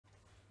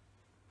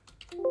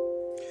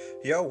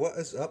Yo, what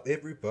is up,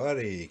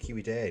 everybody?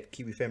 KiwiDad,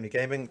 Kiwi Family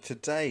Gaming.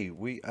 Today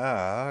we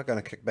are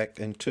going to kick back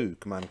into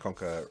Command &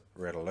 Conquer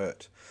Red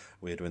Alert.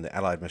 We're doing the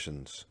Allied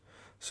missions.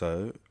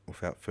 So,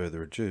 without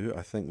further ado,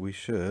 I think we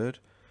should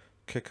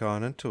kick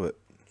on into it.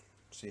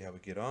 See how we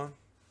get on.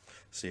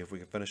 See if we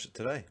can finish it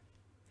today.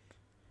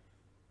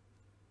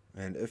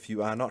 And if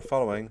you are not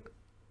following,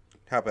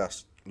 help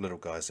us little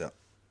guys out.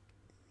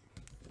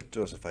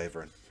 Do us a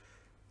favour and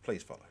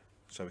please follow.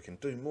 So we can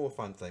do more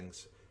fun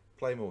things,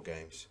 play more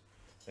games,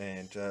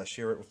 and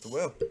share it with the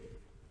world.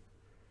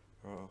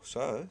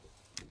 So,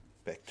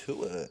 back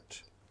to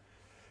it.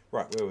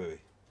 Right, where were we?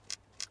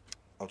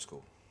 Old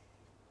school.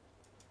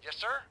 Yes,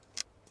 sir.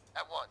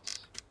 At once.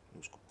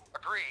 Old school.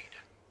 Agreed.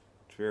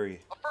 It's very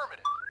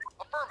Affirmative.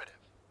 Affirmative.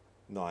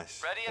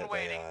 nice Ready and that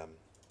waiting.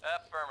 they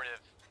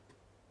Affirmative.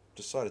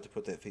 decided to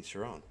put that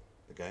feature on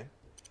the game.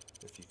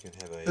 If you can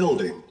have a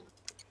Building.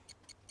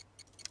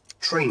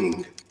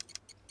 Training.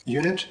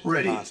 Unit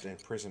ready. past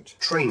and present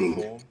Training.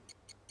 form.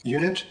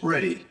 Unit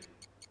ready.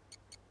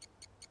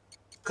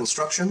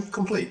 Construction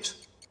complete.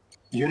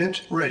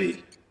 Unit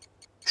ready.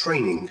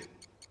 Training.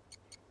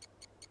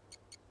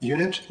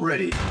 Unit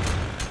ready.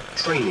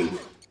 Training.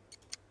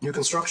 New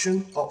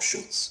construction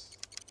options.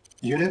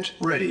 Unit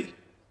ready.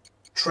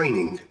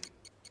 Training.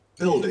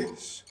 Building.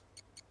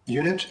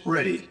 Unit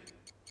ready.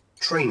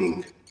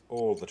 Training.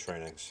 All the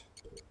trainings.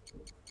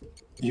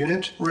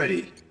 Unit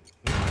ready.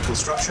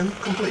 Construction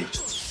complete.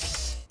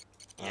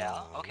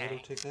 Yeah, Little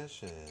okay.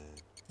 technician.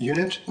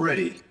 Unit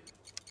ready.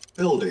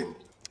 Building.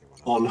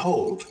 On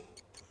hold.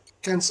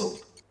 Cancelled.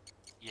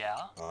 Yeah,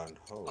 On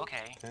hold.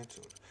 Okay.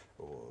 Cancelled.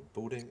 Or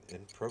building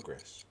in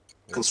progress.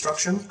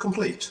 Construction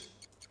complete.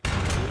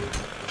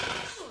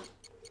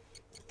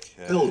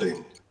 Okay.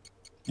 Building.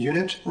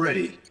 Unit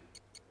ready.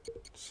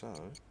 So,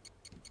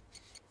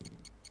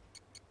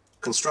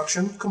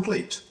 Construction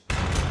complete.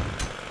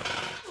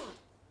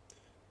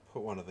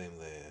 put one of them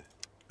there.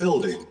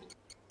 Building.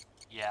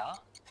 yeah,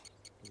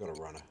 We've got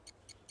a runner.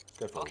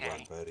 Go for Okay. a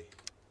run, buddy.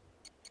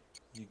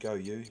 You go,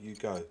 you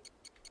go. Okay.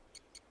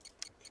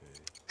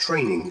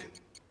 Training.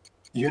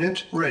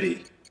 Unit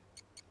ready.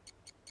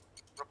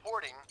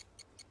 Reporting.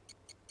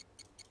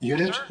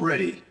 Unit Sir?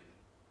 ready.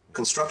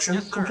 Construction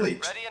Yes, sir.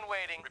 complete. Ready and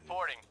waiting.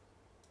 Reporting.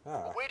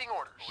 Ah, Awaiting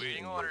orders.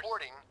 Awaiting orders.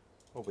 Reporting.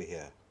 over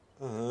here.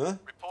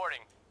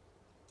 Reporting.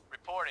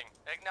 Reporting.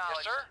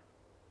 Acknowledged. Yes,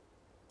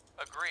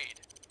 sir. Agreed.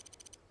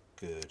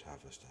 Good,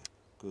 Harvester.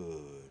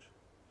 Good.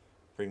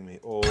 Bring me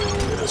all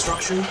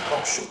Construction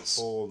options.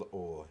 the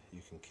ore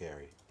you can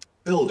carry.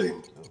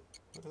 Building. Oh,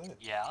 look at that.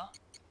 yeah.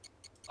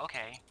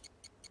 Okay,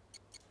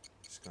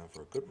 He's going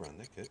for a good run,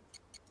 that kid.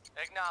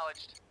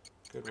 Acknowledged.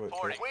 Good work,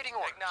 Reporting. kid. Waiting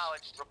orders.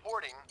 Acknowledged.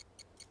 Reporting.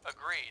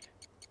 Agreed.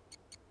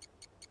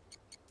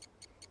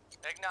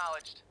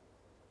 Acknowledged.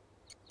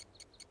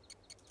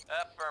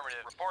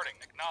 Affirmative. Reporting.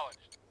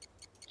 Acknowledged.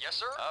 Yes,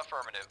 sir.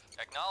 Affirmative.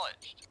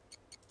 Acknowledged.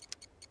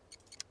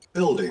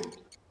 Building.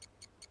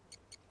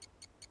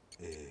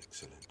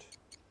 Excellent.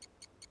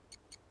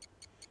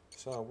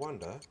 So I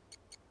wonder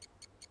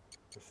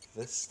if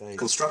this stage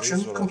Construction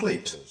is what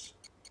complete. I think it is.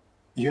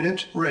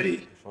 Unit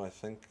ready. If I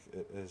think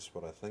it is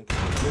what I think it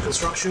is, New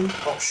construction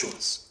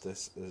options.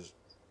 this is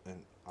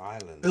an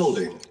island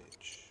Building.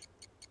 stage.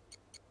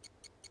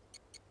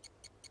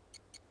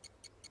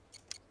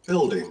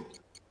 Building.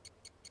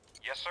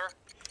 Yes, sir.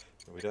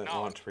 And we don't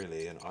want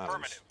really an island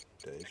Affirmative.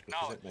 stage because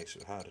Acknowledged. that makes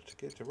it harder to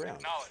get around.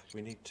 Acknowledged.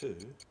 We need to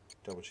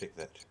double check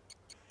that.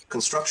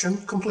 Construction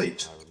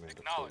complete. I remember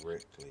Acknowledged.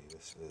 correctly.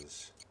 This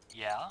is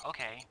yeah,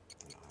 okay,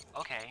 an island.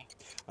 okay.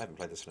 I haven't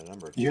played this in a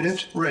number of Unit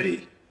years.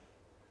 ready.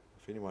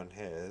 If anyone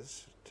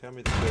has, tell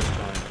me the first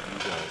time you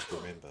guys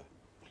remember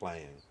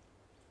playing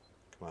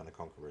Command &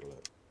 Conquer Red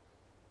Alert.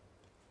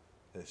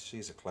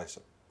 She's a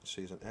classic.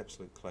 She's an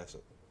absolute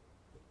classic.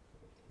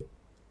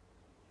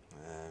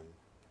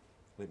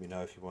 Let me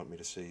know if you want me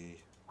to see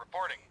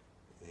Reporting.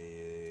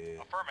 the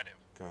Affirmative.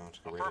 go on to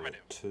Red Alert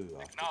Affirmative. 2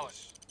 after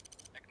Acknowledged.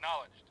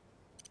 Acknowledged.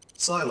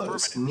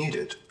 Silos Affirmative.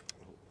 needed. this.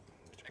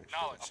 Need to make sure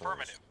Acknowledged. it's silos,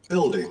 Affirmative.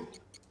 Building. 'cause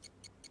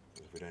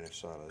if we don't have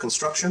silos,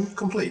 Construction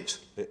complete.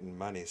 letting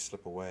money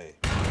slip away.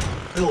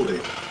 Building.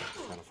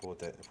 Can't afford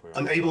that if we're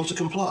Unable to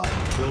comply.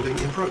 Building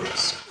in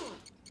progress.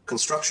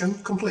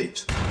 Construction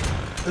complete.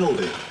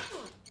 Building.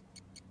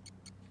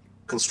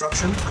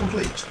 Construction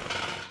complete.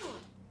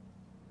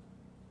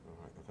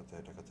 Alright, I got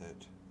that, I got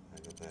that, I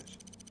got that.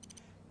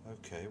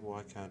 Okay,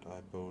 why can't I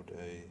build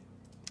a...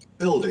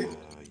 Building.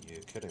 Are you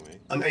kidding me?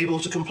 Unable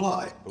to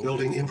comply.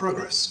 Building in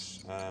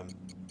progress.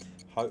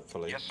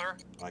 Hopefully Yes, sir.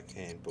 I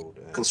can build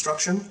a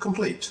Construction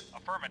complete.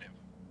 Affirmative.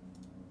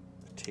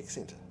 tech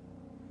centre.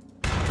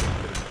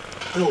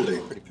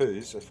 Building. Pretty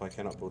poos if I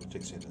cannot build a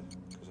tech centre.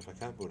 Because if I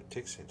can't build a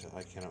tech centre,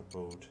 I cannot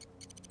build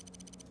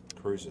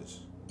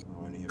cruisers.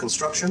 I only have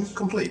Construction cruisers,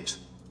 complete.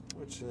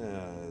 which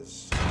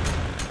is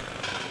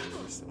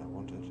less than I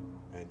wanted.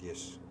 And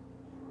yes,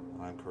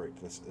 I'm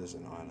correct. This is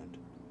an island.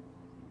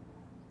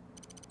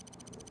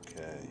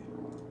 Okay.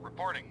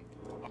 Reporting.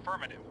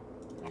 Affirmative.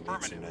 We need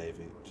Affirmative. some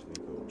navy to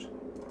be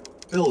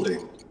built.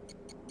 Building.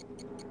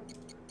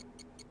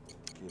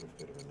 Beautiful.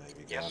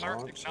 Yes, going sir. on,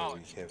 so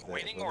Acknowledged. we have that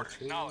Awaiting orders.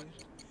 ability.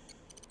 Acknowledged.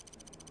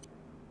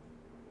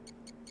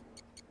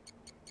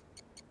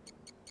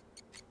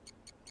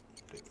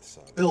 Complete the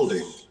silos.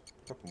 Building.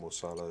 A couple more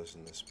silos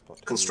in this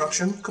spot.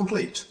 Construction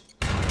complete.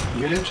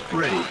 Unit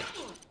ready.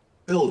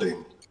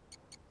 Building.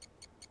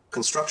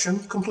 Construction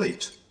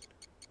complete.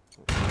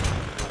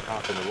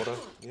 Half in the water.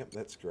 Yep,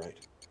 that's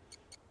great.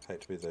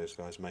 Hate to be those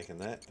guys making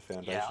that. The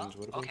foundations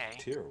would have been okay.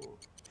 terrible.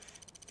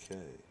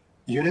 Okay.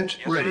 Unit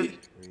Yes, sir. ready.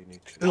 We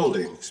need to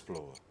Building.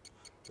 explore.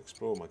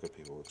 Explore, my good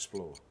people.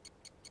 Explore.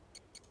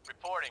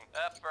 Reporting.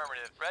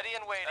 Affirmative. Ready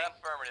and waiting.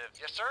 Affirmative.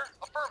 Yes, sir.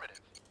 Affirmative.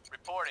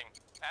 Reporting.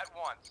 At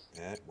once.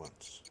 At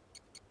once.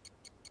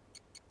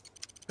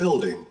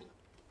 Building.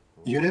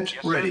 Unit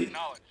Yes, sir. ready.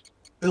 Acknowledged.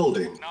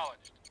 Building.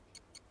 Acknowledged.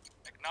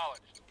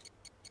 Acknowledged.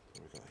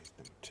 What we got? He's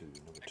number two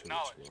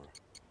Acknowledged. explorer.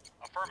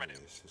 Affirmative.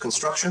 Yes,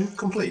 Construction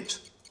complete.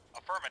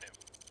 Affirmative.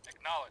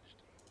 Acknowledged.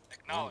 I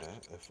Acknowledged.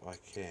 wonder if I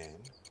can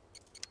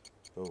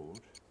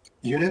build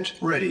Unit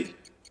ready.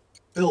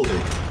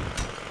 Building. a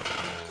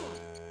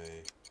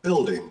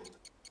Building.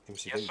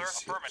 MCV Yes, sir.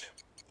 set. Affirmative.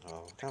 Oh, I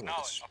can't make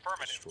Acknowledged. a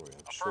Affirmative. destroyer. I'm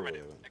Affirmative. sure I won't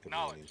give me an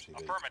Acknowledged.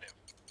 MCV. Affirmative.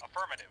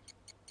 Affirmative.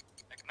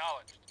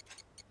 Acknowledged.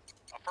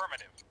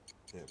 Affirmative.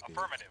 That would be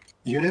Affirmative.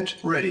 Unit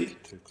ready.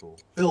 too cool.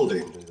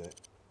 Building. To do that.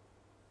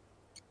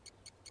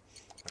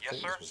 I Yes,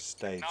 think sir. this was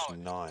stage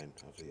Acknowledged. 9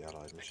 of the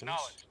Allied missions.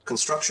 Acknowledged.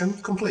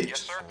 Construction complete.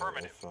 Yes, sir. So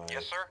Affirmative. if I-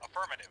 Yes, sir.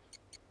 Affirmative.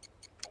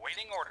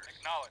 Awaiting orders.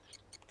 Acknowledged.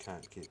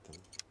 Can't get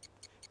them.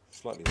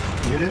 Slightly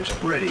Unit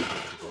ready.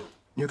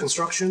 New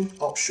construction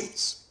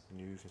options.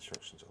 new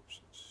constructions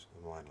options.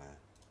 A mine layer.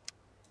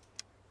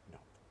 No.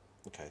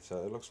 Okay,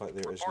 so it looks like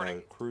there is no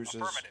Reporting.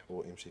 cruisers Affirmative.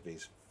 or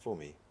MCVs for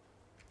me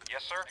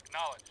Yes, sir.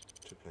 Acknowledged.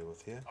 to play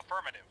with here.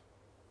 Affirmative.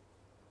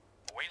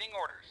 Awaiting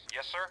orders.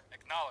 Yes, sir.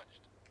 Acknowledged.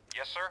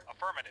 Yes, sir.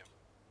 Affirmative.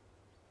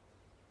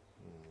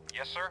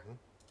 Yes, sir.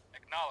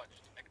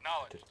 Acknowledged.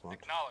 Acknowledged. Did want.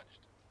 Acknowledged.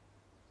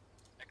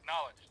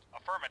 Acknowledged.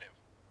 Affirmative.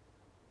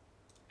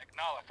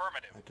 Acknowledged.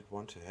 Affirmative. I did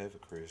want to have a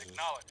cruisers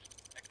Acknowledged.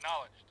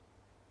 Acknowledged.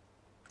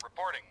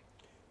 Reporting.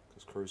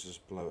 because cruisers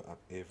blow up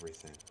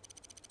everything.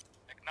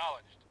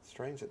 Acknowledged.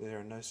 Strange that there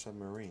are no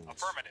submarines.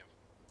 Affirmative.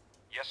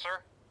 Yes,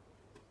 sir.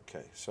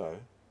 Okay, so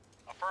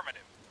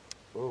Affirmative.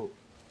 oh,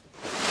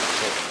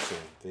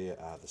 there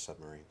are the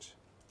submarines.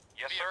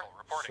 Yes, sir.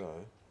 Reporting.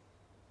 So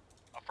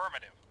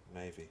Affirmative.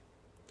 Navy.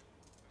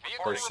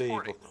 Vehicle Proceed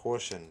reporting. with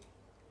caution.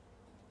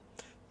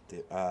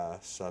 There are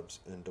subs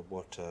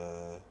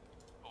underwater.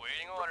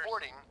 Awaiting orders.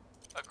 Reporting.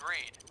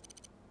 Agreed.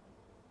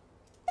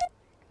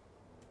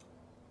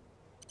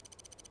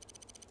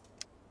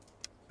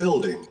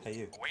 Building. Hey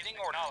you, Awaiting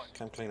orders.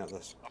 come clean up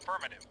this.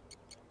 Affirmative.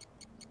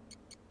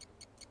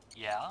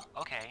 Yeah,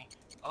 okay.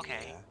 Okay.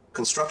 Yeah.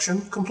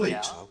 Construction complete.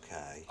 Yeah.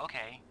 Okay.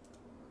 Okay.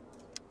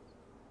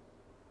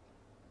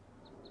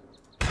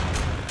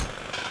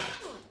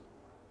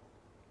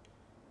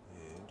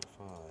 And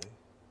if I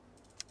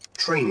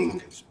Training.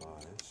 get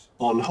spies,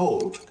 On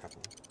hold. a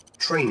couple.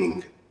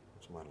 Training.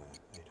 What's my layer?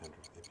 800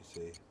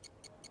 APC.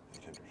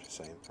 800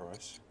 same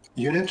price.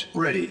 Unit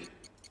ready.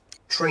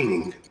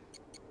 Training.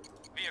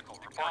 Vehicle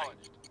reporting.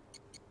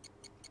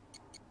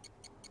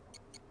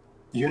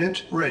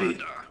 Unit ready.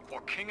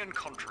 For king and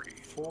country.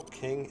 For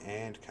king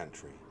and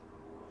country.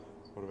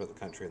 What about the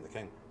country and the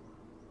king?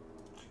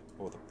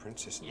 Or the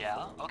princess and Yeah,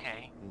 the throne?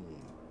 okay.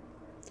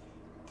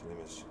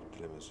 Dilemmas.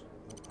 Dilemmas.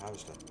 Oh,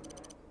 harvester.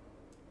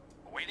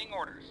 Awaiting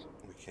orders.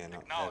 We cannot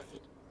have Acknowledged.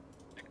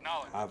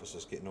 Acknowledged.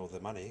 harvesters getting all the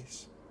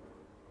monies.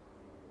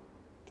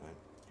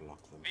 Don't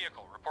block them.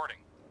 Vehicle reporting.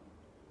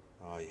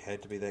 Oh, you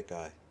had to be that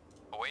guy.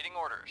 Awaiting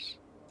orders.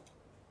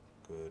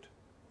 Good.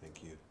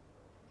 Thank you.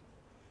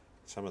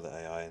 Some of the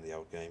AI in the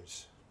old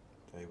games,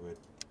 they were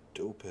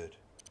stupid.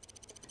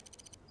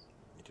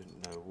 You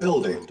didn't know what they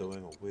Building. were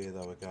doing or where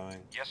they were going.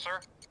 Yes, sir.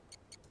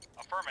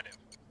 Affirmative.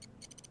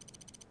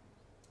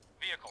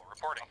 Vehicle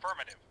reporting.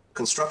 Affirmative.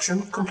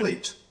 Construction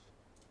complete.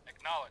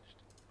 Acknowledged.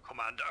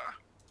 Commander,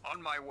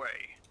 on my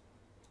way.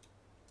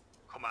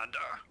 Commander,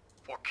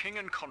 for king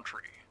and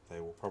country. They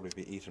will probably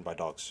be eaten by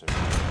dogs soon.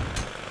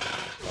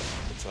 But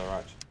it's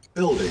alright.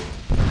 Building.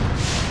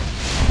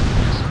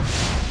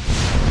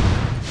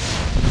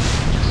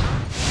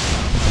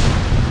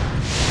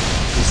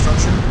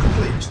 Construction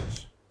complete.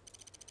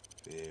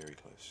 Very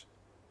close.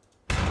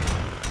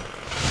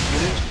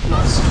 Unit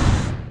lost.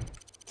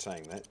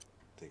 Saying that,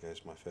 there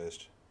goes my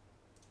first.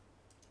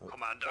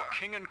 Commander, for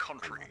king and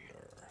country.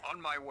 Commander.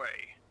 On my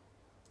way.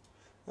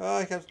 Oh,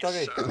 here comes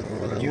Doggy.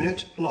 Sir.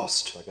 Unit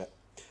lost. Okay.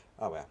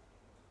 Oh well.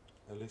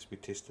 At least we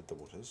tested the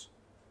waters.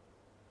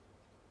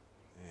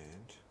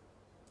 And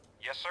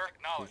Yes, sir. we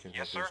Acknowledged. can Yes,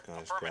 have sir. these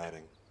guys Affirmative.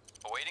 guarding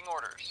Awaiting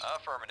orders.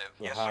 Affirmative.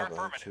 the Yes, sir. harbour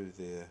Affirmative.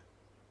 to their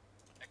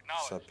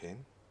Acknowledged.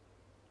 sub-pen.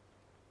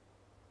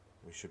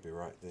 We should be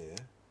right there.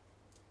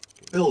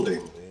 Get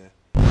Building. there.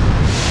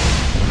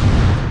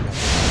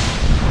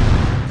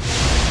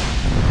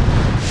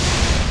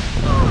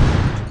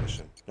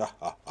 Technician. Ah,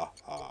 ah, ah,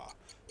 ah.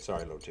 Sorry,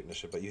 little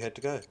technician, but you had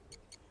to go.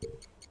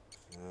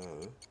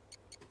 Oh.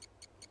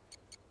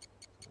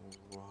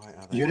 Why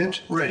are they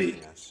Unit not ready.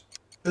 attacking us?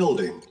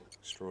 Building.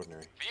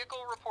 Extraordinary. Vehicle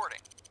reporting.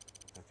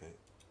 Okay.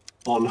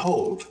 On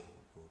hold.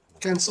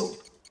 Cancelled.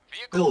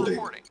 Vehicle Building.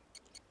 reporting.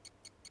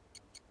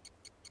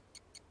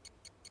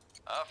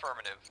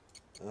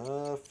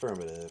 Affirmative.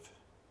 Affirmative.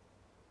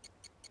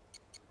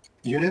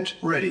 Unit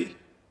ready.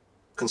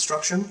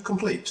 Construction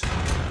complete.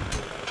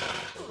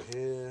 Over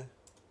here.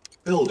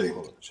 Building.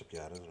 Oh,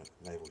 shipyard, isn't it?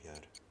 Naval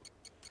yard.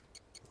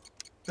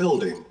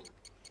 Building.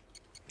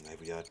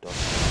 Naval yard. Dock.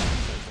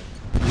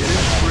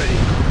 Unit ready.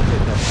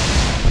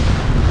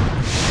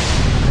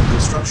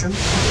 Construction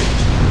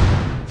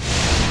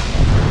complete.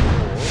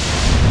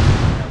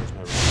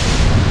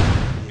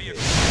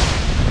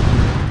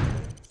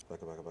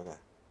 Bugger, bugger, bugger.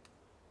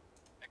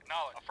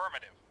 Acknowledge.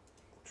 Affirmative.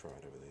 I'll try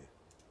it over there.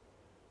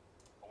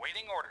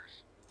 Awaiting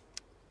orders.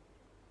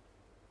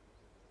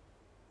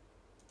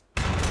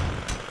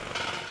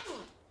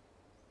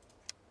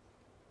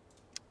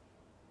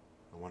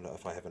 I wonder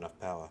if I have enough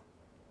power.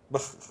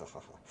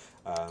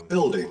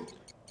 Building.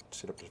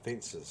 Set up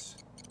defences.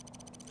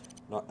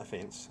 Not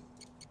offence.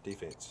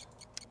 Defence.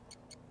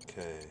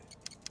 Okay.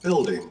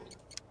 Building.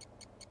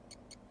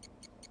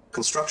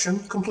 Construction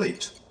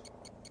complete.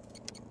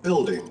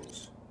 Building.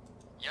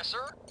 Yes,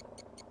 sir.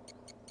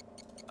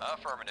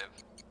 Affirmative.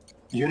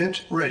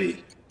 Unit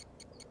ready.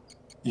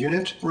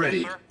 Unit ready.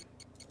 Yes, sir.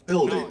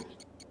 Building.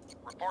 Acknowledged.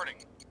 Reporting.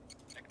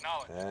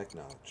 Acknowledged.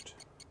 Acknowledged.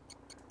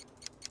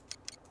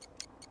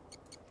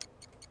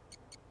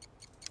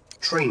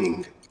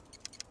 Training.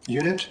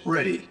 Unit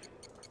ready.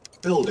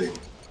 Building.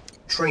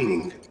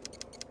 Training.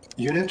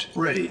 Unit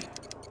ready.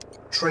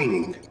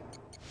 Training.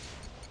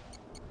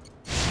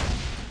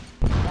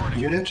 Reporting.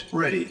 Unit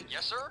ready.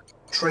 Yes, sir.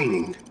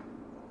 Training.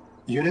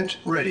 Unit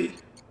ready.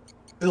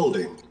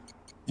 Building.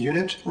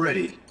 Unit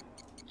ready.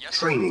 Yes,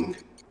 sir. Training.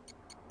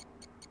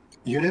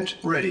 Unit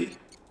ready.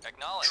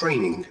 Acknowledge.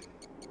 Training.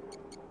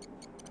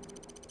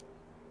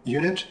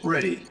 Unit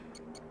ready.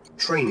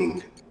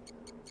 Training.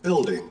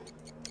 Building.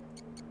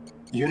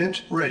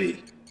 Unit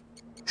ready.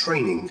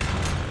 Training.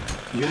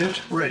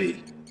 Unit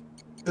ready.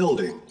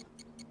 Building.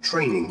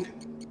 Training.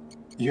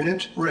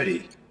 Unit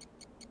ready.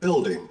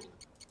 Building.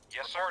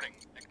 Yes, sir.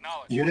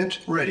 Acknowledged. Unit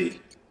ready.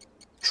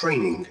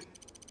 Training.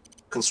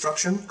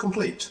 Construction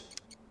complete.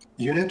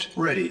 Unit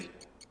ready.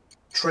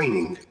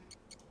 Training.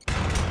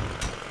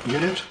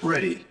 Unit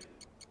ready.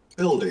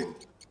 Building.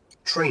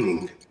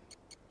 Training.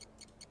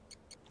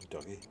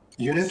 Doggy.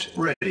 Unit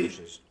ready.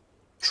 Bushes.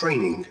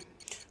 Training.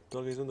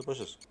 Doggy's in the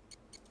bushes.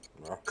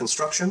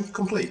 Construction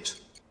complete.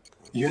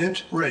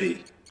 Unit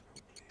ready.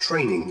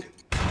 Training.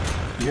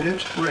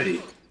 Unit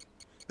ready.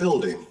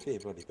 Building. Fair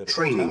bloody bit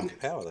Training. of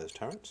power, those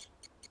turrets.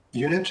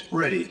 Unit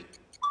ready.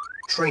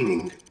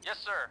 Training. Yes,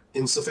 sir.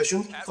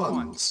 Insufficient At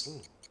funds.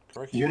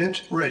 Correct.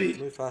 Unit ready.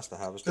 Move faster,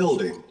 harvesters.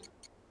 Building.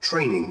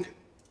 Training.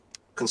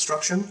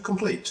 Construction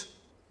complete.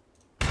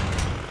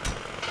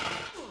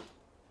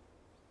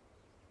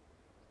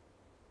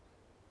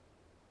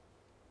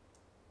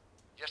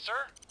 Yes, sir.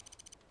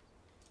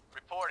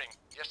 Reporting.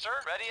 Yes, sir.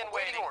 Ready and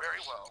waiting.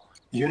 Very well.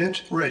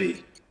 Unit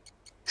ready.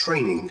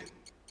 Training.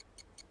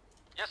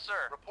 Yes,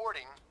 sir.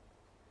 Reporting.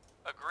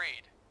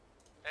 Agreed.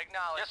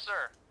 Acknowledge. Yes,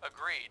 sir.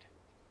 Agreed.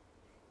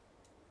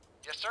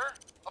 Yes, sir.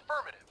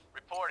 Affirmative.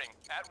 Reporting.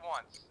 At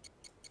once.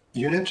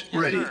 Unit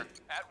Yes, ready. sir.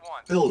 At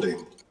once.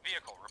 Building.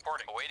 Vehicle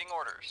reporting. Awaiting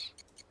orders.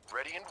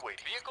 Ready and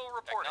waiting. Vehicle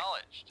reporting.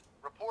 Acknowledged.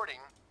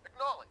 Reporting.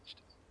 Acknowledged.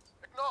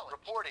 Acknowledged.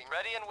 Reporting.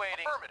 Ready and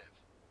waiting. Affirmative.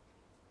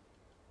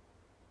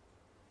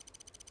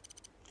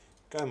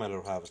 Go, my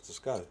little harvesters,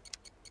 go.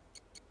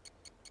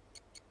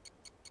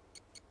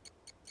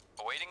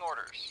 Awaiting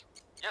orders.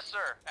 Yes,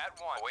 sir. At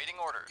once. Awaiting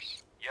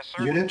orders. Yes,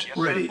 sir. Unit yes,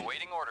 ready. Sir.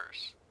 Awaiting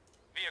orders.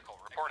 Vehicle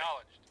reporting.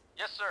 Acknowledged.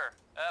 Yes, sir.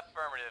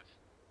 Affirmative.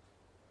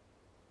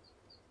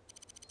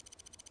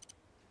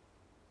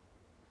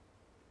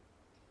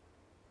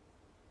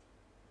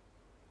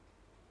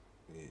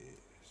 Yes.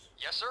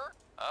 Yes, sir.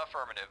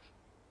 Affirmative.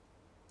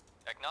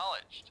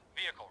 Acknowledged.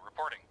 Vehicle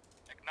reporting.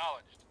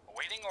 Acknowledged.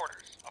 Awaiting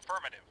orders.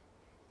 Affirmative.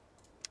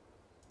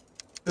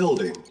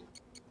 Building.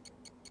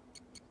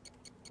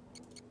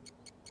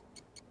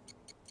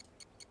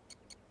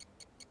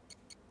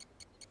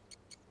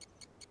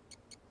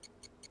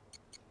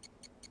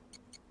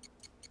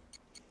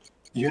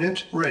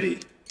 Unit ready.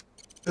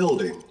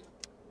 Building.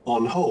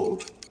 On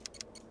hold.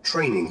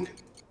 Training.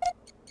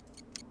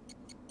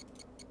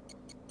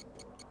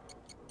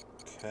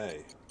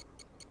 Okay.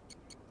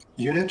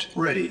 Unit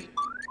ready.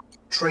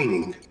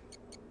 Training.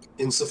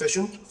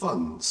 Insufficient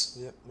funds.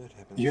 Yep, that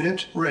happens.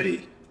 Unit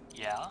ready.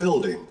 Yeah?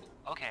 Building.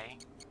 Okay.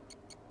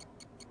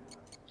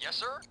 Yes,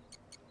 sir.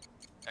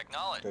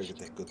 Acknowledged. Go get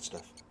that good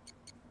stuff.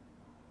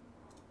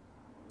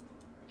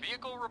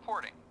 Vehicle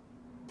reporting.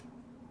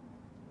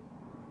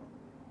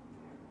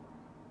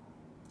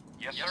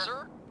 Yes, Yes, sir.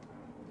 sir.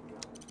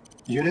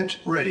 Unit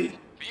ready.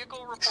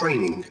 Vehicle reporting.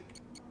 Training.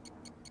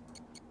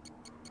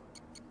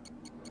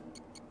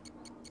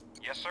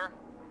 Yes, sir.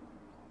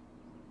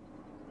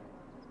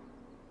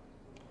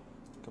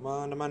 Come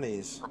on, the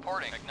monies.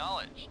 Reporting.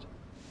 Acknowledged.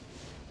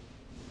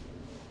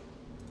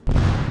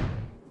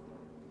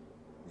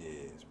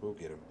 Yes, we'll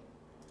get them.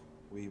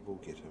 We will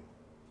get him.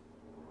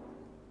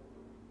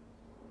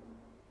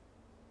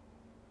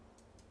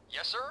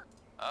 Yes, sir.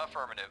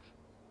 Affirmative.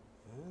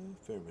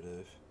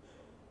 Affirmative.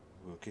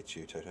 We'll get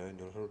you, Toto, and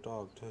your little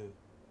dog too.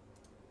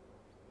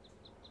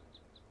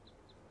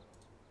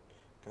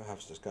 Go,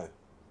 Harvesters, go.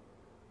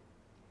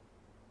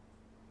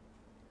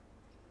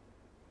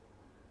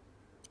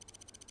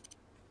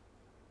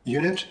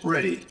 Unit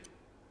ready.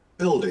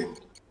 Building.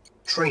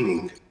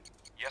 Training.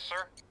 Yes,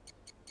 sir.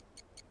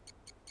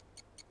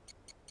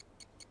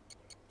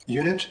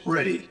 Unit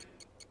ready.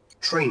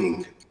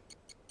 Training.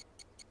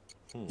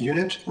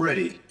 Unit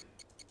ready.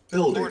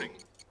 Building. Reporting.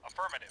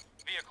 Affirmative.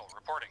 Vehicle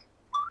reporting.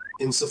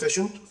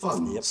 Insufficient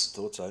funds. Yep,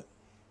 thought so.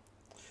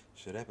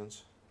 Shit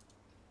happens.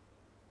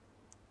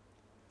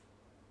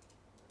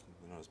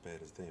 They're not as bad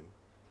as them.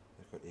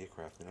 They've got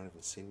aircraft, they're not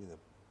even sending them.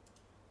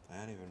 They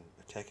aren't even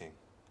attacking.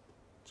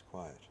 It's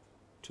quiet.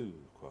 Too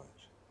quiet.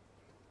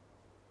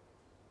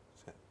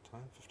 Is that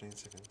time? 15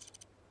 seconds.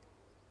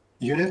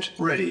 Unit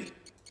ready.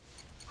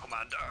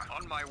 Commander,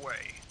 on my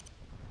way.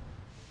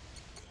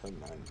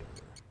 Commander.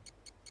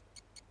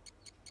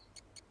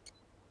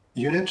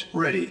 Unit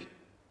ready.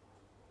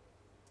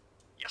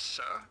 Yes,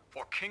 sir.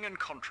 For king and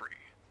country.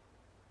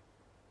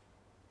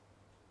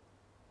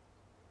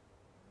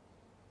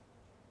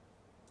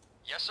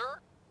 Yes, sir.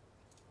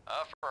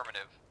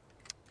 Affirmative.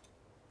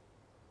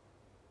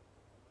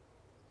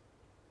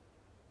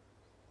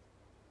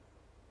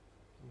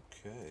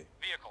 Okay.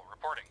 Vehicle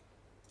reporting.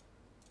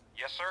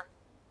 Yes, sir.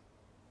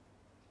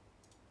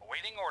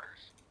 Awaiting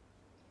orders.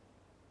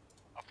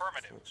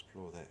 Affirmative. We'll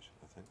explore that,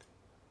 I think.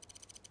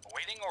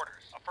 Awaiting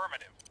orders.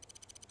 Affirmative.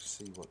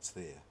 See what's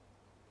there.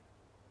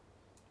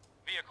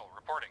 Vehicle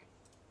reporting.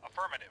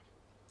 Affirmative.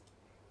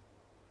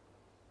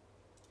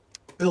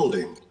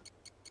 Building.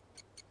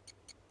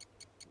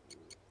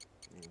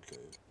 Okay.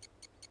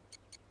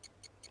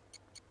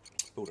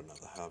 Build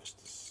another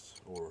harvesters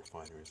or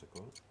refinery, as I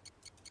call it.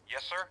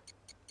 Yes, sir.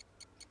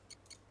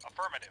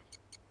 Affirmative.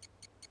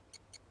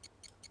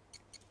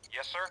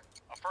 Yes, sir.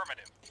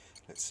 Affirmative.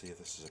 Let's see if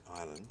this is an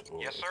island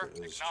or Yes, if sir.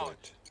 it is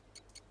Acknowledged. joint.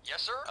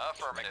 Yes, sir.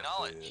 Affirmative.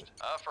 Acknowledged.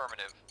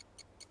 Affirmative.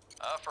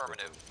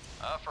 Affirmative.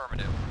 Okay.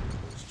 Affirmative.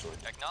 It's joint.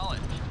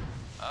 Acknowledged.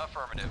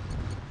 Affirmative.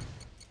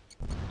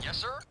 Yes,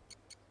 sir.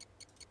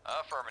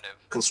 Affirmative.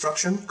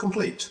 Construction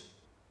complete.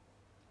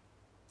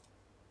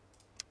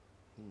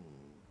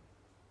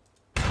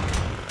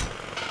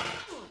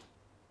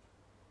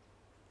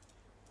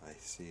 I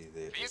see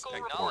there is Vehicle a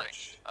acknowledged.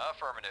 porch.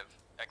 Affirmative.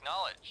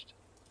 Acknowledged.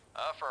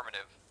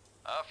 Affirmative.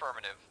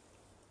 Affirmative.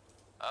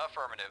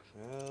 Affirmative.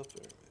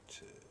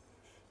 Affirmative.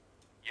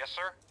 Yes,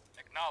 sir.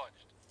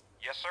 Acknowledged.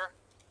 Yes, sir.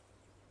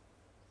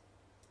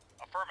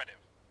 Affirmative.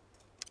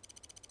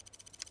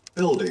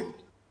 Building.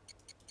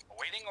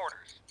 Awaiting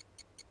orders.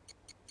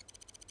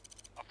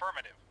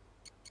 Affirmative.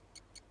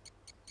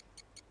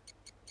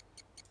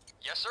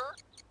 Yes, sir.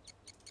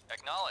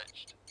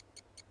 Acknowledged.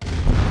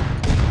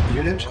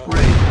 Unit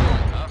ready.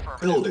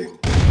 Affirmative. Building.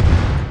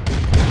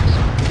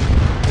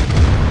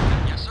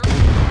 Yes, sir.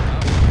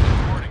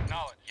 Reporting.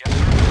 Acknowledged. Yes,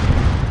 sir.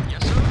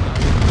 Yes, sir.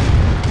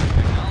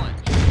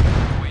 Acknowledged.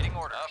 Awaiting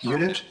order.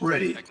 Unit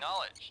ready.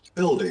 Acknowledged.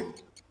 Building.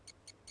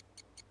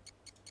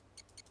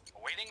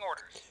 Awaiting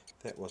orders.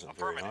 That wasn't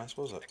very Affirmative. nice,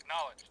 was it?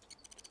 Acknowledged.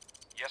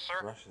 Yes,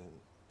 sir. Russian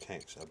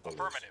tanks are bullies.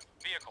 Affirmative.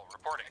 Vehicle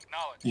reporting.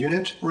 Acknowledged.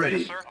 Unit ready.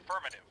 Yes, sir.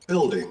 Affirmative.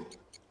 Building.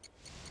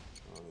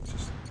 Oh, let's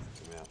just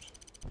get them out.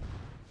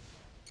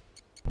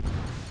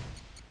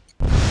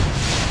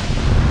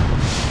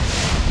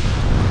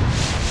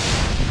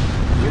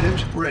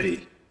 Unit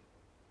ready.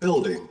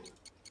 Building.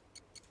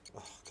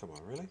 Oh, come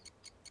on, really?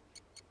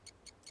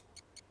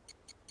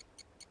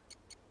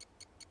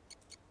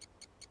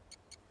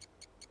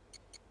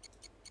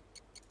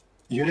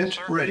 Unit Yes,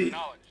 sir. ready.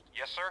 Acknowledged.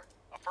 Yes, sir.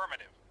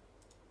 Affirmative.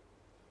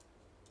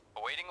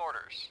 Awaiting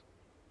orders.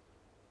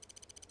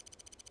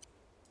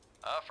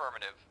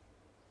 Affirmative.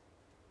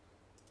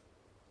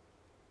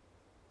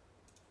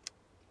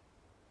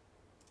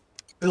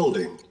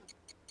 Building.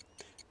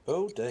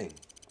 Building.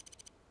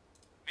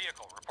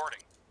 Vehicle reporting.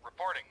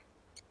 Reporting.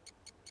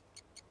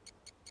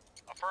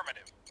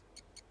 Affirmative.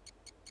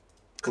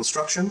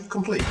 Construction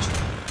complete.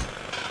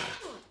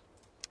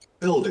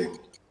 Building.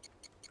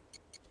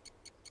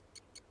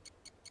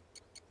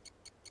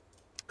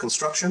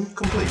 Construction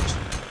complete.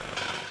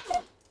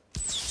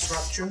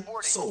 Structure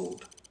Reporting.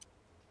 sold.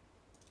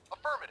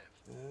 Affirmative.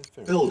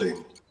 Affirmative.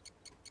 Building.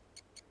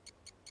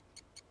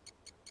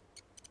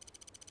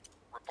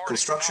 Reporting.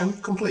 Construction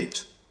acknowledged.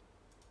 complete.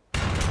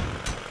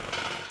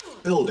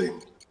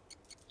 Building.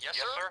 Yes,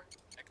 sir.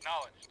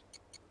 Acknowledged.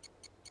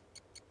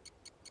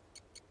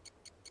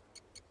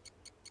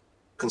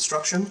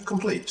 Construction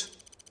complete.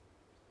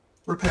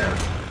 Repair.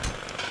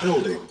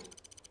 Building.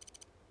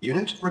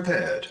 Unit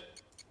repaired.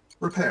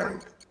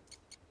 Repairing.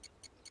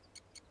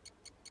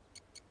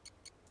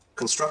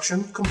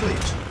 Construction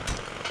complete.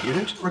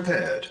 Unit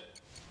repaired.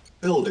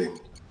 Building.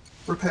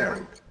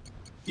 Repairing.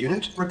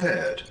 Unit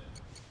repaired.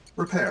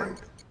 Repairing.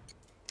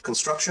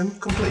 Construction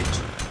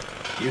complete.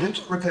 Unit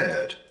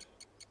repaired.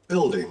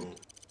 Building.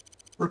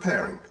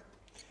 Repairing.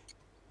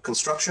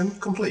 Construction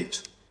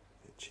complete.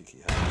 You cheeky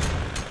house.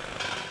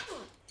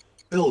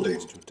 Building.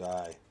 To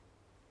die.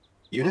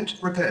 Unit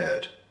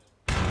repaired.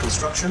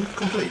 Construction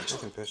complete.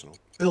 Nothing personal.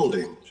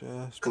 Building.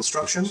 Just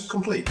Construction business.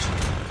 complete.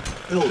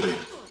 Building.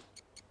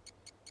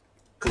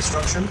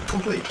 Construction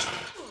complete.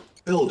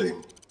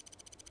 Building.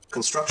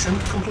 Construction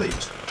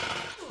complete.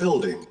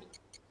 Building.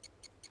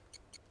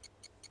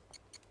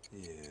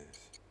 Yes.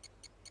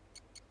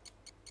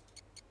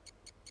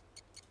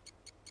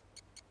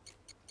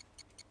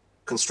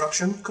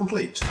 Construction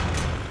complete.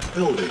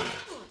 Building.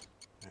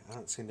 They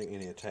aren't sending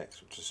any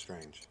attacks, which is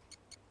strange.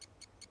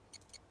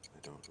 I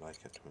don't like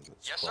it when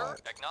it's Yes, quiet.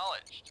 sir.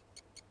 Acknowledged.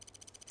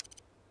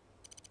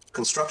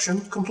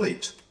 Construction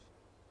complete.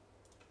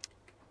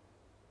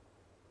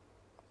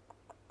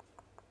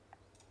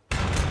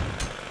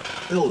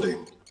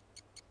 Building.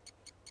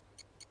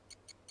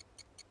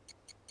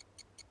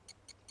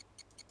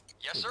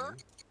 Yes, sir.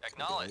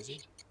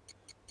 Acknowledged.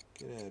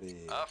 Get out of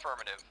here.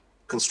 Affirmative.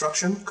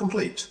 Construction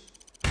complete.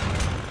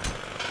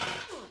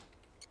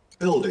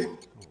 Building.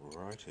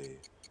 Alrighty.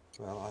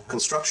 Well, I hope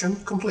Construction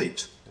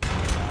complete.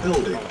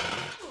 Building.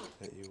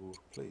 that you will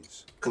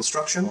please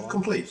Construction follow,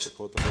 complete.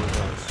 support the little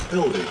guys.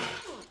 Building.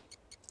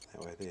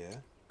 That way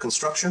there.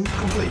 Construction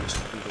complete.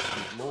 We just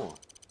need more.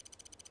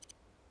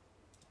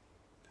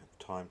 Have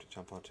time to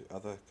jump onto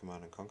other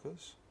Command and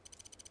Conquers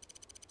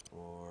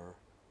or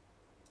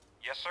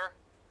Yes, sir.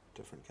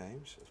 different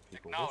games if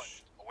people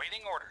Acknowledged.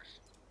 Awaiting orders.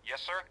 Yes,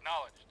 sir.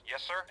 Acknowledged.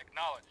 Yes, sir.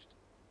 Acknowledged.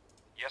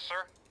 Yes,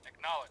 sir.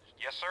 Acknowledged.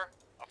 Yes, sir.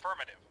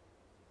 Affirmative.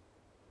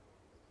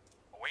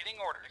 Awaiting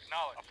orders.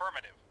 Acknowledged.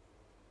 Affirmative.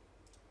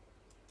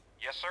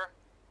 Yes, sir.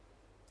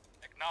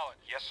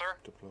 Acknowledged. Yes, sir.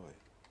 wish. Deploy.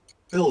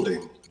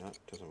 Building. No, it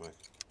doesn't work.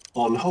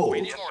 On hold.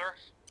 Yes, sir.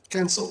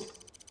 Cancelled.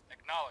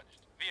 Acknowledged.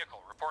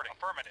 Vehicle reporting.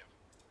 Affirmative.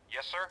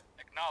 Yes, sir.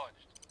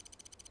 Acknowledged.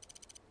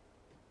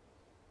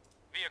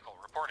 Vehicle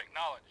reporting.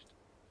 Acknowledged.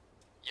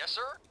 Yes,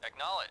 sir.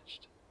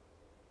 Acknowledged.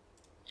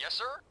 Yes,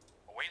 sir.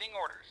 Awaiting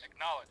orders.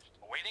 Acknowledged.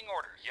 Awaiting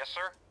orders. Yes,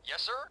 sir.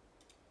 Yes, sir.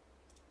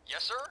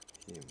 Yes, sir.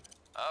 Him.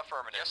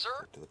 Affirmative. Yes, sir.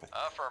 Back to the back.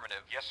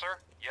 Affirmative. Yes, sir.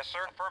 Yes,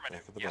 sir. Affirmative.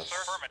 Back of the Yes, sir.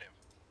 bus. Affirmative.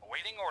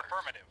 Awaiting order.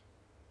 Affirmative.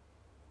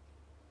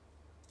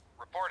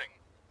 Reporting.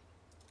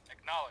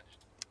 Acknowledged.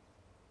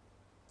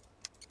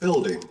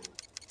 Building.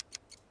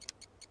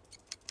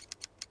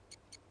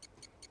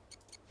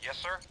 Yes,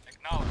 sir.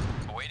 Acknowledged.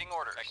 Awaiting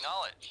orders.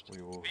 Acknowledged.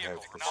 We will Vehicle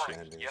have this reporting.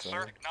 landing Yes, zone.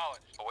 sir.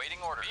 Acknowledged.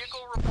 Awaiting orders.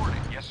 Vehicle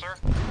reporting. Yes, sir.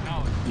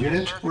 Acknowledged.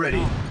 Unit Yes, sir. ready.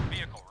 Acknowledged.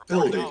 Vehicle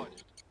reporting. Building.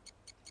 Acknowledged.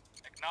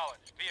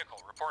 Acknowledged. Vehicle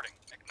reporting.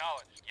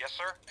 Acknowledged. Yes,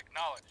 sir.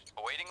 Acknowledged.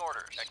 Awaiting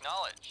orders.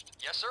 Acknowledged.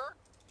 Yes, sir.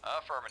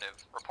 Affirmative.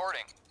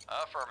 Reporting.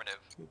 Affirmative.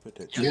 We put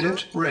that Yes, Unit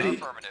sir. ready.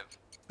 Affirmative.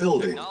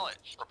 Building.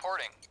 Acknowledged.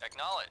 Reporting.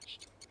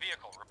 Acknowledged.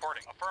 Vehicle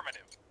reporting.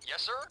 Affirmative.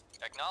 Yes, sir.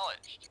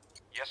 Acknowledged.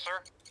 Yes,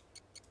 sir.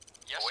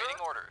 Yes, awaiting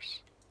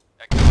orders.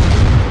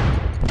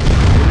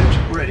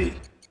 Unit ready.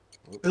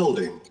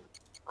 Building.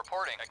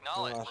 Reporting. Well,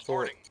 Acknowledged. I thought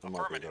Reporting. it might be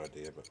a Affirmative. good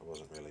idea, but it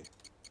wasn't really.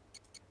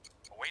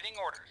 Awaiting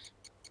orders.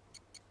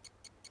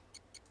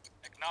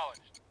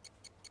 Acknowledged.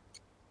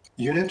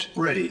 Unit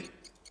ready.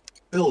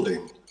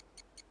 Building.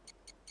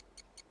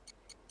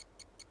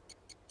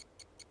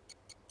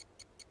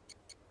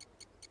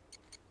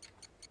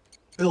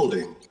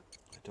 Building.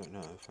 I don't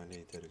know if I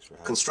need that extra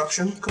help.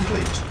 Construction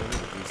complete. I don't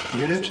need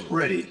these Unit things.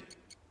 ready.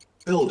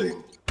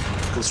 Building.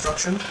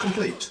 Construction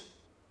complete.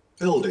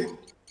 Building.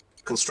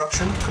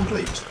 Construction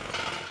complete.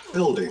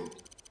 Building.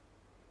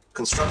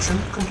 Construction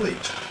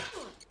complete.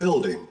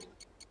 Building.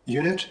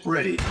 Unit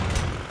ready.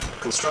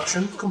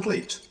 Construction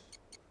complete.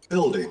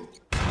 Building.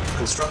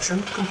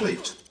 Construction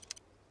complete.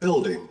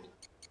 Building.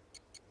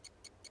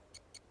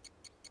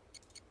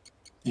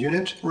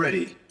 Unit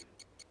ready.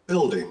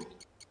 Building.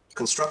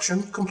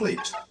 Construction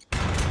complete.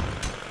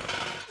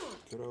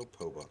 Good old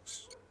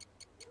pillbox.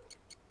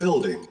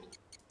 Building.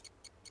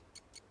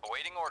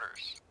 Awaiting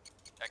orders.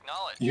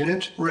 Acknowledged.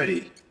 Unit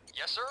ready.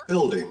 Yes, sir.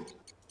 Building.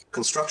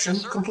 Construction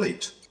Yes, sir.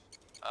 complete.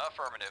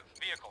 Affirmative.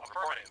 Vehicle.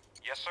 Affirmative.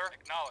 Yes, sir.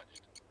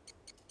 Acknowledged.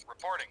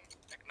 Reporting.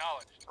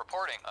 Acknowledged.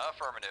 Reporting.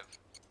 Affirmative.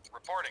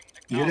 Reporting.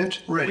 Acknowledged.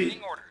 Unit ready.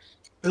 Awaiting orders.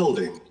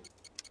 Building.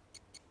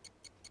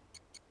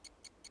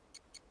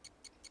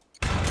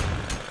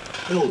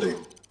 Building.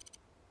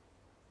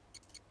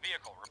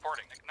 Vehicle.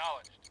 Reporting.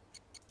 Acknowledged.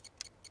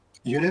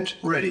 Unit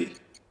ready.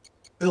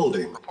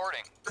 Building.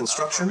 Reporting.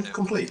 Construction Affirmative.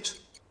 complete.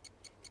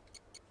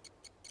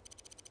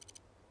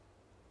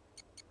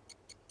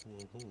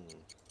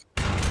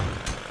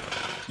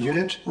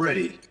 Unit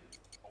ready.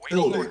 Awaiting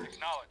Building. orders.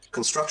 Acknowledged.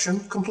 Construction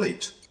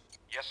complete.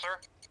 Yes, sir.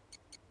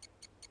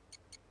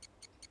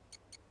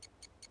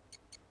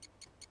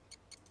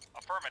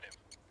 Affirmative.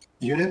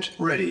 Unit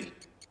ready.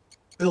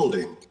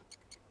 Building.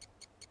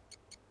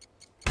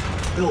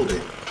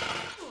 Building.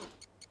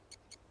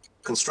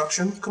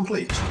 Construction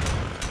complete.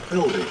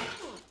 Building.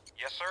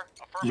 Yes, sir.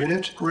 Affirmative.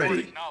 Unit Reporting.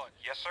 ready. Acknowledged.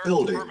 Yes, sir.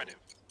 Building. Affirmative.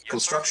 Yes,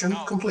 Construction sir.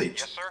 Acknowledged. complete.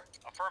 Yes, sir.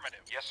 Affirmative.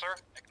 Yes, sir.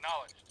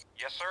 Acknowledged.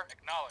 Yes, sir.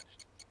 Acknowledged.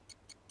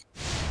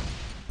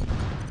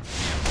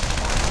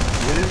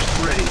 Unit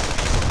ready.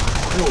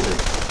 Building.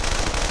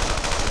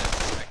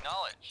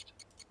 Acknowledged.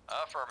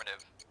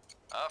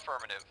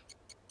 Affirmative.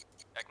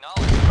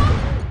 Acknowledged.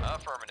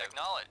 Affirmative.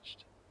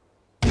 Acknowledged.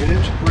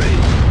 Unit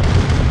ready.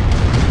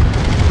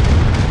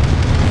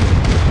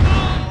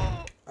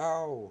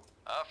 Ow!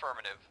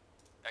 Affirmative.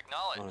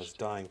 On his Acknowledged.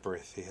 dying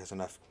breath, he has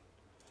enough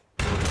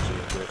energy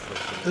and breath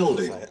for him to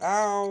Building. say,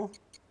 ow!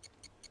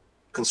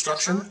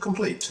 Construction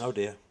complete. Oh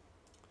dear.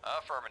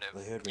 Affirmative.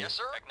 They heard me. Yes,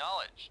 sir.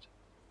 Acknowledged.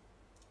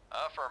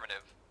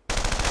 Affirmative.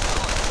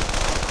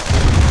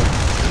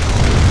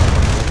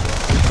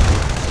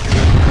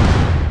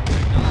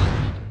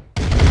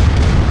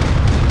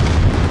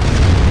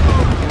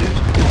 Unit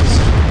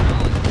lost.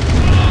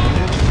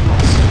 Unit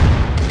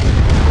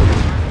lost.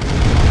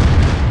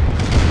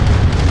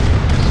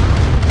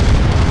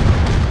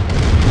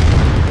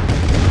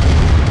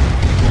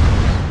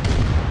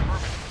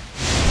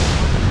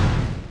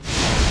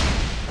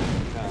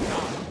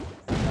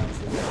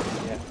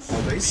 Yes.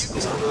 Our base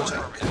is under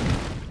attack.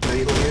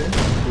 Naval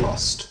unit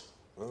lost.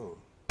 Oh.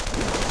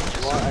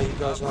 Why are you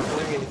guys not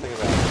doing anything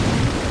about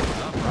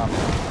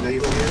it?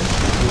 Naval unit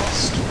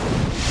lost.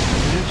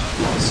 Unit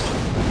lost.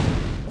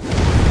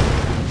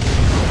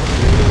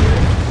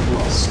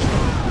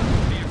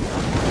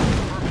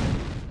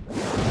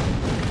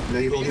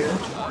 Naval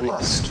unit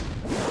lost.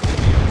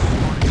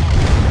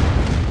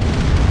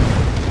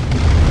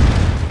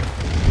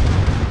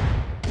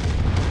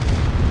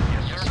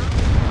 Yes, sir.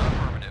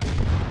 Affirmative.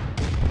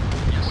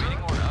 Yes, sir.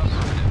 Waiting order.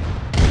 Affirmative.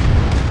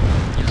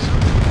 Yes,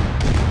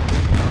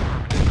 sir.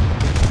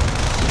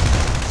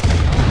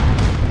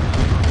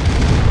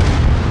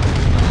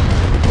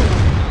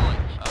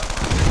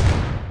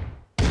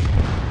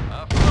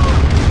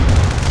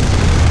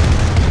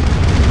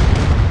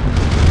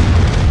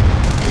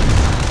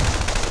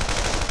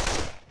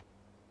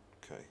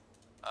 Okay,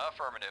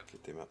 Affirmative.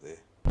 get them up there.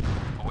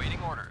 Awaiting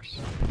orders.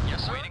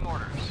 Yes, sir. Awaiting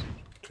orders.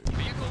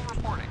 Vehicle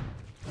reporting.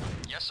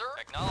 Yes, sir.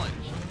 Acknowledged.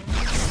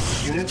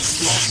 Unit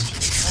lost.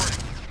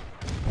 Reporting.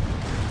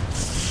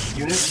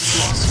 Unit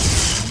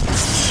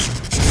lost.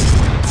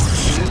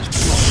 Unit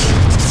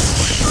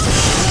lost.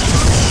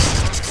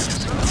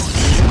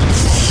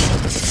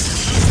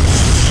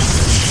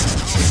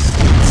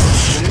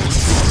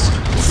 Unit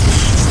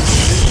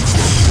lost.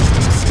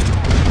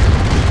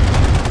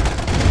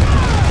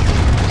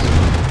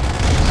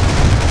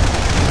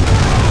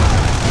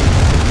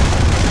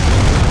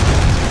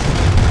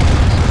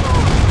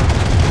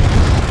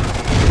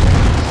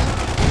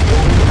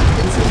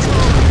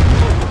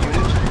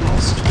 Unit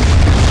lost.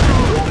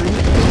 Building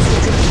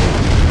infiltrated.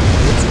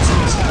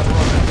 Reinforcements have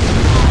arrived.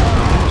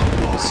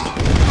 Unit lost.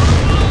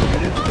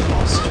 Unit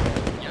lost.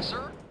 Yes,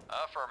 sir.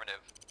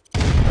 Affirmative.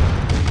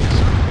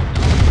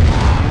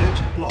 Unit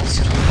lost.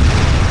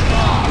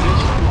 Unit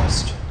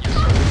lost. Yes,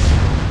 sir.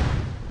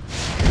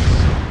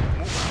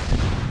 Move out.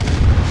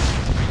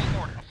 Awaiting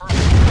order.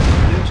 Affirmative.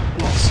 Unit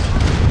lost.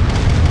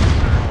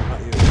 Oh, not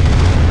you.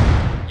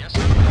 Yes,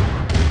 sir. Unit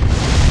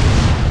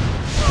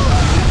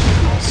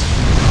lost.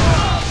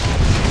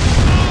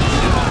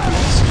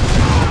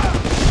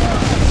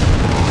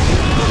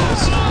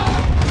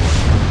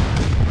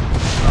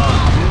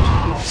 Unit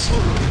lost.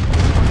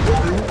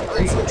 Building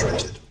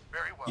infiltrated.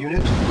 Very well.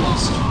 Unit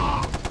lost.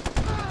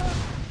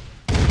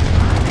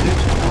 Unit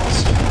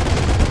lost.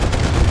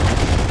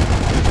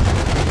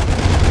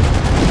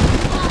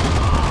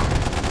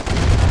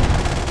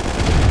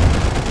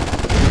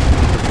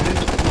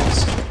 Unit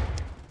lost.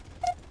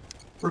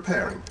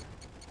 Repairing.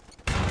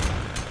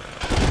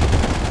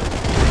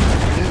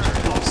 Unit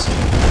lost.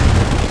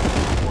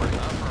 Reporting.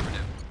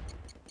 Affirmative.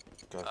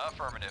 Go.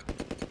 Affirmative.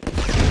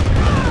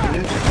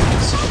 Unit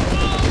lost.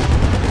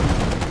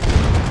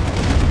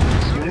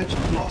 Unit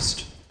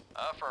lost.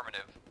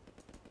 Affirmative.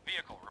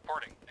 Vehicle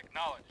reporting.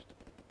 Acknowledged.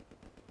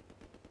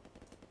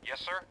 Yes,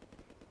 sir.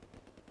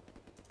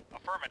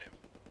 Affirmative.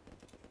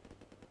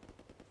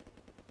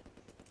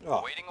 Oh,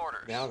 Awaiting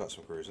orders. now I've got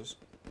some cruisers.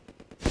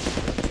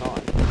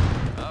 Time.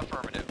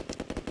 Affirmative.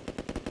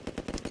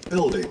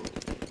 Building.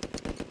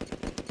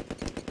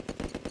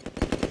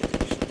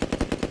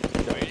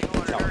 Awaiting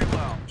order. Very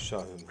well. Show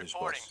him who's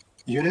Reporting. boss.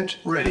 Unit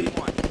ready.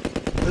 One.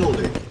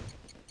 Building.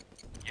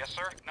 Yes,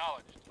 sir.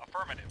 Acknowledged.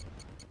 Affirmative.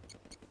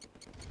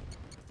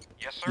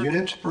 Yes, sir.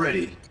 Unit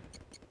ready.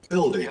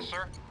 Building. Yes,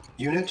 sir.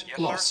 Unit Yes,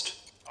 sir. lost.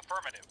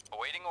 Affirmative.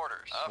 Awaiting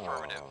orders.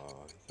 Affirmative.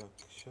 Oh, you got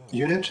shot.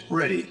 Unit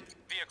ready.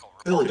 Vehicle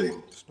reporting.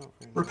 Building. It's not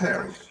very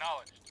Repairing. nice.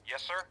 Acknowledged.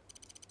 Yes, sir.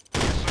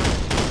 Yes,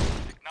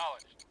 sir.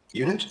 Acknowledged.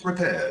 Unit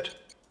repaired.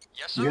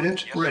 Yes, sir.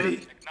 Unit Yes,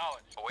 ready. Sir.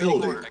 Acknowledged. Awaiting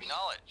Building. order.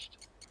 Acknowledged.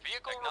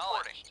 Vehicle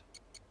acknowledged.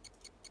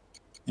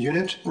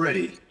 Unit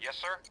ready. Yes,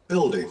 sir.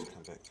 Building.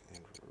 Come back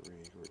and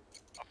regroup.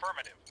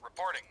 Affirmative.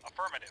 Reporting.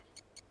 Affirmative.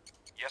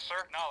 Yes, sir.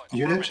 Acknowledged.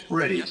 Unit Affirmative.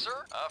 ready. Yes,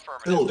 sir.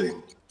 Affirmative.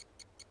 Building.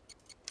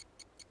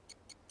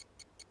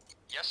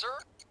 Yes, sir.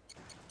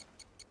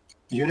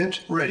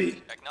 Unit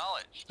ready.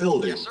 Acknowledged.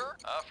 Building. Yes, sir.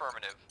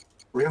 Affirmative.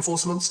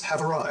 Reinforcements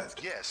have arrived.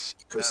 Yes,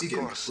 of Kosygin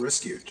course.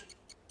 rescued.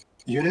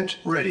 Unit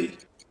ready.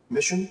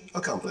 Mission Why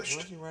accomplished.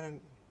 is he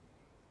running?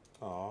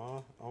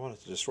 Aw, I wanted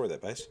to destroy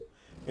that base.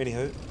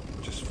 Anywho,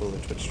 just for the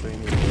Twitch stream,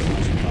 we were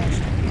nice and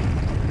fast.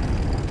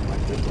 Like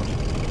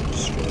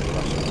Destroy the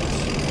Russians.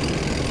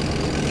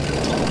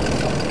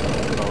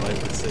 Control A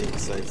and C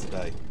saves the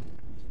day.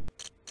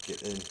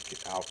 Get in,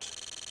 get out.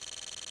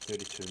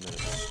 32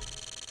 minutes.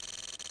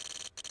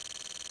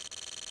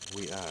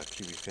 We are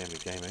Kiwi Family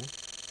Gaming.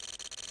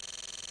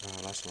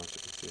 Last time I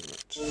took 30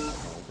 minutes.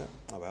 Oh, okay.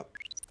 Oh well.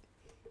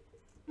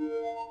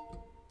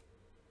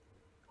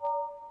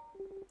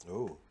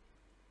 Ooh.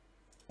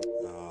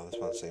 Oh, this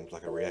one seems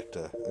like a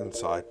reactor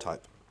inside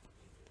type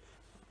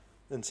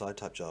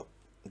job.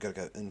 We've got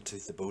to go into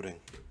the building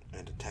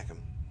and attack him.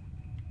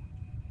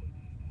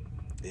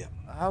 Yeah.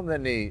 How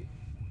many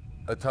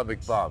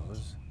atomic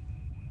bombs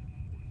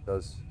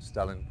does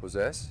Stalin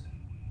possess?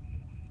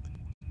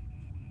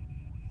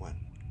 One.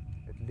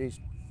 At least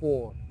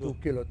 4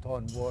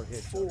 2-kiloton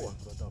warheads are in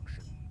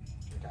production.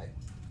 Okay.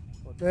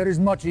 But there is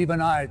much even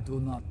I do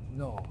not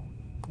know.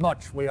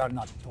 Much we are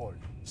not told.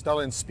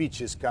 Stalin's speech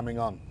is coming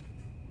on.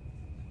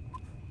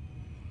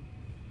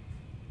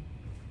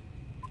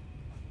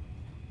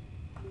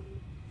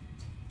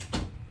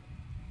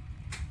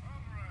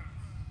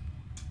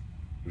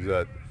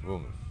 That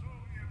woman,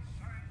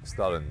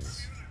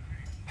 Stalin's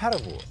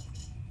paramour,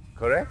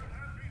 correct?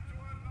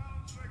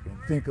 I can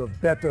think of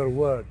better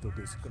word to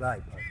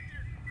describe her.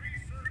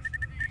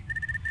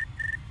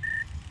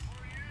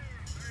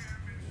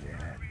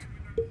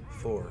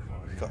 Four.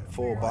 Got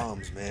 4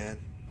 bombs, man.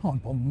 On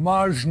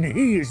Pomazhny,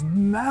 he is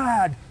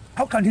mad.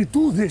 How can he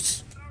do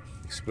this?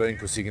 Explain,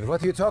 Kosygin,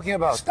 what are you talking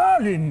about?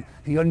 Stalin!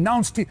 He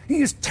announced he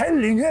is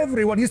telling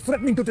everyone he's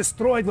threatening to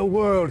destroy the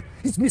world.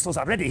 His missiles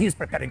are ready. He's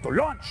preparing to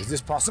launch. Is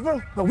this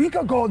possible? A week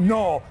ago,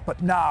 no.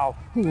 But now,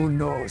 who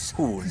knows?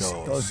 Who This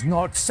knows? does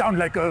not sound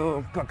like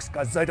a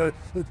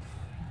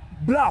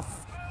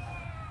bluff.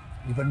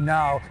 Even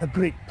now, a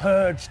great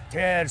purge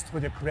tears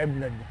through the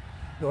Kremlin.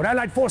 Your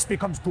allied force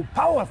becomes too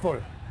powerful.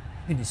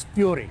 In his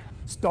fury,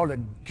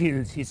 Stalin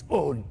kills his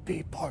own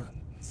people.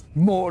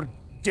 More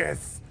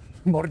death,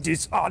 more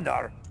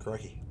dishonor.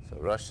 Crikey. The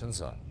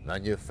Russians are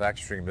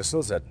manufacturing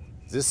missiles at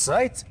this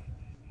site?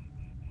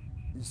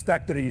 This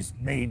factory's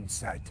main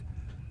site. That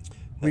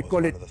We was call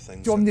one it of the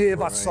things Temneye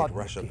that made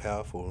Russia Vasotniki,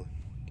 powerful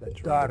the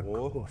during Dark the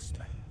war.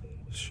 Coastline.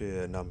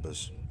 Sheer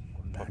numbers,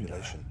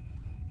 population.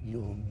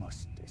 You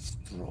must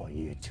destroy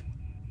it.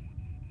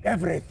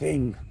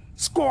 Everything.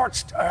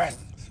 Scorched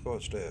earth.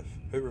 Scorched Earth.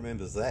 Who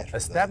remembers that? from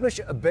Establish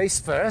a base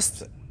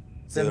first,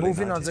 then early move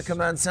in on the 90s.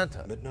 command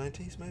center. the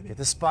mid-90s, maybe? Get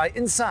a spy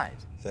inside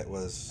That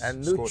was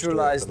and Scorched Earth,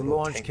 neutralize the the little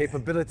launch tank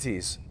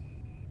capabilities.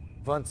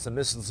 Once the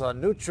missiles are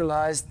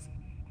neutralized,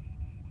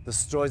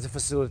 destroy the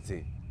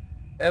facility.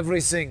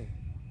 Everything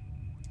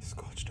man.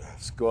 Scorched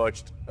Earth.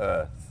 scorched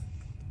earth.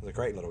 It was a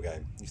great little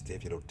game. You used to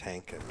have your little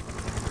tank and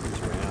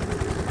cruise around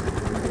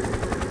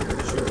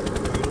and shoot the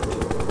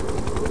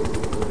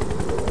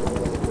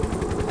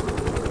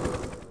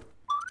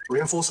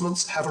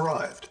Reinforcements have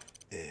arrived.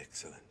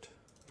 Excellent.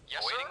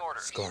 Yes, Awaiting sir.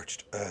 orders.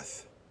 Scorched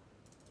Earth.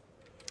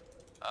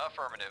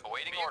 Affirmative.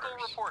 Awaiting Vehicle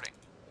orders. Reporting.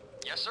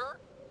 Yes, sir.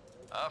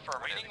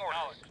 Affirmative. Awaiting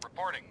orders.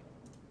 Reporting.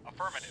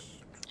 Affirmative.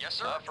 Yes,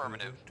 sir.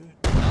 Affirmative. Dude.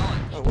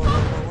 Acknowledged. Oh, whoa,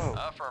 whoa,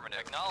 whoa. Affirmative.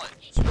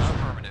 Acknowledged.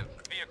 Affirmative.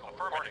 Vehicle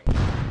reporting.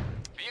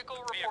 Vehicle Vehicle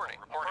reporting.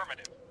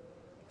 affirmative.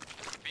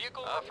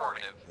 Vehicle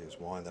affirmative. He was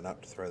winding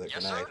up to throw that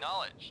Yes, sir. grenade.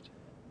 Acknowledged.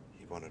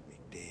 He wanted me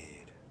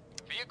dead.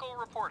 Vehicle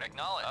report.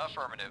 Acknowledged.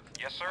 Affirmative.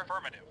 Yes, sir.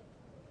 Affirmative.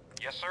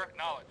 Yes, sir.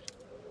 Acknowledged.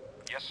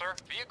 Yes, sir.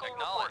 Vehicle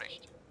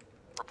acknowledged.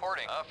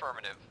 Reporting.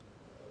 Affirmative.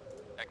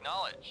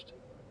 Acknowledged.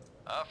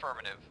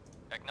 Affirmative.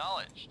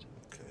 Acknowledged.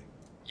 Okay.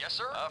 Yes,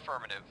 sir.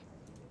 Affirmative.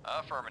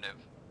 Affirmative.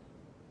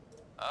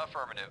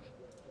 Affirmative.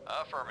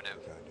 Affirmative.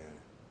 Going down.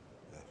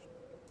 Left.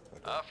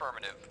 Okay.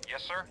 Affirmative.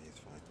 Yes, sir. He's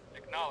fine.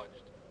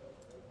 Acknowledged.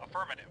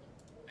 Affirmative.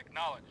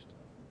 Acknowledged.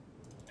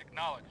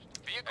 Acknowledged.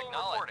 Vehicle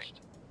reporting.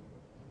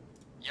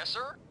 Yes,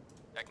 sir.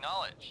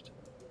 Acknowledged.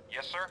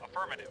 Yes, sir.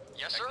 Affirmative.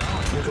 Yes, sir.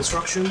 New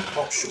construction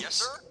options. Yes,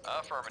 sir.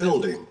 Affirmative.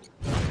 Building.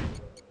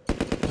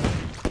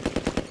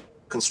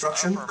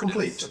 Construction Affirmative.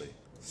 complete.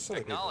 Silly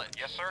people. Acknowledged.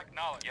 Yes, sir.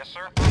 Acknowledged. Yes,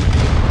 sir.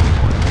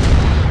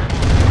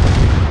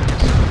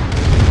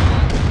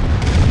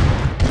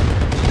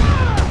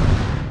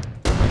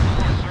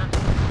 Yes, sir.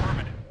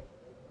 Affirmative.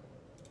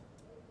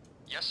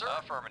 Yes, sir.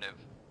 Affirmative.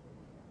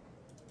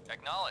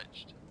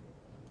 Acknowledged.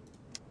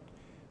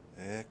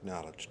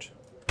 Acknowledged.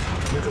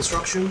 New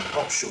construction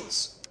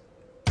options.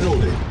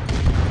 Building.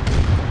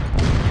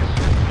 Yes,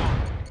 sir.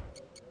 Acknowledged.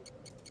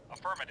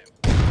 Affirmative.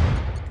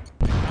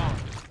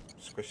 Acknowledged.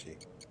 Squishy.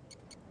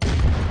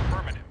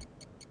 Affirmative.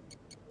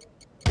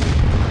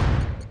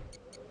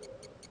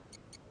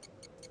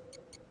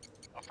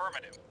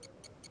 Affirmative.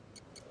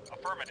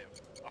 Affirmative.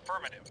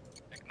 Affirmative.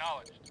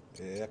 Acknowledged.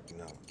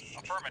 Acknowledged.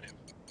 Affirmative.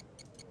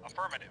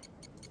 Affirmative.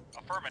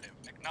 Affirmative.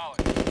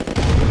 Acknowledged.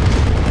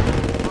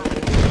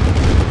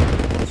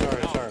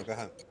 Sorry, go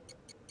home.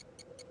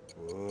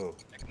 Whoa.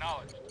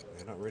 Acknowledged.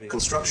 You're not ready.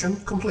 Construction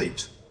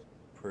complete.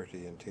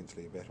 Pretty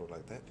intensely battled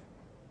like that.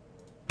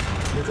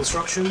 New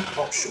construction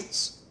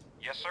options.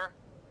 Yes, sir.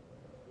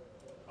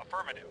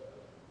 Affirmative.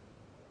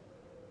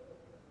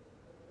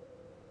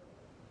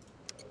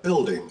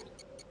 Building.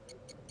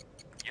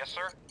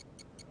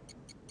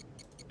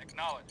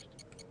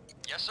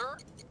 Yes, sir.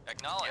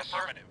 Acknowledged. Yes, sir.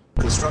 Affirmative.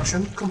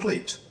 Construction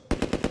complete.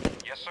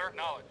 Yes, sir.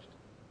 Acknowledged.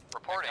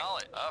 Reporting.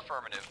 Acknowledged.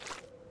 Affirmative.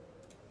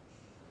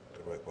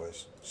 Good work,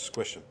 boys.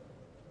 Squish him.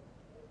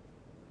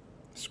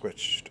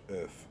 Squished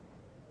earth.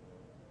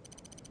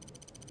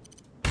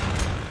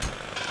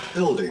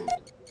 Building.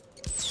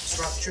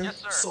 Structure Yes,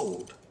 sir.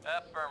 sold.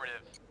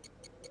 Affirmative.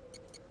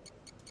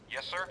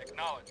 Yes, sir.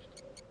 Acknowledged.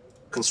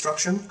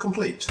 Construction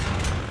complete.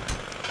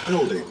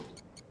 Building.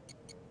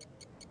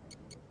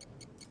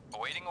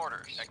 Awaiting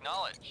orders.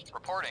 Acknowledged.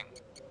 Reporting.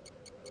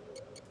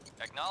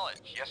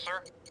 Acknowledged. Yes,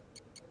 sir.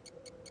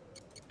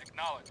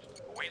 Acknowledged.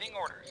 Awaiting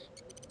orders.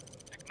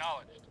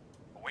 Acknowledged.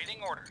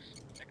 Awaiting orders.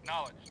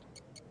 Acknowledged.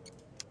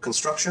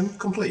 Construction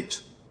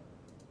complete.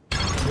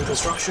 New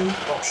construction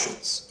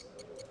options.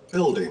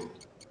 Building.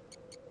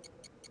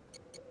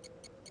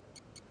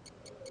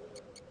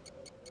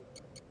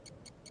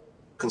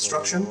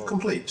 Construction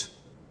complete.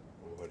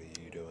 What are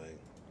you doing?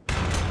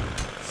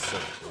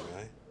 Something,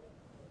 eh?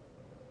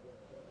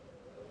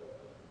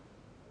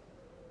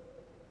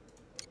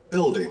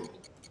 Building.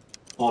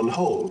 On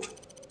hold.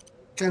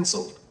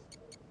 Cancelled.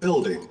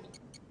 Building.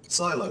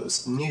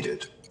 Silos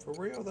needed. For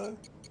real, though?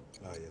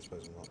 Oh, yeah, I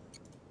suppose I'm not.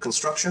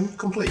 Construction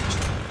complete.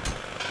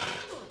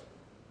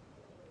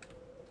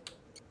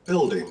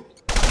 Building.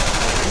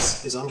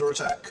 Base is under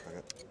attack.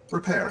 Okay.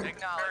 Repairing.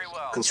 Acknowledged. Very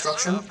well.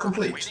 Construction Yes, sir.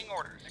 complete. Awaiting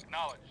orders.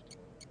 Acknowledged.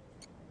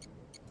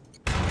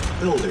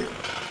 Building.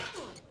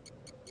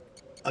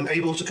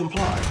 Unable to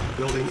comply.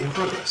 Building in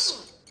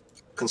progress.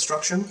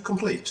 Construction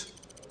complete.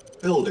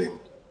 Building.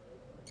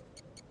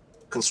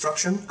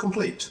 Construction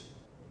complete.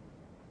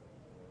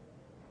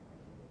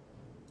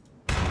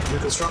 New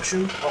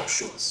construction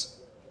options.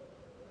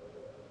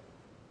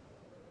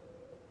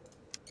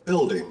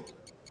 Building.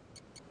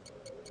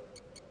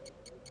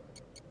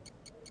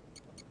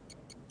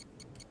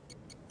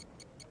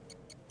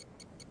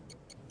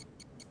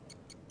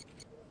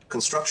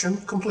 Construction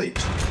complete.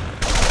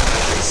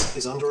 Base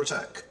is under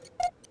attack.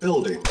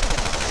 Building.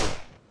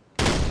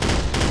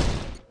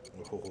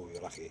 Oh,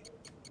 you're lucky.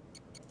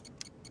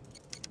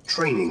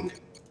 Training.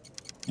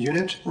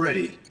 Unit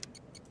ready.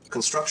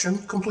 Construction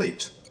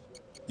complete.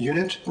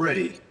 Unit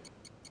ready.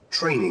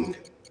 Training.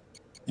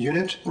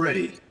 Unit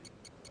ready.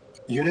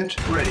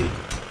 Unit ready.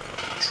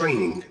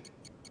 Training.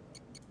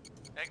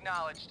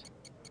 Acknowledged.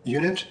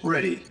 Unit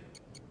ready.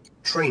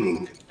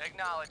 Training.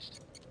 Acknowledged.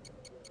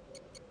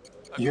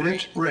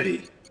 Unit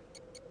ready.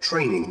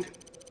 Training.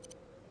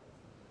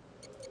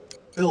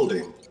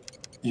 Building.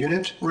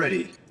 Unit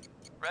ready.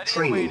 Ready and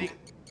Training. waiting.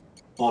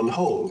 On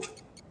hold.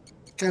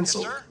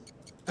 Cancel. Yes, sir.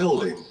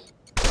 Building.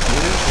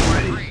 Unit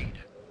ready. Agreed.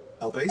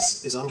 Our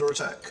base is under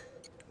attack.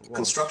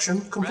 Construction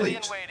Ready complete.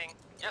 and waiting.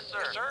 Yes, sir.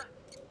 Yes, sir.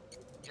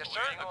 Yes, sir.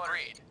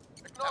 Agreed.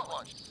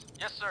 Acknowledged.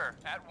 Yes, sir.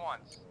 At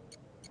once.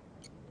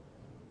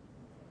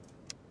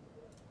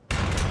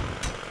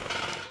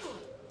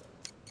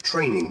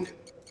 Training.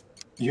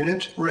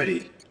 Unit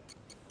ready.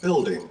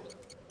 Building.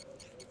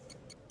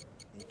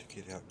 Need to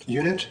get out to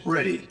Unit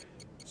ready.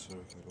 so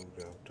we can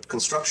build out to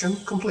Construction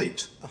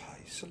complete. Ah,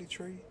 you silly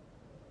tree.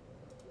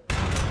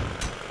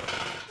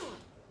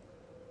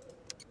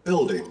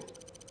 Building.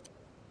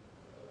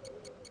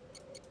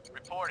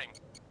 Reporting.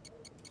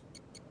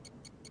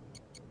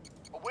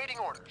 Awaiting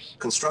orders.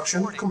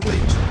 Construction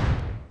complete.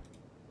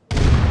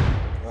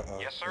 Uh-oh.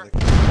 Yes, sir.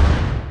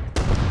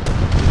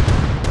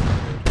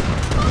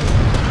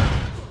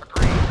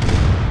 Agreed.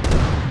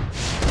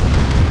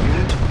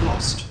 Unit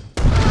lost.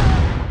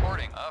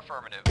 Reporting.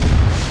 Affirmative.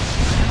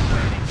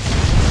 Waiting.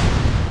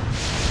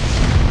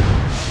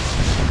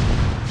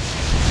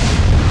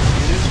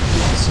 Unit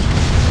lost.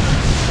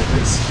 The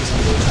base is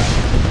under attack.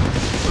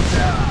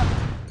 Prepare.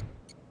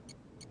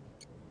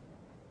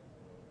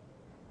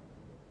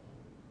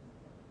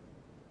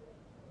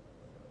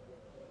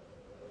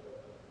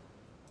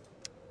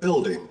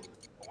 Building.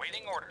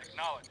 Awaiting orders.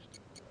 Acknowledged.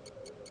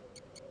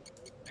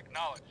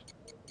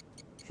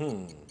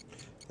 Acknowledged.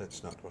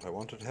 That's not what I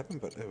wanted to happen,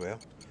 but oh well.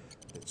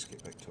 Let's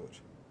get back to it.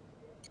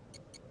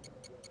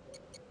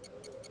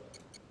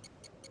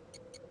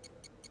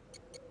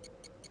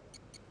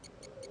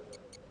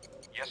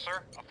 Yes,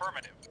 sir.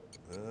 Affirmative.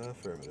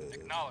 Affirmative.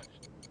 Acknowledged.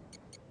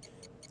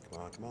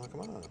 Come on, come on, come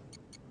on.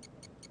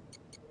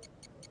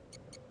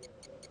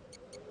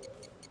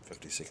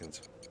 50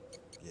 seconds.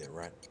 Yeah,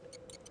 right.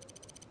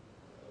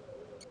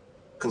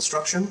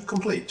 Construction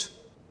complete.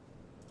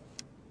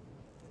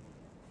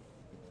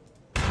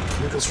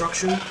 New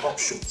construction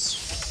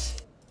options.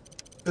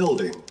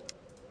 Building.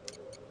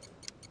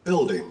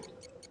 Building.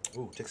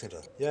 Ooh, tech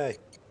center. Yay.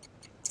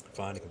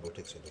 Finally can build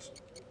tech centers.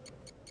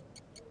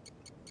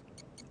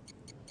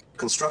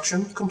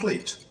 Construction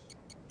complete.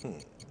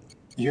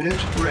 Unit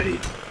ready.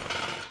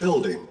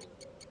 Building.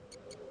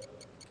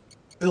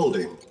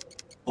 Building.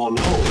 On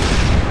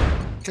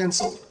hold.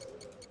 Cancelled.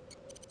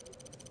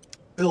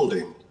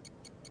 Building.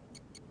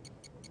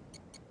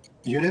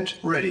 Unit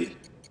ready.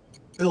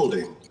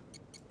 Building.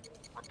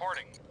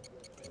 Reporting.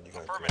 Can you go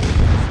Affirmative.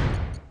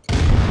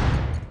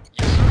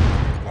 Yes, sir.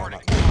 No,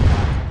 Reporting.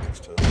 no,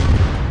 next turn.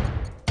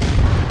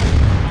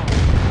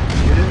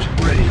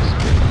 Unit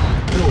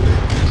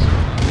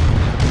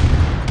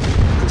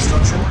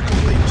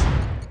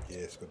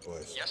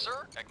those. Yes,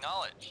 sir.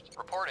 Acknowledged.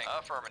 Reporting.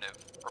 Affirmative.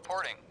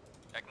 Reporting.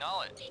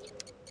 Acknowledged.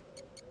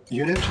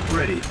 Unit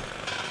ready.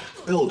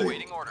 Building.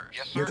 Awaiting orders.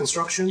 Yes, sir. New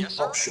construction Yes,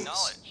 sir. options.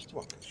 Acknowledged.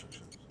 What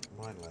construction?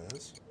 Mine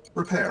layers.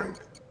 Repairing.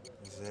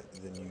 Is that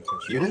the new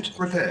construction? Unit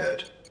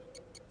repaired.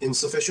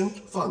 Insufficient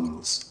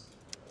funds.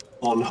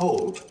 On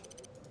hold.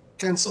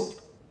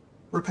 Cancelled.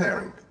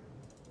 Repairing.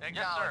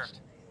 Acknowledged.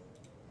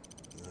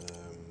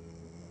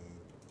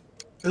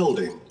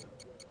 Building.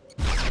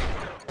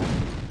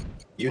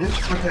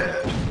 Unit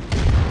repaired.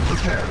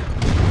 Repairing.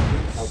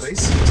 Our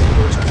base is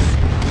under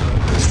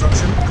attack.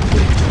 Construction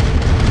complete.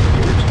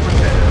 Unit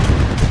repaired.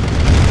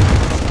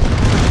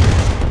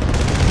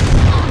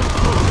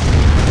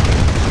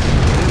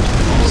 Unit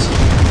lost.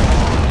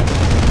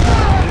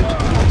 Unit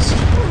lost.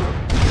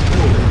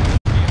 Building.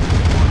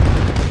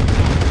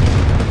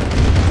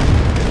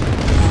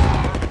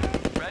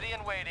 Ready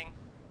and waiting.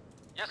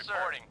 Yes, sir.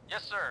 Reporting.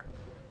 Yes, sir.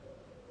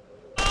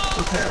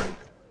 Repairing.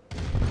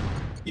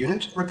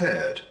 Unit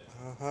repaired.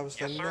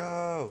 Harvester, Yes, sir.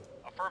 no!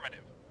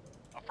 Affirmative.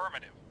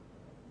 Affirmative.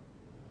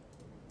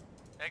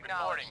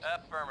 Acknowledged.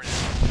 Affirmative.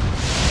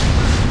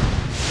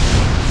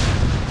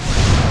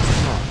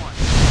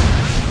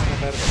 Not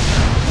bad at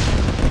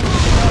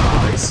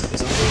all. Base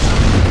is under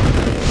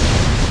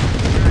attack.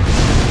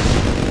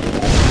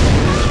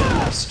 Unit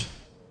lost.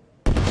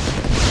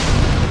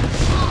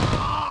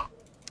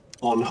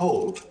 On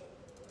hold.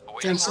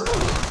 Awaiting Cancel.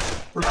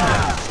 orders.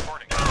 Repairing.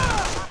 Reporting.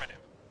 Affirmative.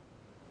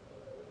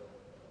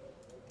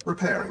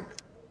 Repairing.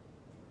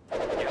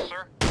 Yes,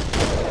 sir.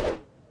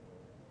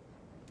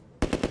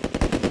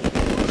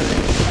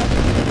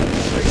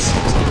 Base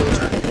is under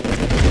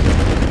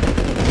attack.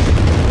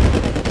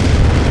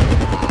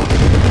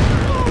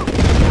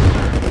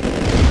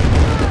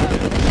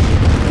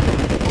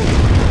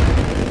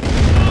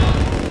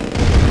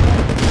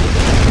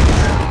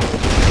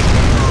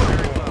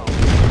 Very well.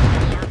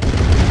 Yes, sir.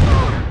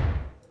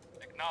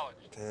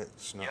 Acknowledged.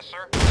 That's not Yes,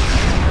 sir.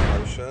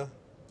 kosher.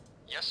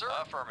 Yes, sir.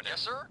 Affirmative.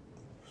 Yes, sir.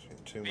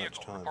 Spent too much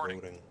Vehicle time reporting.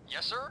 building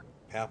Yes, sir.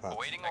 power plants.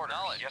 Awaiting orders.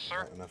 Yes,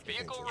 sir. Not enough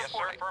Vehicle defenses.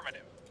 reporting. Yes, sir.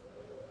 Affirmative.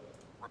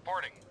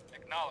 Reporting.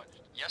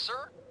 Acknowledged. Yes,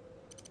 sir.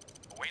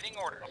 Awaiting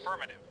orders.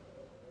 Affirmative.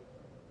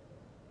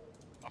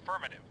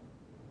 Affirmative.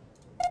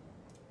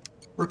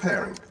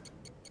 Repairing.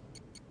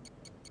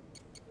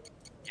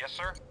 Yes,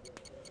 sir.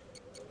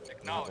 Not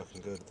Acknowledged.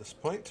 looking good at this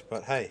point,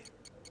 but hey,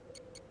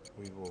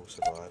 we will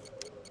survive.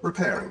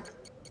 Repairing.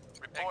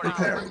 Reporting.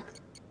 Repairing.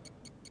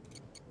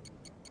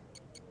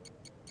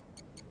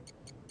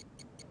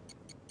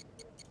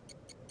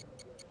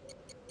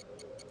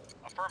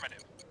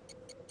 Affirmative.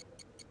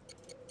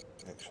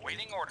 Actually,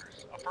 Awaiting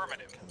orders.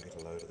 Affirmative. can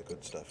get a load of the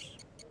good stuffs.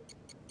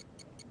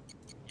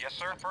 Yes,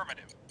 sir.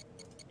 Affirmative.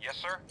 Yes,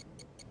 sir.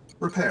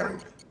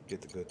 Repairing.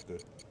 Get the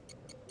good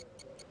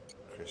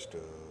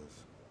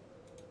crystals.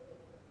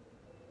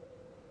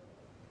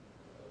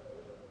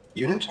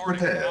 Unit Reporting.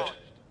 repaired. Acknowledged.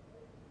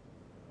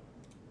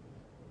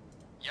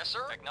 Yes,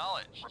 sir.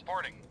 Acknowledged.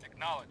 Reporting.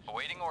 Acknowledged.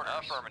 Awaiting orders.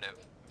 Affirmative.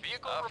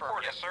 Vehicle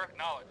reporting. Yes, sir.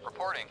 Acknowledged.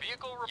 Reporting.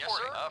 Vehicle reporting. Yes,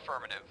 sir.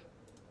 Affirmative.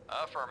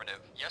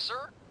 Affirmative. Yes,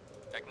 sir.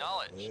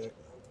 Acknowledged.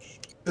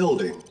 Acknowledged.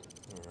 Building.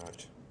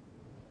 Alright.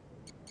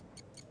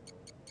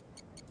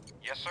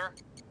 Yes, sir.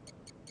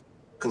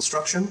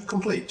 Construction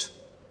complete.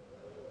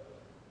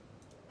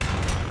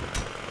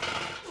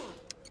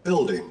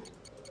 Building.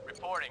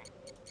 Reporting.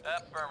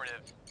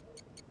 Affirmative.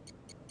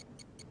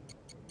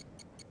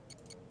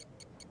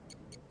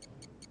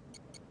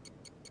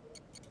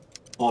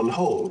 On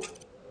hold.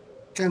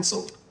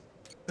 Cancelled.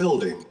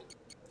 Building.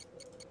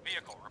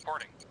 Vehicle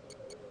reporting.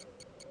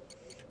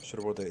 Should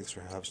have bought the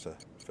extra harvester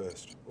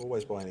first.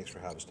 Always buy an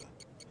extra harvester.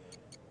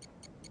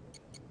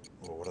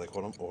 Or what do they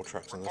call them? Ore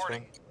trucks in this one?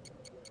 Reporting.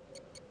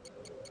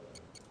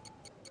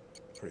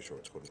 Pretty sure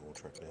it's called an ore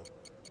truck now.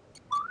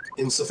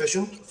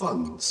 Insufficient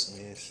funds.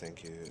 Yes,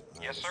 thank you.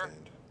 I Yes, sir.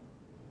 understand.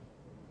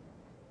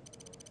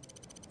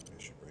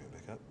 I should bring it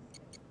back up.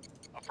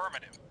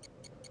 Affirmative.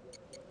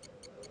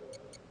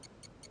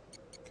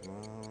 Come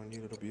on,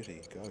 you little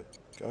beauty. Go.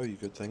 Go, you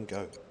good thing.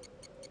 Go.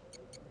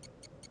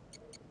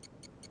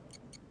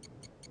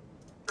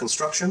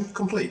 Construction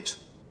complete.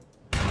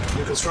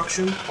 New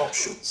construction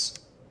options.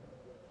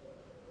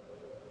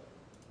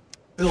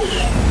 Building.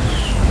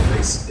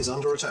 Base is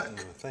under attack.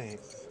 Oh,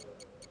 thanks.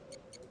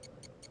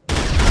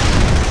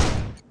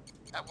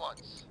 At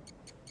once.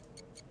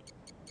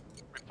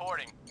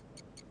 Reporting.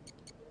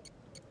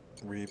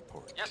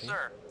 Report. Yes,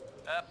 sir.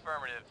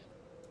 Affirmative.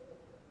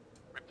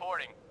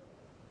 Reporting.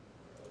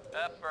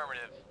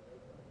 Affirmative.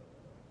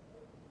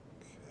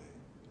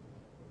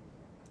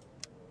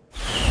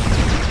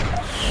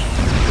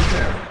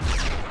 Repairing.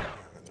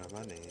 I got no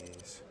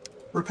monies.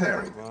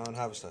 Repairing. Come on,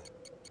 harvester.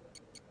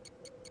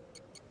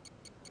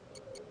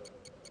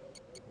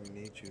 We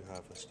need you,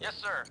 harvester. Yes,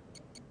 sir.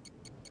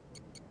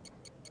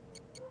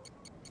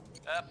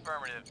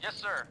 Affirmative. Yes,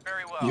 sir.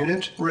 Very well.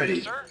 Unit ready.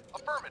 Yes, sir.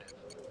 Affirmative.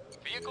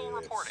 Vehicle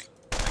Yes. reporting.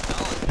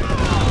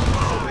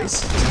 Our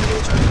base is under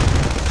attack.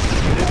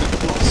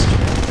 Unit lost.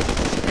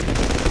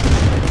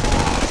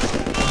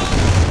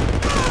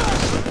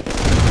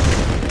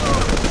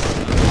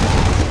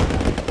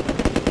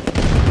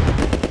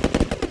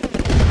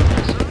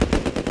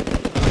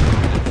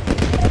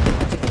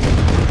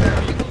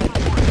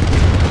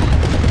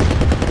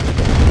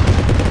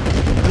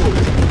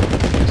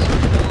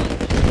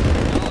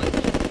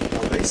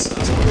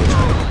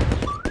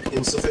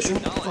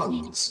 Insufficient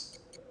funds.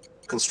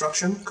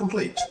 Construction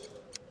complete.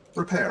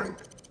 Repairing.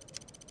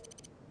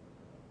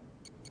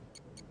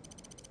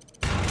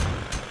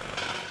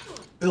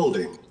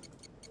 Building.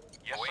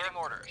 Yes, awaiting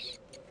orders.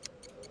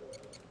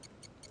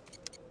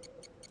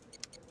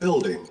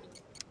 Building.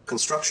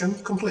 Construction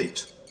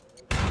complete.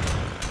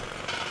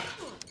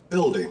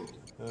 Building.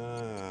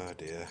 Ah,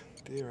 dear.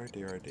 Dear, oh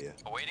dear, oh dear.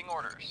 Awaiting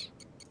orders.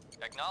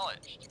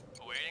 Acknowledged.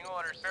 Awaiting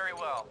orders. Very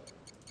well.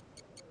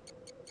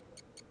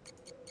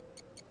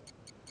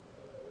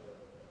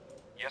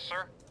 Yes,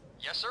 sir.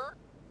 Yes, sir.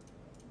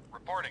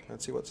 Reporting.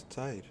 Can't see what's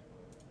inside.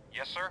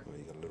 Yes, sir. Oh,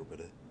 you got a little bit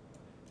of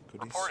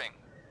goodies. Reporting.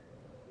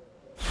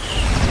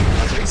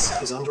 Our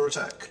base is under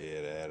attack.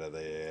 Get out of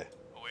there.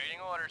 Awaiting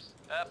orders.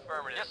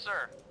 Affirmative. Yes,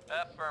 sir.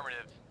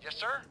 Affirmative. Yes,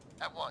 sir.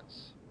 At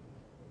once.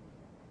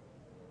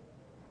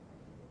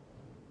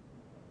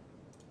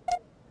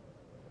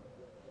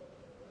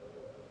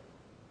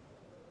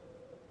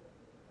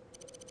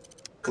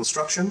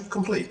 Construction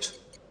complete.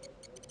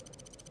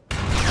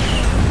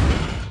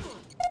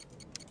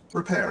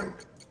 Repairing.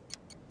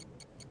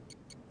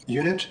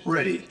 Unit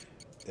ready.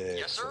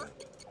 Yes, sir. Excellent.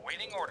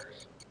 Awaiting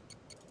orders.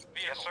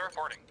 Yes, sir.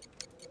 Reporting.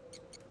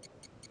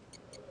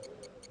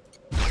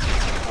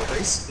 Our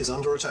base is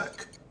under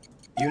attack.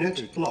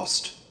 Unit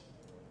lost.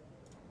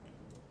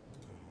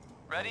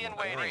 Ready and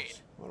waiting.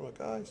 Guys. What are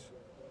my guys?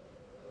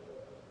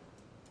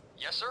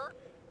 Yes, sir.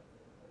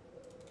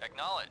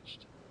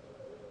 Acknowledged.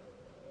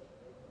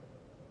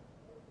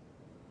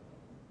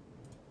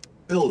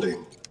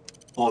 Building.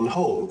 On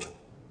hold.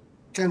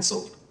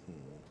 Cancelled.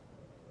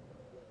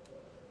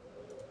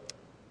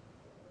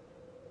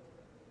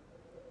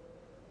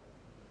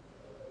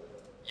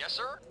 Yes,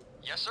 sir.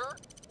 Yes, sir.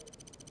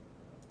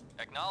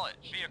 Acknowledged.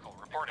 Vehicle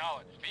report.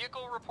 Acknowledged.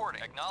 Vehicle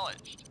reporting.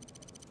 Acknowledged.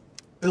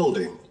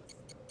 Building.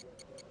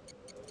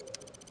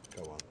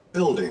 Go on.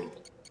 Building.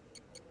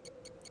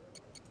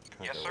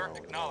 Can't Yes, go sir. wrong with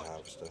an Acknowledged.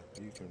 harvester.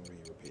 You can be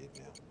repaired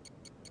now.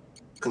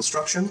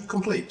 Construction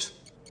complete.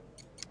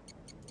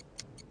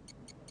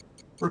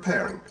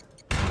 Repairing.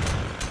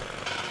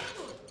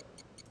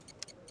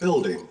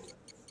 Building.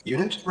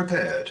 Unit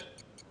repaired.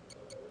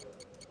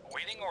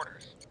 Awaiting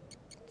orders.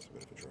 It's a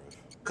bit of a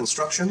drive.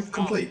 Construction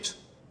complete.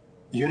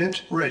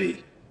 Unit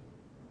ready.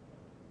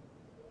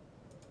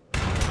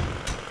 Our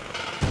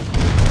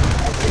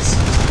base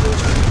is under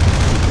attack.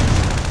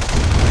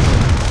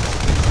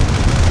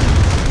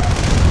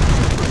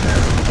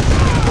 Repairing.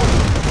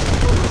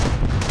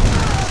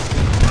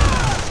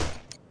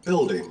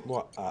 Building.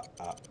 What?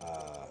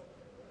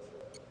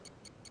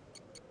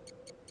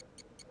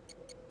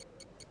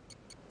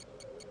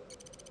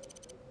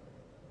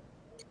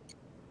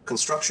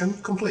 Construction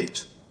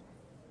complete.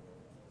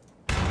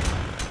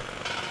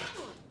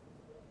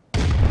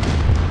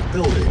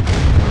 Building.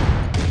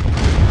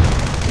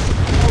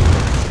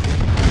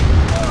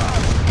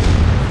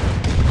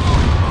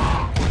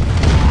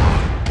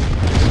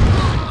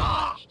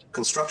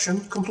 Construction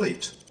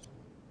complete.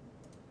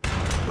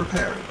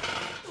 Repairing.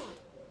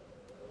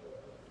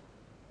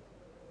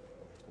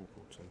 We'll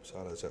put some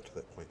silos up to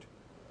that point.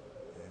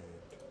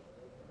 And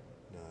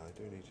no, I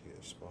do need to get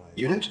a spy.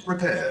 Unit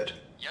repaired.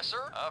 Yes, sir.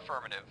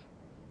 Affirmative.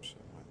 So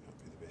it might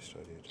not be the best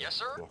idea to Yes,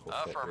 sir. block off that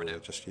area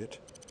Affirmative. just yet.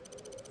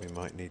 We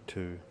might need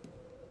to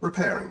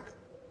Repairing.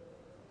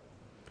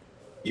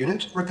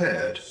 Unit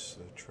repaired. use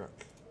the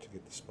truck to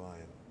get the spy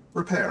in.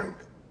 Repairing.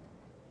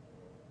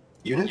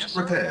 Unit Yes,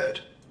 sir.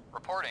 repaired.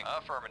 Reporting.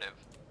 Affirmative.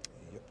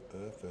 Yep,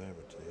 affirmative.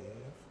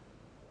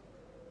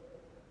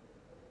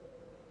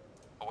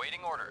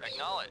 Awaiting orders.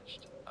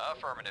 Acknowledged.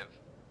 Affirmative.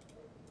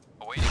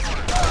 Awaiting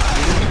orders.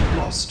 Unit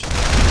lost.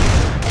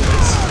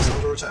 Base is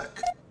under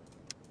attack.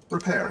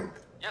 Repairing.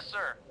 Yes,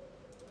 sir.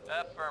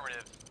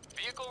 Affirmative.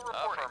 Vehicle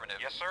reporting. Affirmative.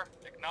 Yes, sir.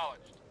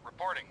 Acknowledged.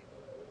 Reporting.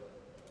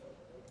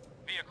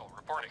 Vehicle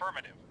reporting.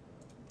 Affirmative.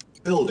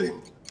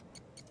 Building.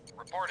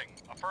 Reporting.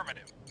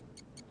 Affirmative.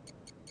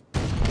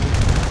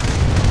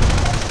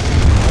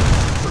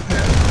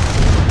 Repaired.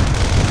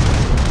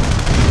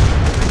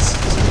 Base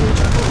is under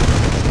attack.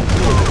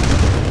 Building.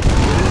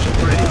 Unit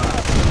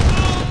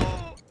ready.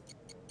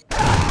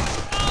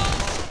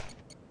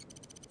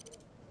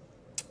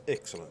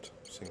 Excellent.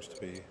 Seems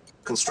to be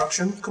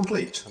Construction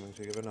complete. coming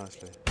together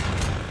nicely.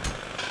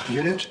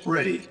 Unit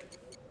ready.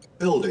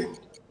 Building.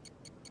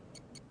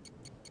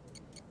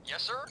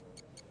 Yes, sir.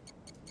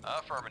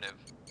 Affirmative.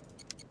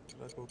 Did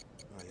I build?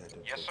 Oh, yeah, I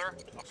did. Yes, build sir. some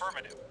more tents.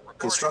 Affirmative. Reporting.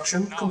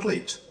 Construction Acknowledged.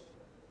 complete.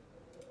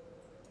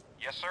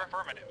 Yes, sir.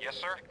 Affirmative. Yes,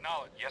 sir.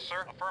 Acknowledged. Yes,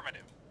 sir.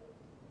 Affirmative.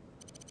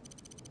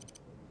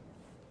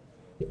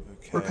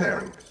 Okay.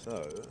 Repairing. So,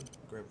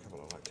 grab a couple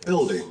of light tanks.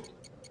 Building.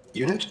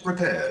 Unit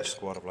repaired.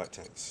 Squad of light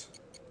tanks.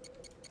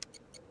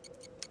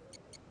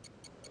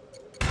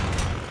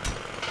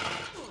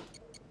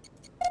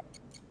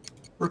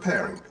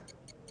 Repairing.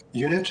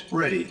 Unit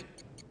ready.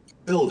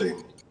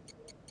 Building.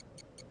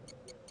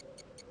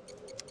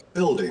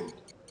 Building.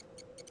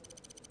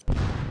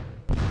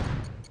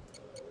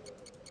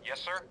 Yes,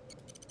 sir.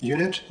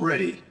 Unit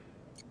ready.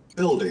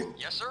 Building.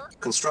 Yes, sir.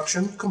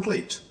 Construction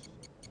complete.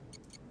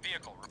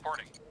 Vehicle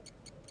reporting.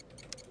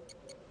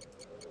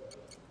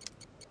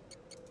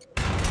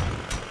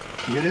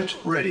 Unit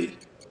ready.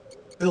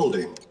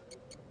 Building.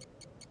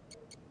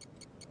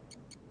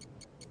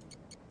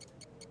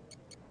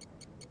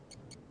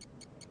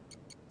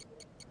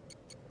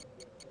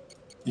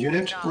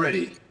 Unit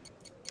ready.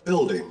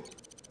 Building.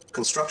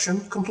 Construction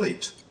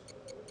complete.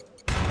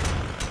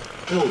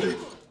 Building.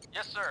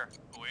 Yes, sir.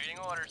 Awaiting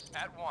orders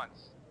at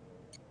once.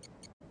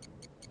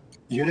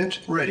 Unit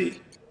ready.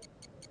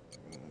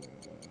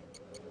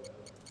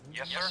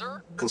 Yes,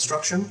 sir.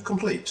 Construction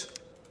complete.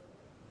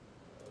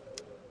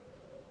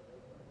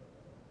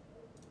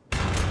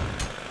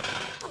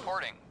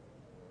 Reporting.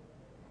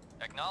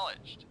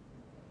 Acknowledged.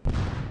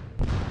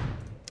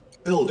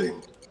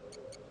 Building.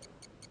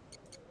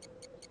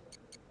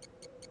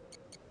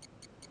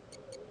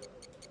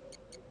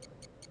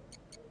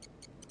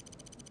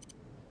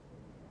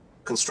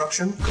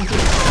 Construction complete.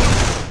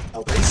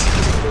 Our base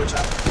is under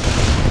attack.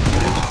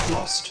 Unit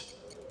lost.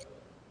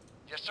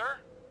 Yes, sir.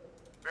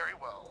 Very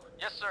well.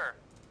 Yes, sir.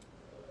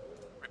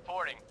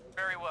 Reporting.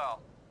 Very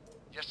well.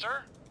 Yes,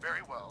 sir.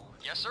 Very well.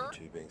 Yes, sir. You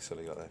two being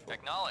silly like that for.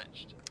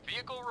 Acknowledged.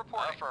 Vehicle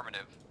reporting.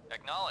 Affirmative.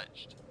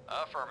 Acknowledged.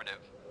 Affirmative.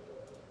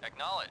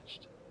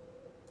 Acknowledged.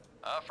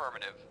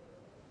 Affirmative.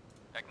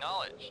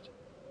 Acknowledged.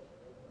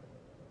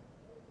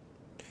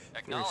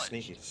 Very Acknowledged.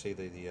 sneaky to see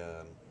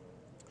the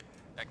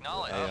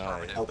Acknowledged. AI.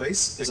 Affirmative. Our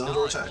base is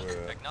under attack.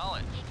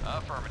 Acknowledged.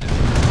 Affirmative.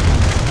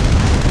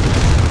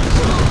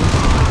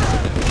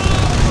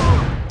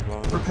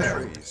 blowing up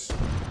Repairing. trees.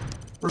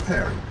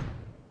 Repairing.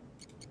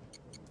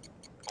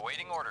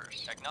 Awaiting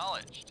orders.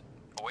 Acknowledged.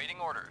 Awaiting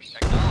orders.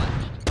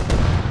 Acknowledged.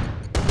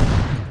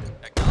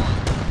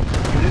 Acknowledged.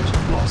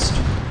 Unit lost.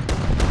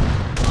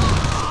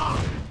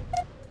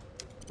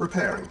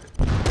 Repairing.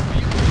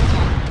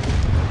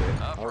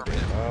 Oh dear,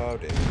 oh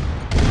dear.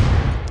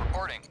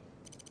 Reporting.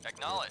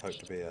 Acknowledged. Hope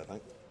to be, I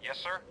think. Yes,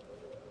 sir.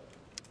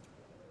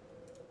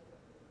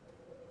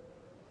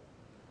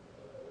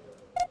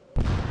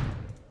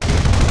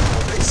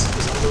 Our base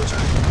is under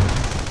attack.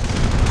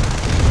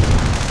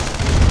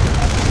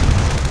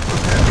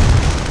 Repairing.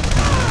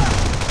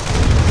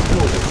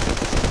 Building.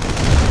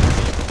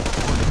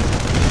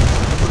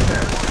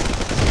 Repairing.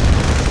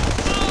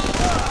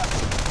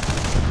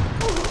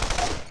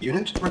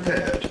 Unit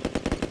repaired.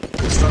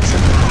 Construction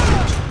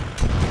complete.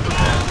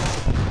 Repaired.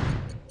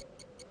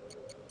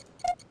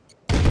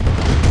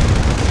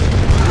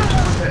 Unit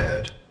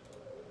repaired.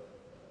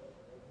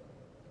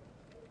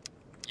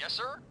 Yes,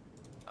 sir.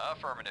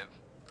 Affirmative.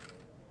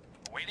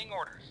 Awaiting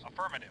orders.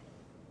 Affirmative.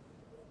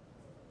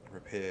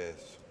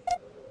 Repairs.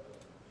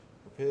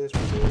 Repairs,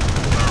 repairs.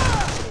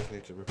 Always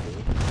need to repair.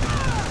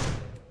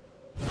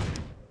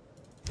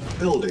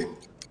 Building.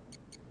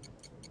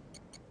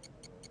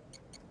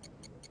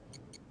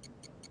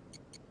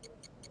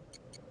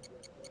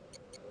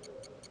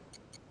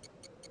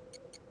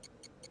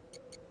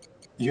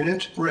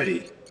 Unit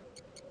ready.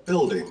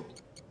 Building.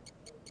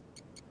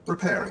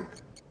 Repairing.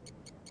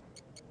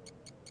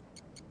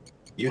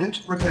 Unit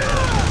repaired.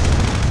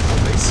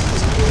 Our base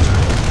is under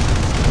attack.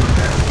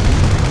 Repairing.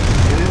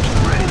 Unit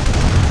ready.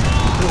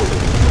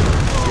 Building.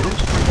 Unit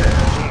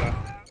repaired.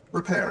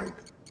 Repairing.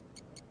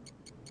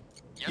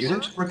 Yes,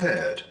 Unit sir.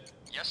 repaired.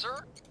 Yes,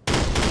 sir.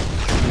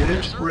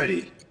 Unit sir.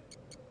 ready.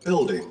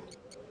 Building.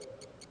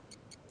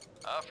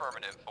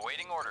 Affirmative.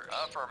 Awaiting orders.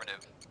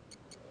 Affirmative.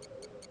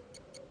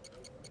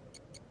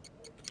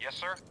 Yes,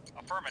 sir.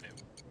 Affirmative.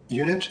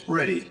 Unit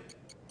ready.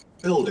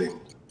 Building.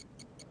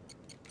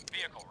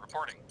 Vehicle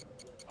reporting.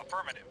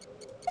 Affirmative.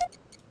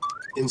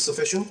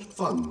 Insufficient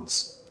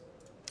funds.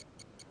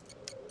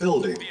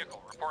 Building.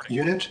 Vehicle reporting.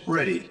 Unit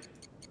ready.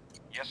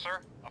 Yes, sir.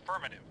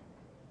 Affirmative.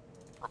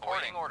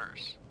 Reporting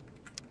orders.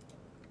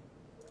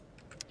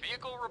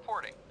 Vehicle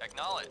reporting.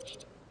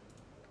 Acknowledged.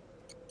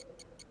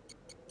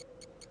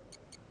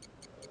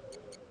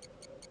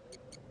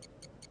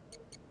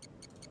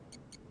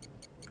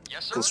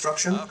 Yes, sir.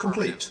 Construction Affirmative.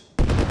 complete.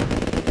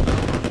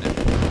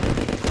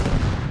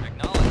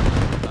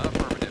 Acknowledged.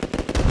 Affirmative.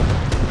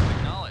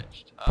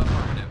 Acknowledged.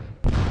 Affirmative.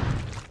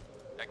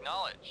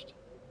 Acknowledged.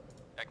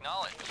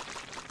 Acknowledged.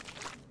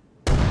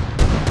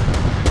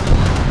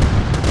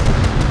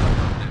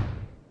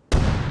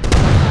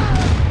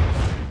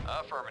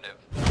 Affirmative.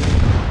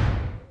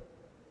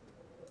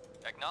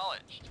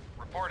 Acknowledged.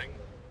 Reporting.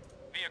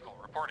 Vehicle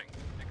reporting.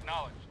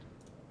 Acknowledged.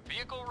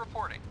 Vehicle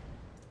reporting.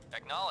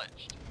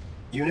 Acknowledged.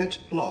 Unit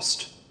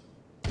lost.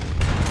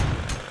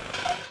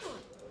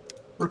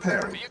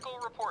 Repairing. Vehicle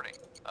reporting.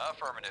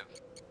 Affirmative.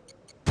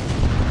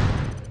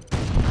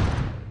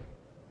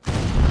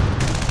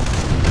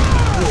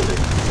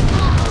 Building.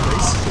 Our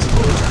base is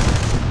under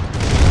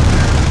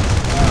attack.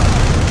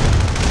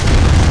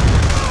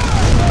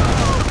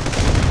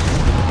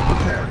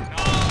 Repairing.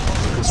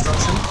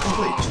 Construction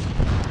complete.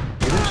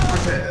 Unit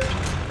repaired.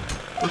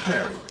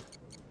 Repairing.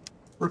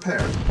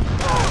 Repairing.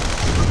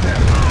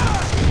 Repairing.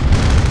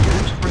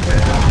 Unit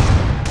repaired.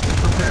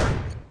 Repairing.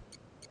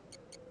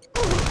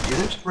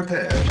 Unit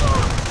repaired.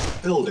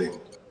 Building.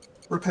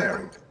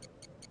 Repairing.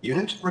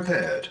 Unit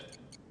repaired.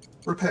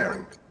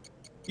 Repairing.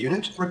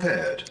 Unit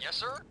repaired. Yes,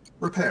 sir.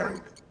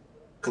 Repairing.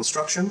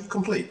 Construction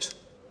complete.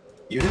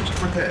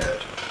 Unit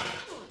repaired.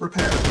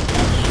 Repairing.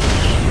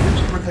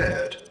 Unit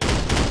repaired.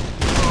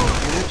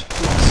 Unit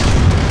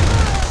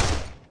lost.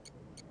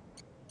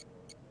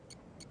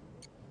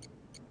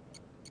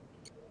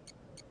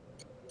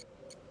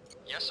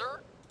 Yes,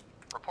 sir.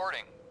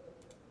 Reporting.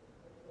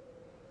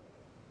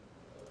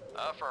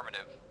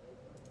 Affirmative.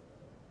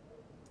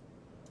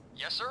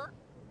 Yes, sir.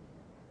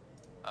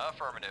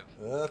 Affirmative.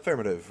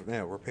 Affirmative.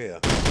 Now, repair.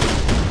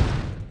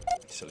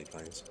 Silly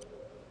planes.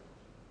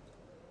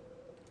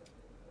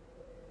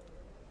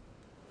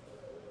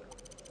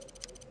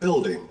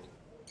 Building.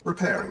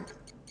 Repairing.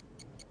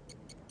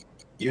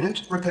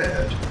 Unit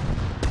repaired.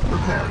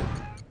 Repairing.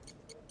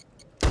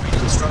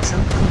 Construction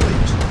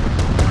complete.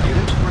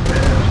 Unit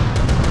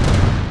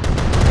repaired.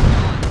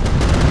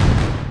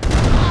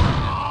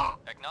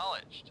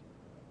 Acknowledged.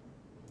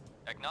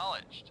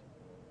 Acknowledged.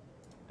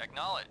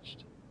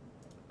 Acknowledged.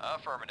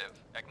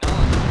 Affirmative.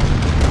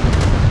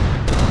 Acknowledged.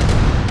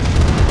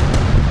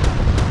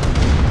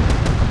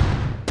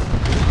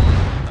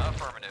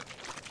 Affirmative.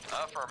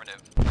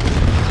 Affirmative.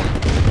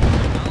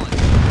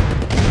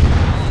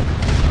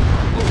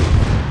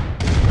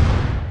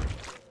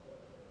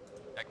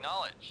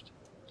 Acknowledged.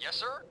 Yes,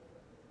 sir.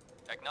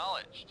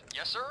 Acknowledged.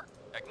 Yes, sir.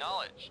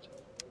 Acknowledged.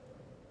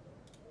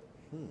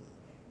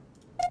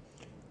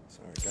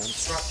 Sorry, gun.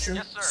 Construction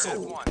Yes, sir.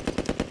 sold. F1.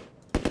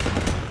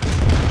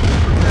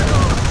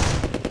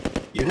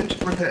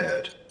 Unit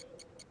repaired.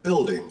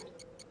 Building.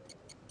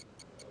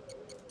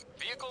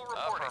 Vehicle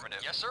reporting. Affirmative.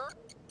 Yes, sir.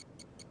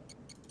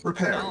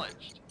 Repairing.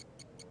 Acknowledged.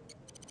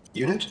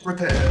 Unit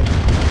repaired.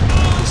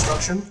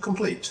 Construction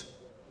complete.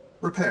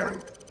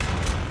 Repairing.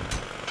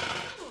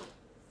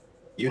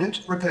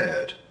 Unit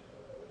repaired.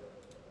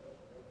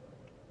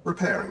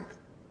 Repairing.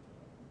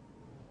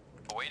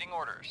 Awaiting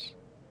orders.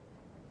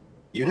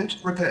 Unit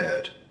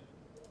repaired.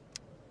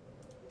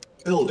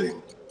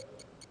 Building.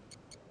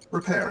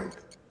 Repairing.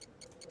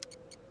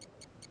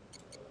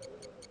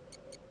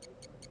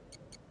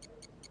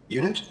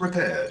 Unit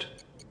repaired.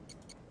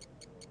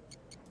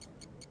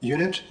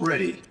 Unit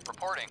ready.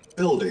 Reporting.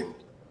 Building.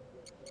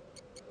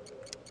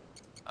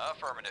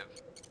 Affirmative.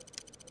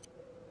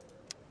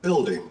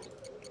 Building.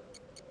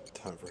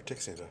 Time for a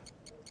tech center.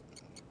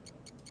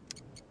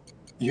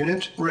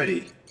 Unit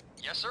ready.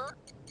 Yes, sir.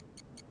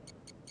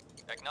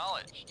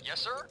 Acknowledged.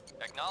 Yes, sir.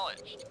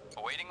 Acknowledged.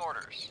 Awaiting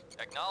orders.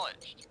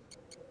 Acknowledged.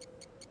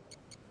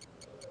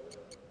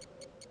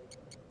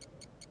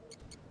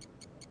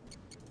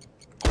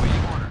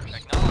 Awaiting orders.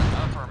 Acknowledged.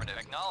 Affirmative.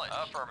 Acknowledged.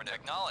 Affirmative.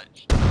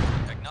 Acknowledged.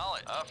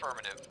 Acknowledged.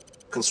 Affirmative.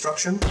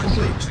 Construction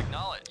complete.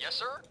 Acknowledged. Yes,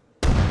 sir.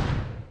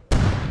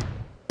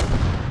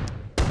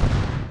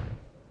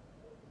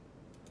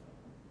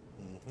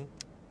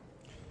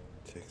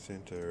 Tech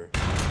center.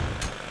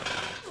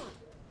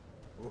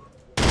 Ooh.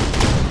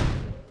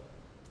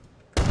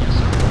 Yes,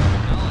 sir.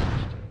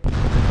 Acknowledged.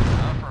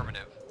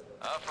 Affirmative.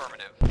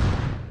 Affirmative.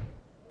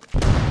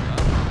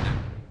 Affirmative.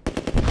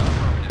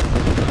 Affirmative.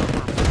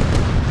 Affirmative.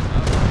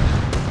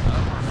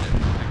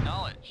 Affirmative.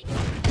 Acknowledged.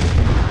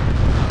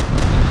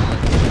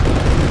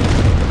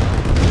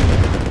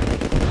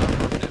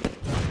 Affirmative.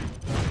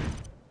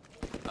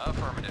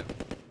 Affirmative.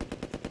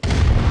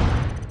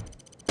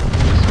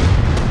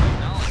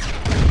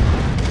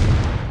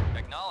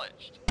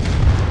 Acknowledged.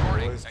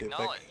 Reporting. Boys, get back.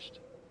 Acknowledged.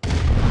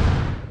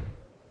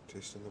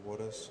 Testing the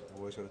waters.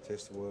 Always got to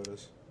test the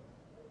waters.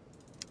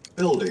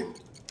 Building.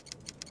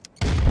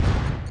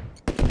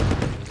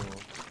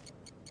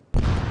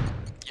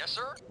 Yes,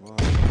 sir.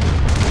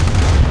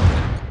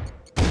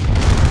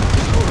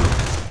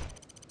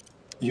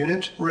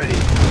 Unit ready.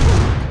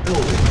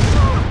 Building.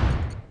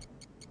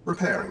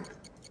 Repairing.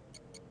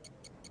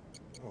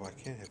 Oh, I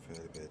can have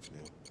fairly beds now.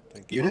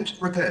 Thank you. Unit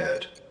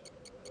repaired.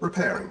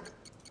 Repairing.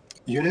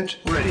 Unit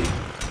ready.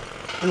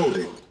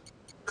 Building.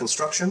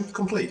 Construction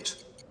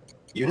complete.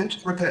 Unit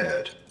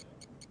repaired.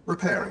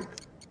 Repairing.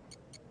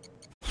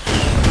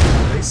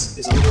 Base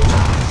is under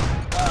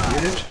attack.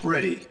 Unit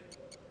ready.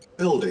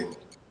 Building.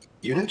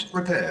 Unit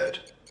repaired.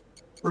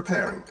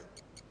 Repairing.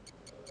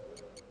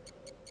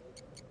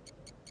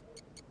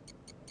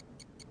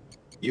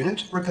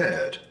 Unit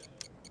repaired.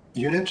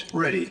 Unit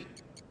ready.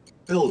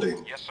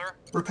 Building. Yes, sir.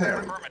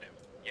 Repairing. Affirmative.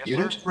 Yes,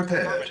 Unit sir.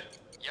 repaired. Affirmative.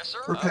 Yes, sir.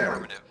 Repairing.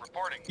 Affirmative.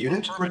 Reporting.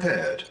 Unit Affirmative.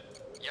 repaired.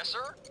 Yes,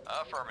 sir.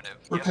 Affirmative.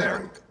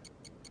 Repairing.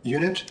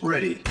 Unit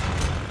ready.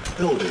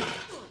 Building.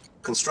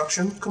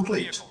 Construction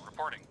complete. Vehicle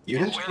reporting.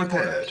 Unit Awaiting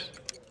repaired. orders.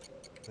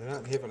 They're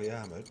not heavily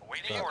armored,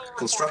 Awaiting but orders.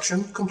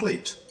 Construction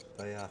complete.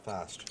 they are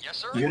fast. Yes,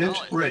 sir. Unit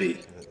Acknowledged. ready.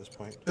 And at this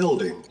point,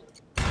 Building.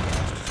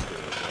 fast is good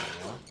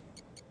right now.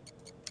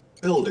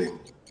 Building.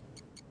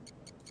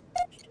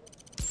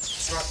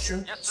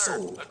 Structure Yes, sir.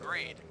 sold.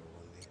 Agreed.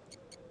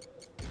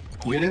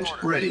 Unit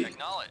Orders. ready.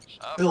 Acknowledged.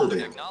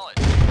 Building. Acknowledged.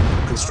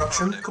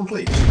 Construction Affirmative.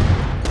 complete.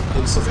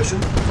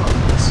 Insufficient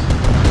funds.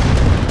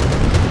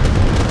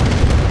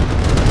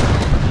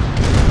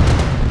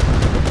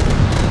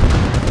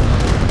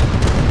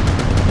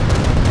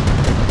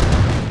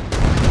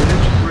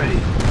 Unit ready.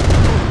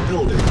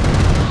 Building.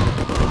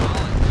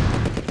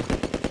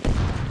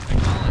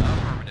 Acknowledged.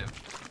 Affirmative.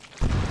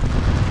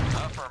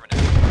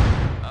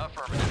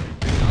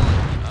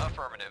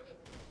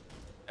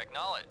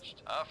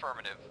 Acknowledged.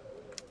 Affirmative.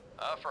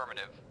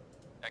 Affirmative.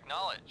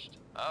 Acknowledged.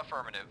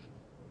 Affirmative.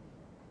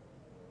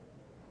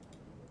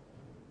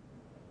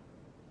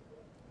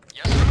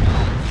 Yes, sir.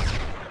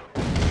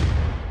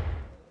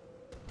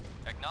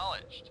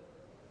 Acknowledged.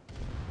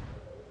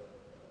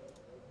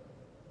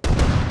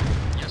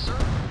 Yes, sir.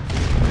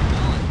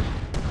 Acknowledged.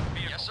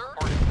 Yes, sir.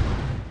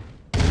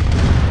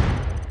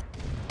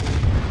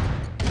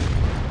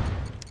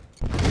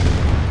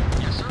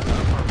 Yes, sir.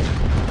 Affirmative.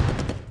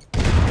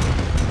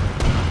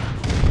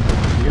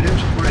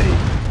 Unit ready.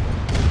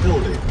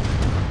 Building.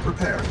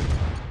 Repairing.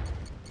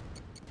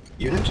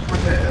 Unit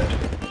repaired.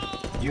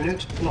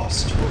 Unit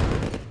lost.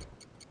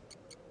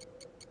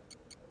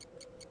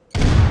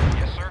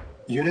 Yes, sir.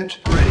 Unit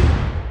ready.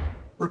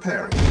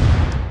 Repairing.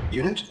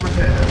 Unit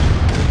repaired.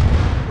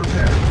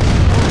 Repairing.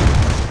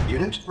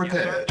 Unit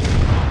repaired.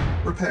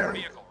 Repairing.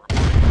 Vehicle reporting.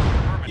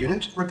 Affirmative.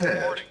 Unit repaired.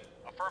 Reporting.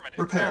 Affirmative.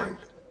 Repairing.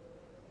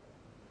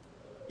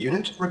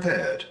 Unit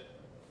repaired.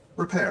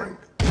 Repairing.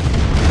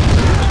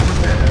 Unit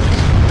repaired.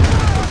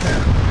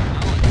 Repairing.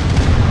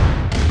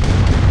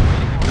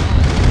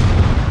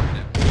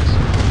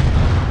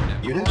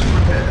 Unit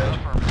repaired.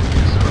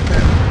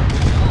 Repairing.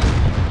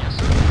 Yes,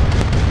 sir.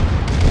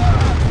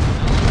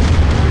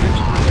 Unit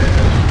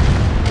repaired.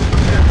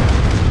 Repairing.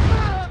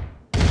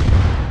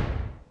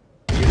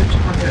 Unit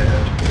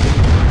repaired.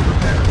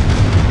 Repairing.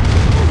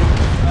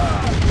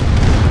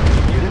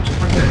 Unit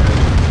repaired.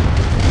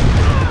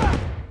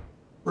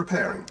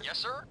 Repairing. Yes,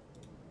 sir.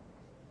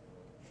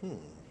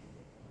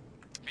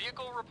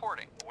 Vehicle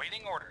reporting.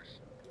 Awaiting orders.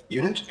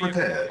 Unit Vehicle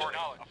repaired. reporting.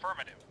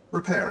 Affirmative.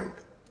 Repairing.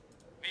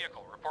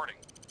 Vehicle reporting.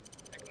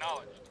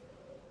 Acknowledged.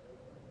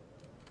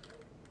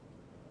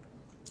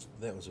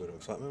 That was a bit of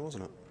excitement,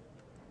 wasn't it?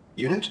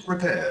 Unit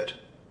repaired.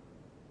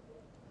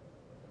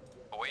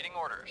 Awaiting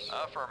orders.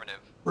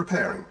 Affirmative.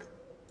 Repairing.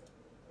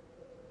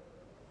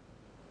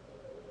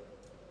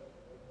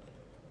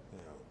 Yeah.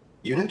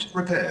 Unit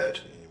repaired.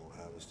 Animal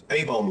harvester.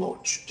 A-bomb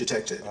launch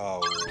detected.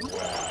 Oh,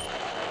 wow.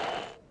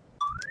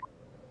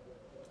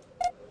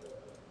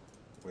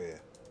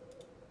 Where?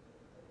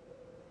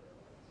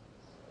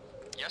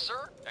 Yes,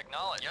 sir.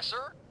 Acknowledged. Yes,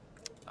 sir.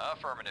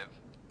 Affirmative.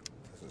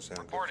 Doesn't sound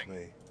Reporting. good to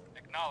me.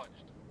 Acknowledged.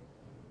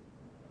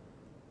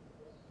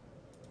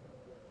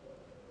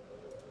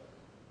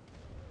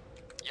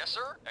 Yes,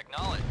 sir.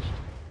 Acknowledged.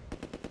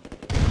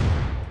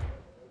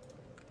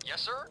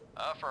 Yes, sir.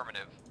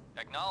 Affirmative.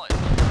 Acknowledged.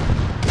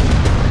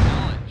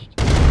 Acknowledged.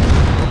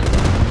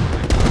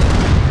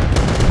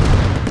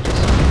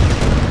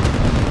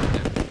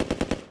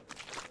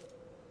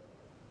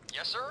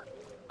 Yes, sir.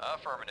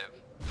 Affirmative.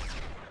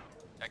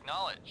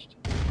 Acknowledged.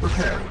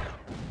 Repairing.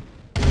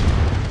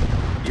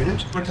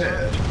 Unit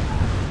repaired.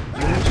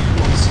 Unit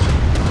lost.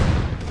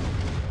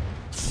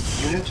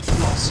 Unit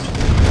lost.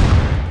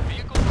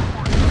 Vehicle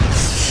reporting.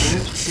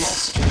 Unit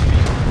lost.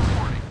 Vehicle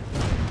reporting.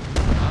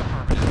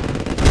 Affirmative.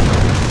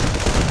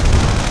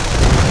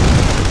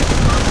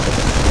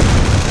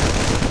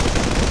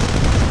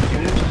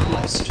 Unit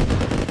lost.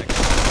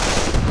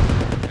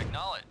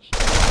 Acknowledged.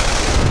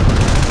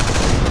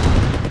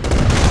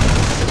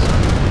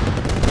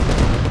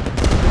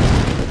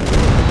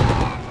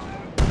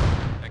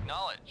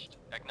 Acknowledged.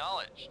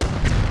 Acknowledged.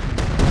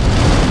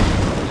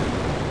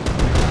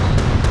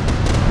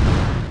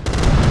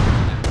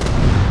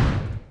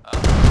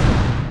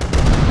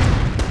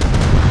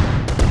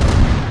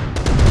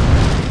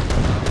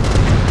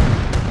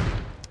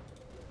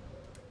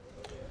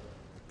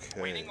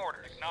 Okay. Waiting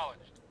orders. Acknowledged.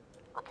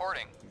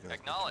 Reporting. You guys can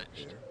Acknowledged.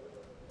 compare.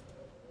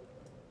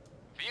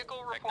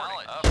 Vehicle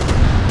reporting.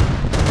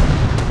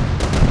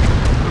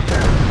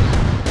 Repairing.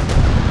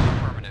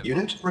 Affirmative.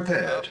 Unit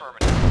repaired.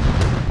 Affirmative.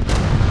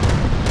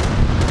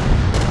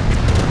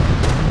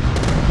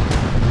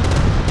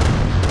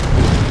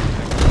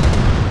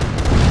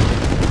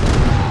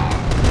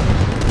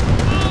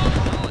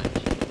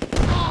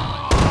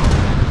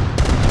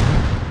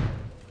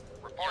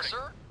 Yes,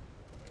 sir.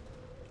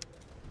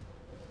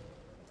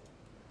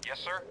 Yes,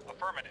 sir.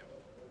 Affirmative.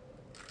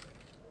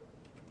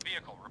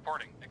 Vehicle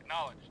reporting.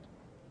 Acknowledged.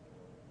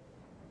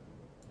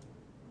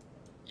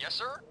 Yes,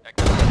 sir.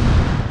 Acknowledged.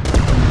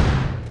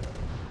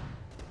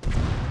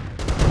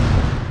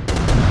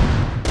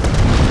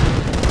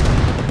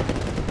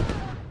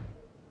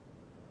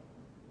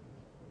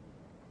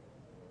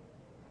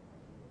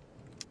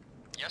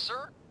 Yes,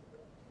 sir.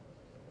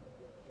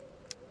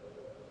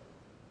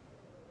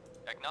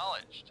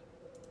 Acknowledged.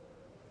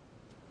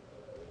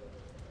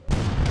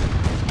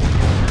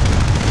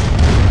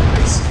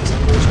 Base is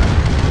under attack.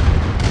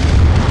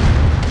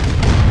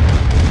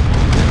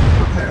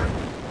 Repairing.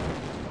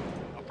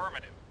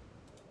 Affirmative.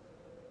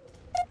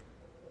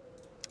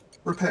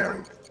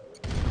 Repairing.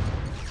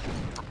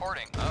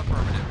 Reporting.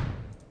 Affirmative.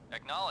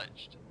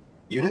 Acknowledged.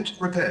 Unit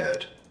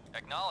repaired.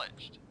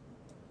 Acknowledged.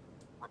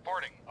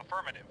 Reporting.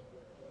 Affirmative.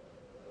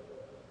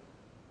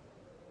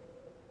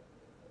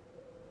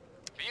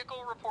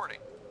 Vehicle reporting.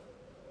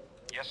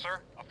 Yes, sir.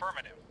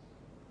 Affirmative.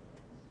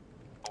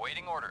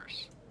 Awaiting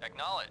orders.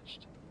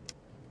 Acknowledged.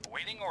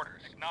 Awaiting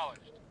orders.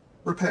 Acknowledged.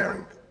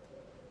 Repairing.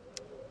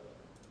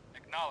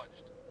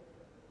 Acknowledged.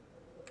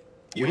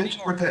 Unit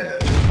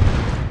repaired.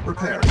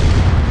 Repairing.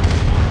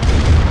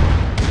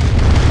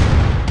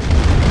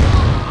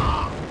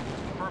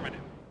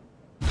 Affirmative.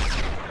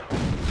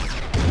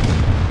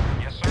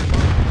 Yes, sir.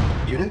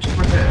 Unit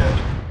repaired.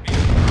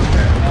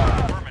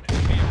 Affirmative.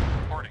 Vehicle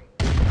reporting.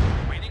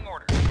 Waiting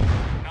orders.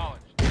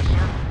 Acknowledged. Yes,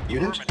 sir.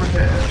 Unit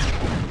Affirmative.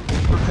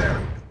 repaired.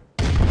 Repairing.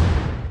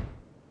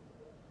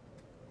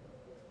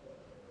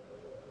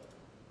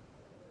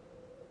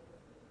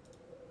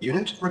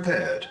 Unit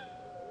repaired.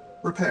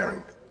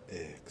 Repairing.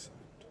 Excellent.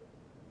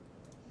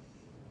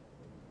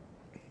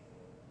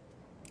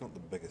 Not the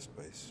biggest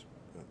base,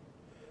 but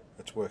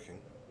it's working.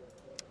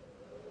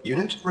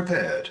 Unit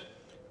repaired.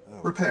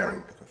 Oh,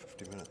 Repairing. I've got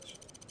 50 minutes.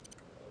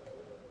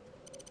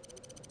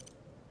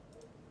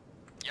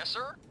 Yes,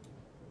 sir.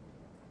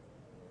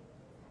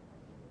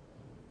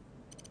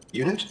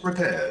 Unit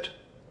repaired.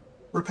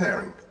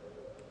 Repairing.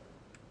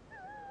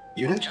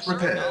 Unit Yes, sir.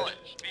 repaired.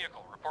 Acknowledged.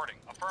 Vehicle reporting.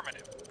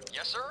 Affirmative.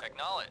 Yes, sir.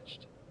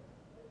 Acknowledged.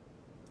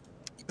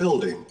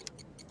 Building.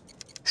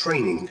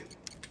 Training.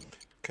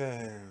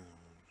 Okay.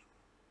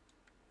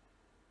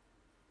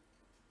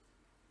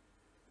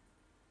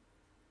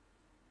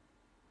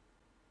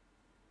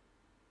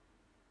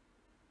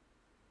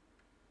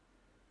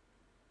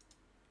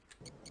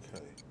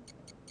 Okay.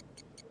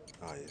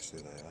 Ah, yes,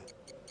 there they are.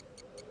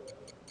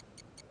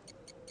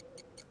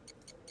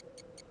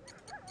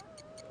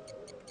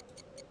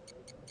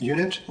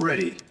 Unit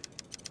ready.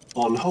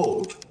 On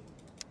hold.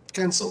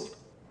 Cancelled.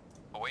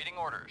 Awaiting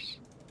orders.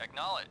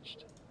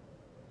 Acknowledged.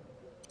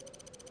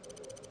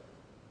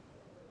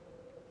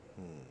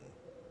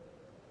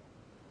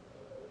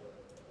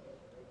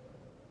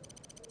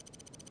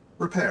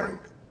 Repairing.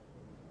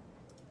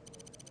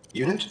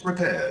 Unit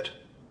repaired.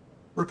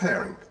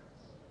 Repairing.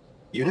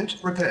 Unit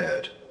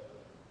repaired.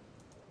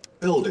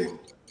 Building.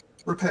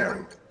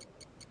 Repairing.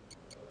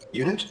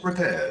 Unit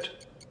repaired.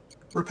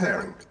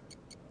 Repairing.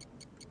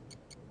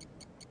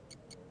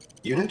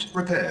 Unit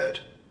repaired.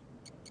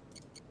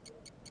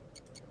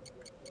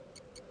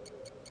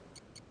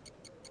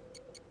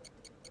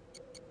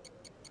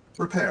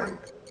 Repairing.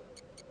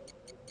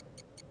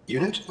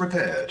 Unit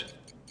repaired.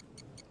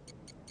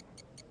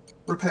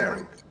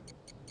 Repairing.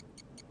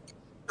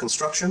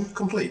 Construction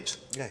complete.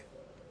 Yay.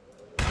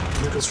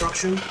 New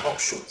construction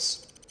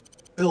options.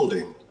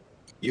 Building.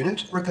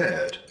 Unit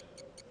repaired.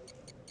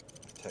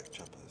 Attack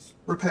choppers.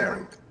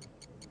 Repairing.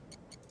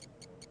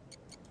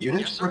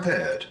 Unit Yes, sir.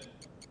 repaired.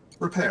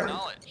 Repairing.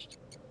 Acknowledged.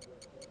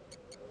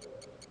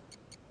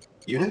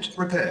 Unit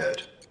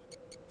repaired.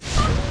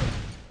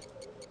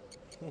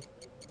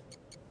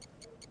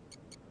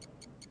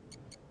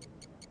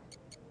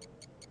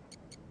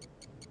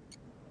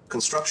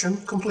 Construction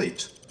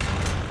complete.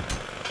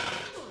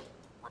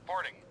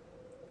 Reporting.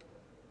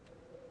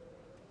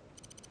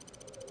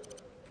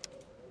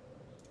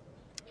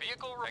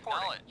 Vehicle reporting.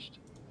 Acknowledged.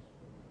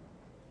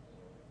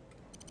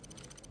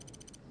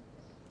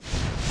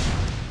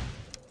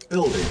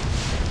 Building.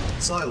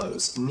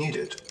 Silos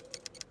needed.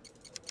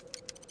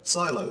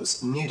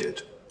 Silos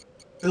needed.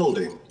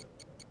 Building.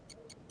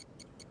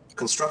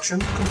 Construction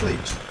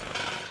complete.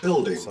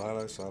 Building.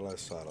 Silo, silo,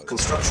 silo.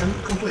 Construction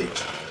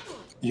complete.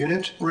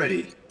 Unit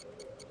ready.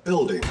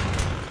 Building.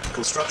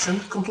 Construction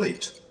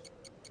complete.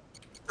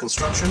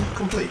 Construction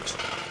complete.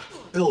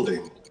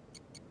 Building.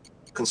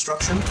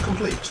 Construction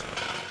complete.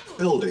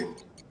 Building.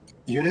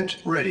 Unit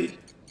ready.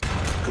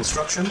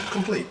 Construction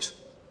complete.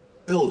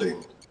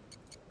 Building.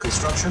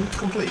 Construction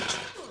complete.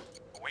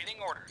 Awaiting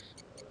orders.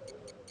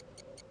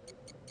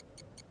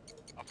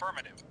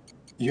 Affirmative.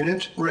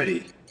 Unit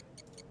ready.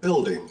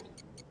 Building.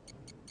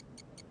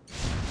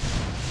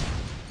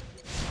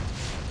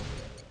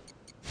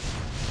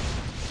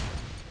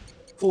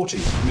 "40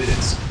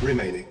 minutes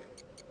remaining.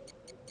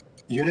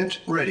 Unit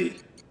ready.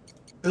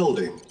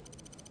 Building.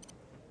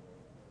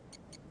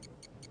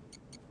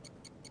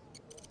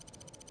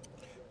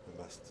 We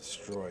must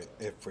destroy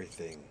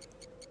everything.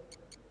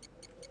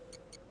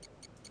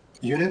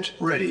 Unit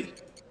ready.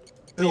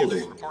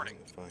 Building. Reporting.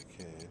 If I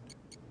can.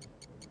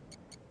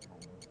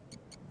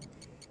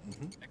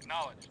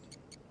 Acknowledged.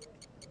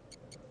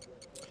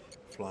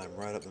 Fly him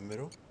right up the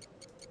middle.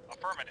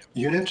 Affirmative.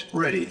 Unit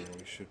ready. And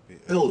we should be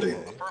Building.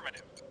 okay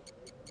Affirmative.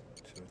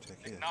 to attack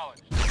here.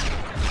 Acknowledged.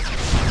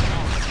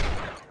 Acknowledged.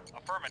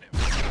 Affirmative.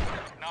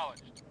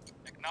 Acknowledged.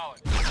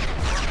 Acknowledged.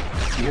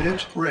 Affirmative.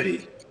 Unit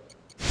ready.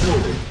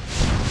 Building.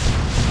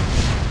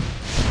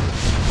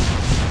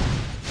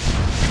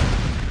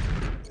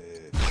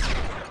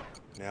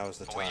 Now is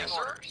the time. Awaiting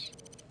orders.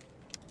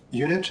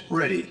 Unit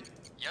ready.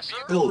 Yes, sir.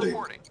 Building.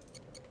 Reporting.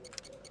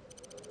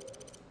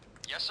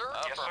 Yes, sir.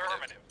 Yes, sir.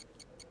 Affirmative.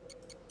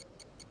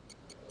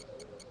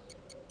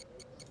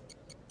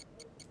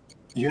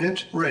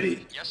 Unit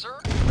ready. Yes, sir.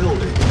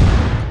 Building.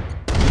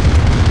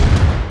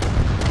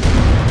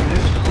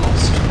 Unit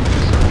lost.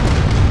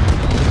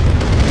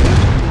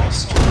 Unit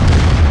lost.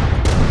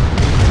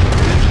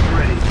 Unit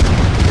ready.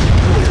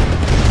 Building.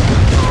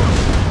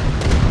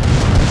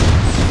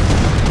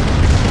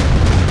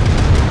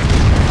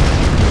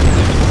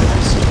 Unit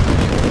lost.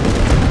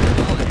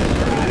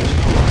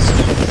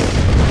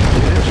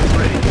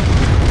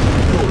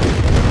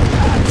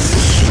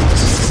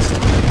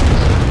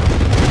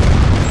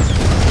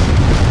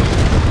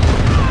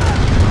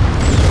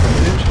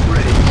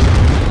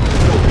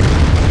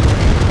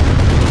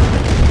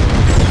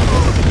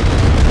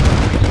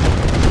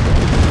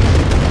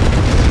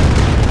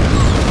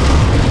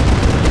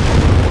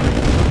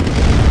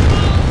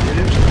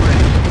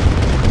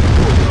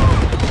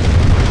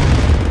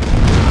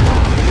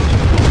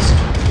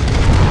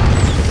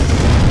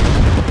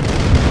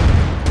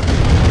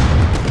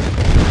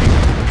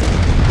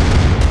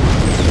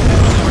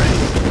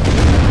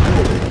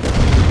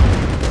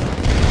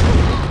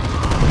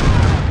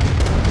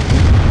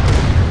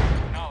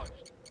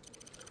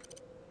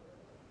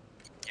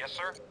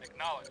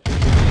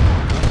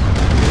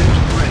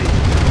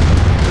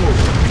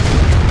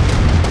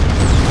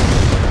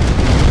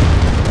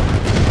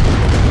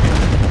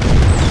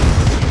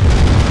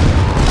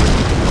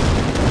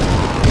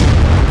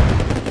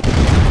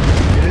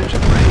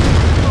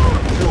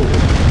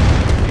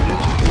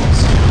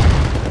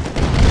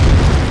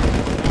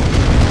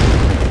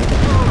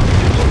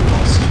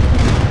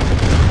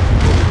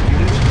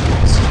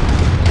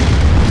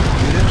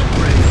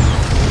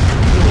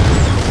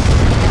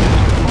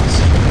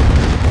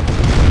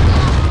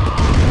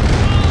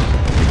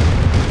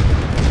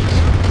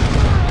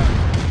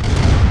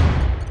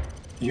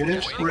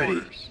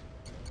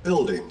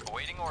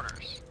 Awaiting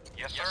orders.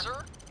 Yes,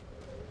 sir.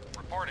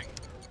 Reporting.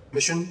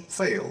 Mission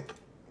failed.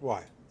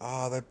 Why?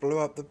 Ah, they blew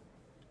up the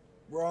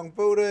wrong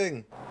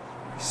building.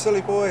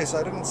 Silly boys,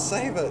 I didn't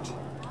save it.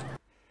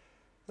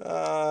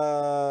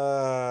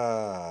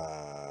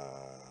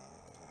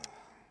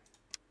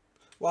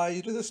 Why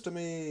you do this to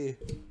me?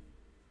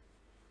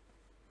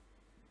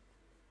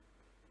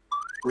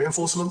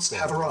 Reinforcements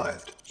have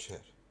arrived.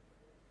 Shit.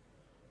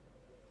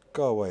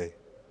 Go away.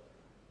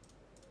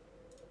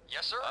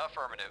 Yes, sir.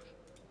 Affirmative.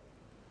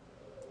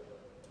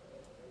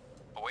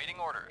 Awaiting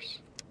orders.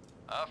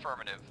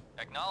 Affirmative.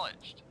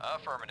 Acknowledged.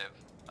 Affirmative.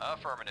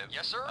 Affirmative.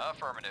 Yes, sir.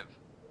 Affirmative.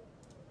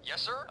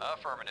 Yes, sir.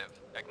 Affirmative.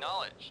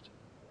 Acknowledged.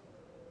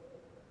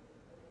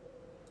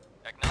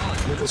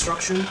 Acknowledged. New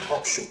construction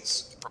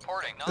options.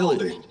 Reporting.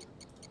 Building.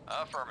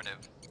 Affirmative.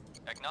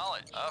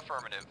 Acknowledged.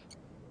 Affirmative.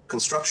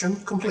 Construction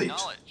complete.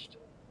 Acknowledged.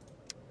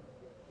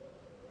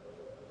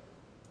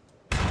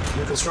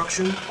 New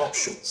construction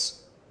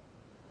options.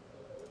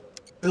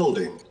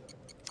 Building.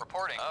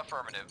 Reporting.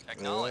 Affirmative.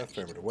 Acknowledged.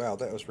 Affirmative. Wow,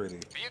 that was really,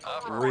 Vehicle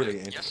really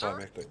reporting. Yes, sir.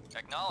 anticlimactic. We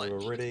Acknowledged.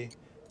 were ready.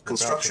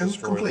 Construction about to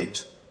destroy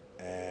complete.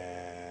 them,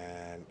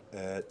 and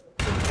it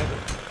didn't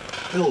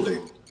happen.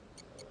 Building.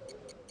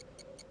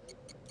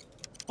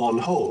 On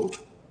hold.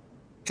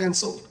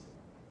 Cancelled.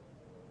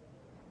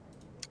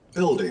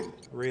 Building.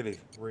 Really,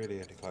 really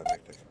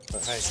anticlimactic.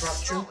 But hey,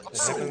 Structure it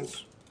sold.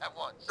 happens. At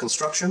once.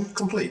 Construction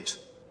complete.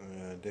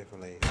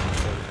 Definitely.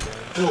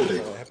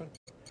 Building. That happen.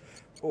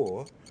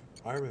 Or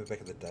I remember back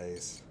in the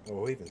days,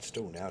 or even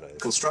still nowadays,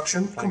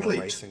 Construction playing complete.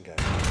 a racing game,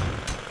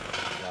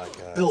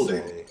 like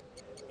Building. say,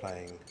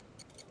 playing.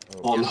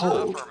 On Yes, sir.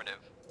 hold. Affirmative.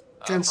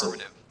 Cancel.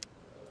 Affirmative.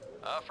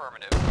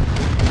 Affirmative.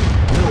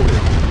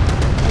 Building.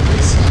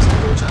 Base is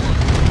under attack.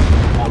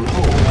 On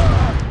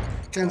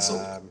hold. Cancel.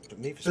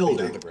 Need for Speed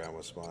Building. Underground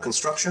was my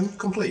Construction one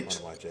complete.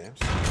 of my jams.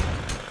 When I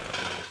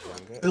was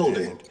younger.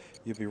 Building. And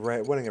you'd be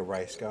winning a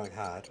race, going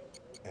hard,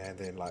 and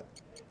then like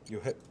you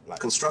hit like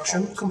Construction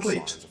poles and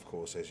complete. signs, of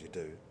course, as you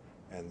do,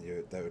 and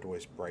they would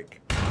always break.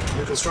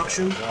 New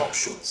construction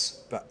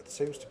options. But it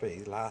seems to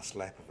be last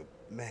lap of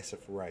a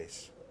massive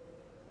race,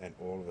 and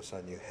all of a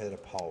sudden you hit a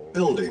pole,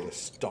 Building. and you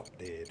just stop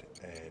dead,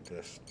 and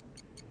just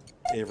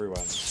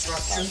everyone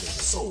Structure passes.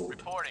 sold.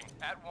 Reporting.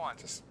 At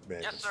once. Just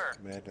madness, Yes, sir.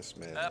 madness,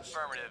 madness.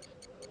 Affirmative.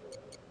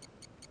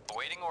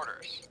 Awaiting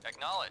orders.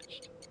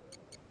 Acknowledged.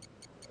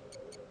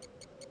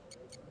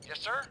 Yes,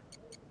 sir.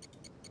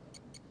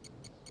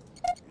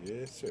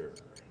 Yes, sir.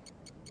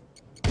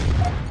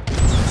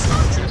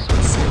 Yes,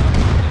 sir.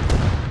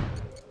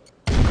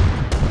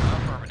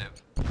 Affirmative.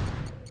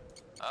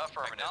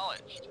 Affirmative.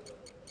 Acknowledged.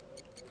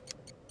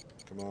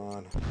 Come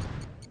on.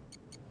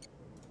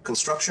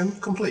 Construction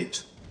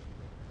complete.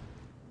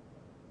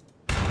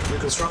 New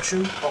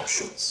construction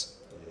options.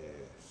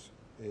 Yes.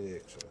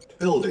 Excellent.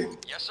 Building.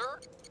 Yes, sir.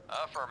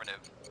 Affirmative.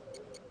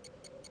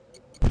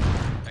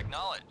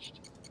 Acknowledged.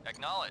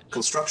 Acknowledged.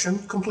 Construction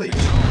complete.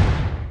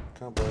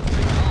 Come on, boys.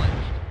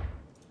 Acknowledged.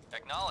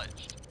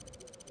 Acknowledged.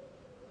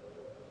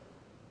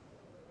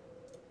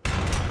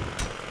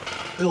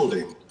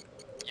 Building.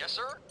 Yes,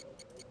 sir.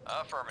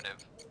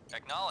 Affirmative.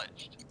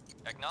 Acknowledged.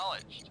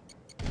 Acknowledged.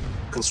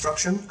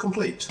 Construction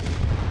complete.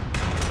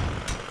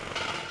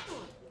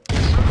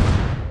 Yes, sir.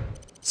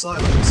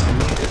 Silos are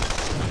needed.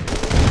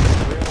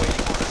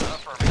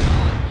 Affirmative.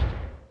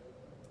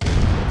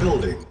 Acknowledged.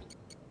 Building.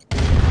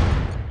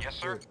 Yes,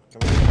 sir.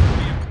 Come on.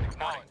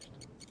 Acknowledged.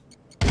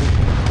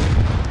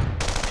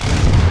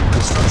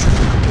 Construction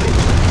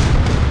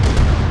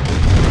complete.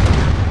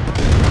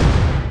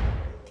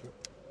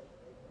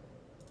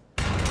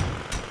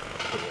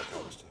 Good work,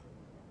 Alistair.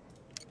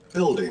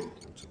 Building.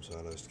 Some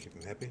silos to keep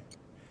them happy.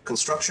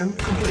 Construction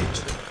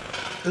complete.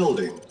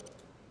 Building.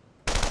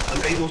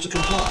 Unable to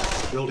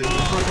comply. Building in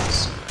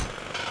progress.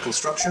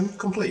 Construction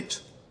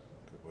complete.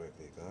 Good work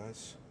there,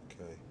 guys.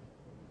 Okay.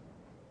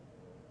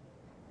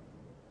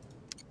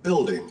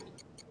 Building.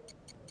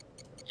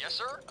 Yes,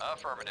 sir.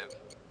 Affirmative.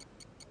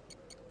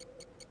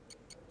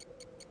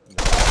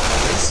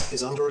 Base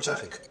is under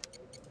attack.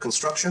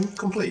 Construction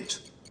complete.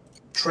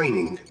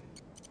 Training.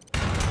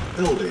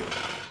 Building.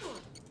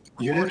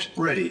 Unit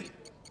ready.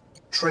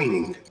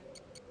 Training.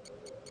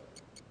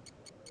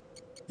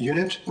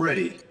 Unit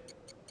ready.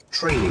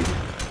 Training.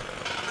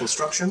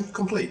 Construction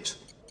complete.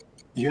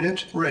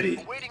 Unit ready.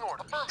 Awaiting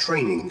order.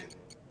 Training.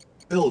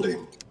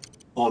 Building.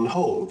 On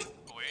hold.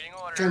 Awaiting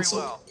order. Cancel.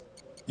 Very well.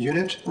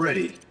 Unit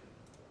ready.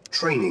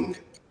 Training.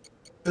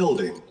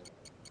 Building.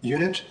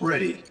 Unit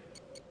ready.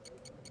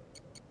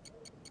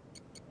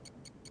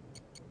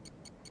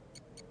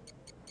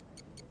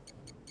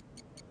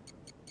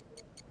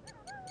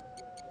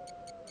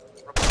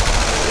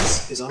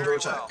 Base is under Very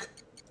attack.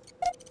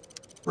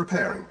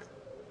 Repairing.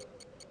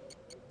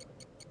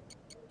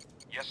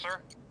 Yes, sir.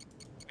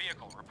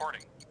 Vehicle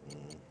reporting.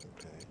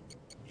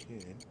 Okay.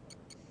 Again.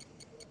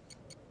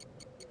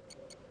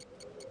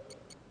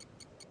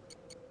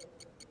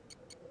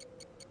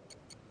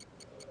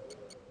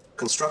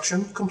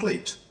 Construction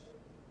complete.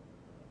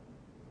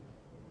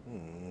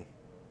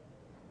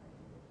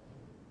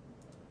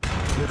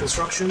 New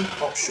construction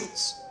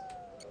options.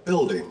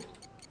 Building.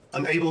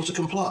 Unable to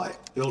comply.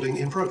 Building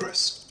in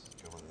progress.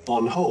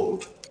 On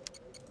hold.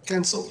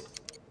 Cancelled.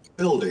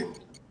 Building.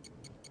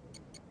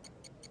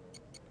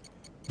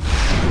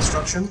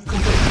 Construction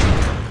complete.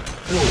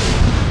 Building.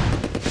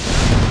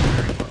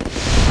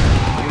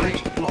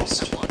 Unit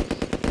lost.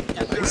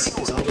 Base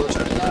is under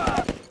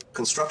attack.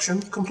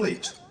 Construction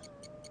complete.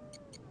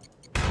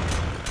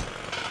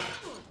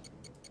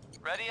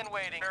 Ready and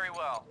waiting. Very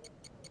well.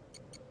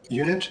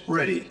 Unit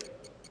ready.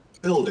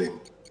 Building.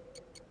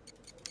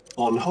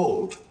 On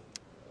hold.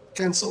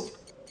 Cancelled.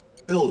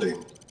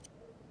 Building.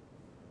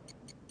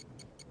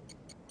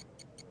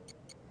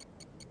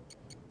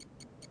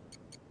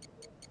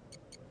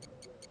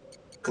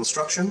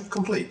 Construction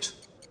complete.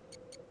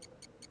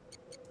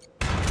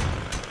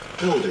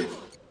 Building.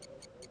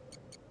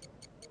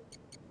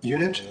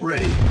 Unit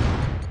ready.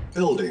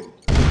 Building.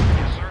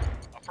 Yes, sir.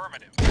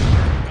 Affirmative. Yes,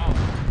 sir.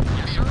 Acknowledged.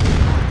 Yes, sir.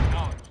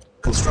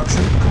 Acknowledged.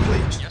 Construction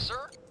complete. Yes,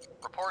 sir.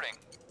 Reporting.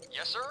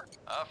 Yes, sir.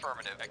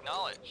 Affirmative.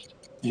 Acknowledged.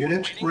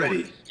 Unit Waiting ready.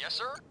 orders. Yes,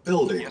 sir.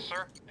 Building. Yes,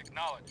 sir.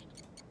 Acknowledged.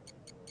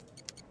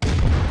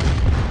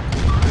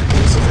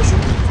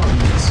 Insufficient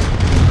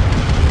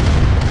funds.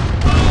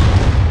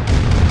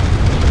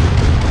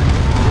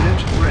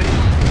 Unit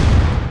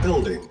ready.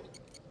 Building.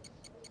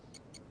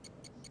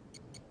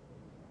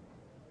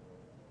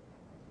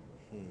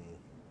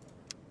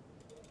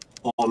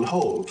 On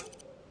hold.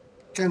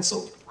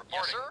 Cancelled.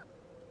 Yes, sir.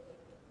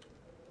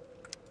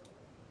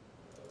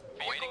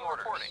 Waiting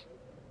orders.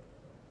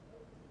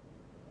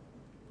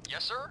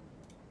 Yes, sir.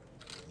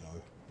 No,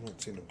 I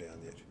haven't sent them down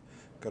yet.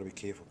 Got to be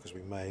careful because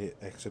we may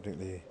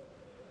accidentally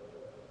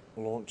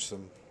launch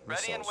some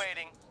missiles. Ready and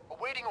waiting.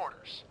 Awaiting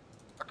orders.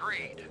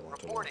 Agreed. We want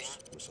to Reporting.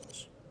 launch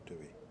missiles, do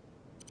we?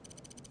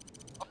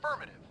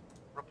 Affirmative.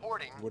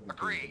 Reporting. Wouldn't be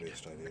Agreed. the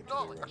best idea to do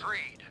Acknowledged. right now.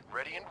 Agreed.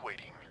 Ready and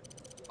waiting.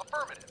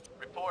 Affirmative.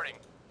 Reporting.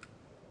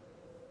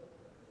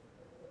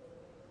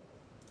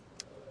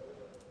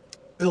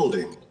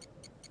 Building.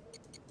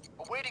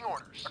 Awaiting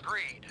orders.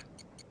 Agreed.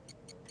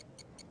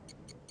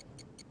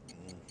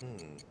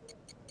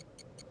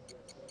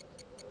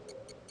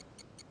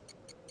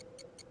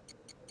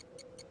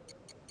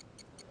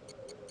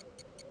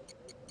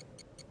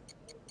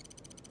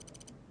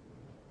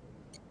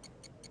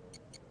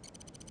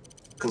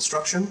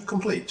 Construction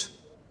complete.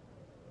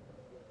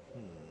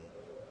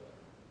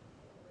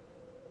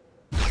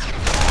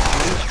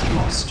 Unit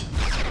lost.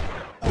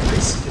 Our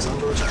base is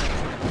under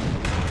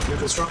attack. New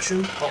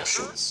construction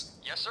options.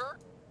 Yes, sir.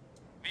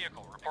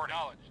 Vehicle report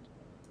acknowledged.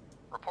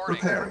 Reporting.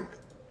 Repairing.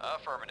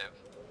 Affirmative.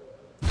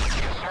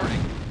 Yes, sir.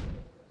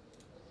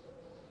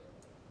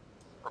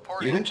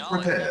 Reporting. Unit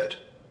acknowledged. repaired.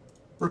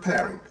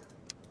 Repairing.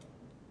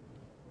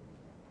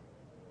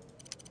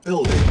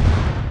 Building.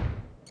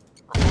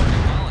 Reporting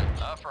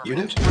acknowledged. Affirmative.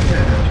 Unit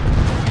repaired.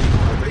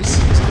 Our base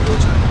is under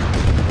attack.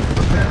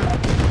 Repairing.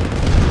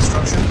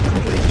 Construction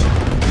complete.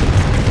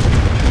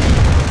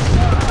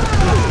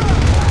 Building.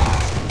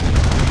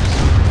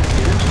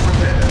 Unit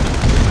repaired.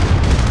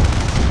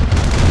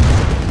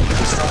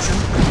 Construction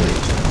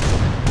complete.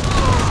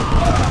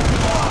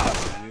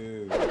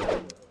 You.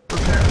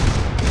 Repairing.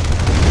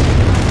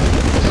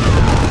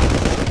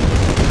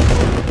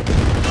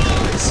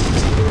 Base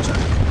is under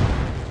attack.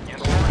 Yes,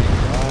 sir.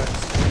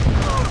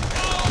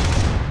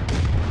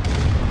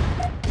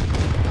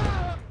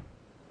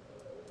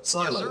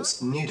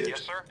 Silos needed.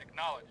 Yes, sir.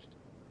 Acknowledged.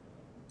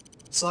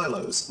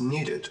 Silos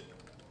needed.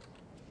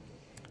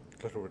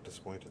 Little bit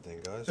disappointed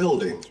then, guys.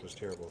 Building. This was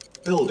terrible.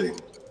 Building.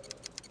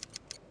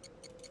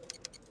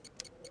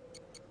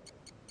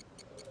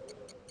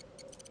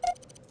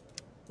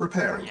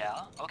 Repairing.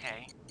 Yeah,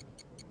 okay.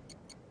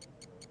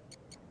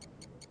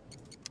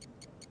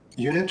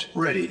 Unit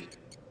ready.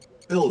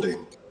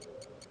 Building.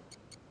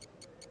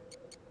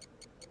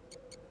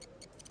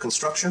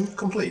 Construction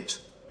complete.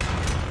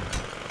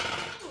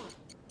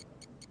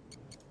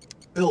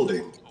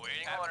 Building.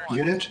 Awaiting orders.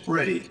 Unit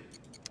ready.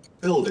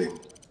 Building.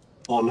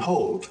 On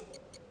hold.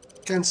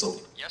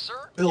 Cancelled. Yes,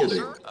 sir. Building.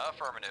 Yes, sir.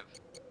 Affirmative.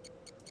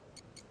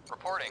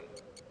 Reporting.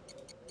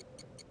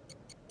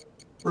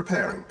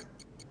 Repairing.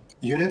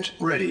 Unit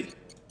ready.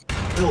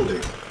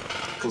 Building.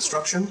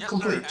 Construction Yes,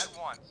 complete. sir.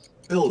 At once.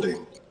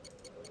 Building.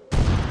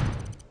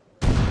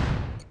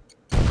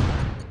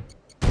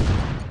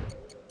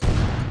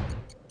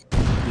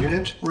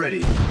 Unit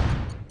ready.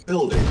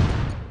 Building.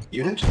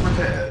 Unit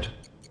repaired.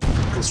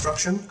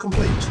 Construction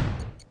complete.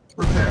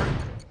 Repairing.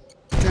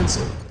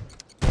 Cancel.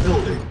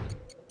 Building.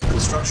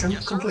 Construction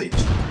Yes, sir. complete.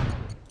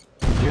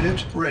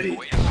 Unit ready.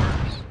 Awaiting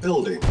orders.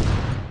 Building.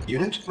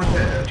 Unit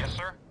repaired. Yes,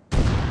 sir.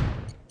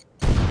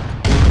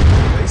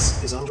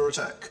 Base is under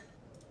attack.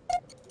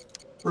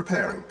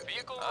 Repairing.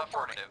 Vehicle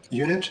affirmative.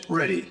 Unit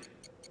ready.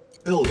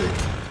 Building.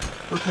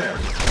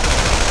 Repairing.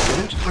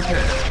 Unit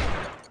repaired.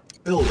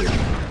 Building.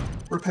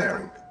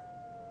 Repairing.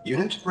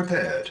 Unit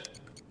repaired.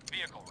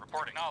 Vehicle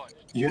report acknowledged.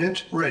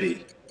 Unit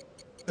ready.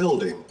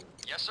 Building.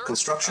 Yes, sir.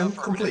 Construction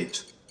Affirmative.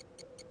 complete.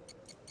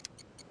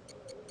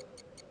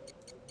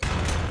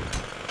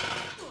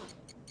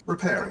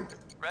 Repairing.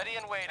 Ready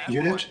and waiting.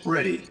 Unit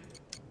ready.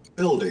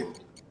 Building.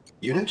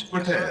 Unit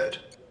repaired.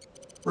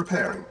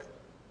 Repairing.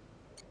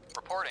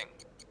 Reporting.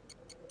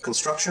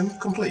 Construction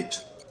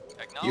complete.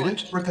 Acknowledged.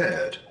 Unit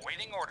repaired.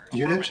 Awaiting orders.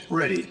 Unit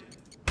ready.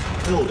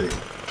 Building.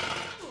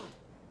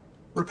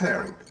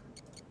 Repairing.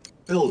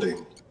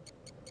 Building.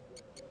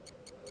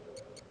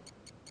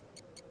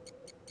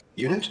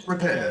 Unit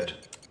repaired.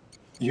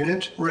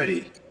 Unit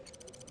ready.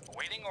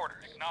 Awaiting orders.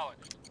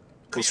 Acknowledged.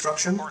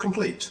 Construction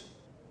complete.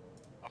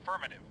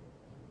 Affirmative.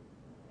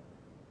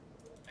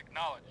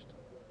 Acknowledged.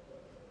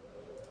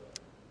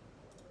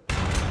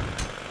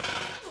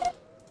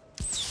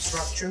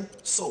 Structure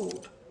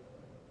sold.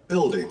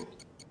 Building.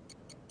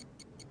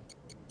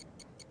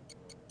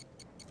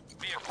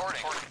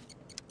 Reporting.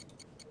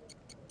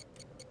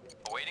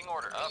 Awaiting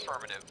orders.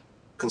 Affirmative.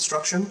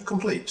 Construction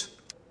complete.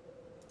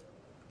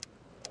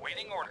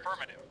 Awaiting order.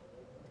 Affirmative.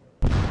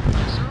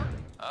 Yes, sir.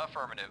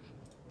 Affirmative.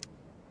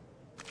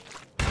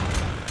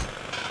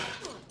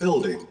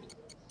 Building.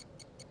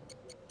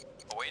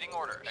 Awaiting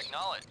orders.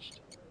 Acknowledged.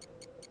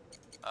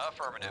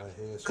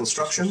 Affirmative.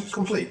 Construction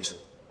complete.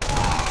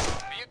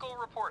 Vehicle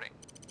reporting.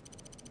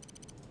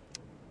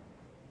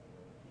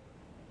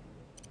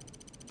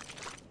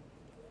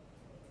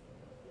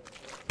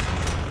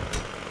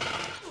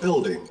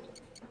 Building.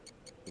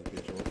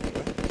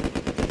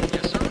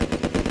 Yes, sir.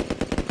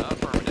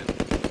 Affirmative.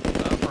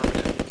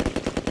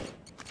 Affirmative.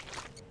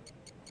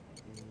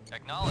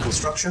 Acknowledged.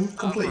 Construction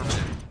complete.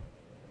 Affirmative.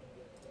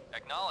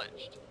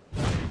 Acknowledged.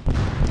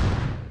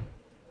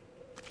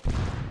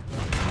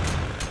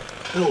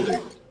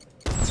 Building.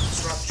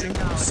 Structure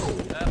sold.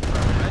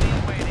 Affirmative. Ready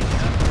and waiting.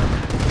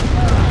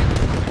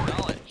 Affirmative.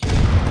 Acknowledged. Yes,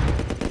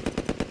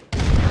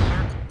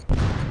 sir.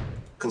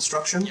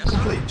 Construction Yes, sir.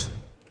 complete.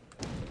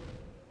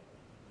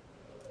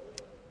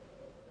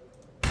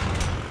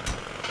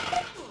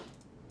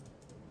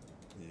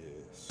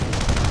 Yes.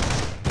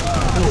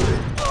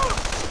 Building.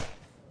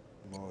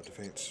 More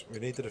defense. We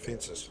need the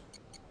defenses.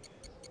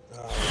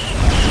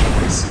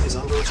 Base is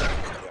under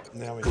attack.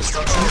 Now we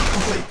Construction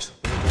complete.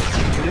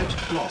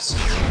 Unit lost.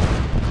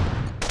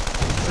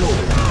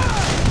 Building.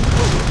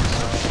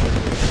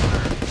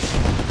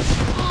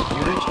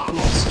 Unit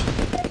lost.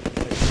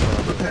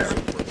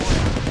 Repairing.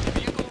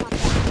 Vehicle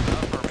reporting.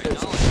 Affirmative.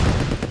 Acknowledged.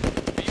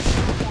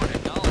 Vehicle report.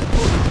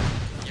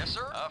 Acknowledged. Yes,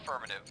 sir.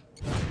 Affirmative.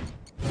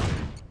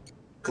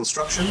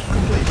 Construction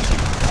complete.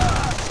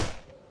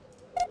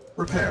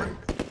 Repairing.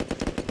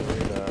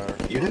 radar.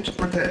 Unit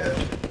repaired.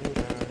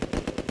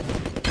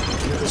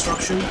 New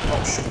construction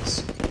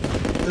options.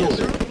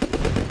 Building.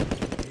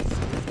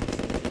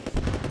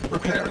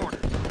 Repairing.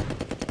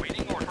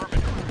 Waiting order.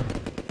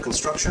 Affirmative.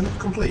 Construction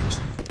complete.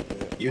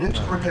 Unit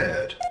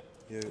repaired.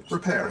 You,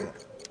 Repairing.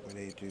 We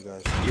need you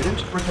guys.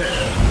 Unit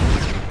repaired.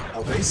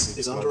 Our base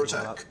is under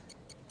attack.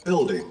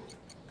 Building.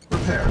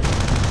 Repairing.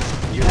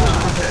 Unit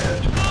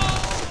repaired.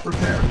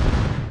 Repairing.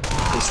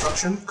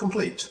 Construction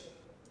complete.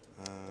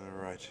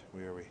 Right,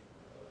 where are we?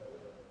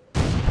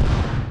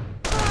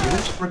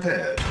 Unit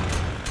repaired.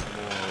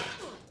 More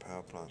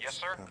power plants. Yes,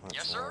 sir. Power plants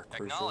Yes, are sir.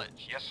 crucial.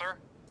 Acknowledged. Yes, sir.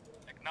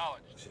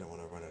 Acknowledged. You don't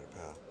want to run out of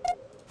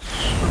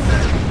power.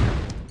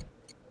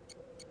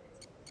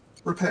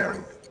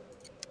 Repairing.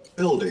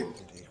 Building.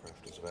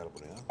 Anti-aircraft is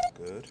available now.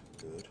 Good,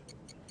 good.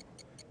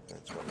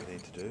 That's what we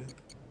need to do.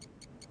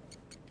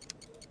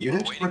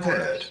 Unit Waiting repaired.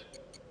 orders.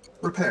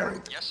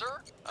 Repairing. Yes,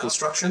 sir.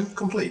 Construction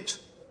complete.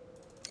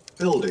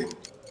 Building.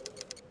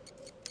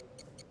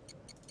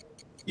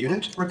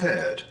 Unit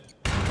repaired.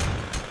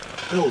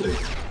 Building.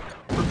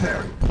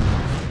 Repairing.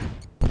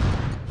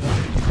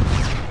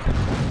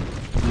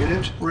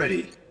 Unit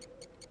ready.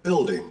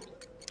 Building.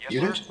 Yes,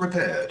 Unit sir.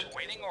 repaired.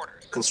 Waiting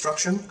orders.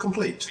 Construction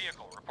complete.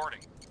 Vehicle reporting.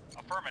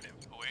 Affirmative.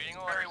 Awaiting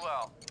orders. Very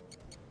well.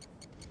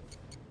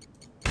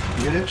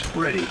 Unit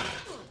ready.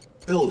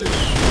 Building.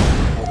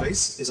 Our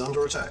base is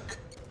under attack.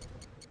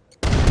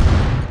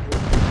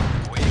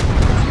 Awaiting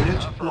orders. Unit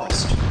Affirmative.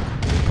 lost.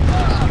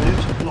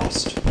 Unit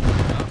lost.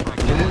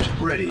 Affirmative. Unit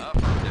ready.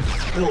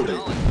 Affirmative. Building.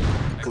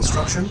 Acknowledged.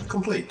 Construction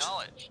complete.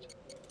 Acknowledged.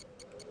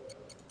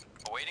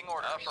 Awaiting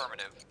orders.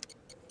 Affirmative.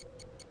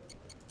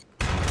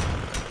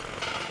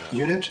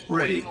 Unit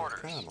ready. Awaiting orders.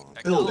 Come on.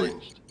 Building.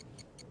 Acknowledged.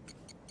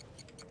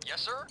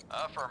 Yes, sir.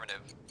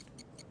 Affirmative.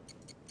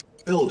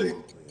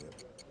 Building.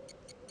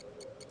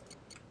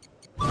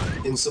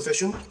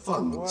 Insufficient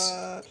funds.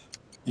 What?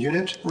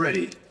 Unit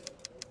ready.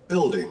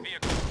 Building.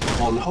 Vehicle.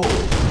 On hold. No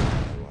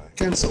way.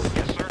 Cancel.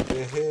 Yes, sir.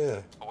 They're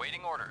here.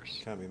 Awaiting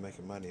orders. Can't be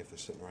making money if they're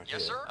sitting right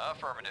Yes, here. sir.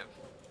 Affirmative.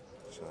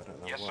 So I don't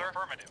know Yes, what sir.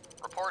 Affirmative.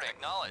 Reporting.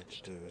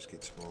 Acknowledged. to do is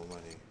get some more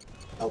money.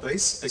 Our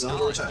base is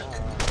under attack.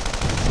 Acknowledged.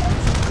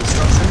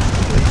 Construction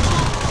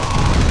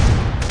complete.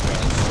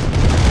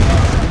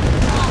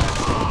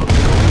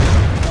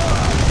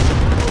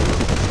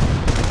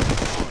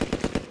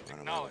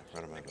 Run them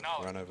over.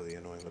 Acknowledged. Run over the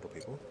annoying little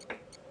people.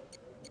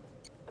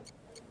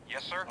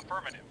 Yes, sir.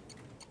 Affirmative.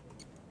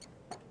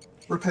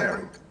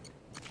 Repairing.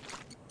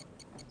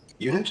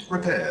 Unit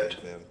repaired.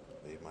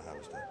 Leave my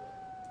harvester.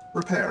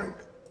 Repairing.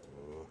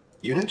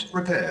 Unit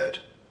repaired.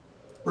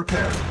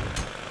 Repairing.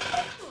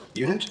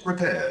 Unit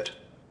repaired.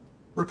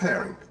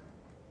 Repairing.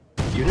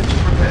 Unit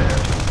repaired.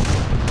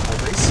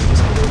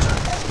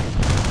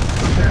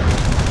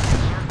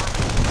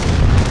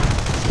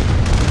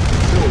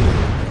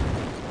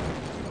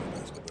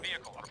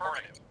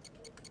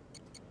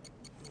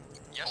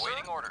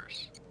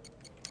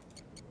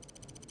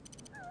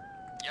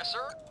 Yes,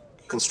 sir.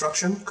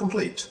 Construction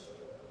complete.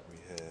 We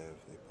have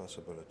the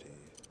possibility.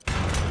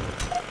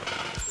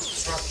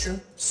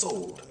 Structure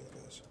sold. There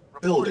goes.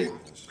 Building.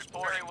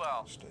 Very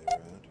well. Stay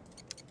around.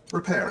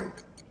 Repairing.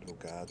 Little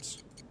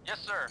guards. Yes,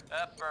 sir.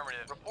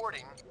 Affirmative.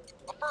 Reporting.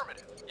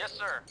 Affirmative. Yes,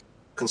 sir.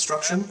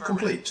 Construction Affirmative.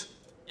 complete.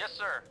 Yes,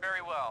 sir.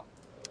 Very well.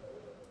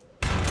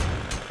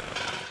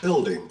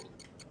 Building.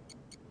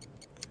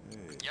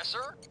 Okay. Yes,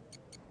 sir.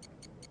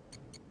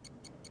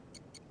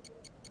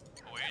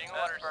 Awaiting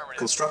orders. Affirmative.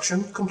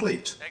 Construction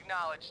complete.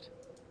 Acknowledged.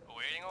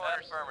 Awaiting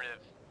orders. Affirmative.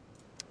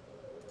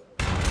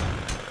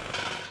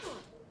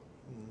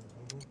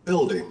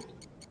 Building.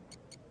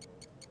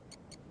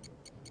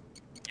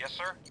 Yes,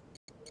 sir.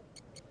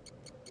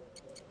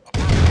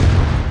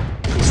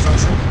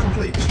 Construction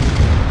complete.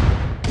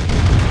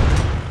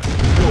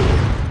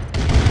 Building.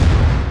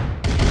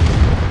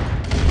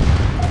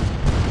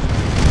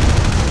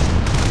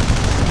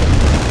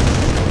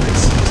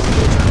 Base is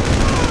under attack.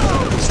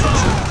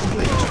 Construction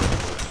complete.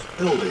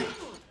 Building.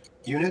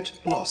 Unit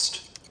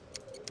lost.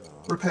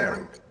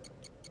 Repairing.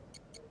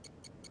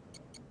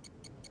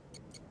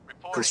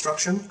 Reporting.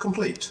 Construction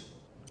complete.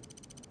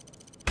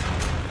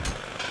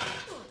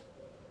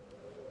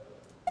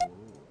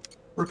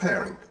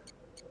 Repairing.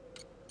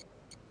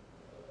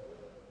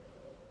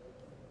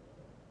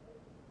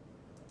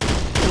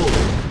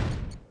 Building.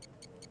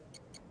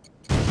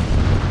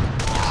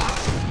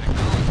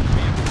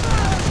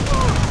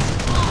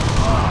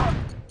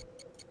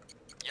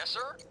 Yes,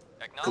 sir.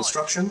 Acknowledged.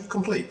 Construction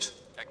complete.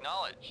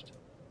 Acknowledged.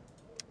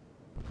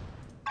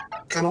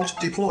 Cannot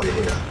deploy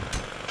here.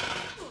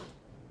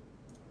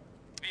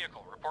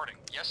 Vehicle reporting.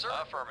 Yes, sir.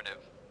 Affirmative.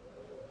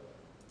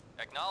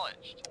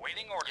 Acknowledged.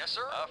 Awaiting order. Yes,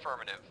 sir.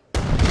 Affirmative.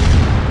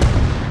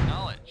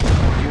 Acknowledged.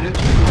 Unit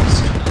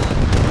lost.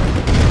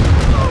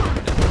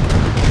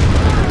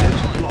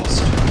 Unit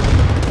lost.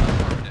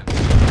 Affirmative.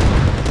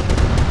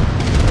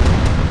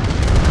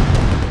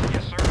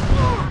 Yes, sir.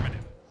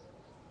 Affirmative.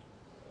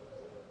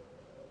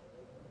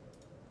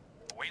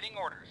 Awaiting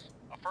orders.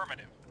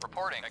 Affirmative.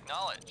 Reporting.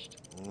 Acknowledged.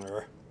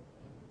 Mwah.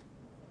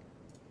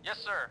 Yes,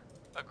 sir.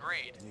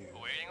 Agreed. You.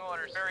 Awaiting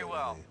orders. Very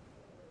well.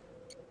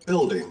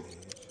 Building.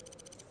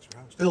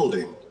 Roused.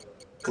 Building.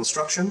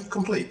 Construction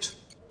complete.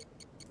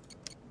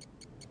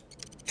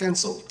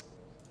 Cancelled.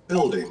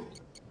 Building.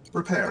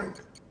 Repairing.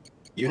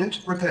 Unit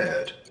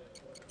repaired.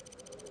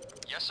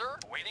 Yes, sir.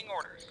 Awaiting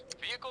orders.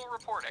 Vehicle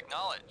report.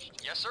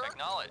 Acknowledged. Yes, sir.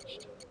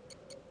 Acknowledged.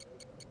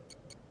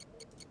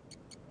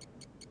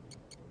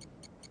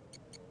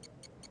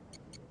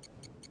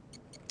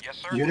 Yes,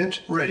 sir.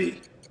 Unit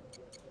ready.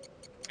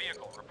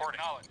 Vehicle report.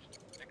 Acknowledged.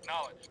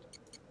 Acknowledged.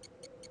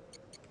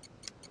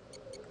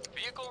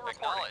 Vehicle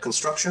reporting.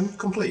 Construction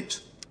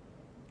complete.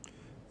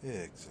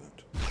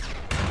 Excellent.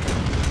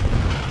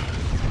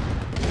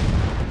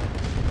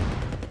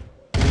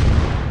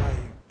 Where are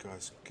you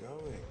guys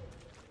going?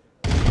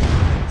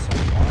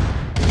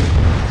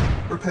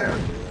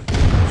 Repairing.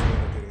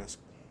 Getting us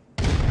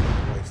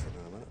wasted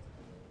in a minute.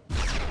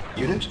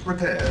 Unit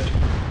repaired.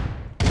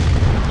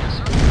 Yes,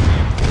 sir.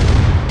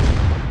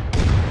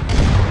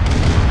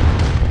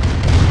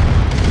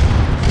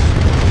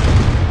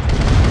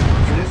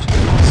 Unit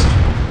lost.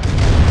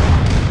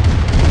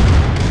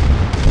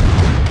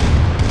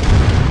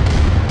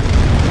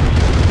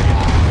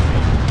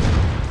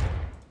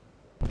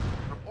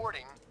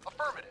 Reporting.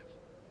 Affirmative.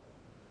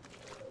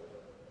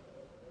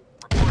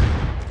 Reporting.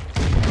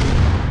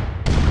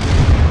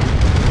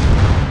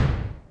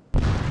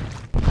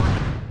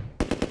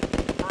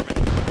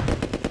 Affirmative.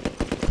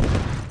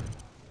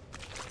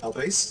 Our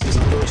base is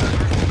under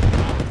attack.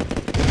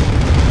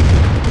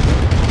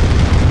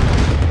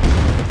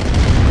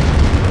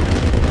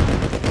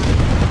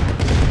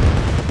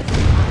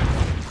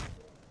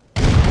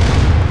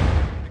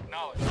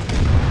 Acknowledged.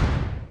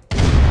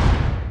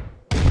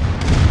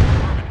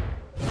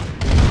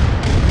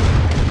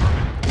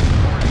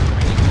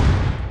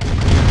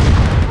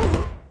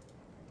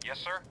 Yes,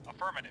 sir.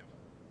 Affirmative.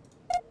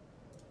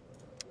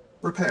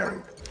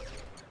 Repairing.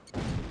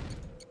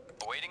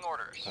 Awaiting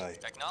orders. Aye.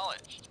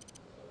 Acknowledged.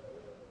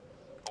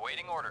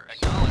 Awaiting orders.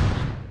 Acknowledged.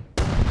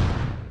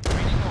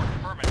 Awaiting order.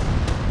 Affirmative.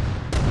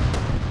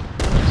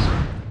 Yes, sir.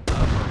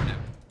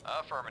 Affirmative.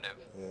 Affirmative.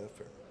 Yeah,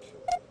 fair.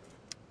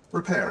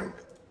 Repairing.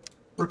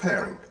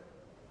 Repairing.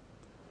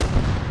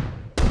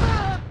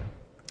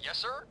 Yes,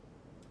 sir.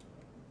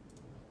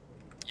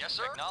 Yes,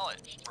 sir.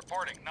 Acknowledged.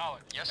 Reporting.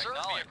 Acknowledged. Yes, sir.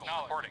 Vehicle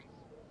reporting.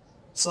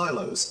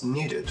 Silos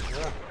needed.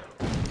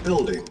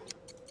 Building.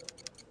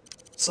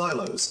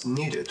 Silos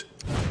needed.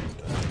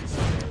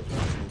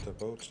 The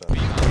boat stuff.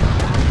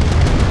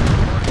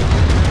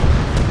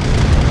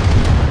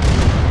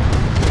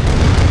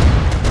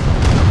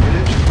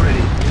 Unit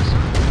ready. Yes,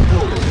 sir.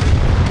 Building.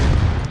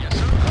 Yes,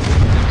 sir.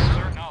 Yes,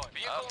 sir. Acknowledged.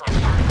 Vehicle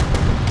affirmative.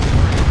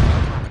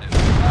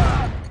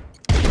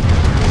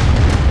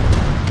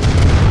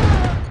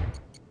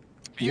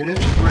 Unit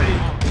ready.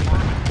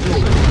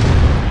 Building.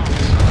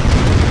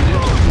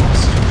 Unit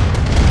lost.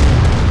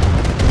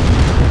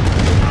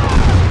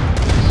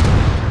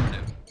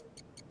 Affirmative.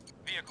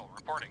 Vehicle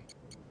reporting.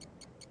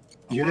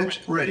 Unit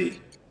ready.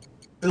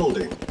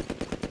 Building.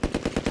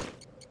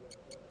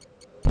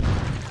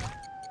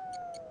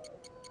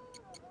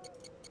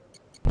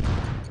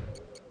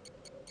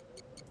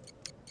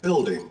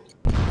 Building.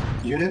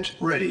 Unit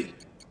ready.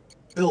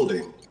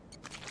 Building.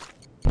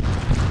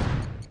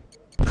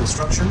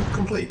 Construction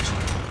complete.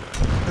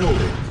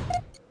 Building.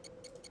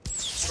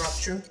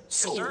 Structure Yes,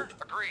 sold. sir.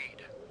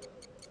 Agreed.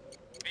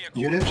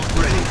 Vehicle Unit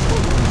reporting.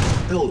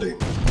 ready. Building.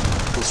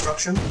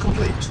 Construction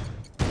complete.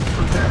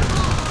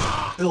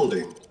 Prepared.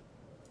 Building.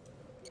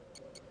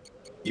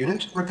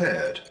 Unit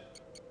repaired.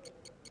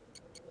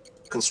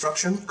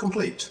 Construction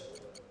complete.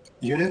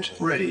 Unit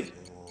ready.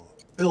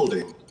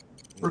 Building.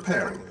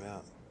 Repairing.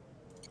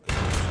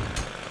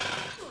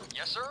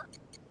 Yes, sir.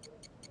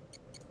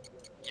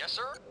 Yes,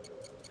 sir.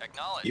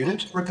 Acknowledged.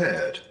 Unit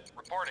repaired.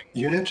 Reporting.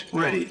 Unit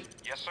ready.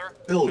 Yes, sir.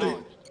 Building.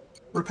 Acknowledged.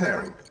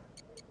 Repairing.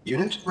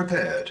 Unit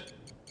repaired.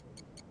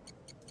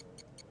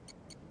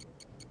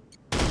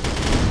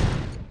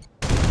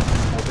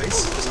 Our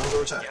base is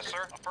under attack. Yes,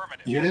 sir.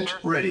 Affirmative. Unit yes,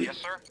 sir. ready. Yes,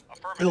 sir.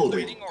 Affirmative.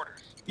 Building. Waiting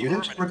orders.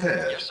 Unit Affirmative.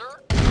 repaired. Yes,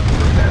 sir.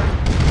 Repairing.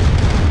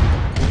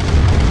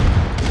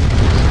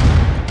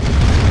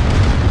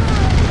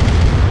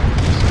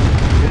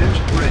 Unit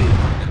ready.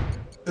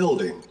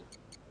 Building.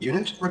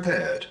 Unit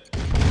repaired.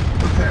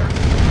 Repairing.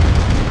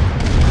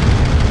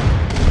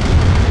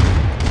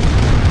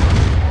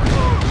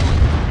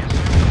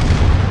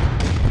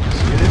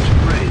 Unit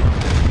ready.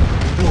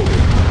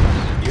 Building.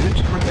 Unit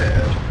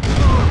repaired.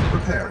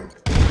 Repairing.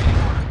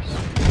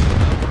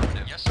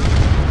 Affirmative. Yes, sir.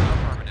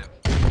 Affirmative.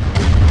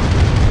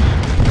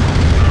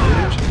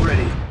 Unit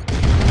ready.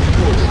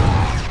 Building.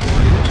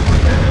 Unit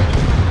repaired.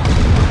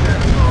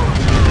 Repairing.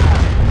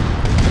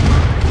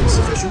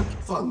 Insufficient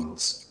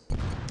funds.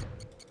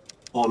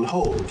 On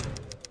hold.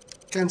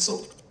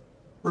 Cancelled.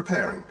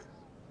 Repairing.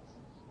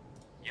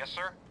 Yes,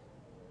 sir.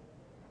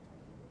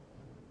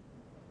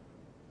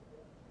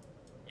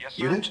 Yes,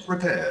 sir. Unit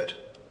repaired.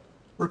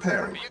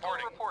 Repairing. Vehicle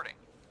reporting.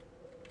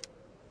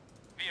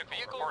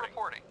 Vehicle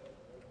reporting.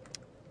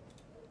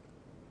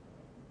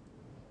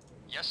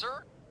 Yes,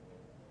 sir.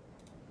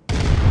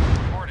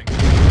 Reporting.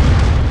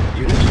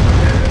 Unit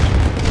repaired.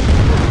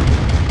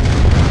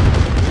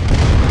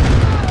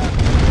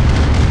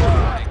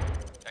 Reporting.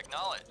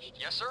 Acknowledged.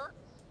 Yes, sir.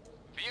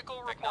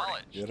 Vehicle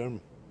reporting. Get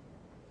him.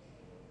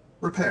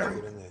 Repairing.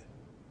 Get in there.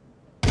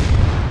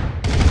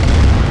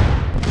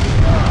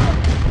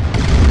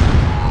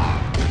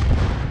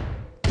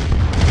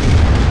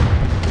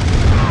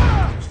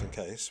 Just in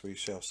case, we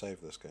shall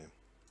save this game.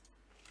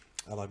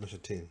 Allied Mission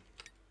 10.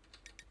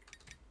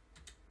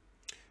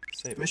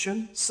 Save it.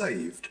 Mission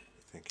saved.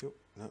 Thank you.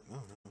 No,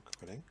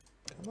 quitting.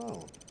 Come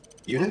on.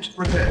 Unit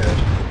repaired.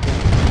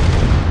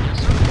 Yes,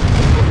 sir.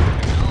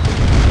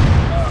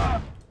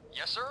 Acknowledged.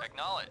 Yes, sir.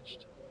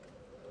 Acknowledged.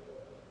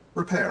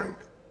 Repairing.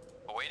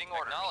 Awaiting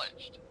orders.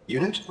 Acknowledged.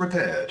 Unit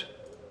repaired.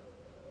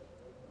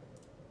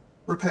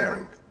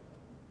 Repairing.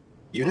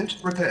 Unit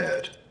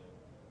repaired.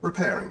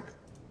 Repairing.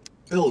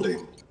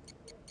 Building.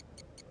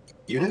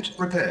 Unit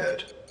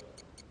repaired.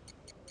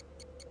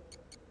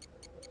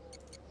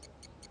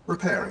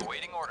 Repairing.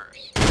 Awaiting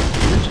orders.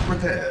 Unit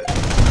repaired.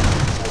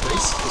 Our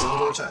base is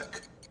under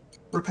attack.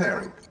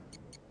 Repairing.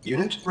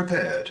 Unit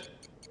repaired.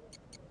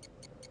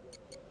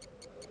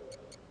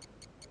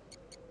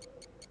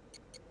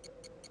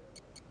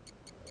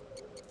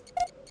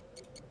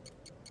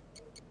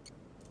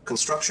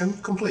 Construction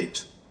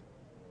complete.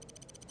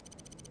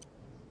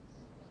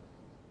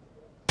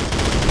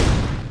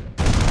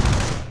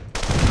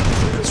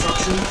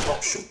 Construction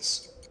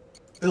options.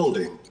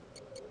 Building.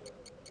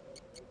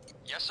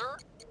 Yes, sir.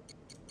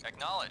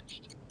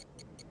 Acknowledged.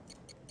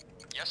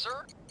 Yes,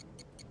 sir.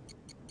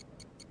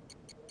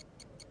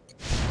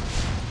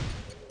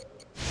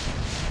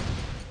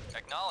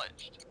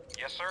 Acknowledged.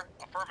 Yes, sir.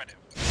 Affirmative.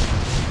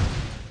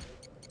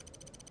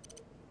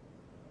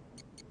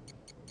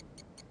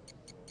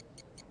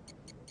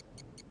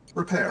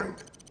 Repairing.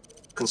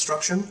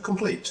 Construction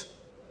complete.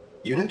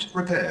 Unit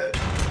repaired.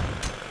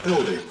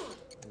 Building.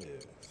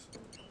 Yes.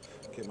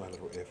 Get my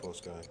little Air Force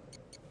going.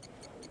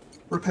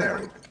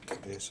 Repairing.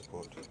 Air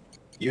support.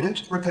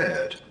 Unit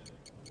repaired.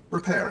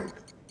 Repairing.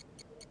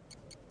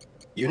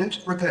 Unit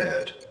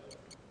repaired.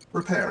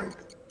 Repairing.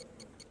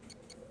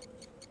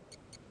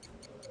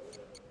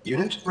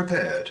 Unit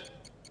repaired.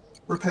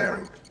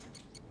 Repairing.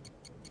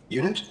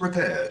 Unit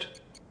repaired.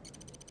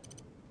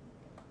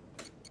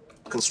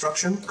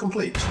 Construction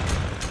complete.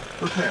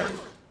 Repairing.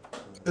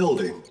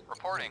 Building.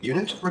 Reporting.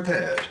 Unit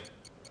repaired.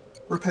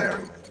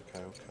 Repairing.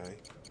 Okay.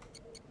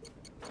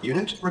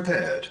 Unit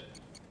repaired.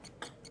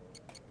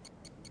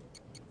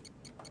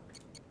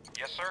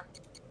 Yes, sir.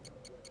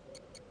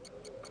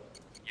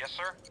 Yes,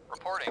 sir.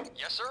 Reporting.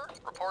 Yes, sir.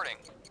 Reporting.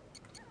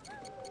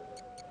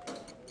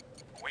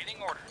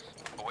 Awaiting orders.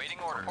 Awaiting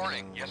orders.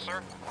 Reporting. Yes,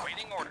 sir.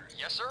 Awaiting orders.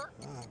 Yes, sir.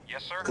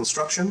 Yes, sir.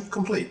 Construction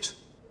complete.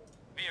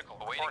 Vehicle.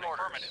 Awaiting orders.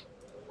 Affirmative.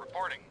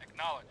 Reporting.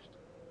 Acknowledged.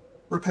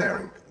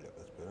 Repairing. Yep,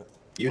 that's better.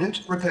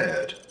 Unit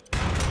repaired.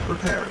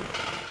 Repairing.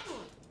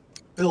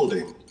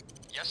 Building.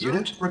 Yes, sir.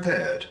 Unit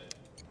repaired.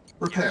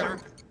 Repairing.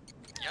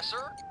 Yes,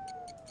 sir.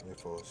 Air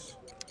Force.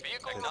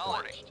 Vehicle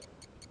acknowledged.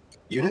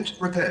 Unit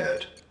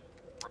repaired.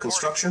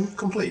 Construction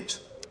complete.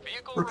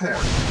 Vehicle Repaired.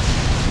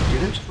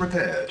 reporting. Unit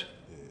repaired.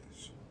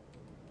 Yes.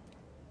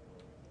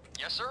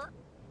 Yes, sir.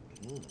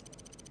 They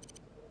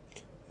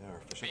are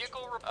efficient.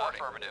 Vehicle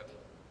reporting. Affirmative.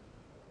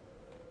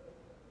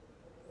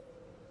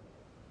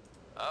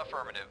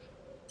 Affirmative.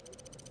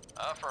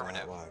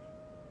 Affirmative. Wide.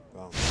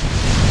 Well.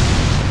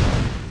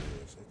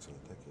 Yes,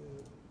 excellent, thank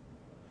you.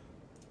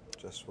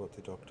 Just what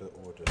the doctor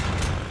ordered.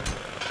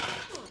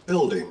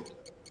 Building.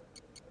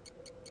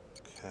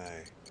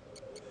 Okay.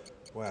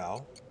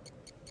 Well.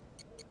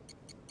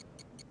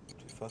 Not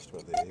too fussed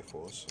about the Air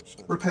Force. It's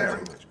not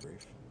Repairing. too much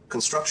grief.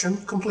 Construction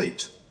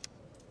complete.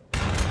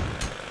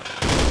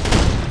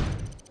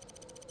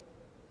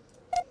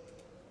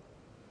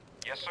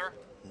 Yes, sir.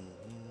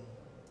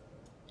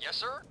 Yes,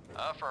 sir.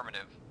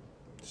 Affirmative.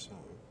 So.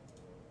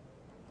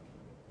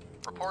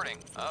 Reporting.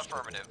 First look at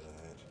Affirmative. that.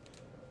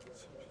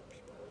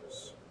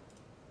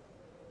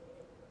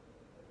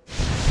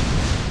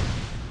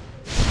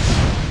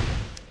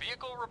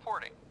 Vehicle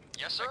reporting.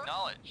 Yes, sir.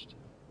 Acknowledged.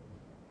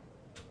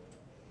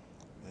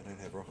 They don't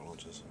have rocket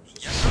launchers. Which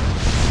is Yes, sir.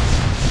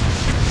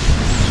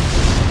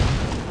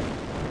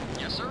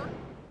 Yes, sir.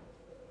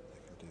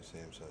 They can do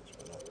SAM sites,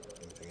 but not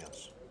anything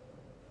else.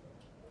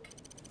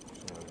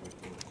 So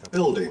we've got a couple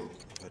Building.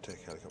 of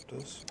attack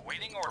helicopters.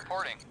 Waiting or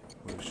reporting.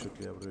 We should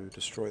be able to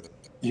destroy them.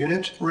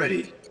 Unit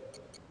ready.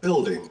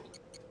 Building.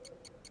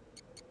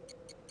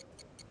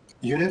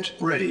 Unit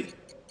ready.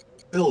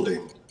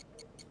 Building.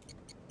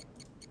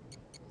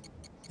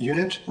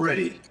 Unit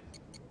ready.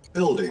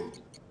 Building.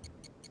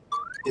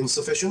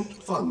 Insufficient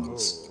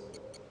funds.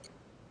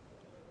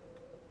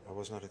 I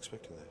was not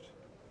expecting that.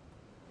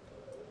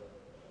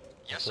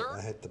 Yes, I thought sir.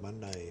 I had the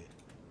money.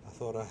 I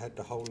thought I had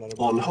the whole lot of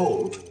On money.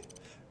 hold.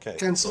 Okay.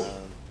 Cancel.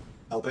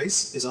 Our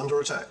base is under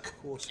attack. Of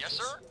course it Yes, is.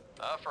 sir.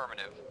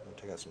 Affirmative. I'll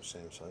take out some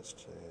SAM sites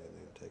and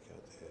then take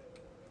out there.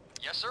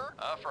 Yes, sir.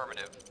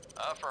 Affirmative.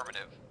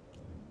 Affirmative. Go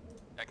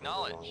the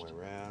Acknowledged. long way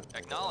around.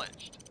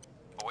 Acknowledged.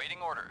 Awaiting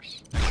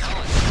orders.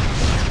 Acknowledged.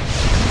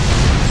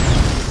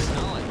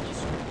 Acknowledged.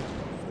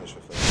 Finish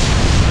with that.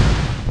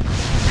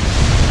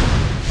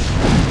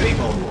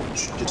 A-bomb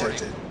launch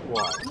detected.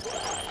 Why?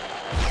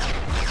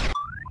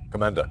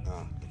 Commander,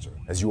 Ah, that's all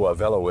right. as you are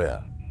well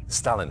aware,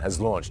 Stalin has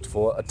launched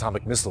 4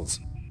 atomic missiles.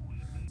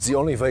 The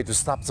only way to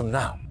stop them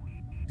now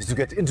is to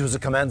get into the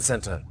command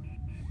center.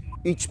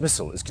 Each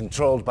missile is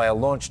controlled by a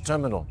launch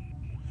terminal.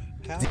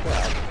 How about,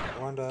 I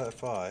wonder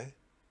if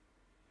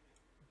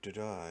did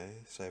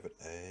I save it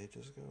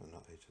ages ago or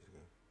not ages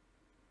ago?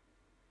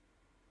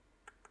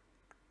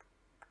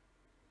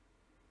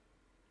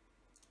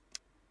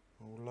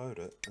 I'll load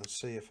it and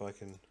see if I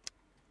can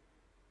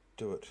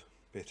do it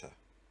better.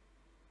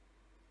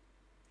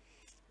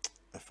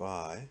 If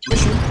I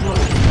Mission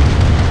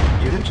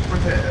loaded. Unit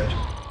prepared.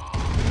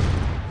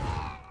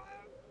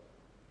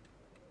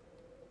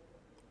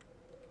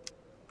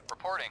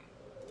 Reporting.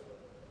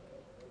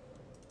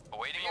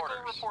 Awaiting orders.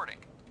 Reporting.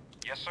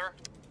 Yes, sir.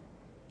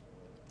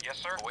 Yes,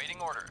 sir. Awaiting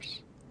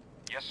orders.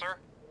 Yes, sir.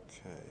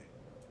 okay.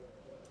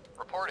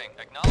 Reporting.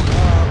 Acknowledged.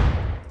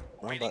 Wrong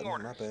Awaiting button,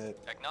 orders. my bad.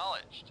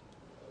 Acknowledged.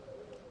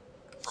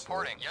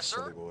 Reporting. Yes, sir.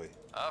 Silly boy.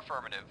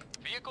 Affirmative.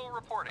 Vehicle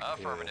reporting.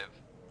 Affirmative.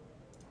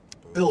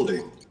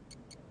 Building.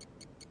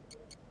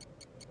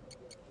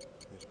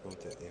 Let's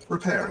build that Air Force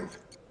Repairing.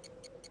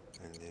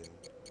 and then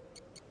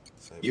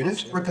save Unit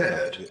see if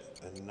repaired. I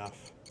can get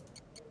enough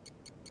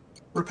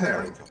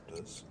Repairing.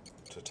 helicopters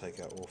to take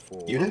out all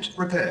 4 Unit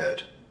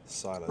repaired.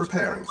 silos.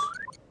 Repairing.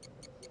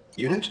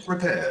 Unit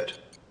repaired.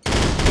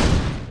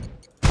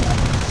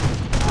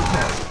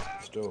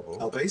 It's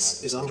doable. Our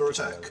base I is just under need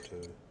to be attack.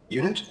 able to-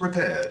 Unit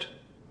repaired.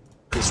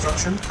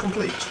 Construction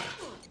complete.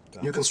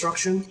 Done. New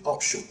construction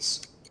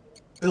options.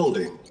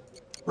 Building.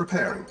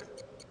 Repairing.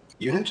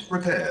 Unit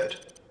repaired.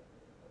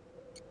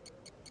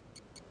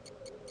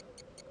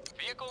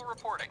 Vehicle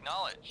report.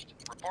 Acknowledged.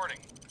 Reporting.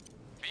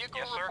 Vehicle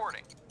Yes, sir.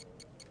 reporting.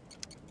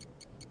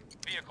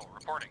 Vehicle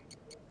reporting.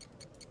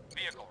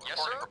 Vehicle Yes,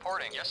 reporting. sir.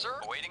 Reporting. Yes, sir.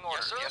 Awaiting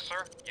orders. Yes,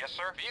 sir. Yes,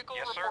 sir. Vehicle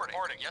yes, sir. reporting.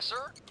 Reporting. Yes,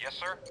 sir. Yes,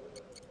 sir.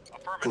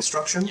 Affirmative.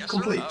 Construction Yes,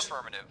 complete. sir.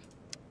 Affirmative.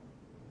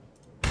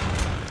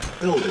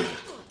 Building.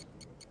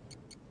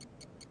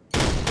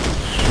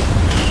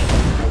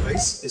 Our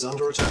base is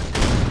under attack.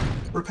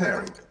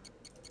 Repairing.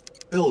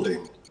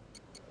 Building.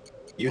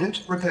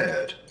 Unit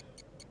repaired.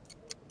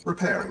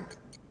 Repairing.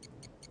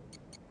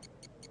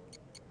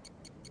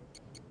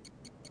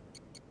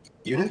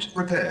 Unit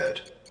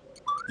repaired.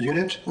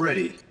 Unit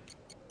ready.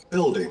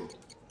 Building.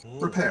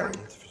 Repairing.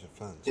 Insufficient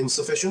funds.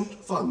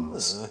 Insufficient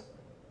funds.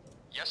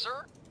 Yes,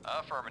 sir.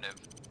 Affirmative.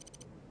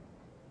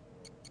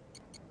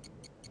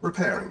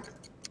 Repairing.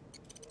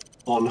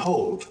 On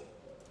hold.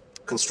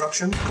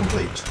 Construction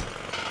complete.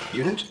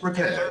 Unit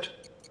repaired.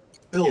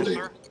 Building.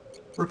 Yes,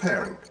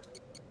 Repairing.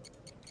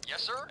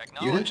 Yes, sir.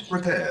 Unit Acknowledged.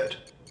 repaired.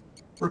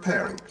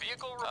 Repairing.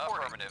 Vehicle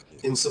reporting. Affirmative.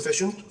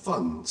 Insufficient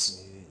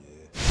funds.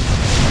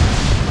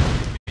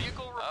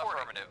 Vehicle reporting.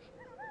 Affirmative.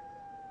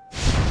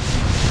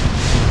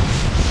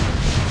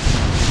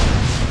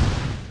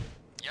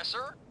 Yes,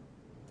 sir.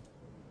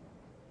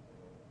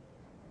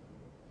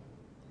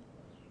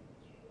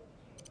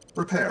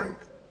 Repairing.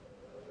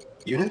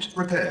 Unit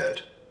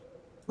repaired.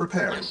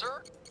 Repairing. Yes,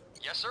 sir.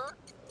 Yes, sir.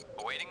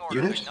 Awaiting orders.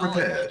 Unit Acknowledged.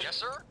 repaired. Yes,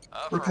 sir.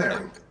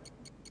 Repairing.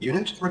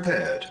 Unit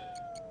repaired.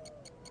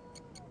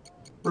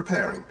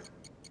 Repairing.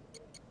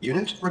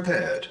 Unit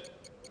repaired.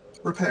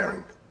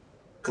 Repairing.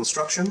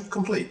 Construction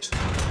complete.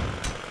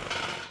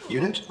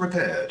 Unit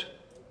repaired.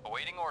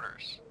 Awaiting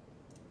orders.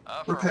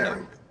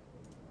 Repairing.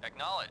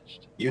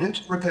 Acknowledged.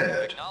 Unit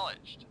repaired.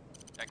 Acknowledged.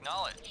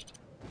 Acknowledged.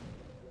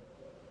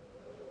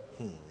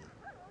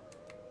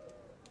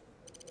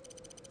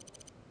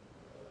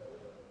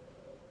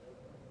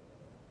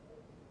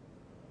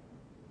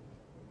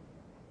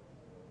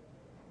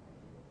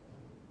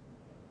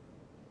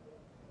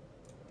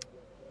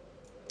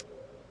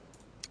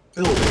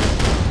 Building.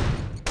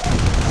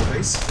 Our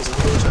base is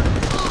under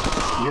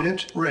attack.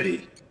 Unit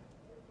ready.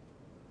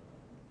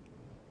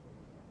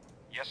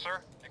 Yes,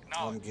 sir. I'm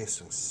Acknowledged.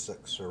 guessing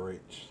 6 are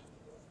each.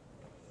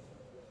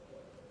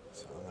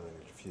 So I'm going to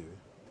need a few.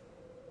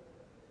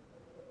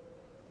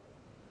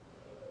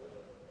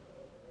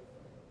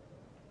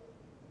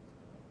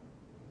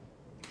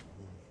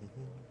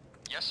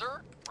 Yes,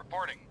 sir.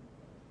 Reporting.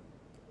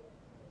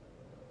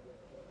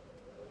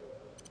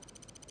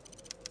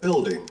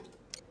 Building.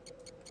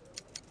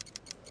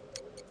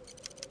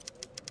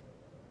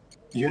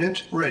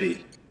 Unit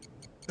ready.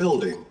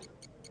 Building.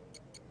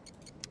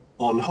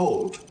 On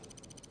hold.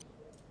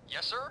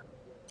 Yes, sir.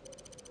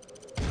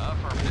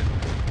 Affirmative.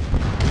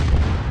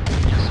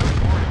 Yes, sir.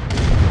 Reporting.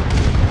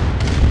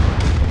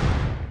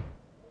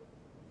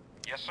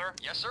 Yes, sir.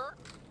 Yes, sir.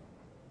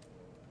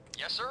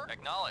 Yes, sir.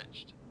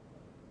 Acknowledged.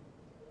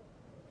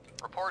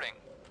 Reporting.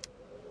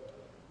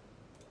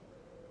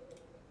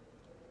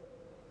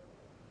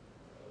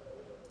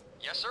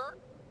 Yes, sir.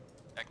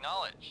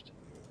 Acknowledged.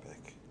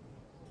 Back.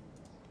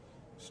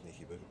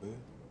 Sneaky bugaboo.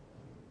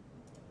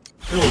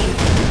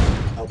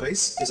 Building. Our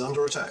base is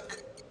under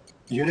attack.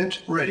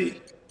 Unit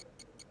ready.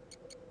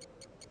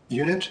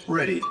 Unit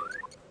ready.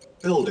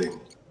 Building.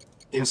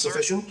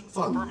 Insufficient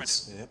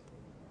funds. Yep.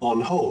 On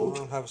Come hold.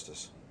 on,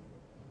 harvesters.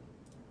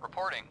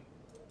 Reporting.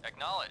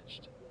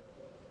 Acknowledged.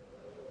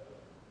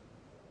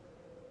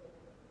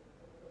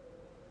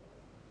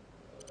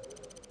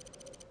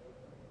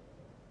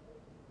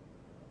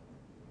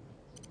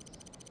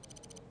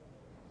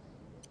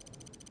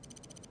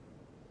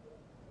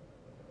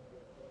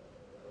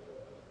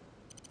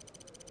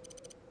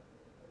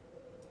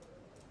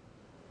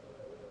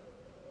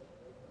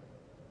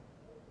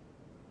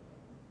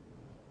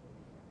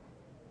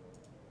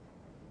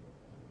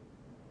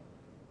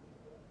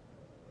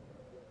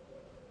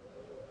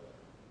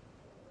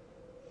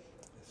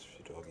 There's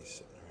a few doggies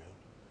sitting around.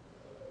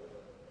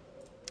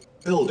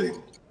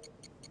 Building.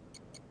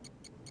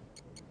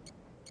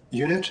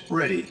 Unit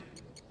ready.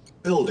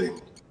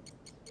 Building.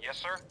 Yes,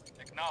 sir.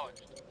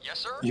 Acknowledged. Yes,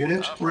 sir.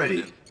 Unit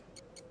ready.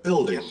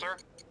 Building. Yes, sir.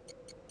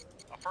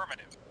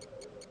 Affirmative.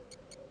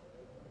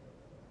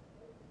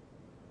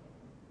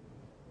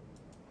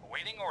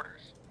 Awaiting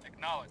orders.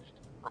 Acknowledged.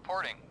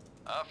 Reporting.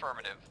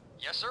 Affirmative.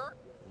 Yes, sir.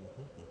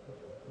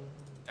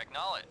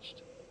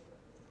 Acknowledged.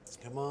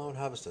 Come on,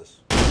 harvesters.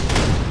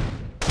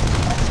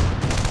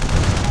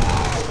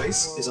 Our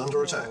base is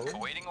under attack.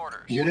 Awaiting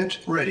orders. Unit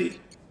ready.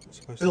 We're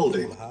supposed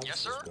Building. To kill the Yes,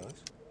 sir. harvesters,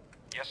 guys.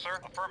 Yes, sir.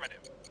 Affirmative.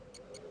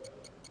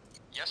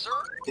 Yes, sir.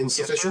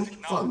 Insufficient Yes,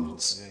 sir.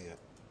 funds. Yeah.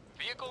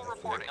 Vehicle Hopefully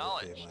reporting. I'll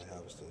repair Acknowledged. my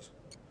harvesters.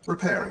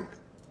 Repairing.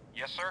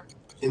 Yes, sir.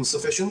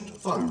 Insufficient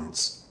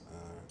funds.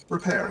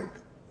 Repairing.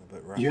 A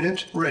bit rough.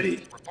 Unit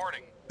ready.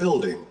 Reporting.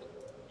 Building.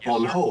 Yes,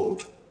 On sir.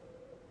 hold.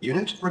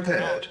 Unit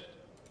repaired.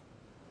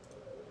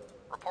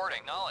 Reporting.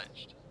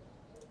 Acknowledged.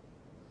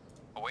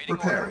 Awaiting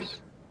Repairing.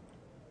 orders.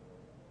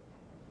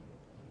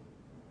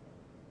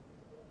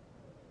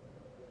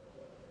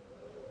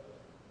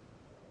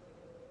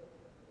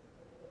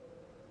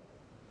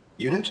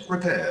 Unit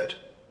repaired.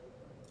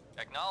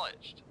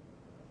 Acknowledged.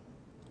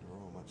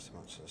 Oh, much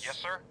this Yes,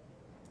 sir.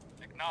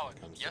 Acknowledged.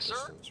 comes the Yes, sir.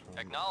 distance from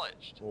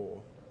Acknowledged.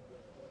 Or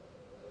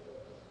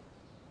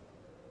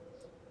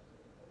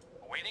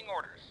Awaiting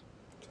orders.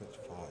 that's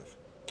 5.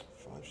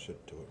 5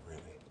 should do it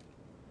really.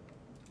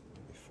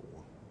 Maybe 4.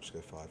 I'll just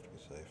go 5 to be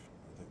safe.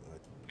 I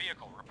think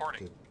Vehicle I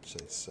reporting. did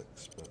say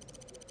 6, but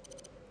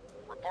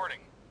Reporting.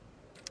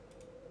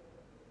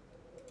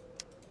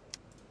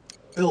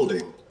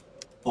 Building.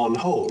 On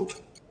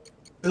hold.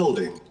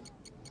 Building.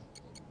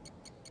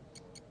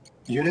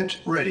 Unit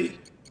ready.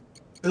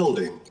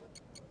 Building.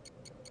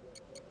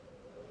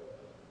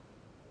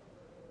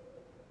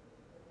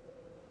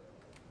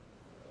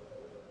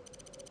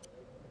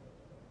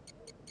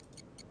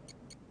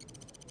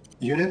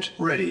 Unit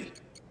ready.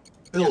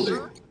 Building.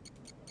 Yes, sir.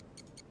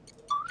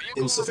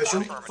 Vehicle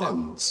Insufficient affirmative.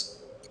 funds.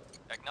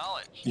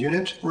 Acknowledged.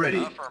 Unit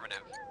ready.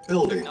 Affirmative.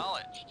 Building.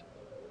 Acknowledged.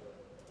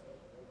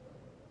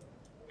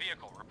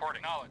 Vehicle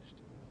reporting.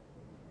 Acknowledged.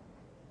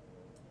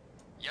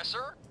 Yes,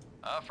 sir.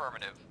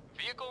 Affirmative.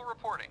 Vehicle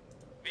reporting.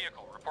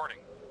 Vehicle reporting.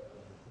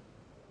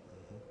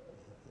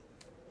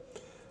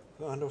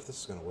 I wonder if this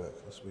is going to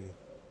work. This will be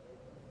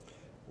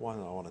one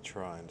I want to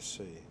try and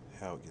see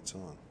how it gets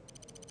on.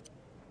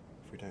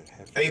 If we don't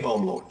have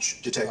A-bomb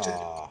launch detected.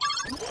 Ah.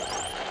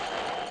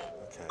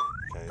 Okay,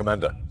 okay.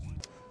 Commander,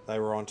 They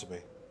were onto me,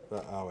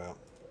 but oh well.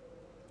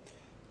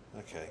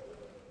 Okay.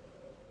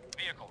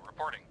 Vehicle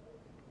reporting.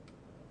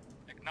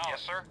 Acknowledge.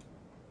 Yes, sir.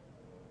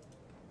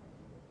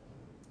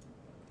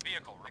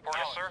 Vehicle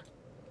reporting. Yes, sir.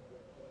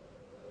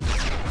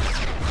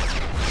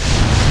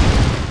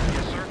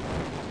 Yes, sir.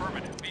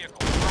 Affirmative. Vehicle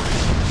reporting.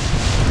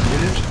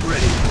 Unit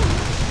ready.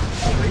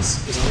 Our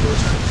base is under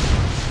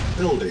attack.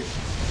 Building.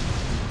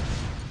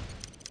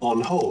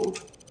 On hold.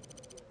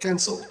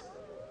 Cancel.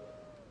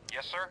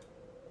 Yes, sir.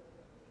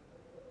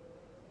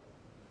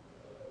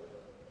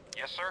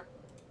 Yes, sir.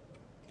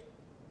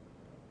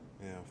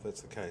 Yeah, if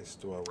that's the case,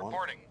 do I want?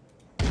 Reporting.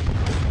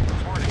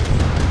 Reporting.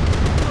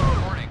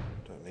 Reporting.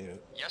 Don't need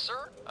it. Yes,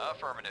 sir.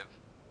 Affirmative.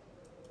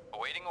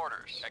 Awaiting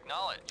orders.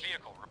 Acknowledge.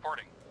 Vehicle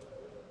reporting.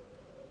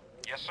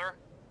 Yes, sir.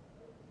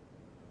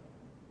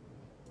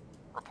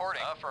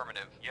 Reporting.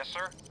 Affirmative. Yes,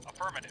 sir.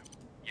 Affirmative.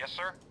 Yes,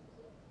 sir.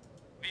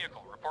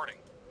 Vehicle reporting.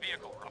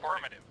 Vehicle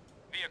affirmative.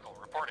 Vehicle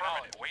reporting.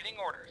 Affirmative. Waiting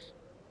orders.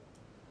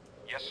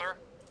 Yes, sir.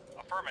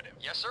 Affirmative.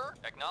 Yes, sir.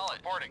 Acknowledge.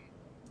 Reporting.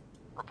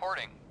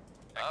 Reporting.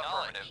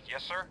 Affirmative.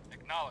 Yes, sir.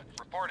 Acknowledge.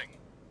 Reporting.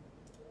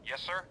 Yes,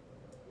 sir.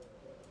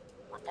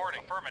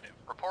 Reporting. Affirmative.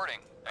 Reporting.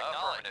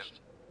 Acknowledged.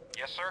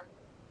 Yes, sir.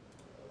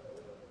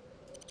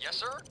 Yes,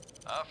 sir.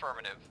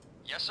 Affirmative.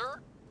 Yes, sir.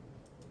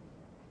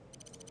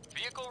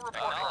 Vehicle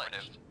reporting.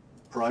 Acknowledged.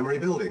 Primary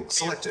building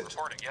selected.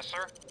 Reporting. Yes,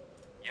 sir.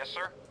 Yes,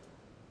 sir.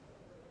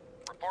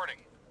 Reporting.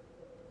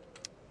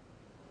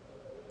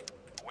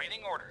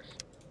 Awaiting orders.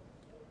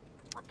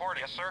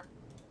 Reporting. Yes, sir.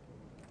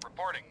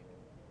 Reporting.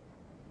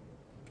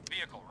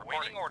 Vehicle reporting.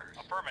 Waiting orders.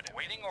 Affirmative.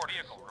 Waiting orders.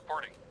 Vehicle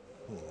reporting.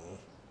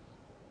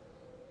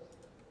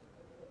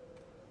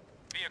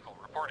 Vehicle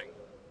reporting.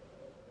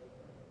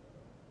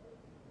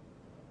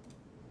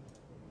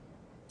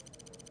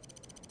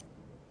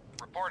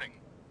 Reporting.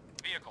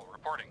 Vehicle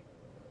reporting.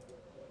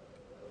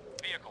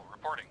 Vehicle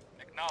reporting.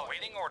 Acknowledge.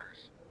 Waiting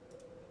orders.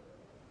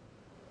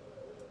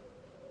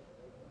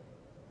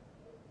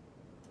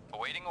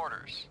 Awaiting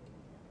orders.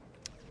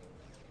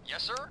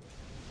 Yes, sir.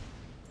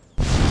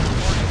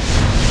 Reporting.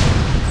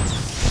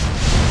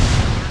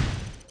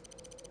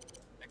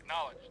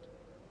 Acknowledged.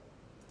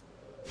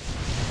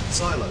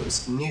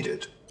 Silos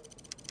needed.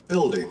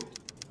 Building.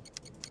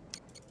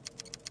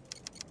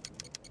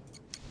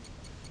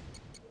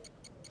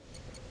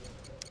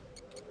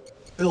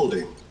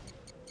 Building.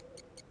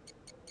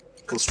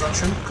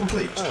 Construction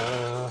complete.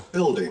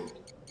 Building.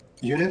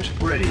 Unit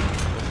ready.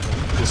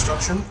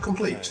 Construction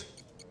complete.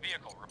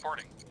 Vehicle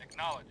reporting.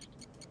 Acknowledged.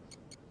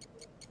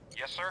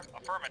 Yes, sir.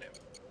 Affirmative.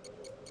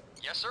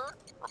 Yes, sir.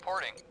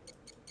 Reporting.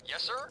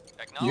 Yes, sir.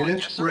 Acknowledged.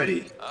 Unit Yes, sir.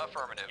 ready.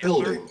 Affirmative.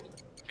 Building. Yes,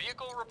 sir.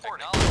 Vehicle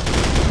reporting.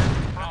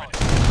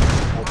 Affirmative.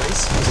 Our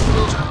base is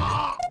under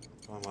attack.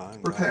 Oh, my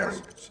own Repairing.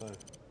 guys. So,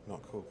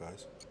 not cool,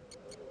 guys.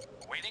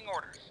 Awaiting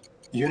orders.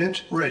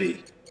 Unit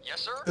ready.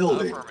 Yes, sir.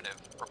 Building. Affirmative.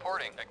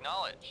 Reporting.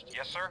 Acknowledged.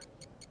 Yes, sir.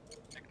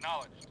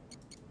 Acknowledged.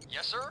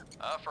 Yes, sir.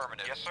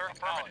 Affirmative. Yes, sir.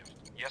 Affirmative.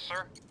 Yes,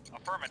 sir.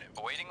 Affirmative.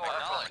 Awaiting orders.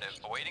 Affirmative.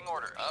 Awaiting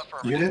orders.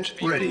 Affirmative. Unit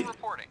Vehicle ready.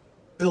 Reporting.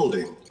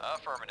 Building.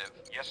 Affirmative.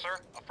 Yes, sir.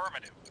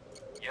 Affirmative.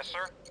 Yes,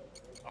 sir.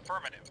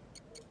 Affirmative.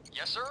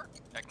 Yes, sir.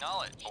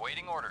 Acknowledged.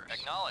 Awaiting orders.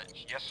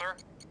 Acknowledged. Yes, sir.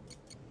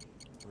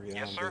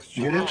 Yes, sir.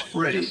 Unit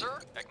ready. Yes, sir.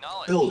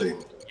 Acknowledged.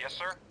 Building. Yes,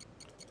 sir.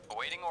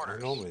 Awaiting I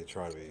orders. normally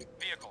try to be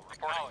Vehicle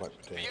reporting. quite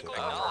pedantic Vehicle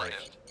and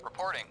acknowledged.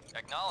 Reporting. have a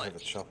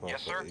Acknowledged. chop off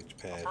Yes, sir. at each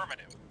pad,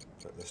 Affirmative.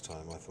 but this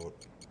time I thought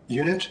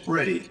Unit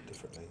ready.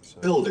 differently. So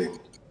Building.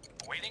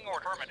 Awaiting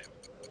order. Affirmative.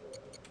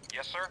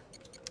 Yes, sir.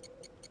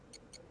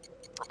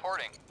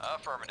 Reporting.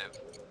 Affirmative.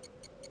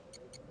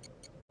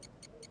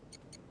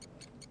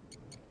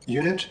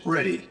 Unit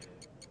ready.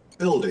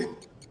 Building.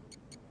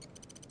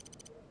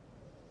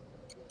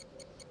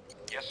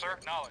 Yes, sir.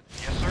 Acknowledged.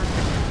 Yes, sir.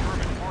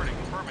 Affirmative. Reporting.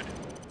 Affirmative.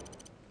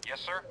 Yes,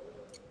 sir.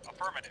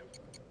 Affirmative.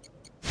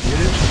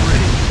 Unit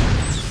ready.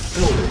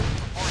 Building.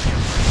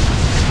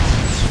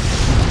 Reporting.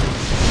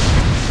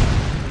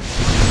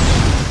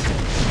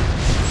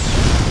 Yes, sir.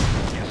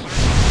 Yes, sir.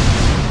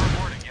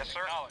 Reporting. Yes,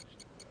 sir.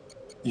 Acknowledged.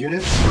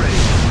 Unit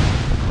ready.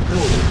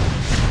 Building.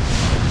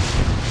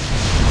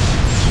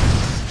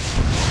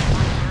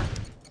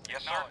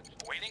 Yes, sir.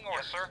 Waiting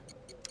order. Yes, sir.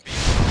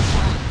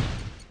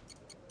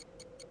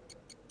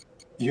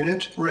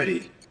 Unit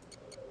ready.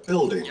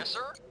 Building. Yes,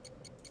 sir.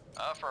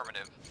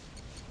 Affirmative.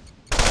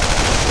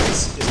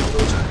 Base is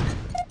under attack.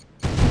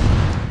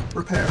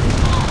 Repair.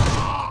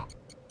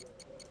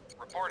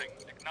 Reporting.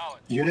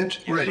 Acknowledged. Unit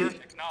Yes, ready. sir.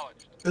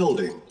 Acknowledged.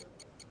 Building.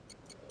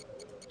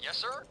 Yes,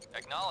 sir.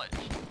 Acknowledged.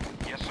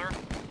 Yes, sir.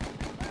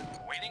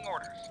 Waiting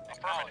orders.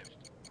 Affirmative.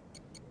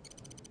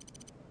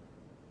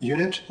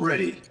 Unit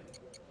ready. Waiting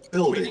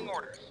Building.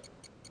 orders.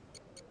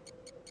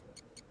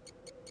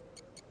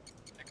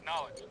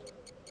 Acknowledged.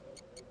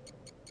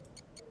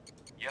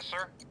 Yes,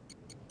 sir.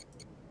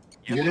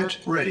 Yes, Unit sir.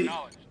 ready.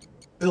 Acknowledged.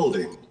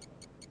 Building.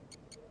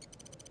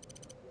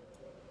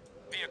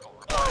 Vehicle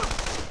reporting.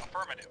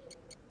 Affirmative.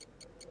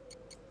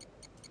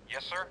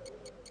 Yes, sir.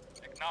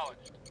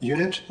 Acknowledged.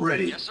 Unit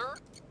ready. Yes, sir.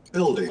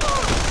 Building.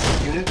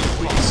 Unit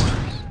lost.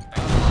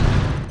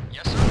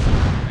 Yes,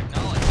 sir.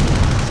 Acknowledged.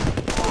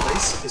 The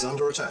base is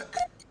under attack.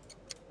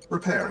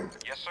 Repairing.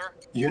 Yes, sir.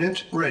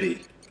 Unit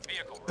ready.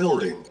 Vehicle reporting.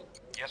 Building.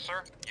 Yes,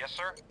 sir. Yes,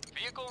 sir.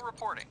 Vehicle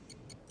reporting.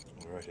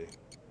 Alrighty.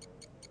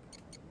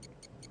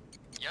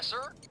 Yes,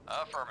 sir.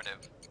 Affirmative.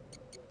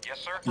 Yes,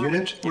 sir.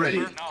 Unit Yes,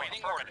 ready. sir.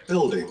 Waiting orders.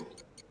 Building.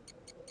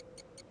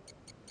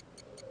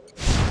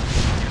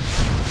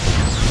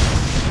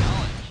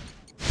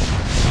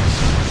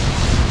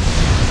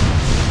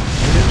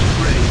 Unit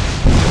ready.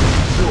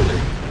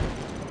 Building.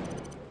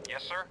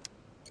 Yes, sir.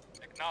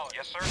 Acknowledged.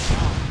 Yes, sir.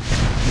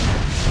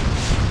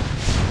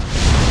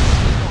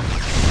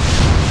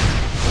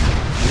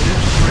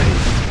 Unit ready.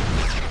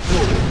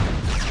 Building.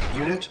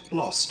 Unit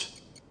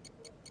lost.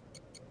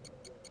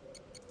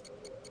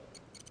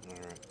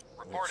 Alright.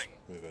 Reporting.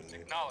 Move in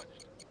there.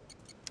 Acknowledged.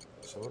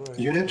 So what do I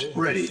Unit do?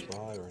 ready. Spy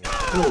or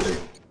anything Building.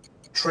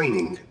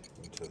 Training.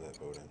 into that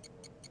building.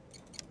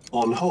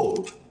 On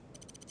hold. Waiting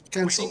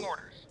Cancel.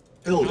 orders.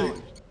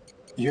 Building.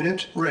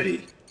 Unit ready.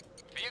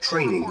 Vehicle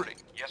Training. reporting.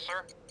 Yes,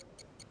 sir.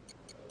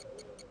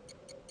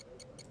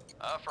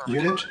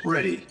 Affirmative. Unit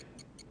ready.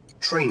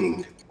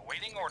 Training.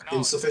 Waiting order.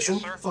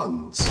 Insufficient Yes, sir.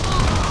 funds. Base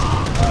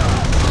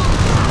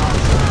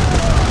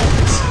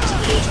is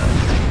under attack.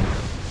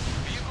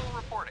 Vehicle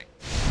reporting.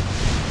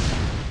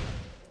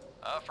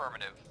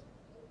 Affirmative.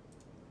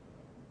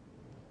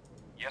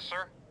 Yes,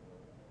 sir.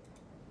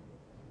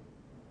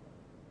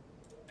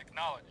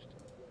 Acknowledged.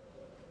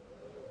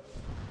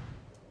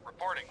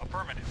 Reporting.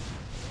 Affirmative.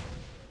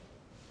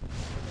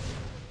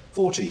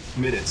 40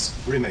 minutes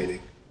remaining.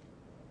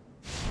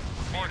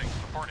 Reporting.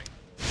 Reporting.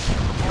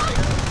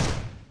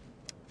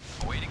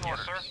 Awaiting Yes,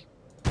 orders. sir.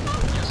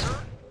 Yes, sir.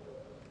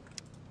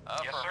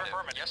 Yes, sir.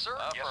 Affirmative. Yes, sir.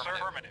 Yes, sir.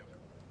 Affirmative.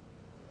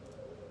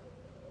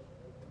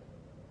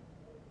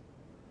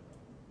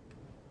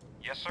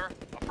 Yes, sir.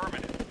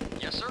 Affirmative.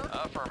 Yes, sir.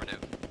 Affirmative.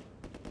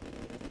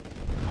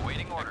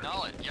 Awaiting orders.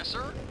 Acknowledge. Yes,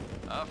 sir.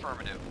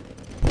 Affirmative.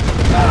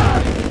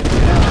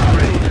 Unit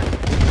ready.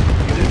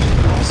 Unit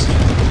lost.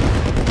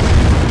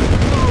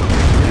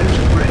 Unit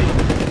ready.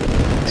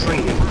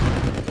 Training.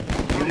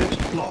 Unit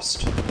lost.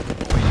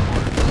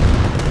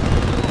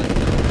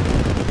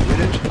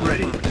 Unit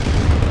ready.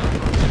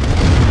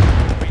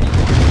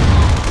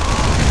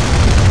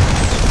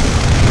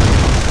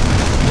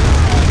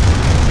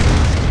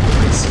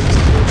 Base is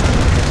under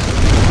attack.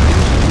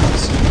 Unit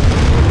lost.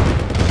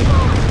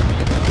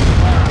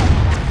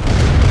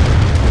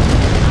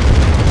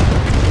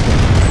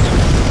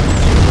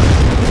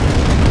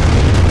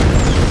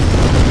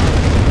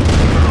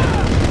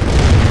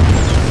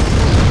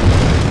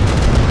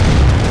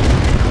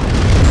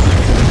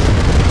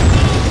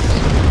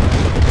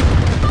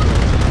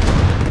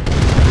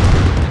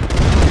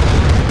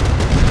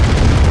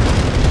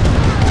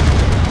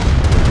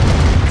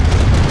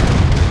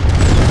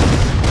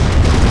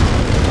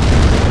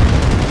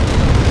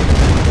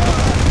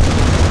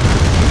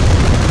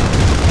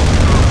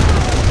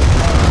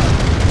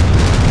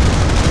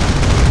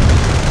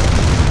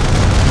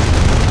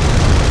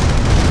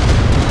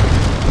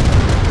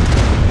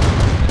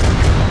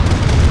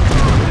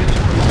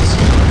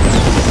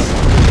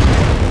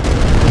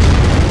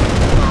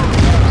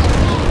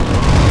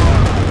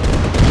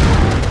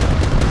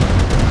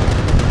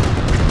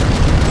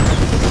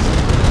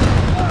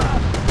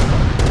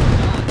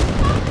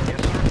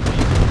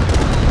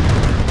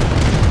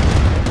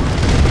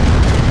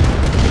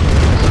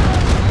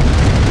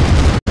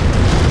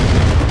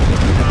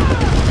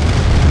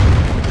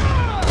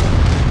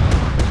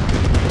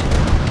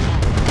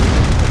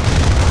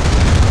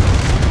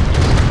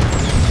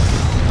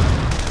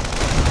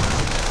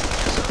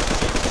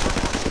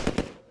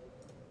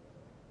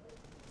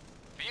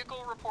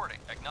 Vehicle reporting.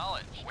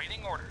 Acknowledged.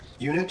 Waiting orders.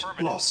 Unit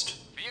Affirmative. lost.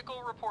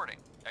 Vehicle reporting.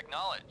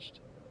 Acknowledged.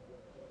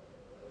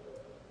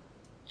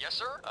 Yes,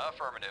 sir.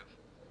 Affirmative.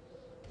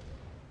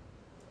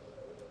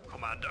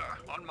 Commander,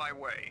 on my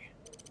way.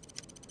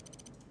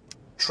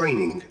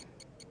 Training.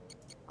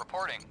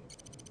 Reporting.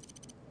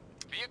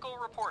 Vehicle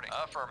reporting.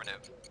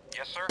 Affirmative.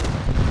 Yes, sir.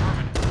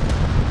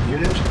 Affirmative.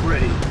 Unit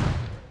ready.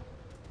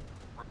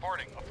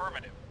 Reporting.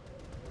 Affirmative.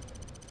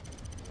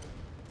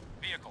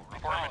 Vehicle.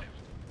 Affirmative.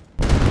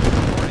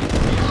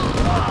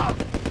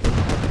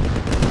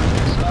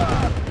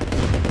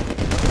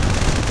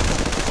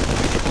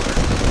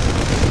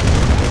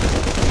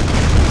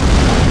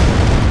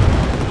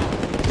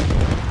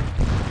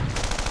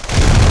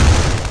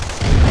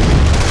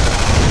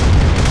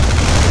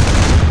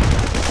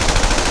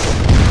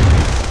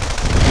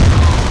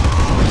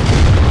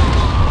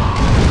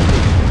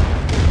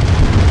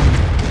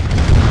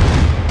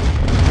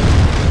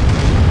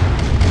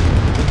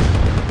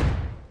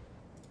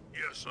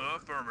 Yes, sir.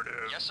 Affirmative.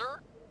 Yes, sir.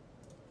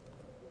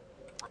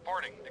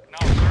 Reporting.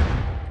 Acknowledged, sir.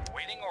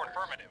 Waiting order.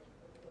 Affirmative.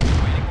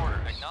 Waiting order.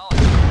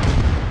 Acknowledged.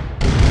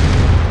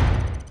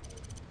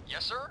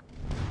 Yes, sir.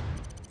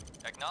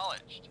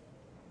 Acknowledged.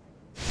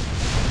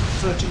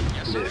 30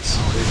 Yes, sir. minutes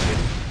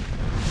remaining.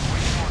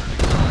 Waiting order.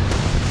 Acknowledged.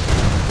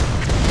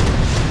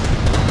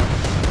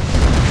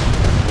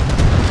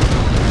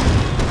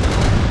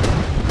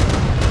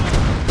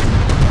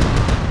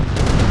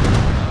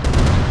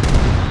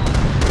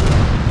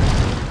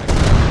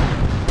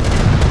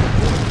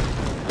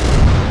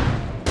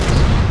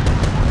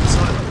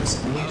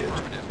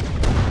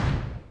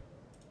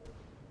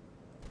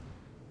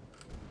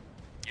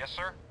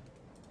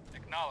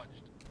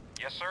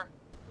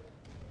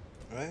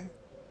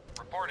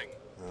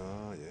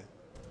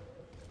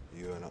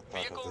 are not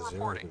part Vehicle of the Zero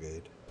reporting.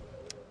 Brigade.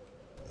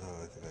 Oh,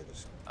 I think I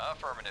just...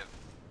 Affirmative.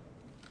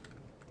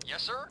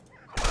 Yes, sir.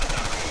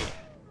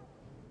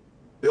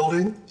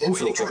 Building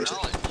infiltrated.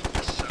 Acknowledged.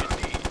 Yes, sir.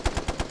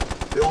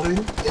 Indeed. Building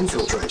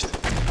infiltrated.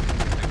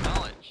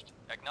 Acknowledged.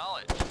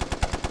 Acknowledged.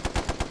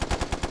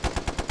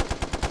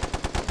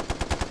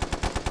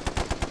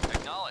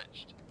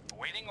 Acknowledged.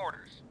 Awaiting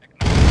orders.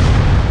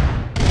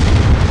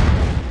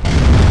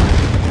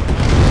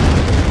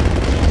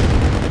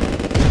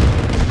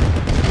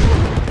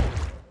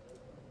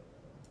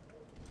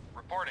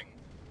 Reporting.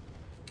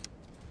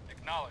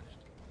 Acknowledged.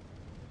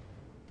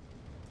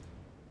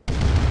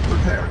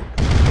 Preparing.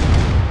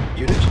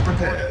 Unit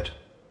prepared.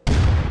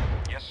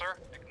 Yes, sir.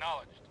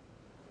 Acknowledged.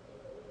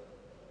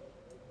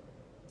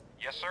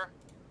 Yes, sir.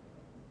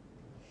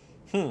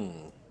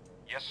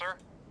 Yes, sir.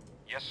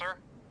 Yes, sir.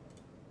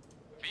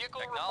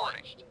 Vehicle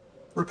acknowledged.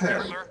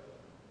 Preparing. Yes, sir.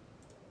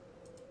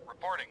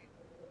 Reporting.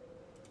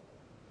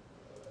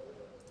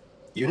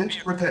 Unit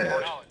Vehicle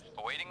prepared. acknowledged.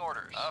 Awaiting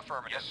orders.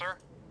 Affirmative. Yes, sir.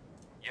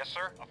 Yes,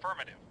 sir.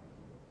 Affirmative.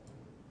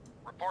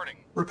 Reporting.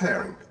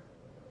 Preparing.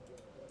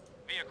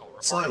 Vehicle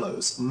reporting.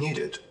 Silos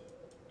needed.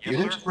 Yes,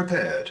 Unit sir.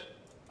 prepared.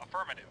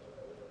 Affirmative.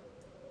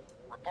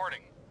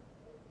 Reporting.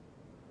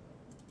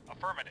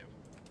 Affirmative.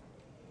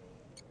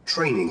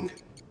 Training.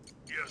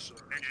 Yes, sir.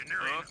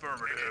 Engineering.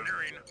 Affirmative.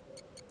 Engineering.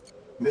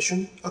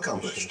 Mission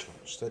accomplished.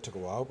 That took a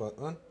while,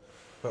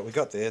 but we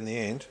got there in the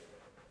end.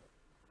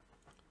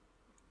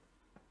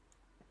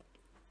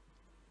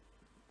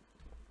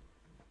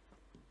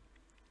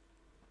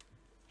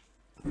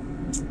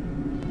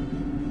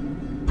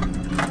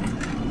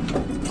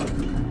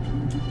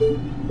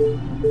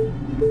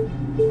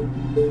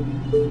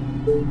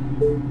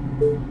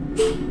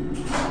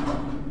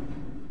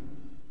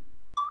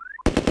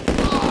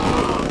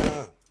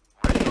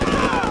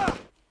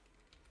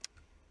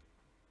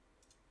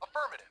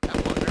 Affirmative. That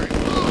was very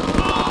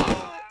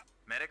well.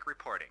 Medic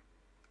reporting.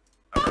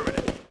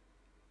 Affirmative.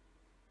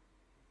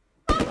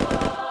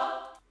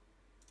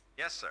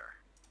 Yes, sir.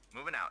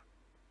 Moving out.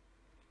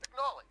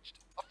 Acknowledged.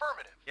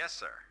 Affirmative. Yes,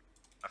 sir.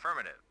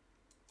 Affirmative.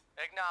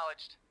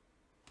 Acknowledged.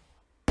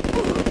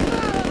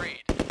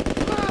 Agreed.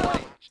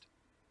 Acknowledged.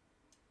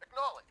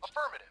 Acknowledged.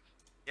 Affirmative.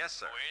 Yes,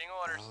 sir. Awaiting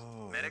orders.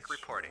 Oh, Medic that's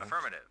reporting. right.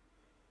 Affirmative.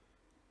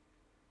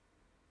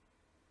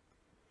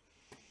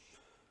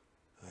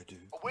 I do.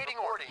 Awaiting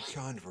orders.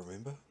 Kind of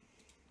remember.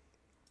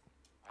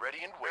 Ready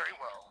and waiting. Very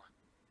well.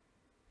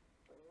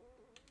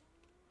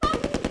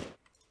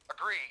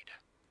 Agreed.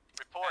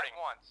 Reporting.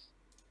 At once.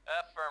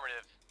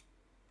 Affirmative.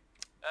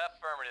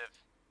 Affirmative.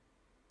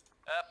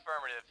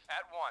 Affirmative.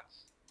 At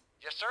once.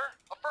 Yes, sir.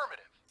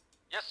 Affirmative.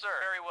 Yes, sir.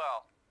 Very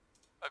well.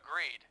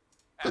 Agreed.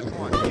 At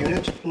once.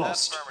 Unit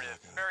lost. Affirmative.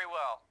 Very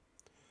well.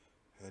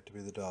 Had to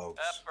be the dogs.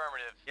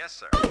 Affirmative. Yes,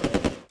 sir.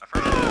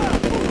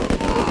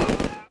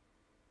 Affirmative.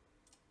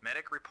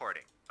 Medic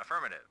reporting.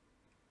 Affirmative.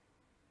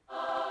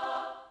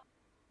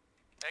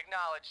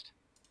 Acknowledged.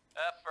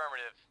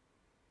 Affirmative.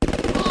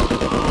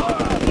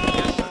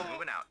 Yes, sir.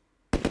 Moving out.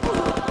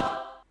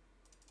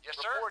 Yes,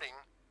 sir. Reporting.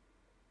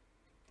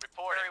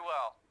 Reporting. Very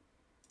well.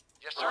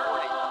 Yes, sir.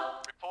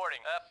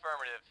 Reporting.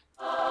 Affirmative.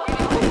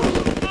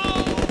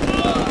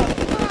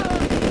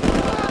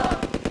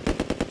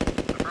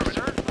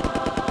 Affirmative.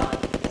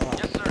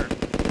 Yes, sir.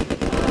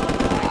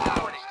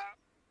 Reporting.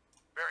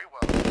 Very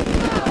well.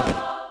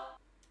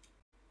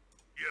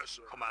 Yes,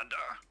 sir. Commander.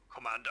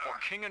 For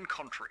king and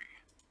country.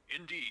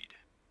 Indeed.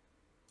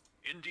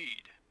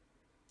 Indeed.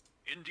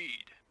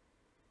 Indeed.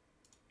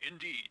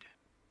 Indeed.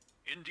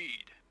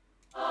 Indeed.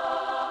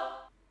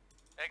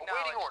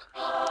 Awaiting orders.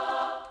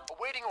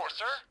 Awaiting orders,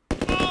 sir.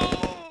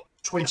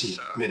 20 Yes,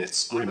 sir.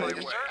 minutes On my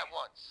remaining. way. At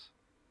once.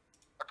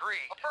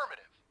 Agreed.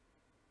 Affirmative.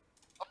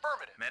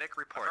 Affirmative. Medic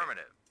reporting.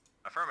 Affirmative.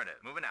 Affirmative.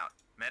 Moving out.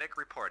 Medic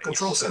reporting.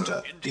 Control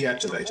center Indeed.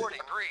 deactivated. Reporting.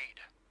 Agreed.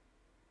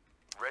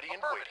 Ready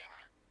and waiting.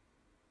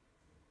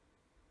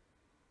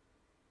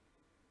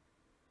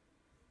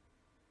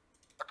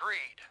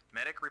 Agreed.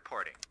 Medic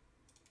reporting.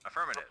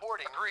 Affirmative.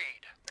 Reporting.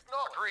 Agreed.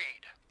 Acknowledged.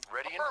 Agreed.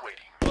 Ready and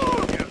waiting.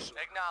 Yes, sir.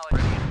 Acknowledged.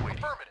 Ready and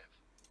waiting. Affirmative.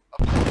 Of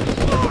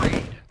course.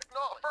 Agreed.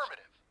 Acknowledged.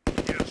 Affirmative.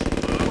 Yes,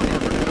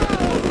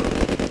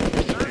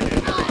 Yes, sir.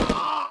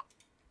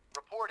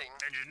 Reporting.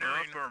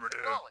 engineering. Affirmative.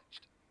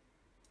 Acknowledged.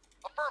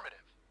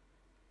 Affirmative.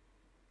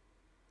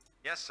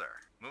 Yes, sir.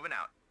 Moving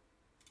out.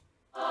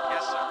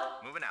 Yes, sir.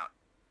 Moving out.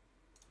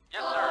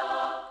 Yes, sir.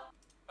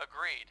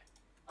 Agreed.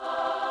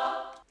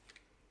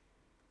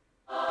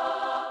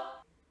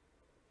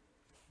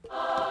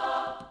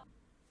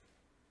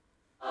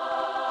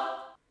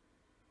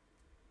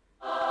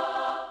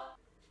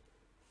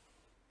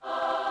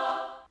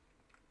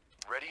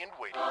 Ready and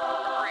waiting.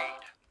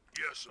 Agreed.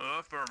 Yes, sir.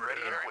 Affirmative.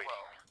 Ready and waiting.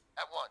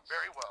 At once.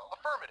 Very well.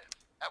 Affirmative.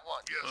 At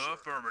once. Yes, sir.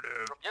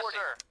 Affirmative. Yes,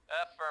 sir.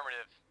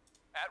 Affirmative.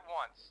 At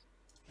once.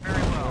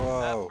 Very well.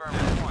 Whoa.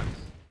 Affirmative. At once.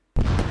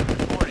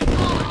 Reporting.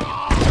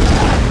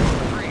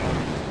 Agreed.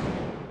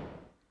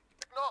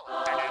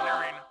 Acknowledged.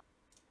 Engineering.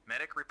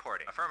 Medic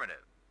reporting.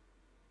 Affirmative.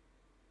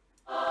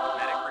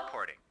 Medic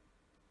reporting.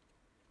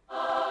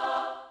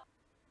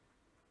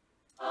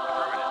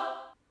 Affirmative.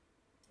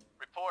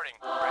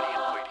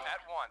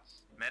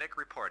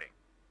 reporting.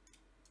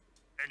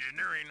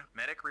 Engineering.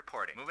 Medic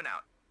reporting. Moving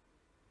out.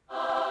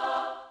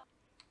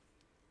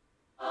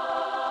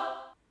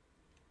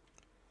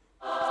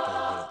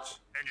 15 minutes.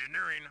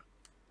 Engineering.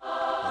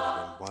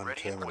 One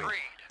Ready and terminal.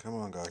 agreed. Come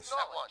on, guys.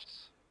 At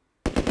once.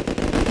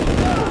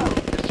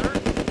 Yes, sir.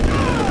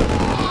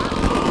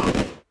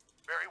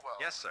 Very well.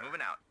 Yes, sir.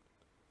 Moving out.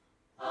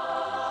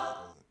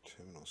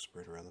 Terminals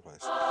spread around the place.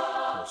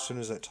 Well, as soon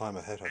as that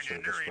timer hit, I should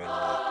have just run away.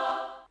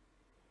 Oh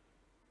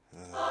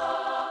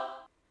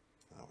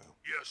well.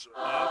 Yes, sir.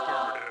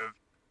 Affirmative.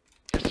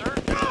 Yes, sir.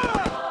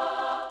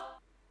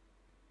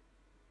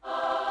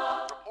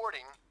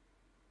 Reporting.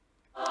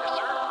 Yes,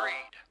 sir.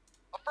 Agreed.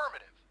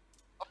 Affirmative.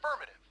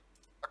 Affirmative.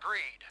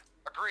 Agreed.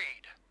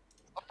 Agreed.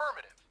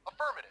 Affirmative.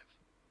 Affirmative.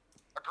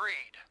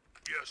 Agreed.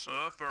 Yes, sir.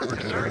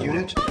 Affirmative.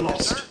 Unit Yes,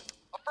 lost. sir.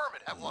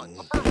 Affirmative. At once.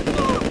 Affirmative.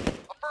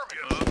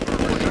 Affirmative.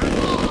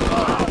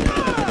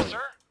 Yes,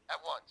 sir. At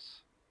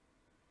once.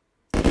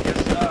 Yes,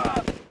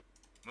 sir.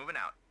 Moving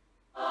out.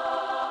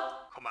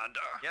 Commander.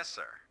 Yes,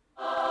 sir.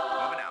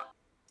 Moving out.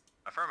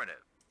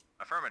 Affirmative.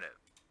 Affirmative.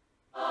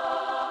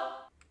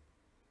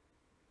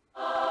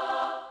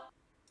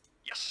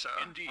 Yes, sir.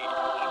 Indeed.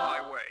 On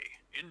my way.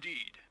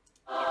 Indeed.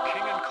 For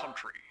king and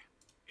country.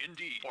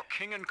 Indeed. For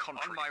king and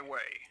country. On my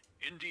way.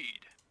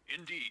 Indeed.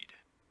 Indeed.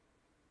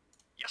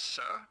 Yes,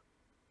 sir.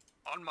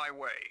 On my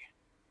way.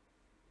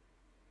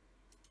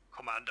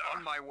 Commander.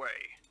 On my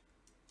way.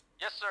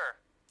 Yes, sir.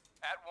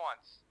 At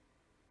once.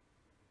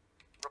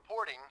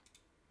 Reporting.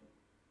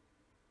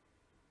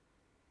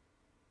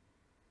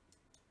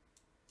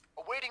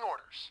 Awaiting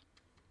orders.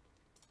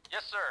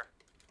 Yes, sir.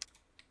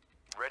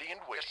 Ready and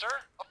waiting. Yes,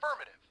 sir.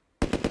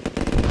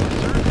 Affirmative.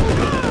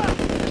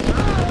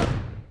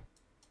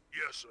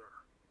 Yes, sir.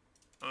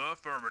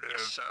 Affirmative.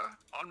 Yes, sir.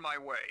 On my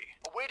way.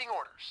 Awaiting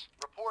orders.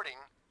 Reporting.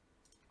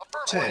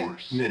 Affirmative 10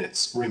 orders.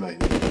 minutes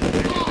remaining.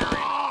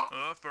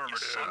 Affirmative.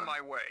 Yes, on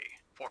my way.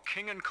 For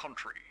king and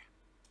country.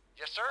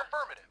 Yes, sir.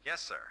 Affirmative.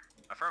 Yes, sir.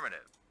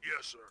 Affirmative.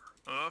 Yes, sir.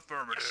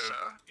 Affirmative. Yes,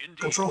 sir. Indeed.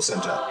 Control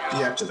center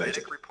deactivated.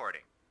 Medic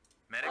reporting.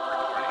 Medic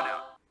reporting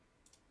out.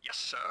 Yes,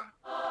 sir.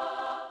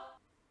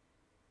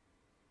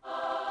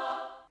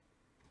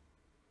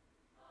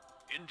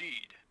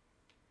 Indeed.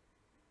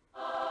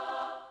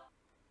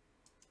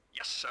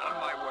 Yes, sir. On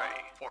my way.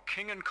 For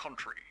king and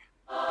country.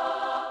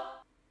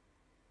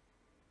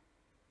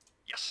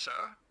 Yes, sir.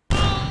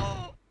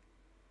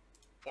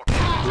 For king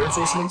and country.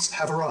 Reinforcements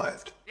have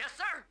arrived. Yes,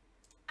 sir.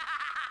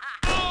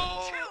 Chew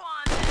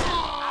on this.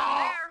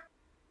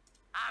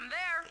 I'm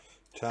there.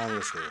 I'm there.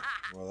 Talia's here.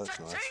 Well, that's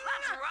nice.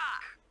 Let's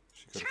rock.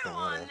 She could Chew have come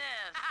on earlier. this.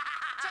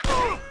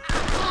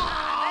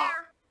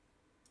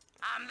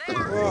 I'm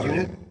there. Oh,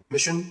 Unit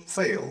mission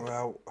failed.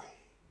 well,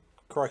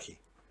 crikey.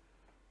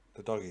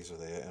 The doggies are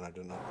there, and I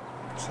did not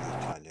see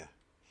Tanya.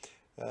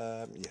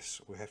 Yes,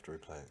 we have to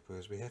replay it,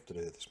 because we have to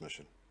do this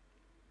mission.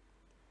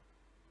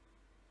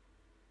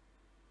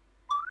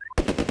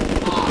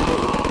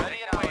 Ready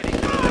and waiting.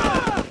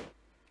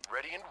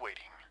 Ready and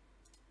waiting.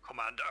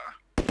 Commander.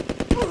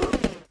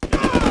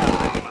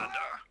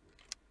 Commander.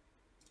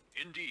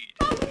 Indeed.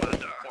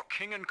 Commander. For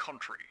king and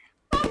country.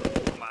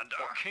 Commander.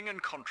 For king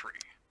and country.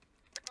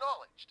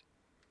 Acknowledged.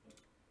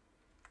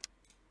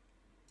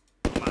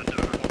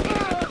 Commander. For king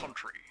and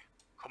country.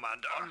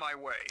 Commander. On my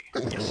way.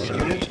 Yes, sir.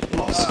 Unit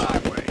lost. On my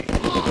way.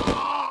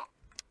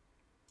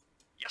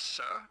 Yes,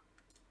 sir.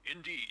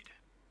 Indeed.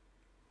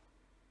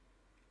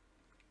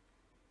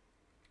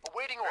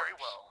 Awaiting orders. Very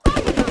well.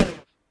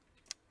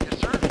 Yes,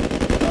 sir.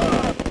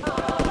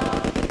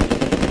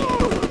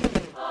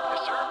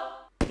 Yes, sir.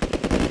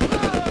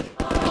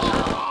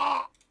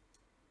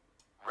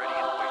 Ready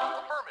and waiting.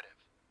 Affirmative.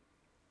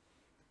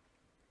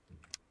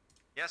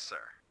 Yes,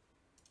 sir.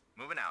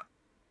 Moving out.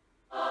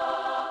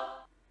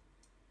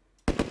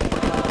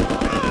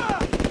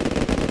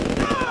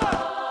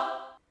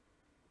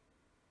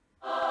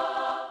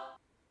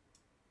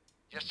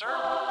 Yes, sir.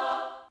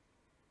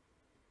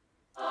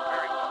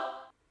 Very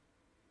well.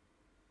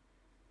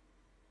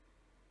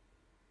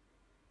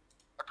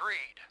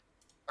 Agreed.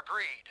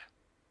 Agreed.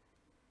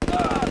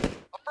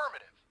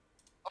 Affirmative.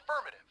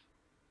 Affirmative.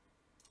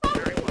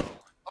 Very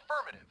well.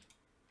 Affirmative.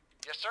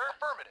 Yes, sir.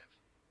 Affirmative.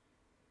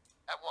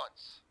 At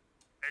once.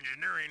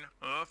 Engineering.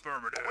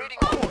 Affirmative. Awaiting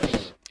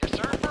orders. Yes,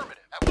 sir.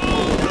 Affirmative. At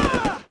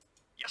once.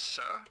 Yes,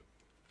 sir.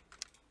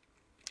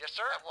 Yes,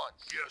 sir. At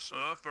once. Yes,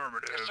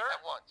 affirmative. Yes, sir.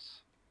 At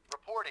once.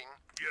 Reporting.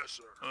 Yes,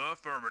 sir.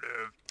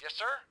 Affirmative. Yes,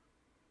 sir.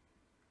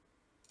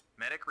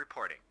 Medic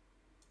reporting.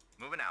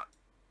 Moving out.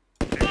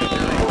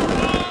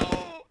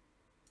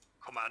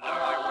 Commander. On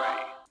my way.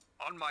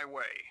 On my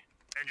way.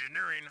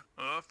 Engineering.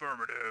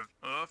 Affirmative.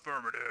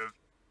 Affirmative.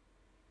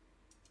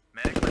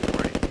 Medic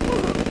reporting.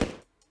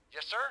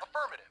 Yes, sir.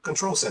 Affirmative.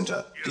 Control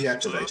center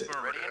deactivated.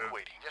 Ready and Affirmative.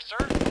 waiting. Yes,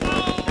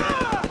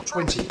 sir.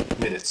 20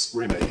 minutes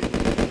remaining.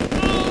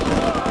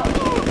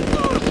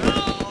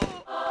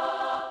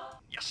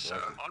 Yes,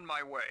 sir. On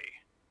my way.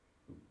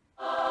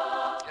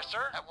 Yes,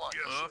 sir. At once.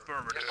 Yes, sir.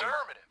 Affirmative. Yes, sir.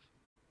 Affirmative.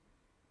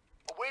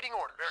 Awaiting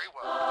orders. Very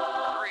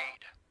well.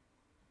 Agreed.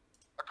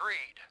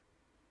 Agreed.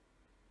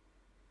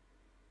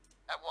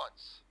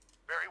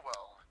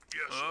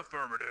 Yes, sir.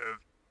 Affirmative.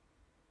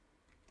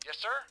 Yes,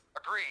 sir.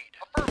 Agreed.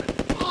 Affirmative.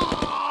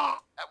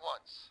 At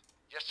once.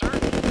 Yes, sir.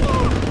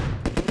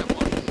 At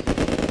once.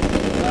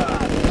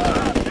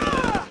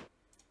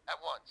 At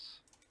once.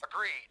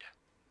 Agreed.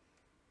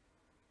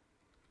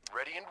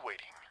 Ready and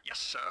waiting. Yes,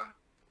 sir.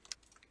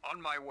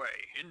 On my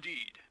way,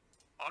 indeed.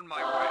 On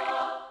my way.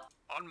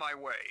 On my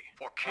way.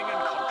 For king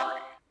and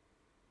country.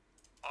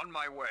 On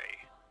my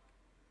way.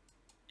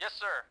 Yes,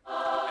 sir.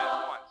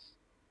 At once.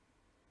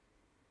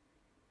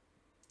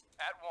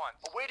 At once.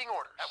 Awaiting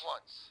orders. At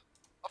once.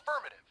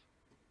 Affirmative.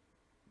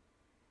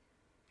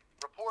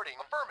 Reporting.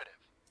 Affirmative.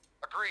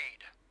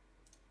 Agreed.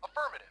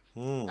 Affirmative.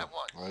 At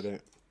once. I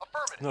don't.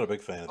 Affirmative. Not a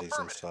big fan of these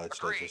inside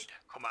Agreed. stages.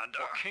 Commander.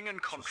 For king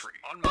and country.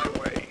 On my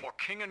way. For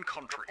king and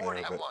country.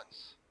 Reporting They're a at bit-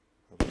 once.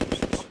 a bit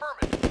useless.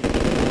 Affirmative.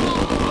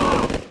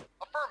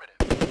 Affirmative.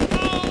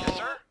 Yes,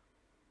 sir.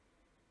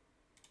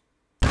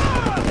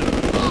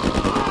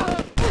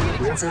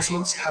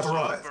 Reinforcements have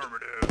arrived.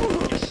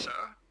 Affirmative. Yes, sir.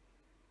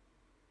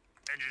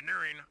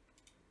 Engineering.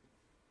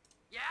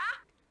 Yeah?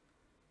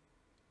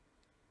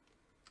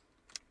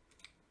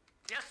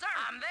 Yes, sir.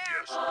 I'm there.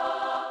 Yes, sir.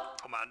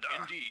 Commander.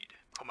 Indeed.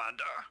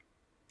 Commander.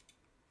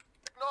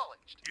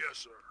 Acknowledged. Yes,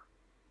 sir.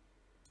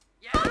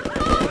 Yeah?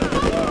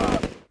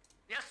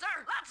 Yes,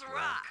 sir. Let's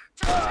rock.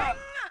 Cha-ching!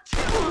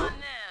 Chew on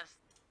this.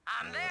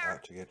 I'm there.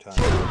 Out to get Chew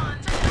time. on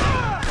this.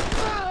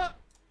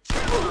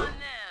 Chew on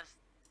this.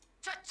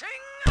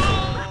 Cha-ching!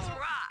 Let's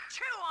rock.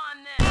 Chew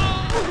on this.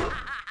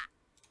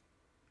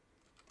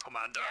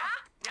 Commander. Yeah?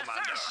 Yes,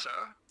 Commander, sir. sir.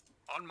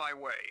 On my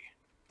way.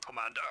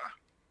 Commander.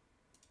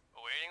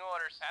 Awaiting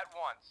orders at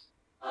once.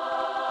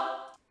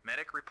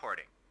 Medic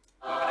reporting.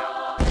 Moving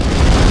out.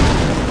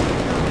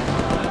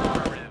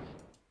 Affirmative.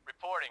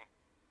 Reporting.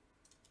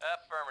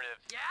 Affirmative.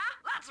 Yeah?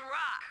 Let's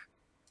rock.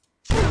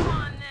 Chew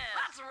on this.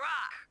 Let's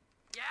rock.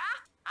 Yeah?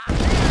 I'm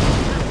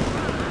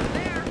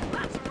there.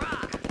 Let's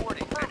rock.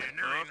 Reporting.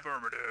 Engineering.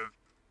 Affirmative.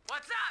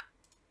 What's up?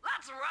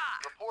 Let's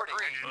rock. Reporting.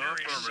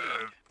 Engineering.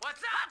 Affirmative.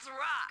 What's up? Let's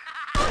rock.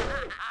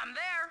 I'm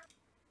there.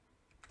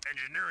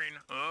 Engineering.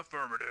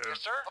 Affirmative. Yes,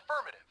 sir.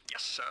 Affirmative.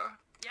 Yes, sir.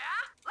 Yeah?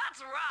 Let's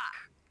rock.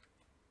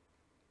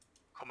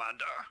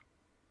 Commander.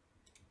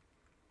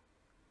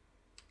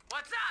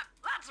 What's up?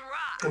 Let's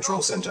rock.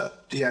 Control center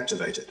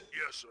deactivated.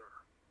 Yes, sir.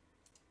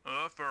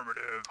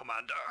 Affirmative.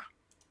 Commander.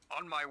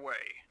 On my way.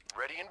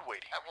 Ready and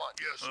waiting. At once.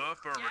 Yes, sir.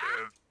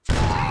 Affirmative.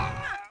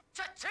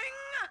 Cha-ching!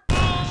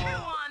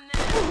 Chew on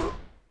this.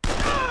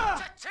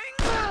 Cha-ching!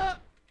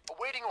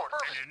 Awaiting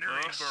orders.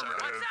 Engineering.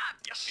 Affirmative. What's up?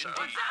 Yes, sir.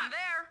 What's up? I'm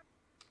there.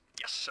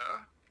 Yes,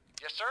 sir.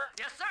 Yes, sir.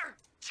 Yes, sir.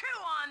 Chew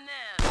on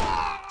this.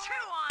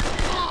 Chew on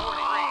this.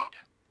 Agreed.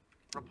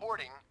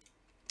 Reporting.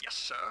 Yes,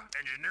 sir.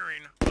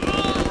 Engineering.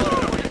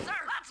 Yes,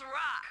 sir. Let's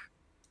rock.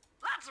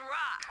 Let's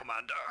rock.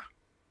 Commander.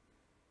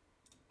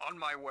 On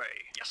my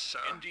way. Yes, sir.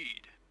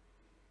 Indeed.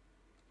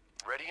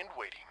 Ready and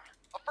waiting.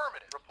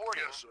 Affirmative.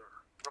 Reporting. Yes, sir.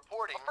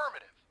 Reporting.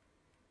 Affirmative.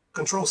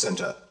 Control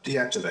center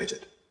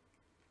deactivated.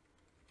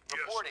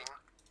 Reporting.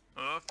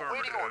 Affirmative.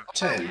 Awaiting order.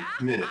 10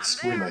 minutes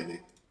I'm there.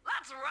 remaining.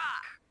 Let's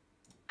rock.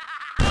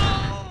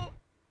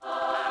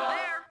 I'm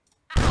there.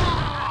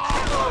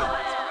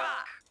 Let's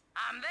rock.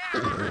 I'm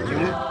there.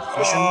 Unit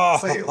mission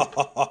failed.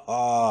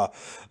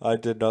 I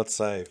did not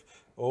save.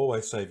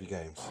 Always save your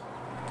games.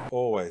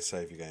 Always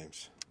save your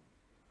games.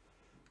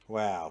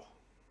 Wow.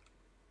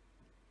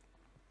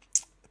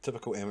 A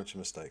typical amateur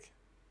mistake.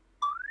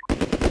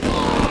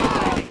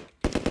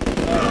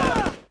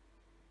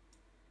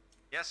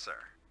 Yes, sir.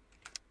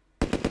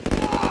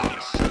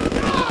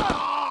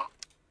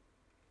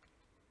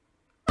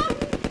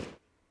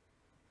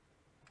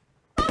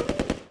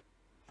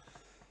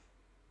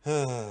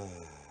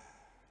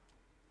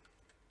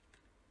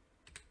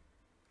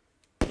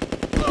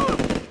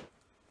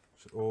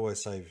 Should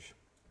always save.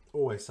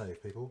 Always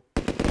save, people.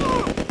 Reporting.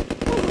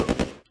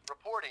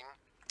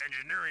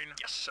 Engineering.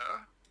 Yes, sir.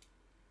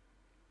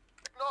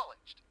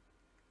 Acknowledged.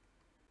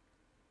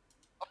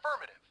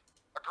 Affirmative.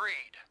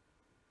 Agreed.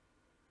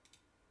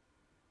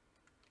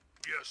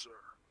 Yes, sir.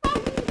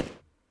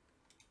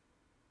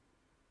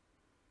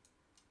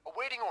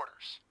 Awaiting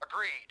orders.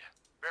 Agreed.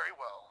 Very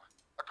well.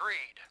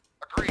 Agreed.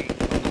 Agreed.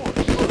 Of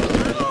course.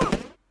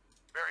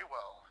 Very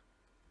well.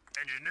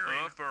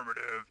 Engineering.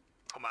 Affirmative.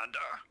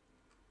 Commander.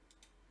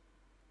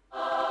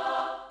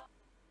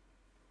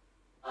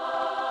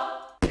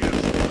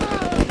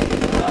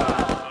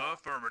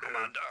 Affirmative.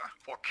 Commander.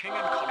 For king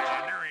and country.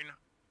 Engineering.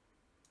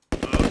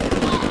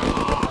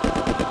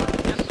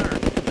 Yes, sir.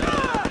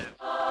 Affirmative.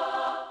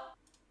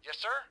 Yes,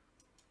 sir.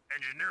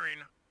 Engineering.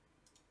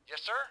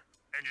 Yes, sir.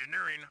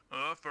 Engineering.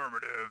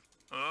 Affirmative.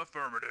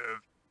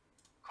 Affirmative.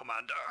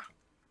 Commander.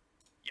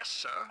 Yes,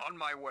 sir. On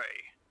my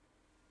way.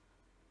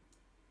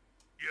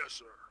 Yes,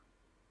 sir.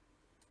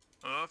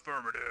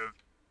 Affirmative.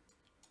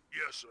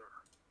 Yes, sir.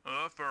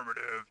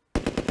 Affirmative.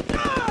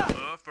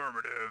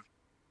 Affirmative.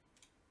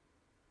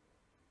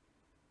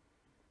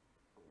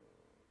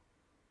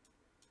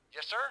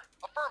 Yes, sir.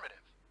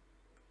 Affirmative.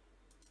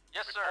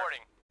 Yes, sir.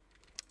 Reporting.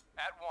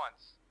 At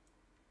once.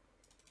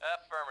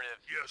 Affirmative.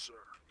 Yes,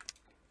 sir.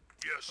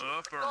 Yes, sir.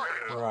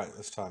 Affirmative. Alright,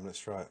 this time let's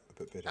try it a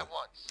bit better. At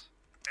once.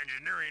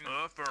 Engineering.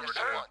 Yes, Affirmative.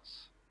 sir. At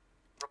once.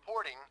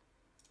 Reporting.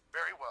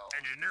 Very well.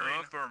 Engineering.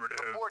 Affirmative.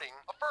 Reporting.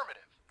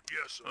 Affirmative.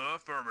 Yes, sir.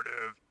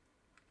 Affirmative.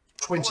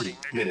 20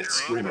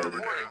 minutes remaining.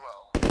 Reporting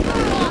well.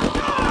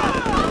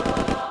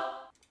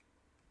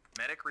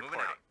 Medic Moving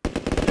reporting.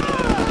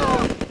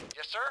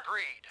 Yes, sir.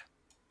 Agreed.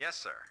 Yes,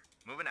 sir.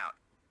 Moving out.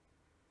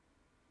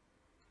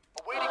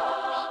 Awaiting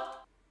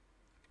orders.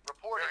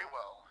 Reporting. Very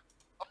well.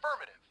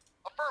 Affirmative.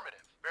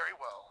 Affirmative. Very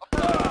well.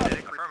 Affirmative.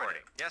 Medic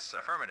reporting. Yes, sir.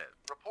 Affirmative.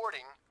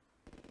 Reporting.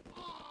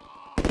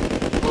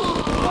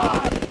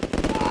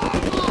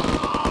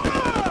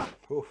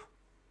 Oof.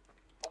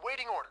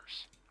 Awaiting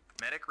orders.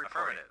 Medic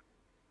reporting.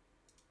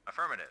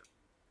 Affirmative.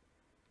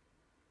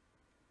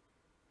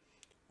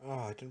 Oh,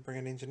 I didn't bring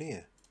an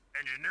engineer.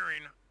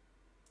 Engineering.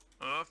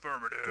 Go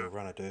Affirmative.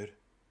 runner, dude.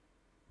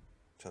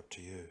 It's up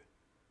to you.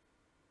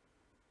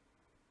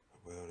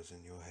 The world is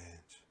in your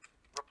hands.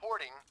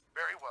 Reporting.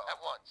 Very well. At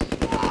once.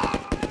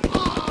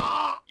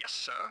 Yes,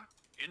 sir.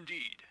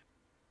 Indeed.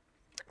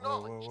 Whoa,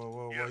 Acknowledged. whoa, whoa,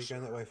 whoa, what are Yes, you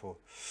going that way for?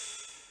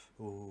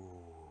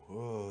 Ooh,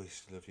 oh, you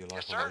still live your life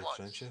Yes, sir. on At edge, once.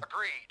 don't you?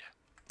 Agreed.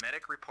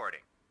 Medic reporting.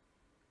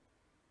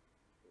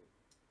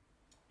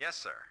 Yes,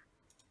 sir.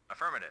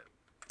 Affirmative.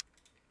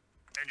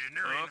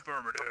 Engineering.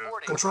 Affirmative.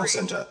 Reporting. Control Agreed.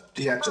 center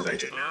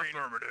deactivated. Engineering.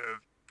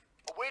 Affirmative.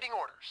 Awaiting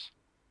orders.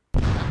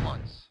 At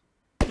once.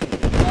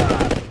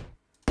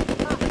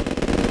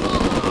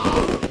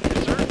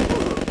 Yes, sir.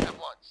 At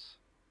once.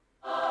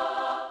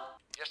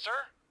 Yes, sir.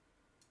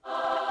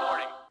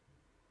 Reporting.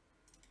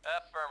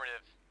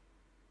 Affirmative.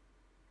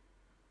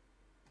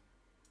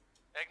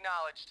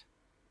 Acknowledged.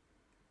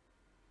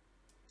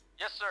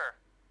 Yes, sir.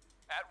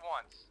 At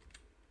once.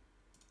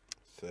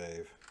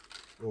 Save.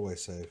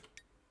 Always save.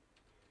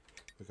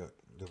 We got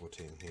level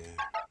 10 here.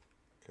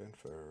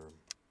 Confirm.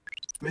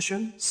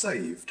 Mission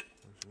saved.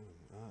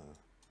 Ah,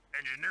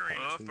 Engineering.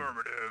 Part two.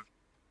 Affirmative.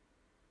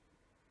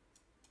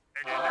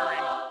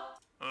 Engineering.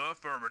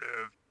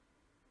 Affirmative.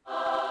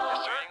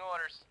 Yes, sir. Awaiting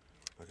orders.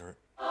 bugger it.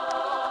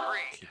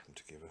 Agreed. Keep them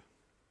together.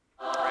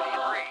 Ready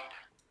and read.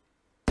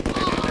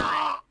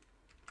 Engineering.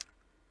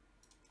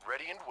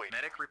 Ready and waiting.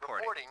 Medic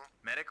reporting. Reporting.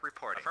 Medic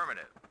reporting.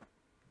 Affirmative.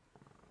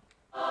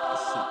 I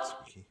see it,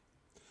 Squeaky.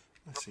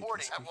 I see it,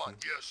 Reporting at Squeaky.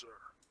 once. Yes, sir.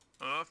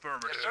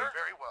 Affirmative. Yes, sir.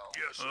 Very well.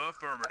 Yes, sir.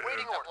 Affirmative.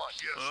 Awaiting orders.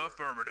 Yes, sir.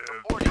 Affirmative.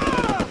 Reporting.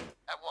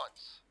 At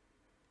once.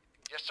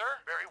 Yes, sir.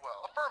 Very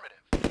well.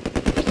 Affirmative.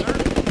 Yes, sir.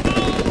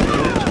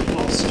 Unit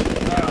lost.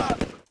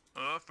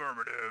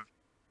 Affirmative.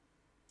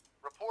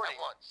 Reporting.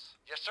 At once.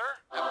 Yes, sir.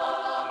 At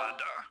once.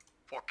 Commander,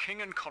 for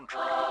king and country.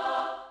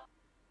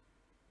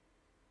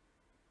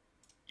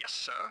 Yes,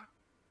 sir.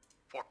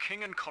 For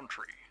king and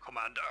country,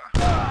 Commander.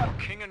 For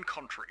king and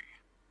country.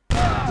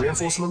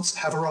 Reinforcements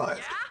have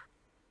arrived. Yeah?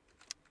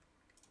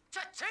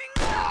 Cha-ching!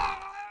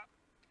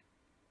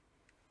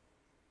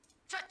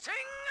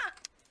 Cha-ching!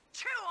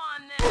 Chew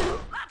on this!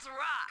 Let's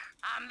rock!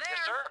 I'm there!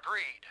 Yes, sir.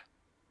 Agreed.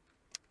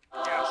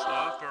 Yes,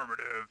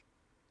 affirmative.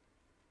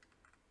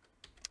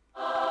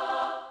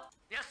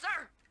 Yes,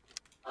 sir!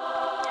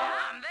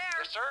 Yeah, I'm there!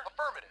 Yes, sir.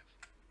 Affirmative.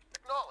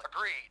 Acknowledged.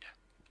 Agreed.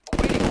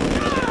 Awaiting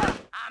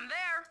orders. I'm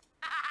there!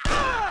 Let's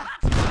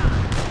rock!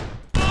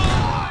 Chew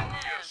on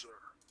Yes, this! sir.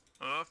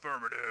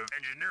 Affirmative.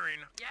 Engineering.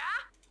 Yeah?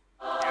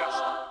 Yes.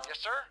 Yes,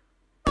 sir.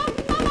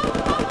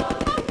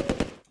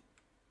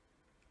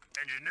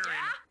 Engineering.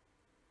 Yeah?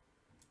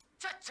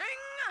 Cha-ching!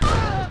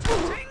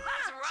 Cha-ching!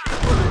 Let's rock!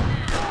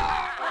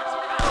 Let's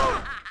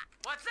rock!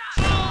 What's up?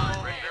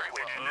 Very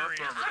well. Engineering.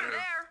 I'm Affirmative.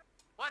 there!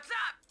 What's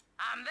up?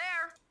 I'm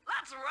there!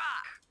 Let's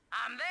rock!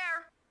 I'm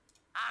there!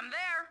 I'm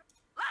there!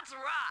 Let's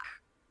rock!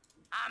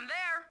 I'm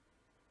there!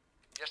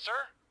 Yes, sir.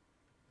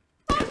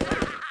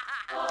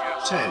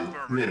 10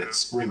 Affirmative.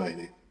 minutes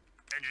remaining.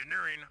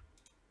 Engineering.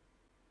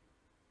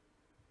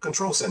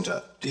 Control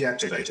center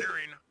deactivated.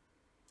 Engineering.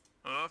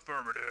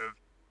 Affirmative.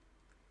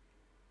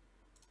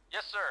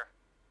 Yes, sir.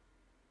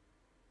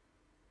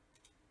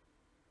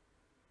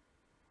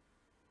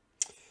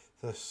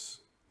 This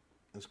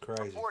is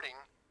crazy. Reporting.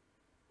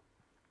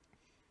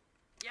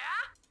 Yeah?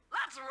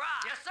 Let's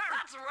rock! Yes, sir!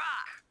 Let's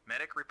rock!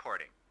 Medic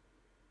reporting.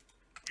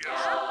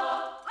 Yes, sir.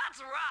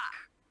 Let's rock!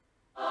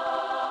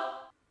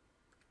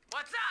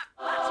 What's up?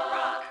 Let's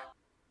rock!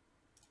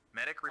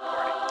 Medic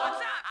reporting. What's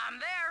up? I'm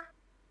there!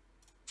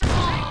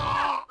 Cha-ching!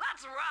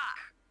 Let's rock!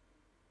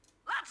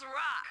 Let's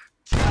rock!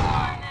 Chew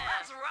on this!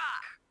 Let's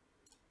rock!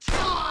 Chew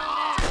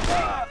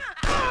on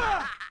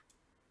this!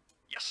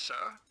 Yes,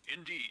 sir.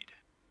 Indeed.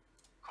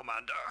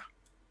 Commander.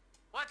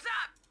 What's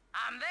up?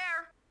 I'm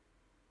there!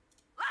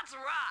 Let's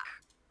rock!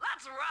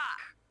 Let's rock!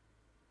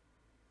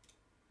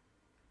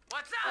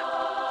 What's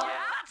up?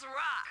 Yeah? Let's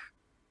rock!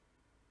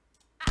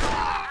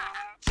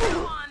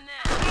 Chew on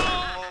this!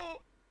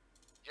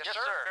 Yes,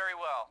 sir. Very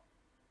well.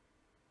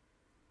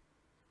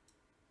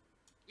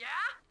 Yeah?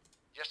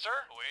 Yes, sir.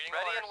 Waiting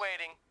Ready and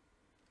waiting.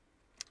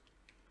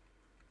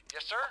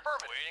 Yes, sir.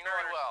 Affirmative. Waiting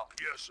Very orders. well.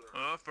 Yes, sir.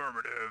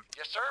 Affirmative.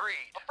 Yes, sir.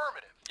 Agreed.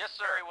 Affirmative. Yes,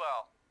 sir. Very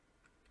well.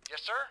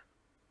 Yes, sir.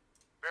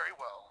 Very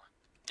well.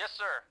 Yes,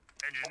 sir.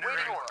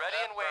 Awaiting orders. Ready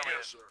and waiting.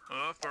 Yes, sir.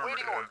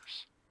 Awaiting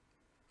orders.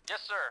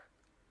 Yes, sir.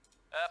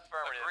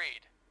 Affirmative.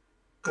 Agreed.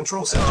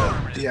 Control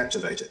center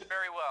deactivated.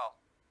 Very well.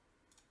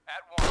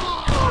 At once.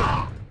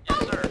 Yes,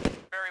 sir.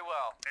 Very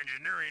well.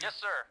 Engineering. Yes,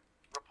 sir.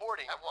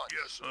 Reporting at once.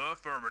 Yes, sir.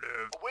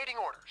 Affirmative. Awaiting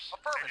orders.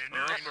 Affirmative.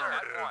 Engineering. Yes, sir.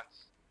 At Affirmative.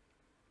 once.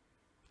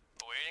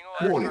 Awaiting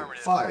orders. Warning,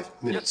 Affirmative.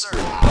 5 minutes. Yes,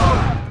 sir.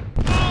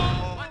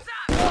 What's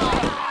up?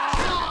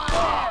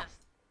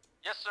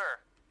 Yes, sir.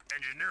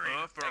 Engineering.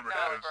 Affirmative.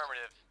 Affirmative.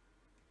 Affirmative.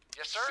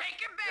 Yes, sir. Shake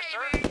it, Yes,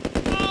 sir. baby.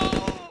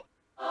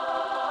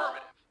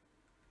 Affirmative.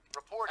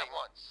 Reporting at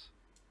once.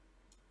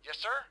 Yes,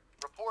 sir.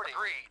 Reporting.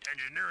 Agreed.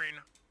 Engineering.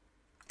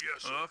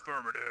 Yes, sir.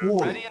 Affirmative.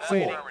 Warning, Ready and 4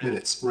 waiting.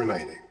 minutes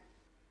remaining.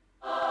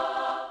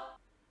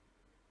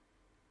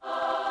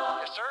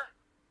 Yes, sir.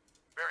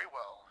 Very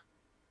well.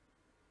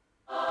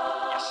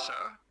 Yes,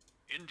 sir.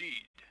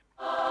 Indeed.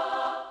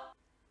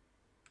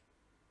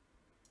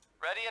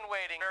 Ready and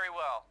waiting. Very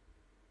well.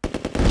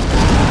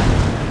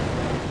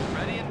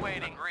 Ready and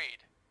waiting.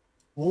 Agreed.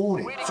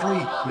 Warning,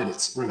 3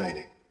 minutes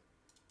remaining.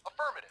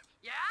 Affirmative.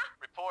 Yeah?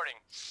 Reporting.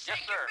 Shake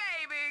Yes, sir. it,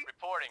 baby.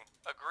 Reporting.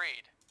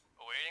 Agreed.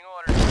 Awaiting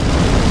orders.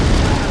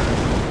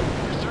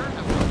 Yes, sir.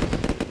 At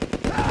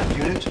once.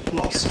 Unit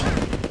lost.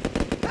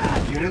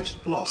 Unit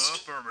lost.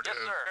 Affirmative.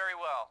 Yes, sir. Very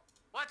well.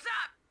 What's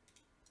up?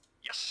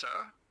 Yes,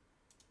 sir.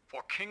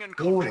 For king and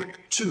country. Warning,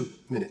 2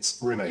 minutes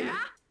remaining. Yeah?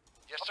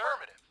 Yes, sir.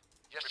 Affirmative.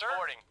 Yes, sir.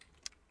 Reporting.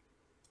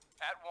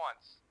 At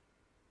once.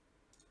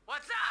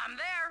 What's up? I'm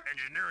there.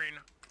 Engineering.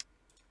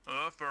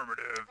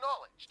 Affirmative.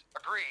 Acknowledged.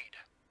 Agreed.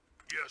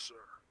 Yes,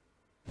 sir.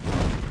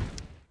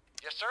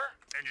 Yes, sir.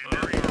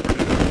 Engineering.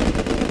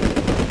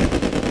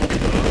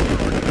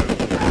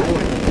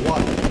 Warning,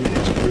 1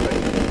 minute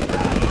remaining.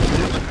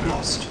 Unit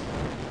lost.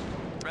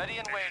 Ready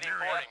and waiting.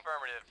 Engineering. For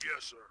affirmative.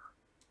 Yes, sir.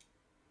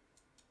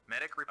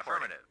 Medic reporting.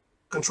 Affirmative.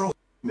 Control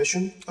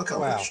mission Wow,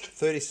 accomplished.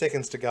 30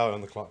 seconds to go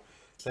on the clock.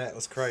 That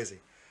was crazy.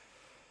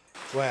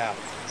 Wow.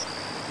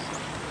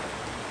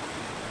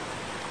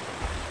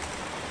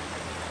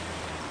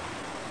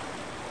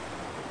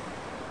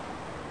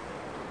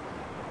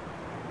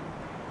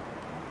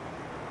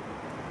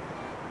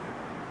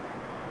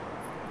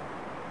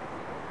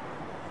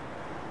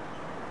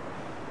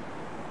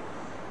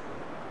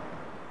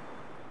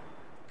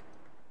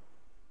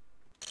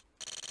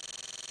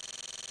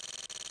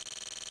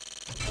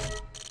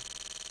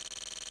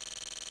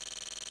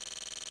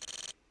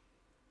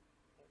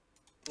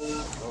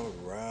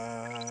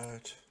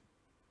 Alright.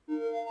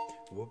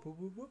 Whoop, whoop,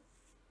 whoop, whoop.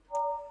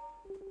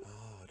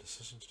 Oh,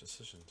 decisions.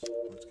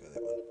 Let's go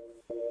that one.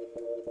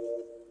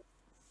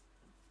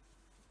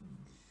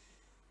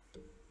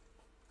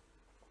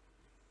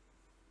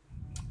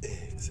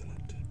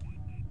 Excellent.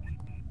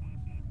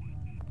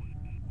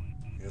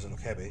 He doesn't look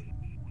happy.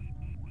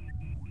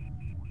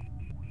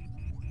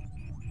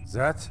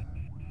 That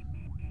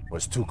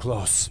was too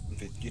close.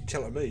 You're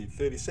telling me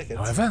 30 seconds?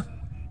 However,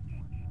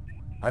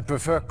 I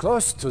prefer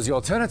close to the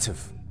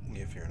alternative.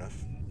 Yeah, fair enough.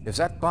 If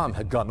that bomb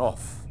had gone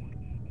off,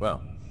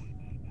 well,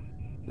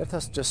 let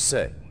us just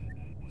say,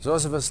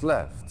 those of us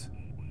left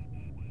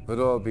would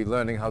all be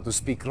learning how to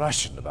speak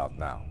Russian about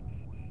now.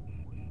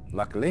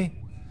 Luckily,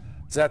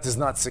 that is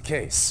not the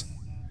case.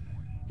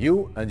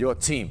 You and your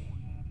team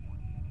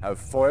have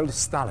foiled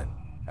Stalin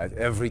at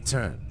every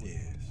turn.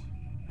 Yes.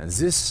 And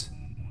this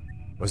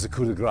was the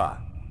coup de grace.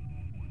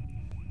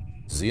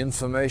 The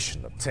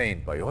information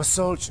obtained by your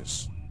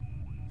soldiers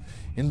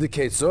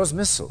indicates those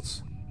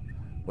missiles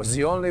was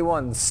the only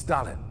one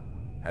Stalin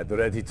had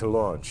ready to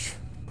launch.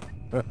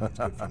 That's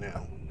good for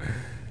now.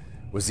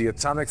 Was the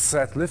atomic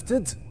threat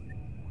lifted?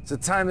 The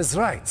time is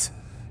right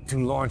to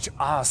launch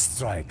our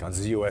strike on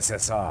the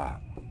USSR.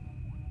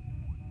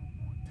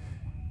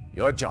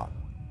 Your job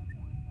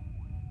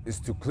is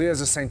to clear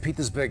the St.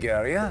 Petersburg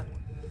area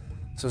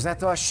so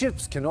that our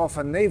ships can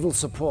offer naval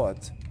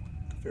support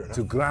Fair enough.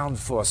 to ground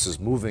forces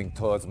moving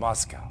towards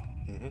Moscow.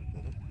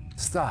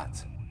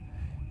 Start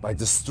by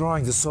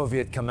destroying the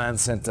Soviet command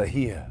center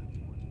here.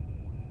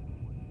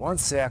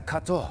 Once they are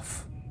cut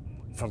off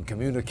from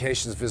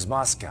communications with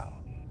Moscow,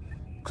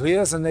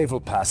 clear the naval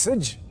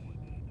passage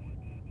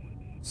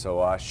so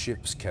our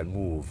ships can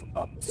move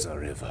up the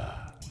river.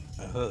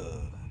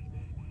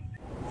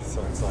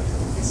 So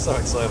excited. He's so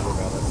excited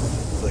about it.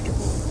 So they can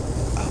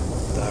move up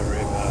the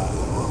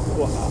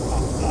river.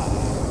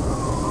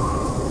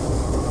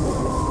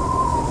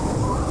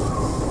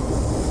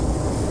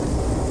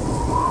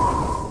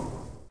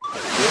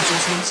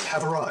 Reinforcements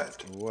have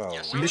arrived. Wow.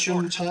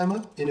 Mission timer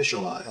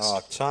initialized.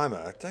 Oh,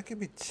 timer. Don't give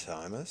me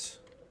timers.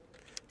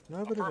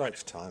 Nobody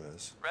likes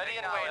timers. Ready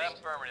and waiting.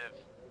 Affirmative.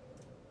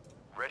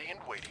 Ready and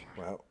waiting.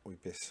 Well, we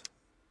best...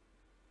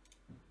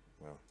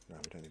 Well, no,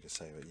 we don't need to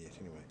save it yet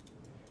anyway.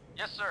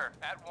 Yes, sir.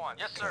 At once.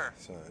 Yes, Okay, sir.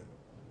 so...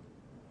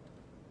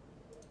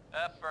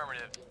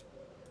 Affirmative.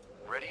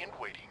 Ready and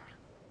waiting.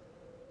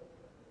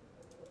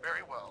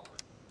 Very well.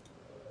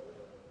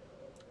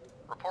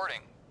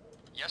 Reporting.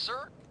 Yes,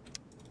 sir.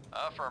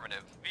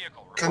 Affirmative.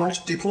 Vehicle reporting.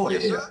 Cannot deploy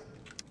Yes, here. sir.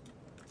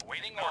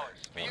 Waiting orders.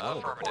 Oh, Vehicle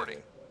reporting.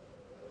 affirmative.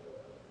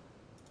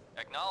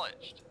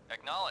 Acknowledged.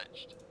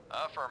 Acknowledged.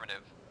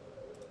 Affirmative.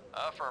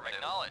 Affirmative.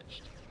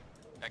 Acknowledged.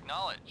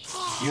 Acknowledged.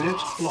 Unit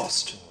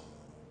lost.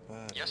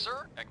 Yes,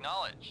 sir.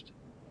 Acknowledged.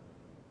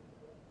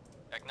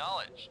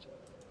 Acknowledged.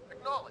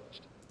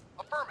 Acknowledged.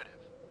 Affirmative.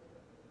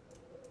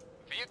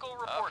 Vehicle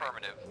reporting.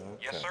 Affirmative.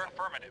 Okay. Yes, sir.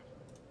 Affirmative.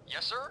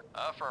 Yes, sir.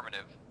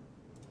 Affirmative.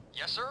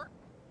 Yes, sir.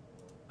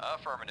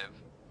 Affirmative.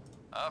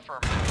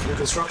 Affirmative. New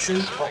construction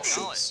Yes, sir. options.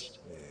 Acknowledged.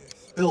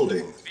 Yes.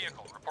 Building.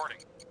 Vehicle reporting.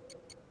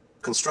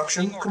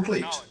 Construction Order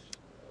complete. acknowledged.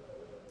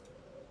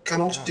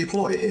 Cannot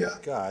deploy here.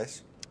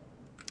 Guys,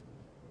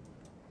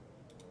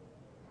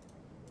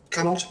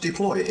 Cannot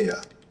deploy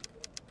here.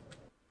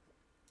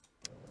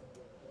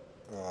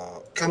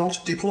 Cannot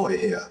deploy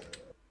here.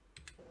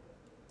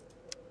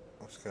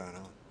 what's going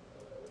on?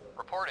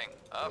 Reporting.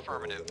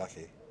 Affirmative. You're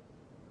lucky.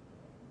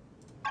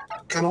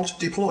 Cannot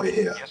deploy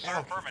here. Yes, sir.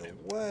 Out of Affirmative.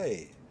 the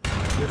way.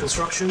 New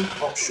construction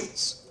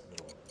options.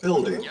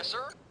 Building. Yes,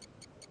 sir.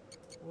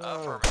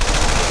 Whoa. Affirmative.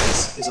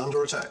 Base is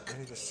under attack. I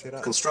need to set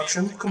up.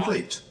 Construction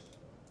complete.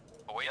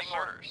 Awaiting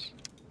orders.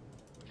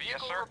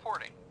 Vehicle sir.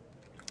 reporting.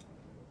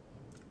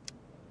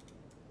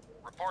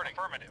 Reporting.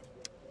 Affirmative.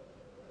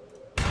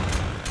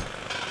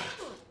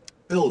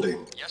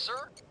 Building. Yes,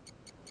 sir.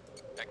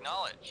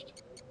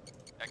 Acknowledged.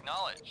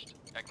 Acknowledged.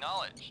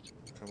 Acknowledged.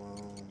 Come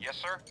on. Yes,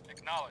 sir.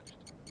 Acknowledged.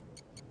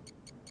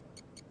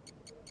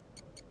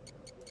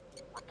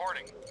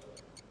 Reporting.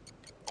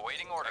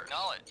 Awaiting order.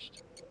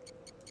 Acknowledged.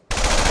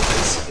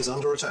 Base is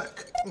under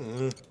attack.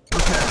 Repair.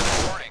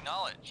 Reporting.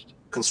 Acknowledged.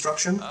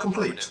 Construction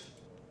complete. Affirmative.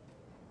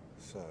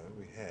 So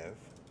we have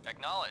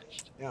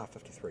Acknowledged. now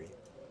 53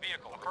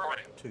 Vehicle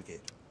affirmative. to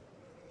get.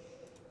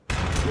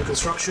 New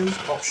construction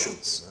Pretty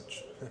options.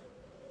 much.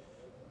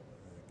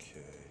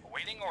 Okay.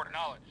 Awaiting order.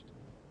 Acknowledged.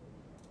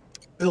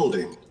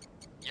 Building.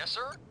 Yes,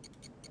 sir.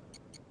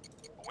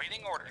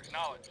 Awaiting order.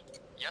 Acknowledged.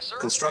 Yes, sir.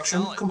 Construction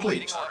Acknowledged.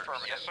 complete. Awaiting orders.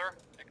 Affirmative. Yes, sir.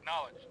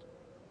 Acknowledged.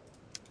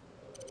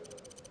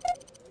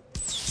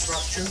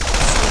 Structure.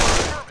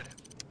 Affirmative.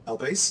 Our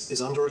base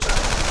is under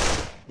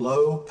attack.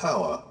 Low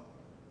power.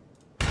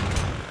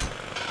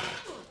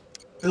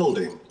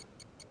 Building.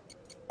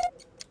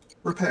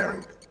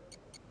 Repairing.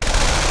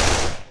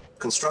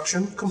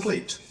 Construction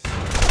complete.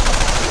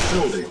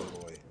 Building.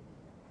 Boy,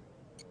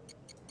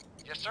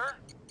 Yes, sir.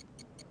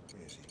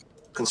 where is he?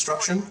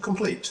 Construction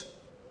complete.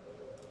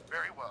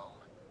 Very well.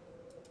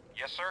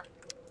 Yes, sir.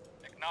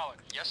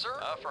 Acknowledged. Yes, sir.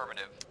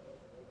 Affirmative.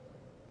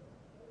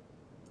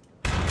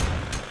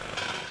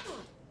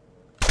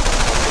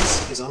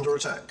 Base is under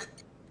attack.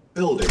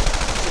 Building.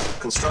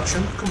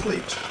 Construction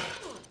complete.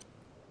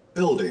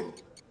 Building.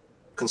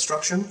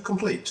 Construction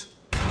complete.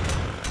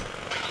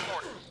 Awaiting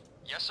orders.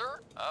 Yes, sir.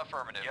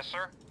 Affirmative. Yes,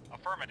 sir.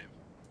 Affirmative.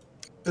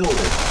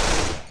 Building.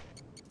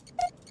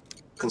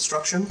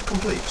 Construction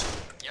complete.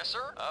 Yes,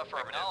 sir.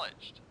 Affirmative.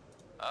 Acknowledged.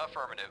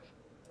 Affirmative.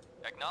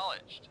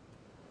 Acknowledged.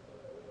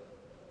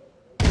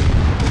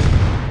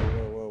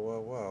 Whoa, whoa,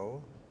 whoa,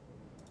 whoa.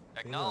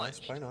 Play nice,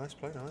 Acknowledged. play nice,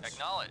 play nice.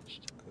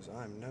 Acknowledged. Because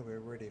I'm nowhere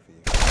ready for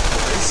you.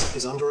 Base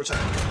is under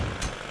attack.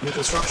 New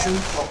construction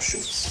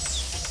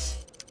options.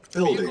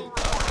 Building. Vehicle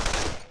reporting.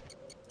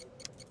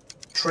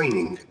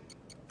 Training.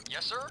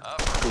 Yes, sir.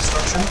 Affirmative.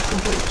 Construction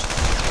complete.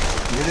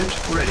 Unit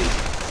ready.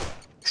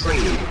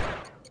 Training.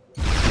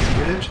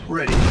 Unit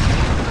ready.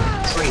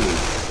 Training.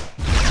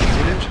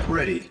 Unit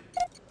ready.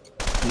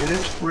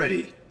 Unit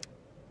ready.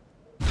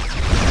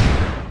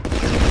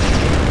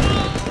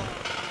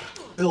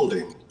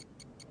 Building.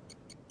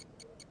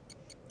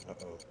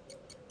 Uh-oh.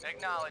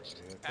 Acknowledged.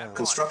 Here it At comes. once.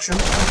 Construction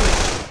complete.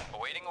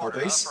 Awaiting Our order.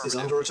 base is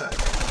Affirmative. under attack.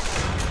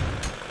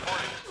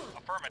 Reporting.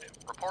 Affirmative.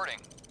 Reporting.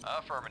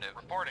 Affirmative.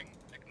 Reporting.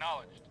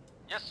 Acknowledged.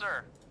 Yes,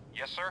 sir.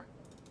 Yes, sir.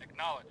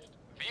 Acknowledged.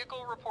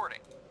 Vehicle reporting.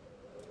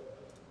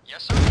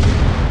 Yes, sir.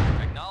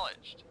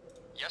 Acknowledged.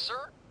 Yes,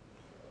 sir.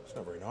 It's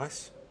not very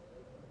nice.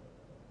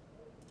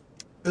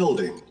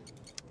 Building.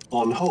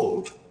 On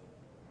hold.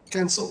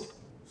 Cancelled.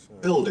 So,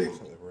 Building. it's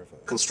like the river.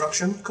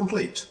 Construction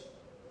complete. It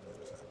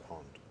looks like a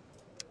pond.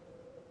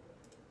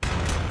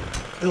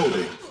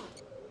 Building.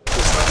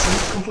 Construction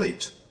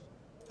complete.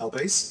 Our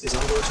base is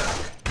under attack.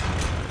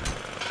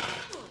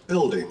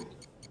 Building.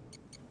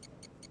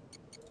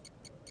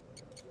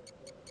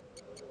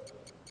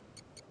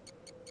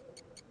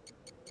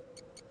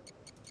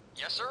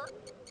 Yes, sir.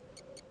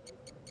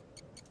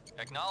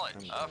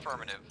 Acknowledged. I'm-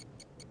 Affirmative.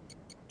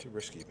 Too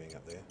risky being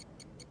up there.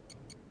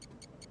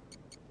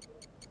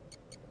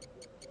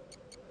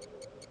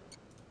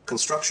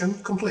 Construction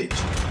complete.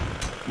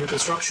 New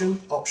construction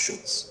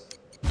options.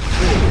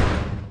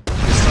 Building.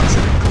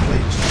 Construction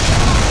complete.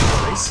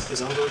 Our base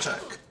is under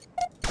attack.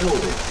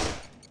 Building.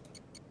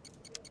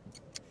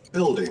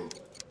 Building.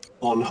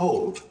 On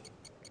hold.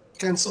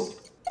 Cancelled.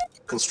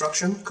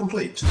 Construction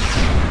complete. Yes,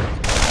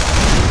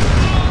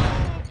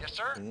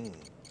 sir.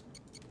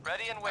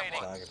 Ready and waiting.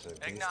 Targeted these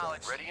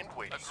Acknowledged. guys. Ready and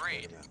waiting.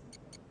 Agreed. Get 'em out.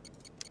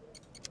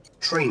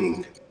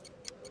 Training.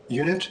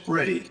 Unit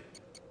ready.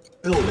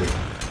 Building.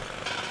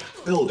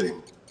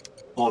 Building.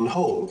 On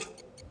hold.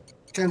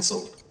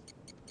 Cancelled.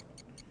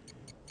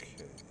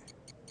 Okay.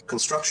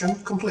 Construction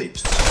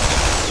complete.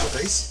 Our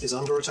base is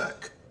under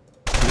attack.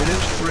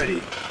 Unit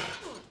ready.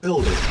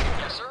 Building.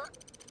 Yes, sir.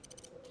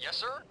 Yes,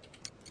 sir.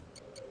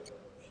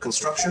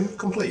 Construction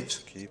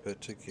complete. Keep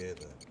it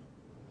together.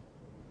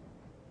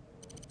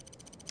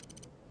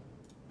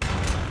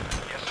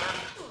 Yes, sir.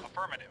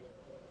 Affirmative.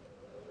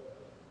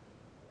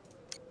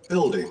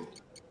 Building.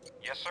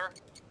 Yes, sir.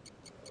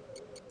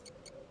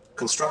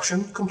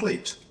 Construction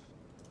complete.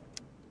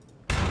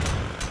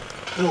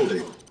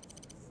 Building.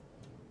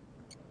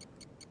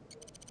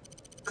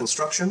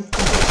 Construction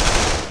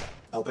complete.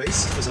 Our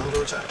base is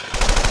under attack.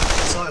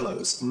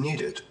 Silos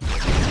needed.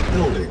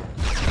 Building.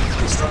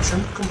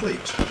 Construction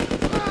complete.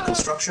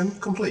 Construction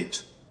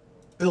complete.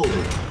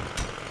 Building.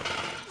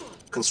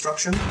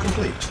 Construction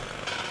complete.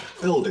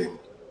 Building.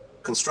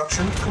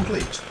 Construction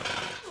complete.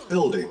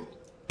 Building.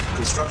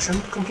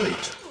 Construction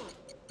complete.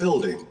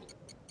 Building.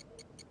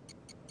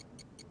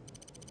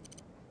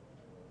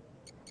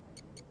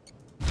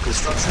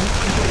 Construction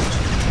complete.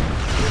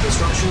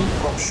 Construction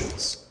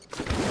options.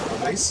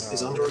 Our base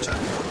is under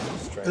attack.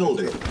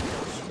 Building.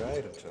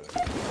 Straight into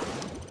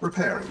it.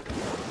 Repairing.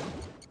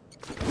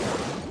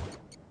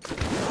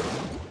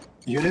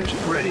 Unit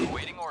ready.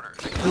 Waiting orders.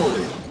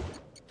 Building.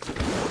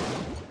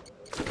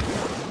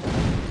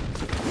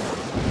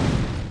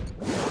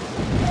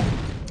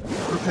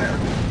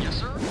 Repairing. Yes,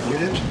 sir.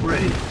 Unit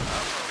ready.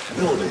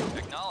 Building.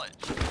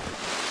 Acknowledged.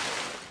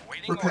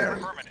 Waiting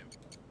Repairing. order. Affirmative.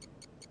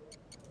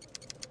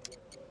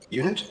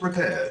 Unit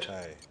repaired.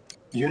 Hey.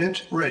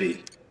 Unit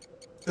ready.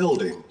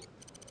 Building.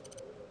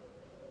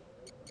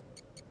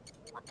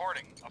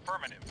 Reporting.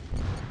 Affirmative.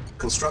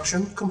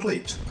 Construction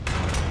complete.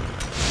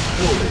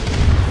 Building.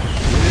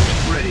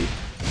 Unit ready.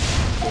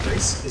 The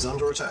base is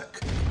under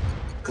attack.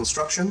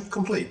 Construction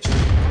complete.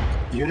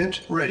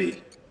 Unit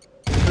ready.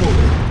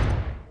 Building.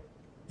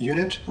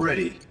 Unit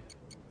ready.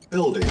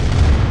 Building.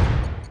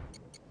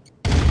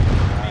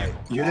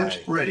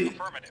 Unit ready.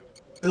 Affirmative.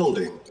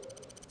 Building.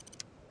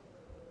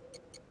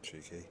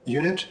 Cheeky.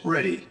 Unit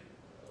ready.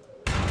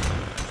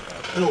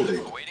 Building.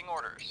 Awaiting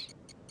orders.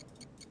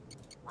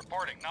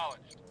 Reporting.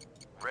 Acknowledged.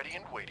 Ready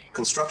and waiting.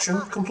 Construction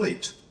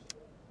complete.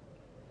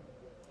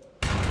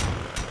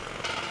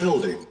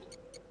 Building.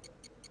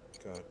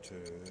 Got to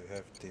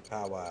have the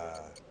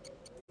power.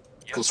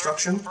 Yes,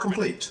 Construction sir. Affirmative.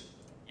 complete.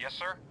 Yes,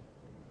 sir.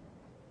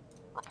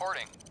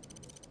 Reporting.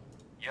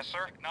 Yes,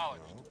 sir.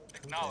 Acknowledged. Oh,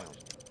 come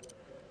Acknowledged.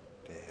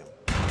 Damn.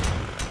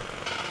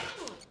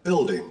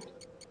 Building.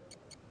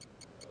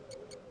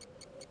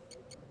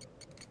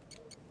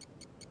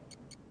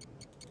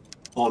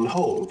 On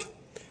hold.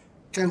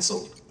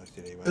 Cancelled. Most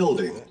did he won't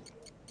Building. do that.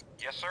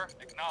 Yes, sir.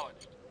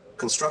 Acknowledged.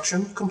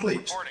 Construction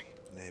complete. Reporting.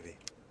 Navy.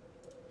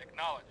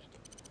 Acknowledged.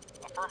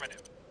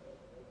 Affirmative.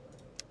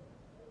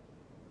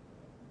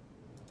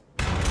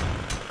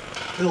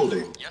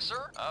 Building. Yes,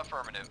 sir.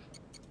 Affirmative.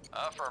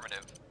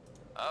 Affirmative.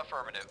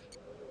 Affirmative.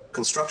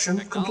 Construction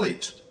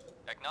complete.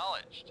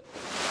 Acknowledged.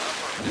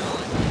 Affirmative.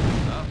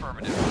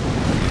 Affirmative.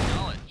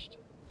 Acknowledged.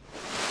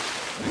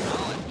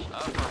 Acknowledged.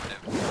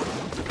 Affirmative.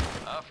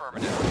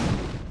 Affirmative.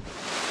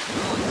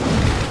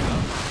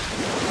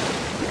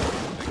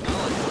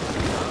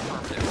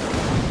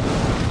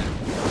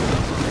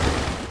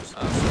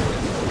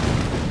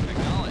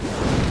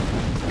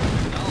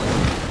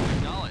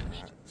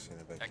 Send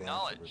it back down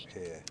Acknowledged. for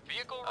repair.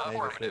 Vehicle Navy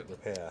affirmative. fleet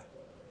repair.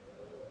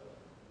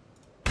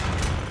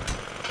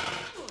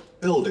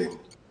 Building.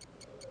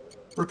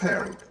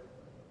 Repairing.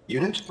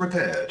 Unit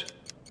repaired.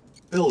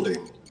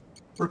 Building.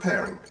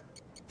 Repairing.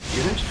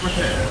 Unit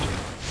repaired.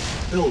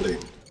 Building.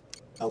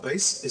 Our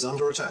base is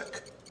under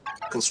attack.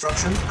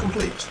 Construction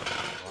complete.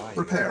 Why?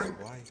 Repairing.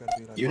 Why you gotta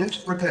be like Unit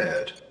this?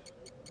 repaired.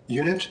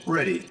 Unit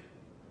ready.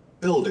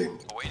 Building.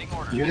 Awaiting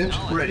orders. Unit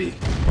Acknowledged. ready.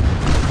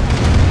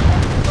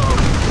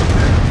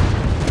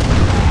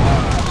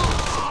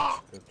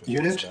 Good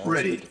Unit stars,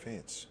 ready. good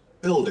defense.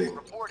 Building.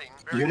 Reporting.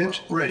 Very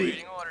Unit well. ready.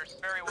 Awaiting orders.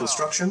 Very well.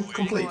 Construction Awaiting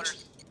complete.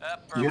 orders.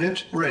 Affirmative.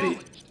 Unit ready.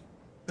 Acknowledged.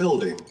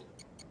 Building.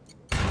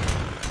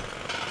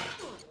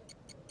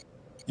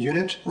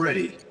 Unit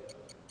ready.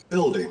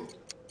 Building.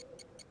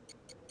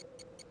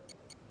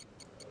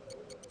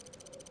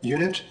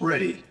 Unit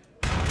ready.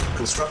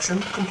 Construction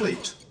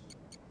complete.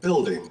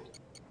 Building.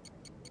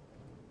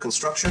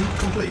 Construction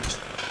complete.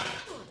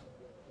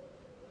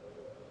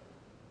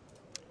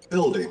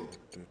 Building.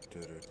 Do, do,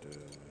 do, do.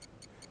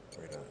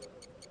 Right on.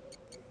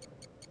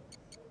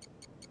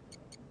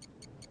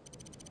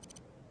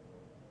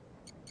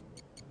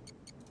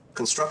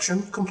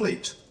 Construction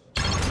complete.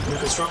 New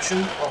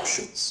construction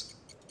options.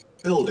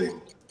 Building.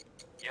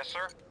 Yes,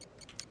 sir.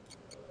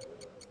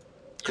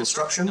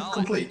 Construction Acknowledged.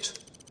 complete.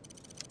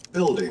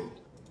 Building.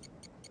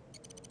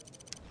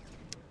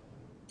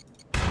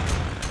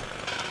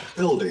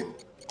 Building.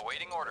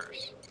 Awaiting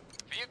orders.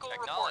 Vehicle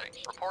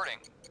acknowledged. Reporting.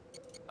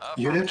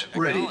 Unit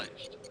ready.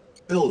 Acknowledged.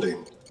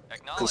 Building.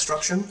 Acknowledged.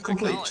 Construction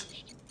complete.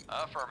 Acknowledged.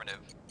 Affirmative.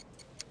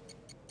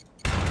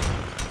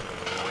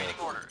 Awaiting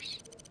orders.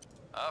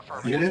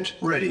 Affirmative. Unit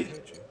ready.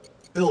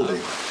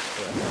 Building.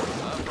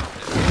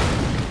 Affirmative.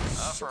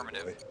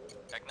 Affirmative. Boy.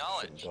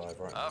 Acknowledged. Shouldn't dive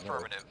right in the middle.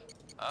 Affirmative.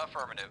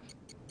 Affirmative.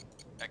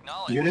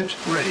 Acknowledged. Unit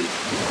ready.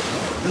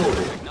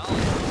 Building.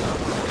 Acknowledged.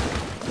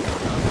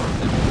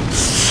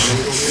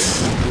 Naval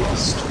unit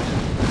lost.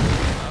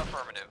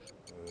 Affirmative.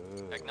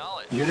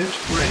 Acknowledged.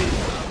 Unit ready.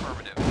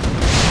 Affirmative.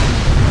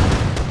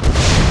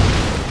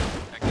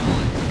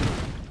 Acknowledged.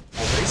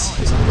 Our base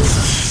is under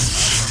attack.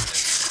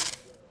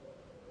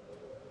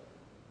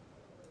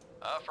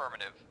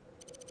 Affirmative.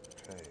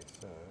 Okay,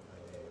 so I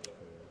need to...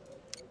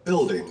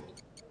 Building.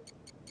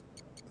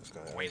 This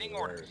guy Waiting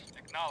over the orders.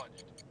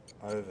 Acknowledged.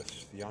 road. Over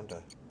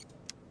yonder.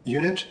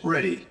 Unit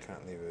ready.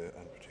 Can't leave it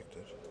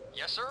unprotected.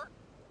 Yes, sir.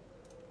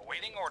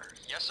 Awaiting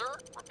orders. Yes, sir.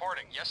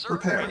 Reporting. Yes, sir.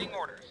 Repairing. Awaiting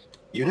orders.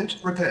 Unit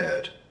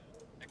repaired.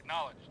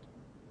 Acknowledged.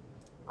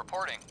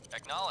 Reporting.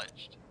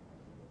 Acknowledged.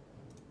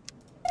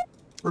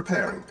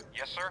 Repairing.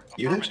 Yes, sir.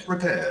 Unit Affirmative.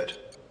 repaired.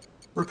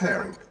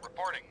 Repairing.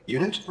 Reporting.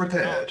 Unit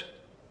repaired.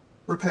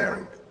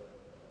 Repairing.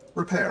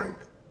 Repairing.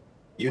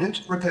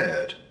 Unit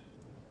repaired.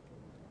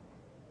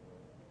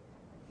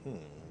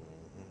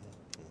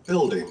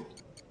 Building.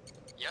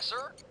 Yes,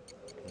 sir.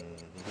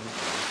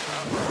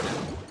 Affirmative.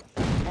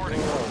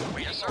 Reporting.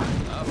 Yes, sir.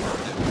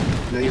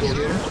 Affirmative. Naval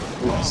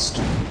unit lost.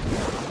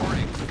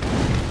 Reporting.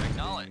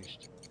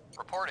 Acknowledged.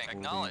 Reporting. Will be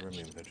Acknowledged.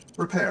 remembered.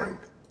 Repairing.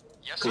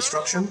 Yes, sir.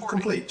 Construction Reporting.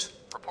 complete.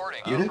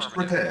 Reporting. Unit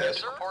Affirmative. repaired. Yes,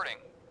 sir. Reporting.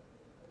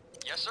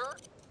 Yes, sir.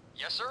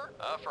 Yes, sir.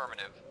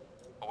 Affirmative.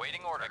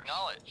 Awaiting order.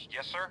 Acknowledged.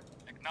 Yes, sir.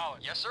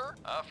 Acknowledged. Yes, sir.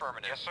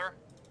 Affirmative. Yes, sir.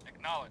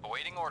 Acknowledged.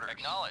 Awaiting order.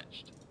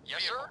 Acknowledged.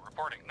 Yes, sir.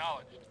 Reporting.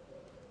 Acknowledged.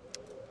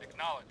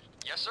 Acknowledged.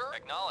 Yes, sir.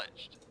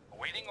 Acknowledged.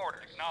 Awaiting order.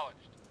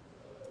 Acknowledged.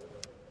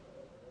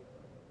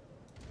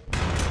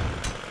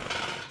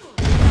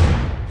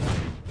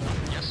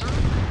 Yes, sir.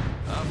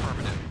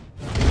 Affirmative.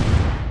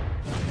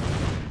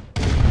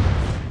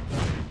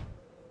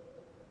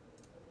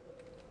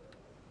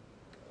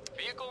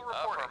 Vehicle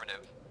reporting.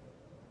 Affirmative.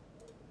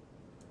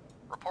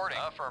 Reporting.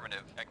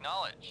 Affirmative.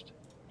 Acknowledged.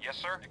 Yes,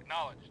 sir.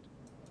 Acknowledged.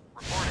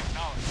 Report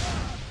acknowledged.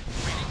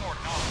 Waiting order.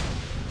 Acknowledged.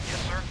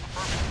 Yes, sir.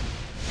 Affirmative.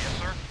 Yes,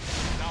 sir.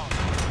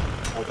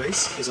 Acknowledged. Our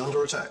base is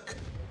under attack.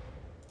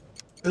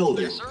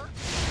 Building. Yes, sir.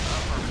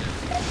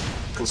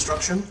 Affirmative.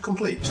 Construction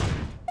complete.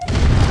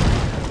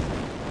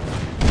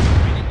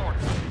 Waiting order.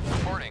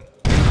 Reporting.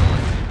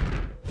 Acknowledged.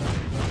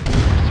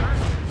 Yes, sir.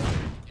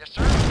 Yes,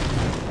 sir.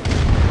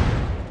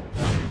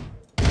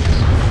 Yes,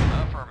 sir.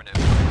 Affirmative.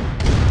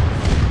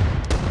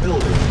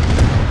 Building.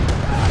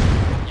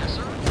 Yes,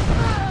 sir.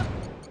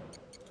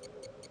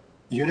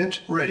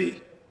 Unit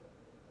ready.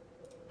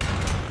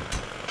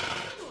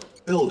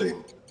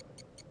 Building.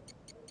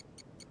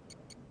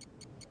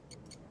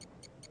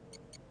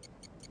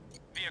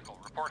 Vehicle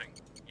reporting.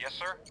 Yes,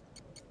 sir.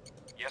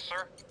 Yes,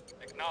 sir.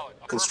 Acknowledged.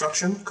 Affirmative.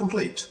 Construction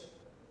complete.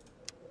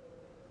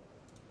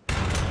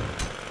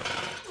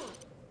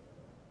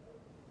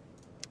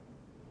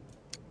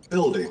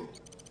 Building.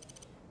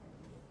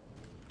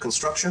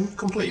 Construction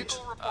complete.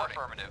 Vehicle reporting.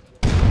 Affirmative.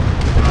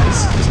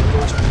 Base is under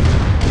attack.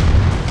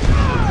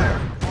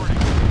 Repairing. Reporting.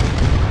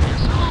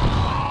 Yes,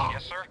 sir.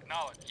 Yes, sir.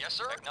 Acknowledged. Yes,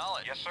 sir.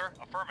 Acknowledged. Yes, sir.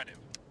 Affirmative.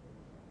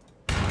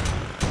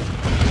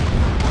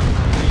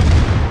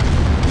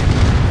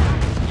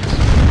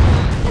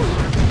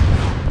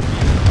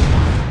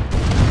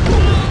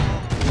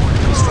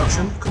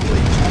 Construction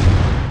complete.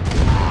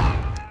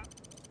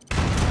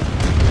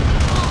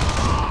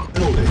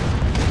 Building.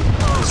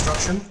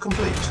 Construction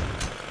complete.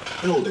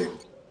 Building.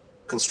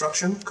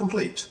 Construction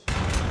complete.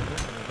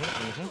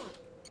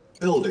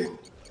 Building.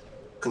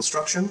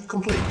 Construction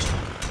complete.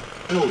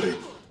 Building.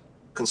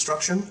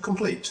 Construction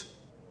complete.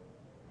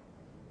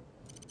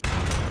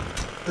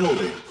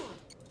 Building.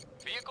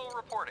 Vehicle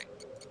reporting.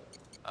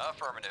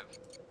 Affirmative.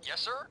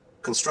 Yes, sir.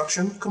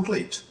 Construction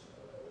complete.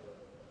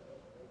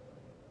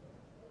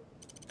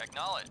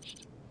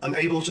 Acknowledged.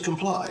 Unable to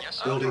comply. Yes,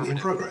 sir. Building in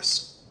Affirmative.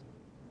 progress.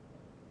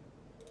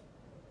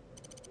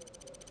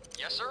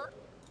 Yes, sir.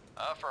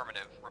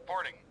 Affirmative.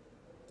 Reporting.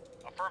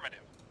 Affirmative.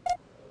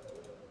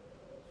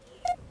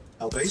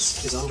 Our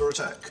base is under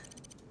attack.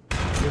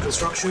 New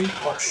construction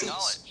options.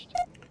 Acknowledged.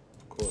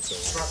 Of course I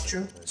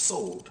Structure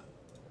sold.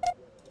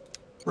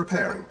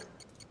 Repairing.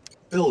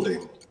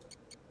 Building.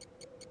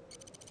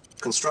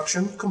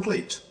 Construction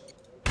complete.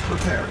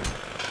 Repairing.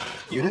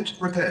 Unit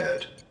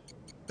repaired.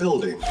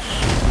 Building.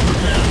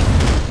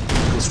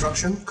 Repairing.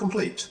 Construction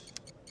complete.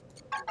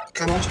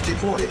 Cannot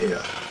deploy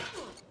here.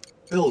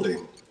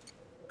 Building.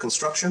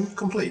 Construction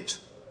complete.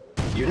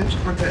 Unit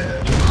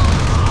repaired.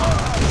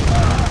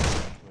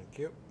 Thank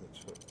you.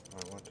 That's what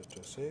I wanted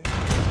to say.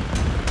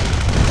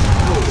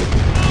 Building.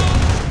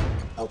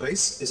 Our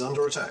base is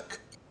under attack.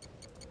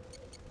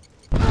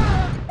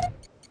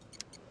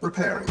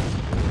 Repairing.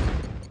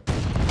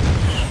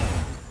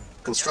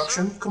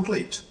 Construction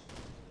complete.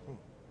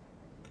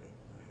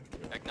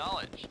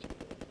 Acknowledged.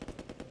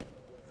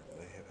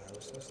 They have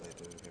houses. They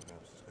do have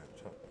houses going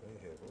top.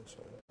 They have also.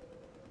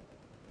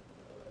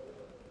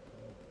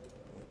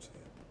 What's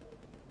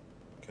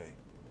here? Okay.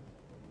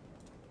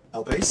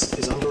 Our base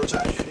is under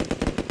attack.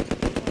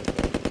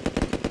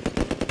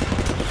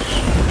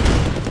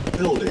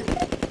 Building.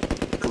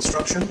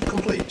 Construction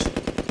complete.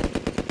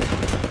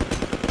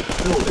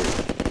 Building.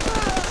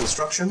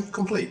 Construction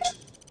complete.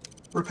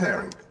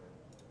 Repairing.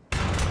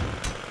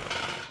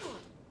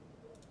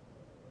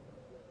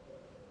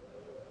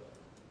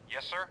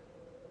 Yes, sir.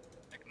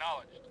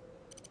 Acknowledged.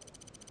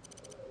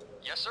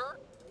 Yes, sir.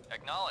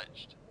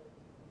 Acknowledged.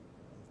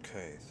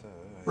 Okay, so...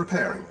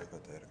 Repairing. I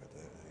got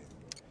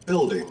that.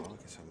 Building. I'll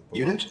get some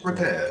Unit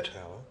repaired.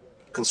 power.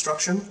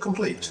 Construction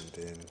complete.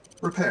 And then...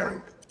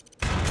 Repairing.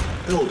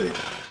 Building.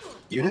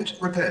 Unit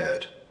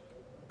repaired.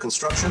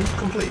 Construction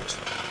complete.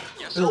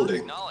 Yes, sir.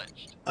 Building.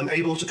 Acknowledged.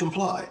 Unable to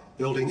comply.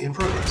 Building in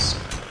progress.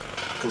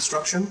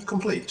 Construction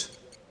complete.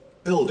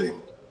 Building.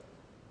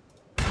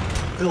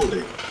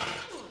 Building.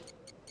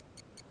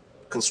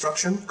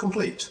 Construction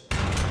complete.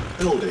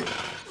 Building.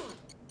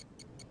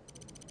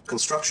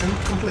 Construction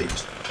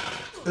complete.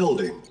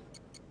 Building.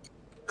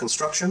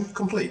 Construction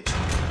complete.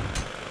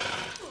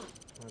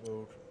 I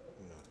build...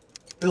 No.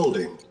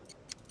 Building.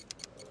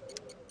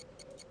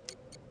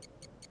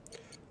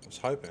 I was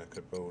hoping I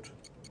could build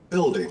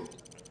Building.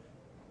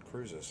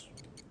 cruisers.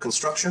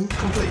 Construction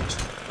complete.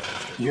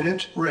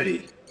 Unit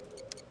ready.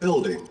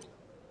 Building.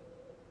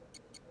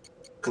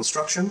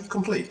 Construction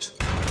complete.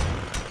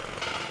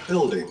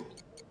 Building.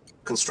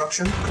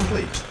 Construction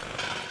complete.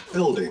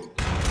 Building.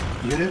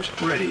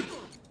 Unit ready.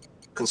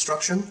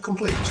 Construction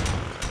complete.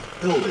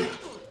 Building.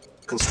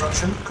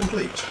 Construction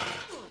complete.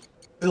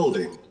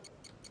 Building.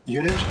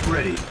 Unit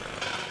ready.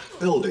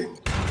 Building.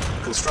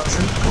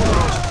 Construction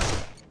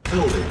complete.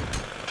 Building.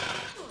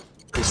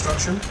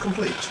 Construction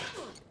complete.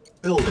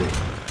 Building.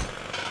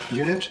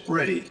 Unit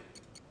ready.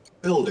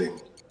 Building.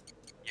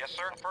 Yes,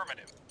 sir.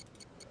 Affirmative.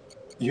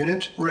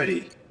 Unit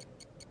ready.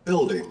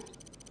 Building.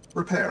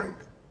 Repairing.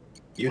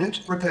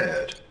 Unit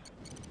repaired.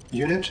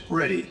 Unit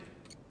ready.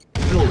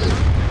 Building.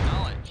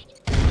 Acknowledged.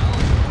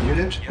 Acknowledged.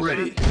 Unit Yes,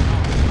 ready.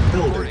 sir.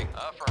 Building.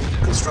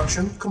 Affirmative.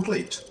 Construction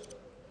complete.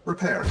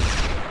 Repairing.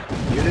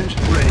 Unit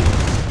ready.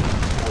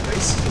 Our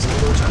base is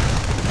under attack.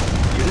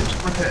 Unit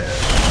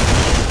repaired.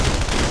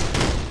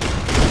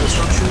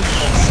 Construction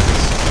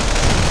options.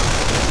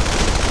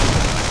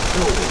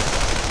 Building.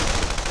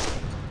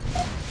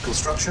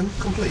 Construction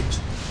complete.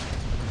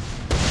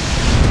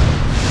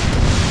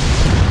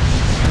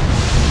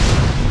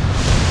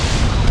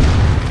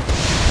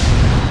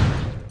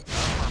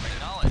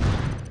 Acknowledged.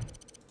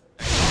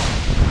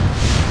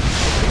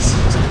 Base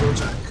is under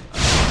attack.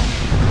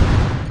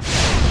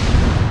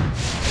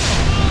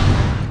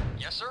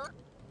 Yes, sir.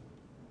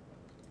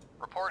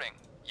 Reporting.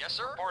 Yes,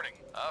 sir. Reporting.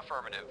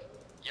 Affirmative.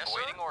 Yes, sir.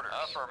 Awaiting orders.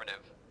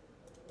 Affirmative.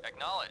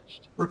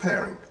 Acknowledged.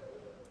 Repairing.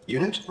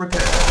 Unit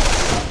repaired.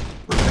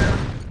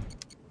 Repairing.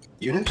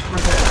 Unit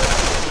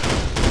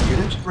repaired.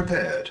 Unit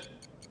repaired.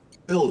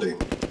 Building.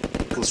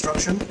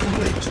 Construction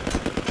complete.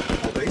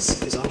 Our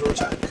base is under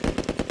attack.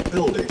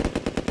 Building.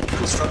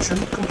 Construction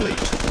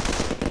complete.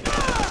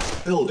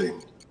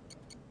 Building.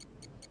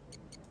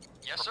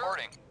 Yes, sir.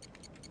 Reporting.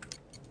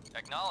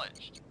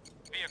 Acknowledged.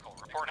 Vehicle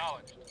report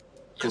acknowledged. Yes,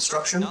 sir.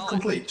 Construction Acknowledged.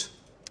 complete.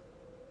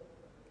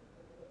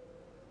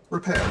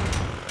 Repairing.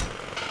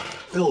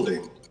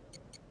 Building.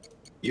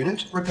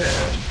 Unit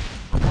repaired.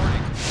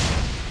 Reporting.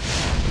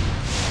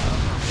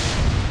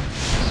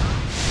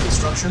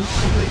 Construction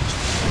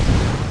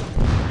complete.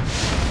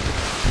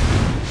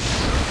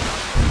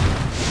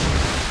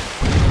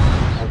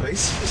 Our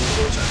base is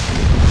under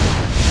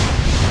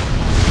attack.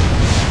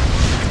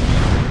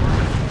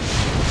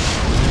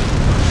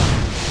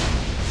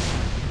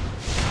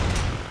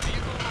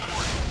 Vehicle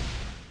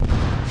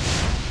reporting.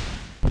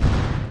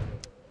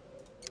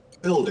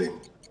 Building.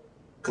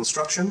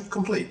 Construction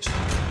complete.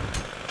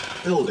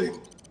 Building.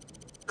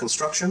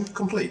 Construction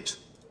complete.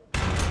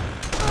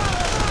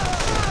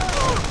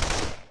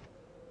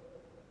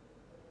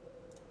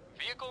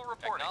 Vehicle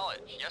reporting.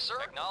 Acknowledged. Yes, sir.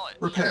 Acknowledged.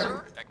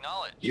 Repairing. Yes, sir.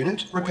 Acknowledged.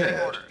 Unit Awaiting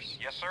repaired. orders.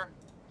 Yes, sir.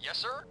 Yes,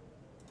 sir.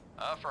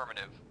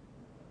 Affirmative.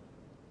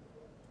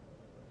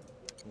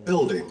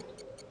 Building.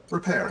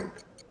 Repairing.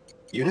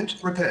 Unit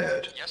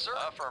repaired. Yes, sir.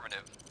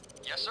 Affirmative.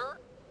 Yes, sir.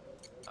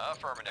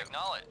 Affirmative.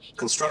 Acknowledged.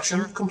 Construction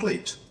Yes, sir.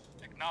 complete.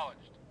 Acknowledged.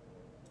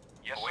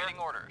 Yes, Awaiting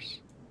sir. orders.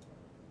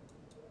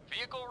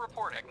 Vehicle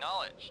report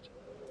acknowledged.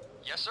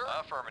 Yes, sir.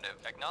 Affirmative.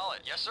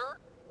 Acknowledged. Yes, sir.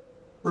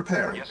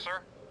 Repairing. Yes,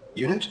 sir.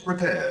 Unit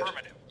repaired.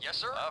 Affirmative. Yes,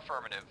 sir.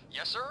 Affirmative.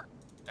 Yes, sir.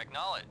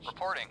 Acknowledged.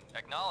 Reporting.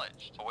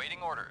 Acknowledged.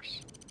 Awaiting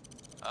orders.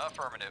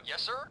 Affirmative.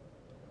 Yes, sir.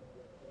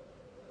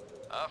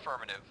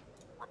 Affirmative.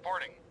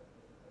 Reporting.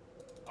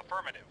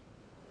 Affirmative.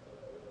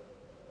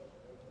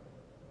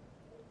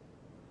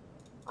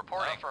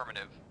 Reporting.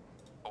 Affirmative.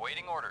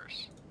 Awaiting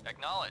orders.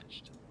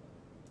 Acknowledged.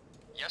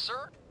 Yes,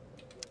 sir.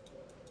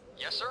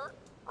 Yes, sir.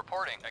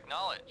 Reporting.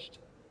 Acknowledged.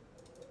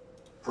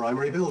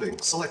 Primary building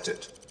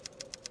selected.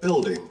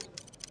 Building.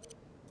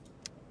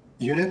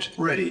 Unit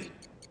ready.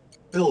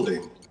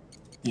 Building.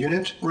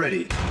 Unit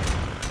ready.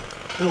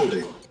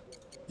 Building.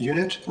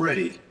 Unit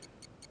ready.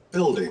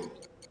 Building.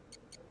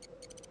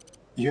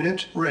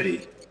 Unit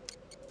ready.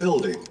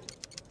 Building.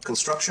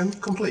 Construction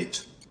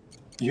complete.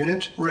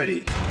 Unit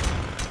ready.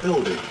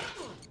 Building.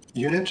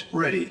 Unit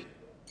ready.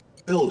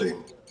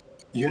 Building.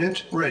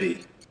 Unit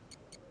ready.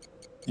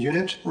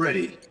 Unit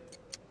ready.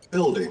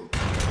 Building.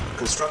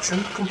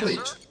 Construction complete.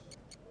 Yes, sir.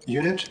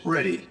 Unit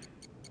ready.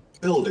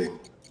 Building.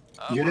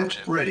 Unit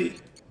Affirmative. ready.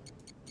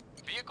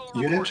 Vehicle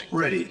Unit reporting.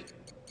 ready.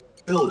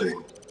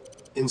 Building.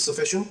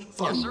 Insufficient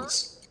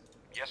funds.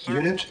 Yes, sir.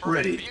 Unit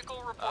ready.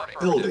 Vehicle reporting.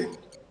 Building.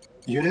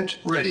 Unit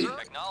ready. Yes, sir.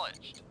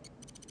 Acknowledged.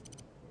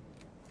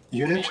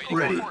 Unit Awaiting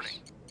ready. reporting.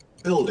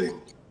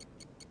 Building.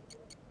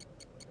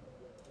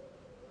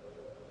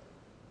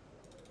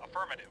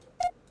 Affirmative.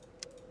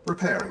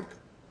 Repairing.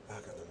 I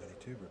got the mini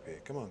tube repair.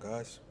 Come on,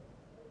 guys.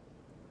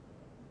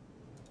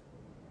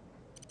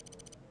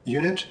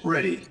 Unit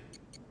ready.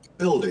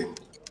 Building.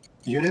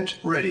 Unit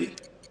ready.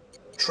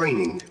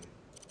 Training.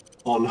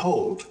 On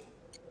hold.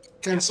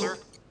 Cancel. Yes,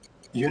 sir.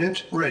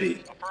 Unit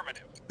ready.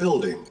 Affirmative.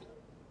 Building.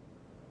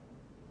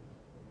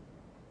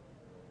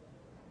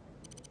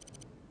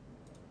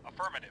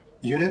 Affirmative.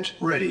 Unit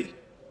ready.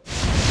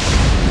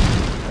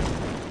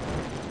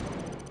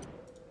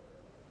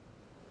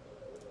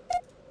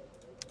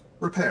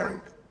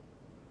 Repairing.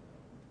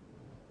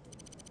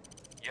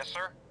 Yes,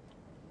 sir.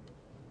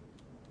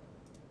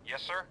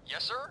 Yes, sir.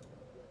 Yes, sir.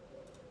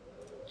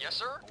 Yes,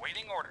 sir.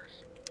 Awaiting orders.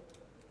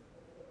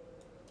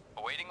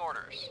 Awaiting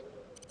orders.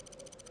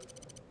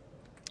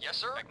 Yes,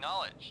 sir.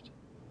 Acknowledged.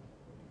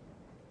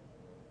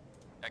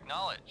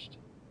 Acknowledged.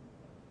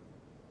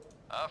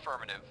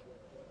 Affirmative.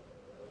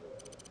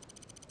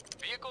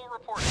 Vehicle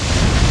reporting.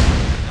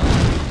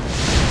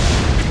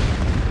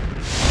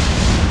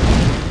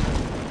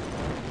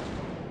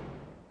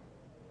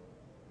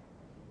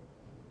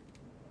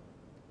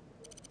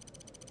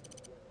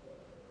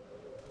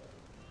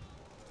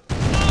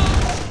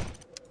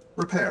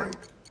 Repairing.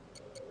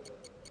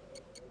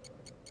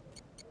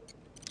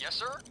 Yes,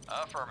 sir.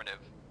 Affirmative.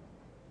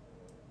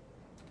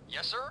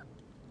 Yes, sir.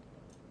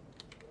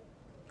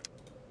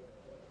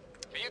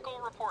 Vehicle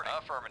reporting.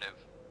 Affirmative.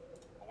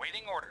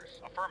 Awaiting orders.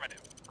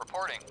 Affirmative.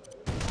 Reporting.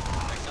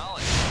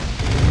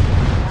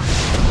 Acknowledged.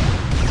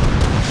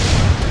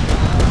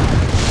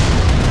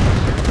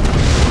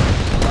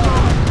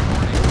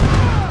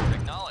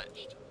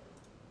 Acknowledged.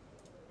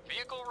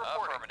 Vehicle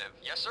reporting. Affirmative.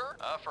 Yes, sir.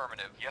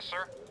 Affirmative. Yes,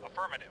 sir.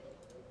 Affirmative.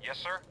 Yes,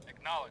 sir.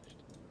 Acknowledged.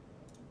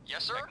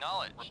 Yes, sir.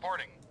 Acknowledged.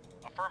 Reporting.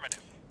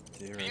 Affirmative.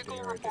 Dear, oh Vehicle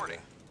dear, oh reporting.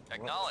 dear.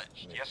 Acknowledged.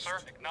 What's Yes, sir.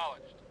 next?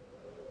 Acknowledged.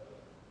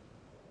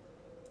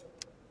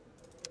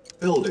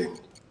 Building.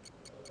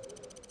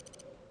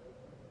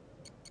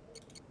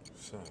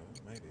 So,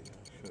 maybe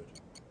I should.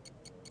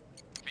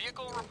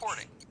 Vehicle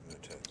reporting. I'm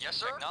gonna take Yes,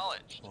 sir.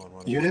 Acknowledged. on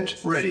one of Unit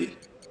these. ready. Need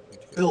to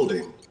go-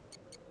 Building.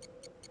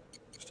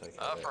 Just take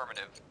it out.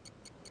 Affirmative.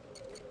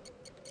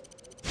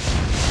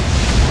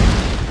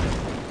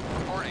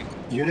 Reporting.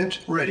 Unit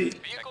ready.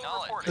 Vehicle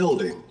reporting.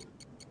 Building.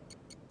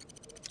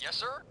 Yes,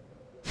 sir.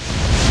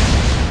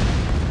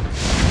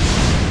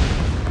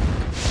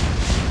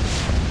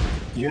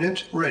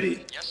 Unit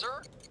ready. Yes,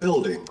 sir.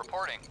 Building.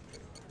 Reporting.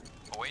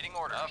 Awaiting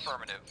orders.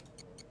 Affirmative.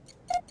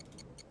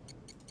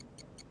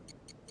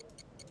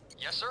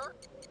 Yes, sir.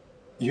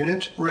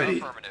 Unit ready.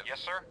 Affirmative. Yes,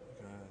 sir.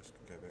 Guys,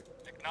 can go back.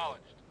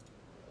 Acknowledged.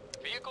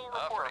 Vehicle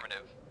reporting.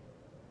 Affirmative.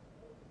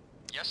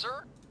 Yes,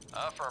 sir.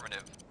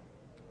 Affirmative.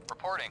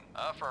 Reporting.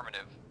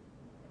 Affirmative.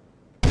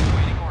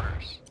 Awaiting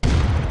orders.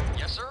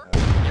 Yes, sir.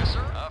 Yes,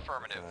 sir.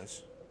 Affirmative.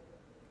 Guys.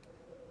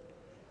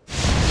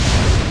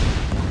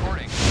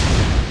 Reporting.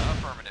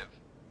 Affirmative.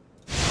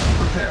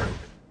 Repairing.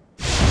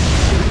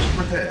 Unit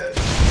repaired.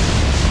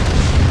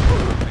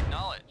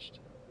 Acknowledged.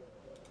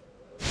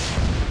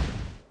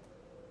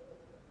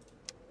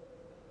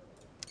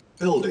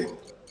 Building.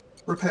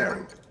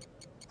 Repairing.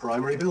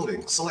 Primary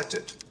building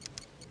selected.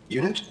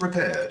 Unit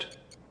repaired.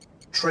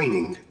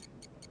 Training.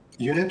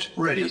 Unit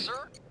ready. Yes,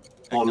 sir.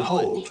 On Acknowledged.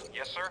 hold.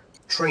 Yes, sir.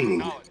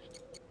 Training. Acknowledged.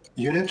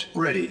 Unit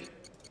ready.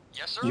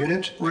 Yes, sir.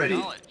 Unit ready.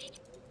 Acknowledged.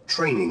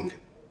 Training.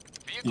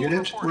 Vehicle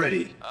Unit reporting.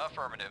 ready.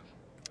 Affirmative.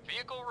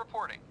 Vehicle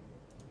reporting.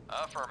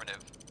 Affirmative.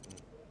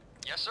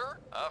 Yes, sir.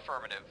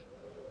 Affirmative.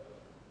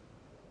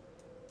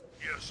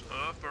 Yes,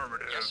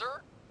 affirmative. Yes,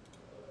 sir.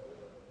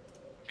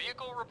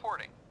 Vehicle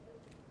reporting.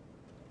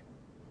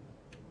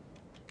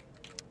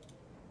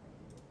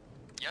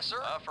 Yes, sir.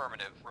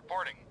 Affirmative.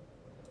 Reporting.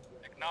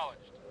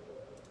 Acknowledged.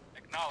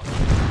 Acknowledged.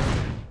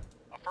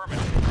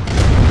 Affirmative.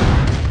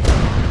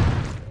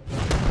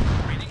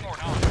 Awaiting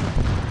orders.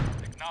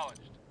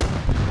 Acknowledged.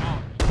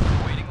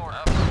 Acknowledged. Waiting order.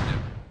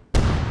 Affirmative.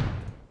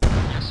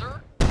 Yes,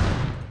 sir.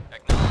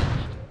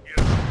 Acknowledged.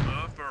 Yes,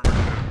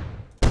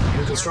 affirmative.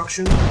 New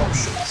construction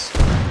options.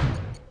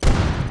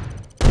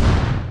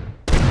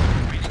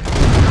 Waiting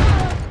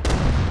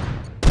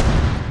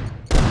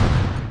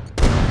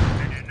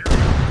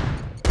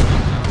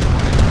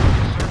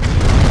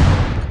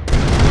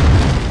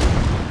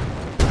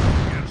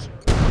Yes,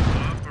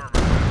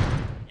 affirmative.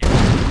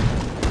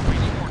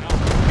 Waiting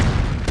orders.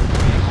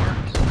 Waiting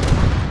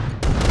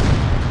orders.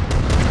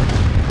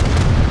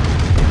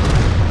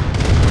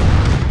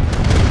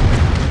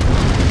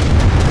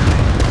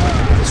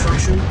 New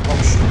construction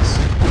options.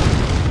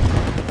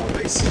 On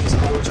base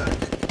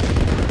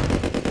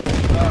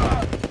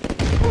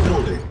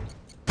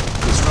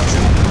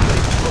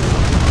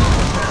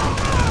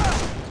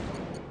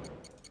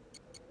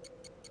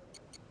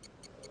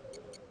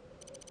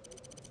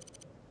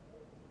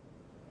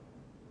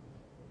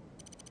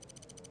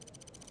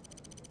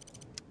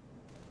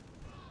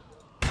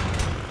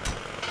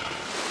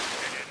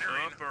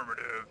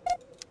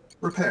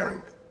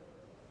Repairing.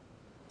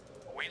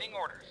 Awaiting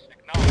orders.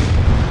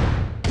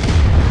 Acknowledged.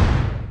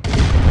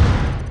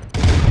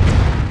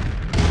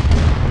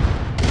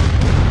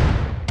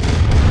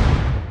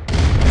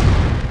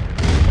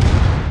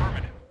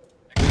 Affirmative.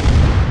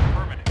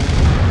 Affirmative.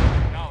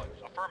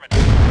 Acknowledged.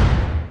 Affirmative.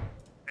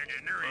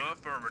 Engineering.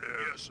 Affirmative.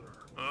 Yes, sir.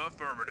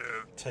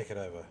 Affirmative. Take it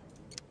over.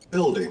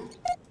 Building.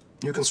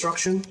 New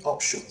construction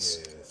options.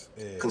 Yes.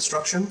 Yeah.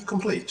 Construction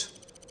complete.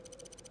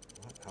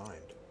 What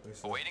kind?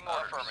 Where's the... Awaiting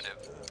orders. Affirmative.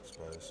 I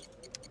suppose.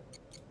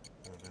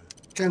 Okay.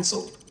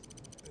 Cancel. There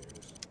it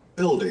is.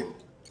 Building.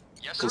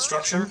 Yes, sir.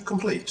 Construction Yes, sir.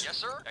 complete. Yes,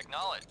 sir.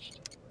 Acknowledged.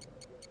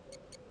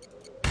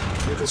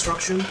 New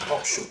construction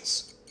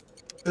options.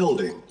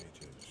 Building.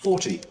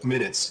 40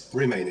 minutes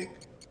remaining.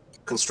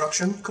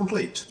 Construction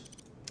complete.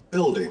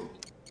 Building.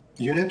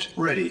 Unit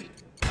ready.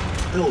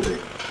 Building.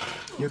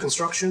 New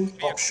construction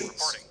Vehicle options.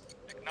 reporting.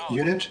 Acknowledged.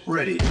 Unit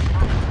ready.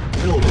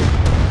 Affirmative. Building.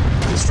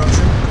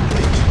 Construction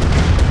complete.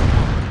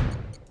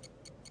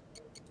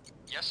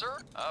 Yes, sir.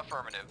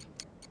 Affirmative.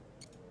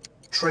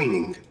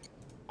 Training.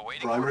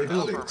 Awaiting Primary orders.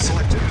 building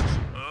Affirmative.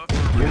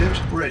 selected.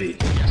 Unit ready.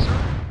 Yes, sir.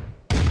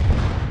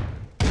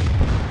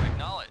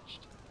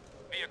 Acknowledged.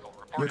 Vehicle New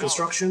reporting.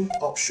 construction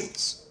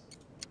options.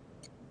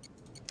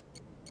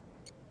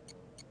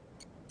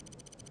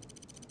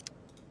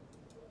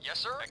 Yes,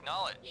 sir.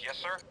 Acknowledged. Yes,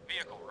 sir.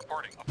 Vehicle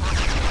reporting.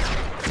 Affirmative.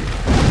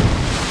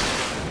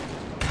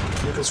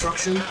 New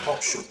construction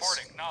options.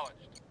 Reporting.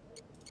 Acknowledged.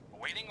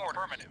 Awaiting order.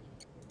 Affirmative.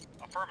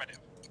 Affirmative.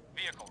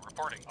 Vehicle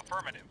reporting.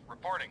 Affirmative.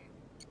 Reporting.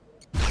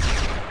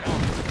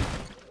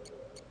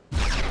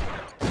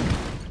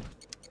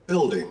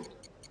 Building.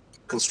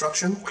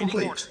 Construction Awaiting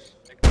complete. orders.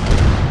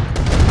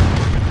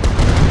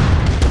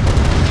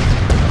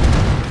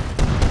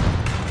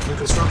 New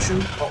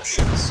construction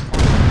options.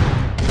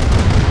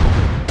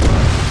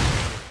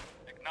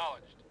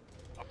 Acknowledged.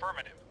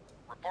 Affirmative.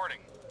 Reporting.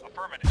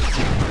 Affirmative.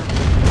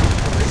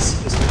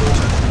 Base is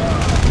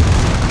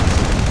underwater.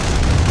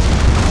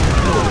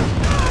 Building.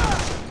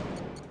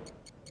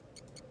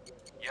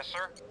 Yes,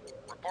 sir.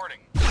 Reporting.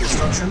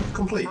 Construction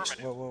complete.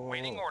 Affirmative. Whoa, whoa, whoa,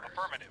 Waiting whoa. order.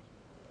 Affirmative.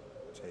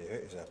 So you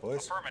hurt yourself,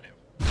 boys. Affirmative.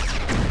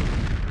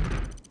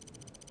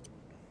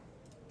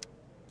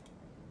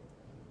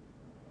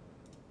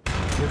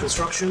 New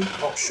construction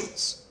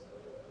options.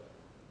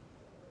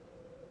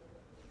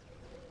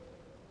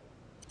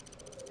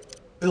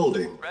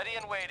 Building. Ready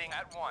and waiting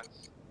at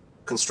once.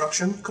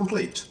 Construction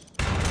complete.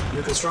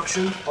 New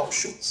construction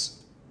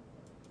options.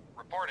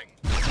 Reporting.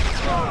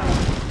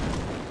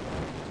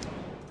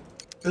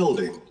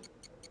 Building.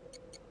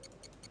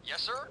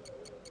 Yes, sir.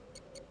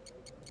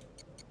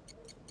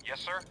 Yes,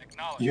 sir.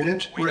 Acknowledged.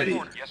 Unit Waiting ready.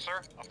 order. Yes,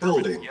 sir. Affirmative.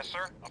 Building. Yes,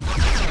 sir.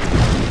 Affirmative.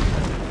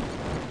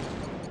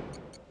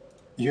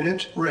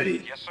 Unit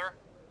ready. Yes, sir.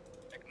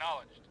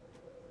 Acknowledged.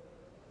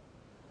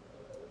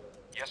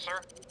 Yes, sir.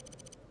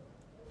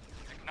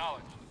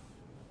 Acknowledged.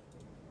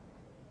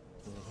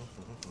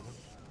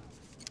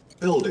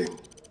 Building.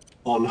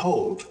 On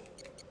hold.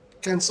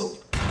 Cancel.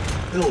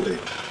 Building.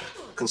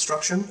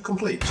 Construction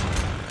complete.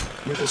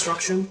 New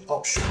construction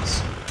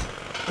options.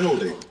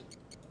 Building.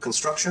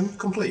 Construction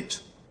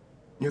complete.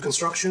 New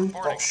construction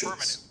Reporting. options.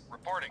 Affirmative.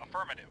 Reporting.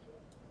 Affirmative.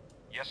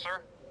 Yes,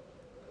 sir.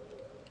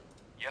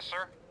 Yes,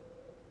 sir.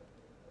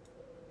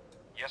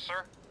 Yes,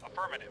 sir.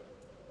 Affirmative.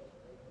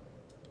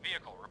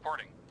 Vehicle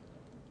reporting.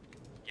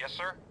 Yes,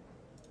 sir.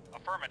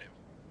 Affirmative.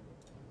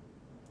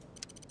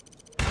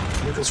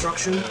 New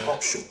construction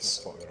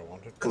options. What would I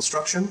wanted?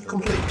 Construction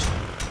complete.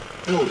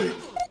 Building.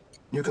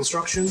 New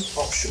construction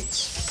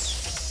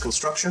options.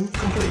 Construction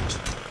complete.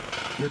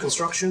 New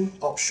construction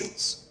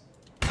options.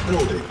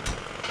 Building.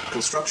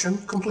 Construction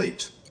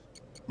complete.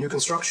 New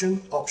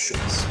construction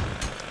options.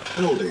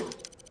 Building.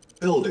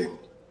 Building.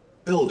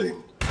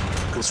 Building.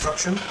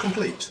 Construction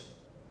complete.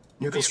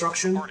 New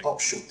construction reporting.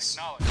 options.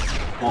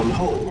 Acknowledged. On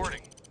hold.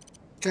 Reporting.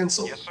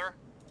 Cancel. Yes, sir.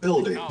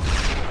 Building. Acknowledged.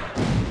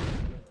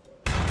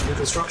 New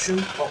construction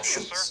Yes,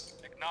 options. sir.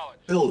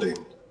 Acknowledged. Building.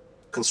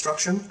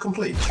 Construction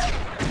complete.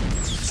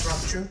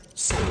 Structure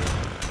sold.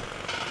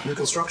 New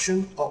construction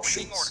Awaiting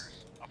options. orders.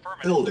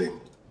 Affirmative.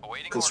 Building.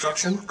 Awaiting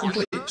Construction orders.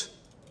 complete. Yes, sir.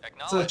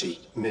 Acknowledged. 30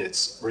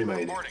 minutes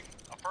remaining. Reporting.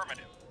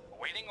 Affirmative.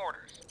 Awaiting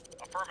orders.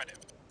 Affirmative.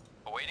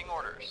 Awaiting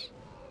orders.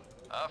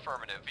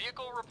 Affirmative.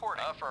 Vehicle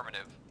reporting.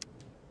 Affirmative.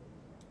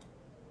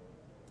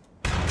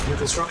 New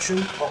construction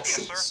Yes,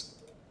 options. sir.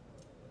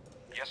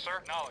 Yes, sir.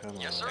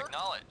 Acknowledged. Yes, sir.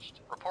 Acknowledged.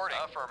 Reporting.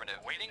 Affirmative.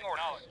 Awaiting orders.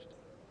 Acknowledged.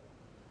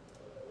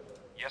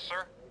 Yes,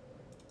 sir.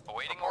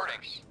 Awaiting Reporting.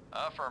 orders.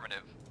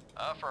 Affirmative.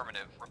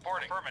 Affirmative.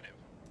 Reporting. Affirmative.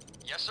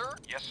 Yes, sir.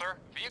 Yes, sir.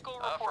 Vehicle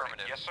reporting.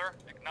 Yes, sir.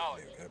 There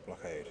Acknowledged. we go,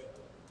 blockade.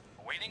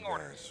 Awaiting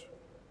orders.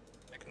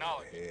 Guys,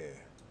 Acknowledged. here.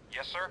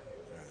 Yes, sir.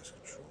 Guys,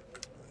 control.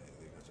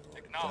 You guys have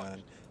already Acknowledged.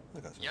 done. I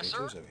got some Yes, sir.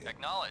 vehicles over here.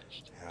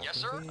 Acknowledged. How Yes,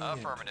 sir. convenient.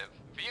 Affirmative.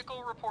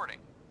 Vehicle reporting.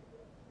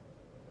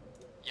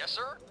 Yes,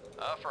 sir.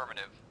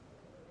 Affirmative.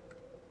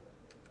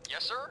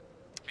 Yes, sir.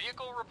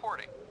 Vehicle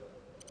reporting.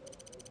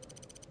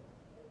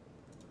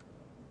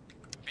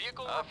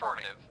 Vehicle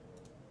affirmative.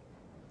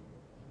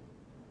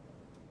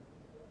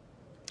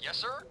 Yes,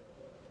 sir.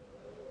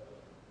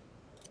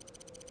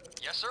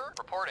 sir.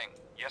 Reporting.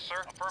 Yes, sir.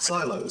 Affirmative.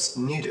 Silos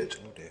needed.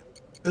 Oh dear.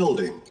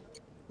 Building.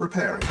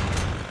 Repairing.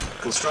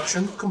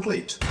 Construction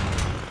complete.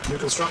 New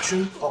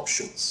construction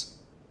options.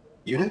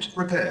 Unit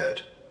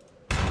repaired.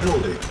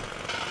 Building.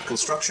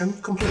 Construction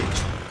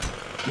complete.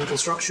 New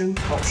construction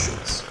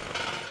options.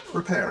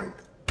 Repairing.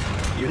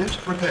 Unit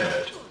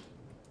repaired.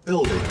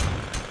 Building.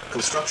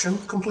 Construction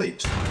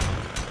complete.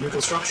 New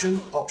construction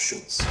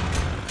options.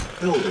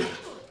 Building.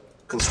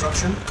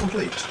 Construction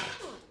complete.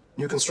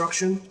 New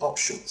construction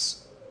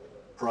options.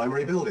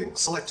 Primary building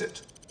selected.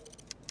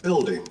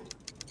 Building.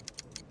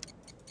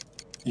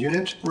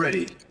 Unit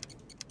ready.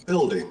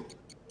 Building.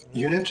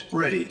 Unit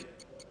ready.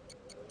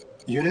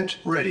 Unit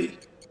ready.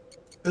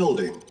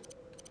 Building.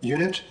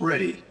 Unit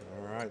ready.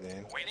 Alright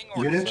then. Waiting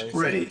orders. Unit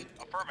ready.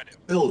 Affirmative.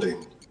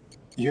 Building.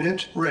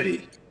 Unit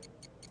ready.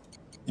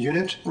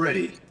 Unit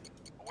ready.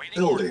 Awaiting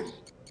Building. orders.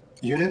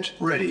 Unit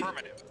ready.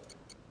 Affirmative.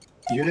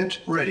 Unit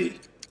ready.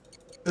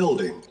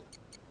 Building.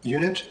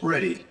 Unit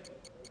ready.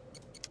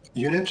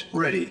 Unit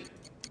ready.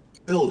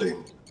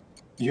 Building.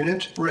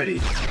 Unit ready.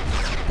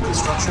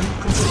 Construction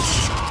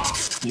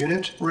complete.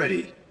 Unit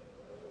ready.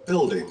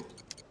 Building.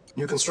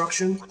 New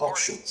construction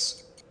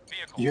options.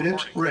 Vehicle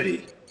Unit reporting.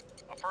 ready.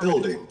 Affirmative.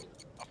 Building.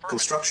 Affirmative.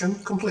 Construction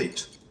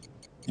complete.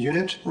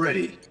 Unit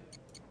ready. Vehicle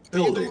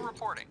Building.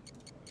 reporting.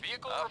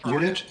 Vehicle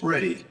Unit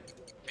ready.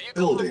 Vehicle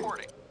Building.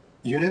 reporting.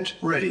 Unit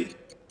ready.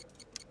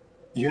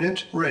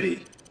 Unit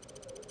ready.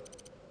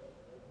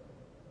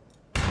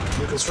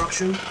 New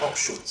construction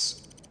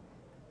options.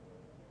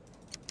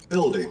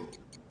 Building.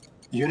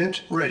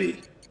 Unit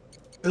ready.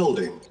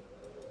 Building.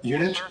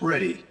 Unit sir.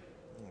 ready.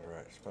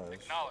 Alright, I suppose.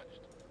 Acknowledged.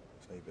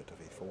 Say a bit of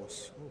a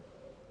force. Ooh,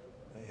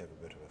 they have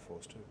a bit of a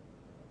force too.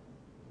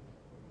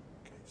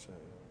 Okay, so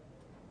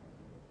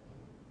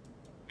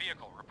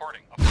Vehicle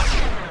reporting.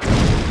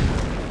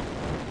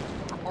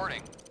 Affirmative.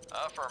 Reporting.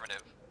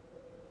 Affirmative.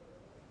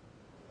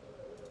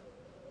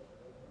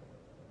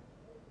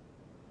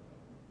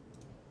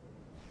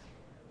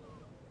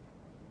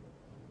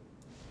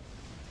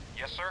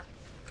 Yes, sir.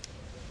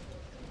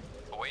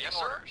 Awaiting Yes,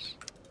 sir. orders.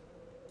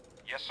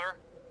 Yes, sir.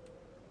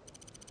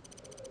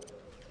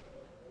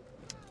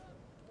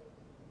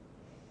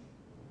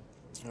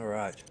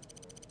 alright.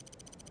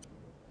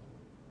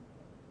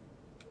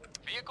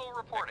 Vehicle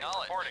reporting.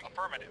 Acknowledged. Reporting.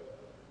 Affirmative.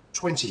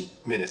 20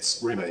 minutes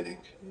remaining.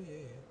 Yeah.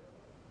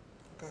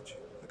 I got you.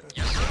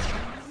 Yes, sir.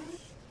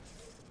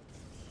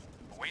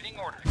 Awaiting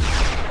orders.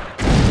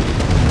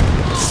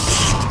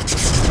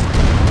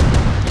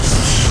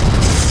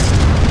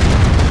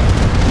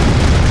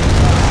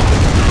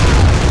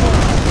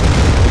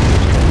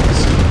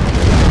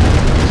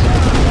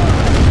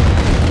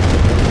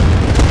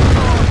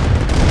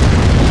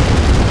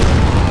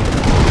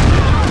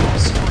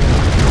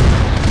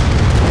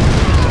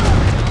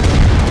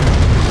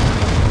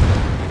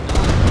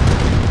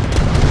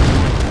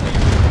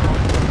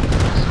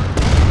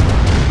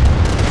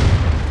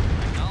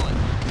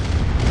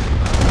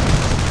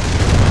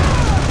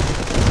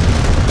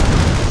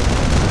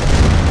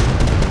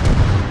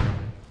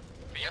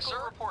 Yes, sir.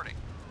 Reporting.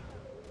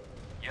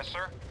 Yes,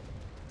 sir.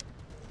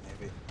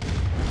 Maybe.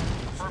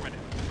 Affirmative.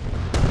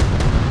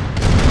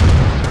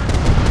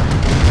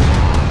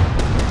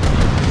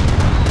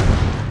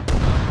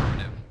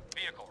 Affirmative.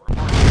 Vehicle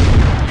reporting.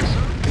 Yes,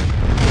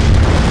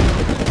 sir.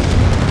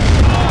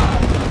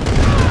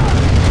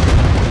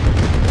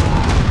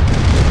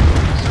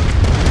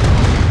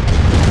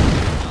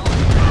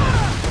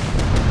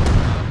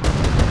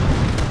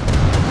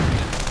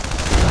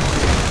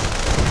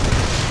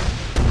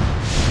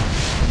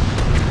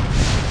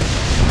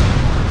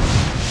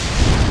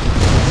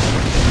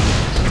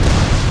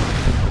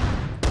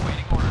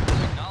 Awaiting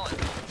orders.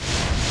 Acknowledged.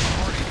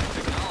 Reporting.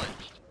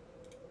 Acknowledged.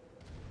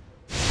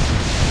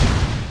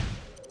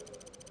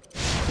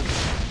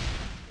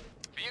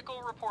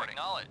 Vehicle reporting.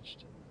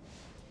 Acknowledged.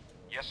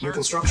 Yes, New sir.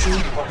 construction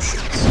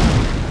options.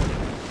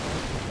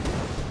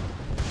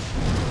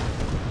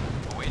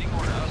 Awaiting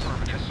orders.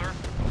 Affirmative. Yes, sir.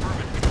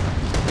 Affirmative.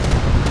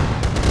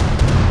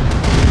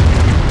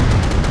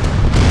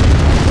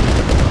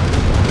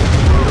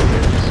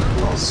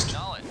 Lost.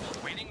 Acknowledged.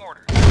 Waiting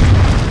orders.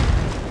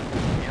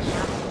 Yes,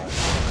 sir.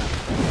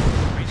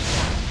 Waiting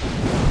orders.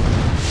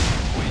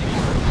 Awaiting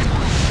orders.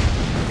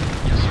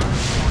 Yes, sir. Yes, sir.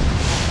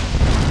 Affirmative.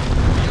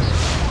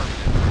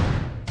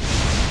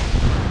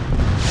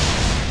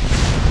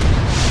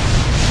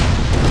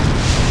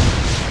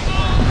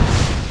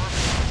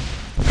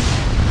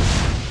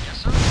 Yes,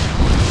 sir.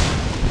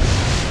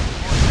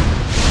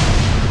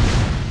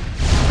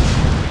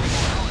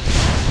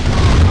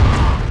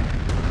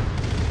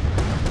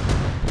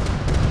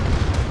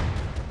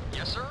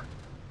 Yes, sir.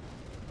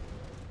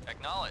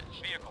 Acknowledged.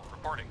 Vehicle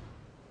reporting.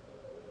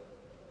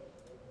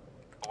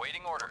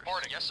 Awaiting orders.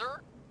 Reporting. Yes, sir.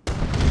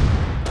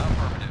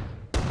 Affirmative.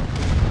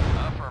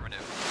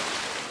 Affirmative.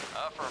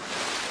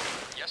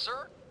 Affirmative. Yes,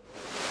 sir.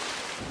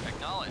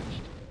 Acknowledged.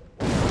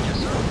 Yes,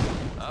 sir.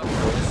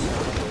 Affirmative.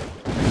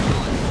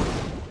 Acknowledged.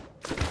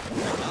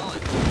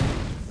 Acknowledged.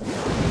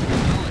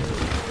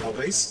 Acknowledged. Our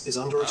base is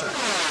under attack.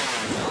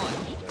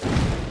 Acknowledged.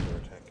 Under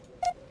attack.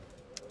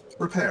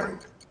 Repairing.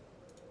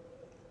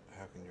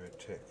 How can you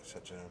attack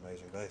such an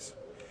amazing base?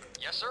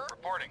 Yes, sir.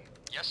 Reporting.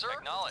 Yes, sir.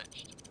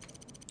 Acknowledged.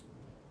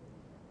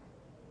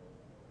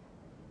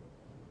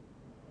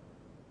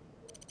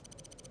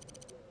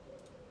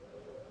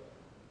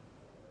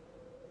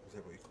 Is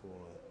that what you call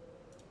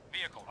a...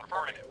 Vehicle.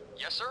 Affirmative.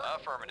 Yes, sir.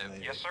 Affirmative.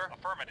 Navy. Yes, sir.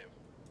 Affirmative.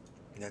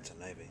 That's a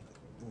navy.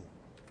 Ooh.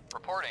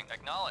 Reporting.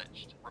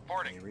 Acknowledged.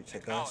 Reporting. Can you reach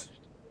that, guys?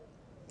 Acknowledged.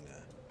 No.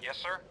 Yes,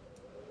 sir.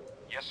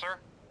 Yes, sir.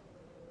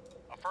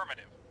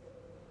 Affirmative.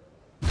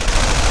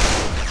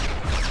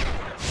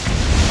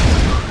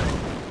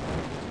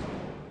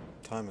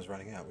 Time is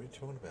running out. What are you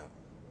talking about?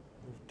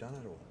 We've done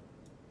it all.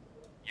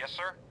 Yes,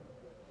 sir.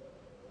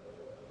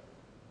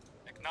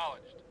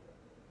 Acknowledged.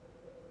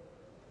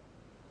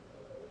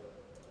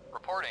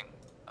 Reporting.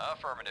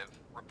 Affirmative.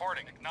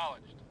 Reporting.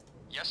 Acknowledged.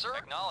 Yes, sir.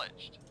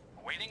 Acknowledged.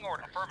 Awaiting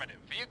orders. Affirmative.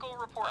 Vehicle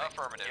reporting.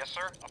 Affirmative. Yes,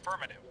 sir.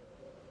 Affirmative.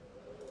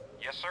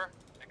 Yes, sir.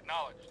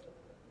 Acknowledged.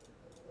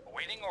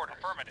 Awaiting orders.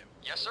 Affirmative.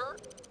 Yes, sir.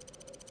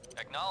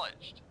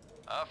 Acknowledged.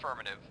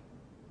 Affirmative.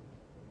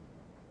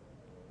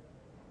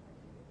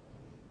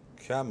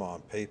 Come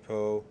on,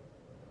 people.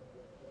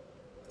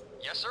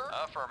 Yes, sir.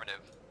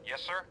 Affirmative.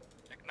 Yes, sir.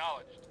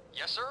 Acknowledged.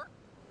 Yes, sir.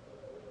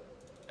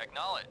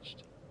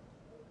 Acknowledged.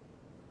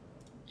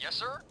 Yes,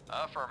 sir.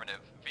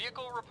 Affirmative.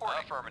 Vehicle reporting.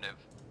 Affirmative.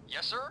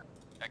 Yes, sir.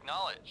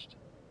 Acknowledged.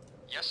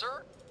 Yes,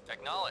 sir.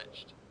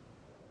 Acknowledged.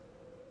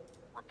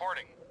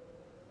 Reporting.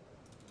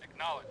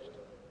 Acknowledged.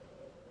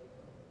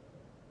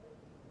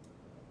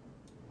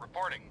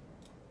 Reporting.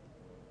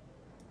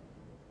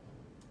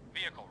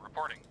 Vehicle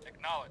reporting.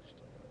 Acknowledged.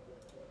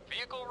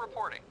 Vehicle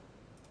reporting.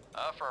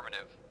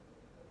 Affirmative.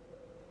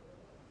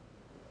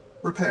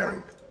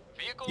 Repairing.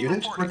 Vehicle Unit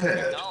reporting.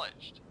 repaired.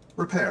 Acknowledged.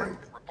 Repairing.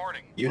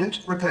 Reporting.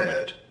 Unit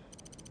repaired.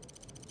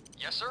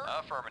 Yes, sir.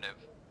 Affirmative.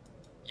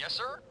 Yes,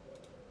 sir.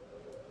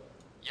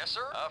 Yes,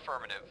 sir.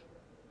 Affirmative.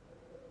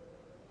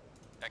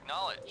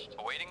 Acknowledged.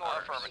 Awaiting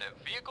orders. Affirmative.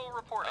 Vehicle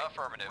reporting.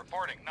 Affirmative.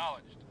 Reporting.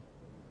 Acknowledged.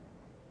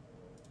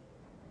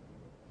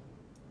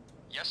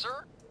 Yes,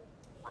 sir.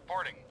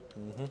 Reporting.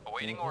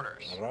 Awaiting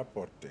orders.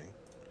 Reporting.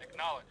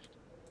 Acknowledged.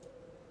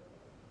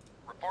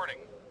 Reporting.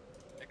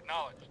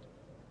 Acknowledged.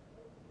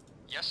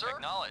 Yes, sir.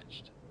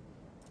 Acknowledged.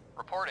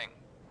 Reporting.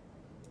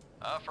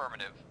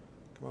 Affirmative.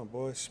 Come on,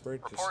 boys.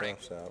 Spread Reporting.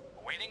 yourselves out.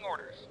 Awaiting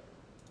orders.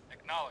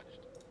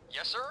 Acknowledged.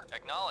 Yes, sir.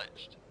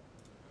 Acknowledged.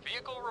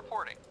 Vehicle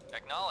reporting.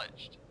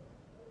 Acknowledged.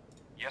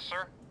 Yes,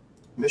 sir.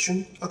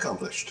 Mission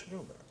accomplished.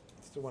 No, but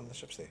still one of the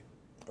ships there.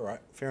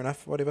 Alright, fair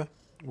enough. Whatever.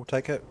 We'll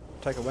take it.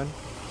 Take a win.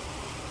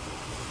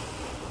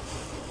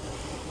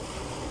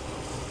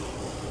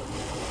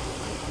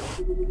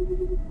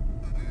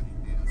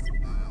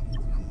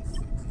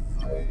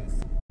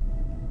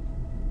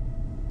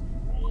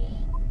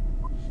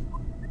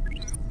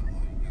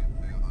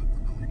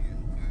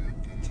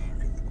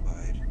 Target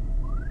acquired.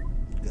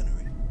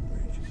 Gunnery.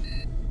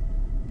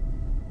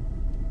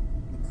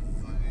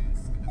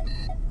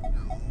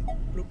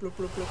 Bloop, bloop,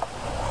 bloop, bloop.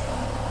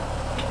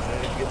 I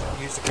don't even get to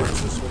use the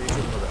compasses. What are you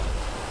talking about?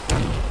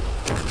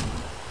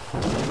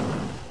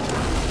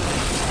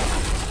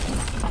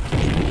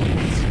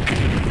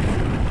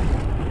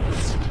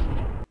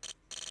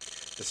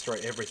 Destroy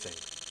everything.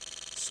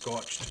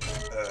 Scorched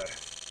earth.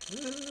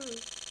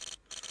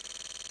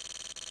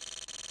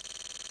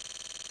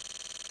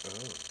 Oh.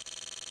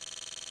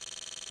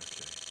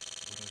 Okay.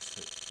 What did I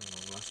say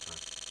last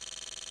time?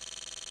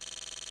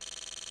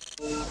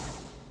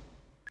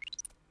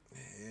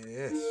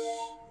 Yes.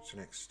 What's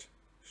next?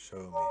 Show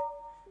me.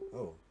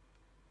 Oh.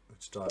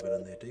 Let's dive it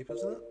in there deep,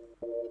 isn't it?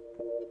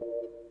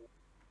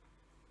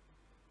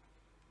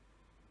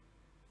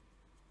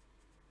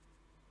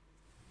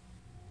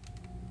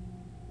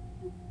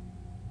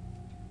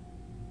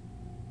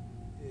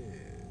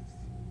 Yes.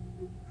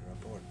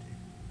 Reporting.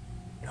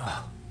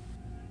 Oh,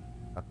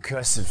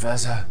 accursed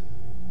Veza.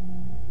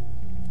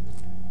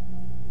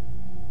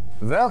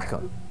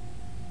 Welcome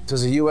to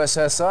the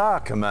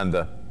USSR,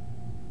 Commander.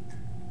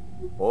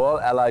 All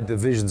Allied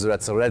divisions are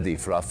at the ready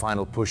for our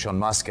final push on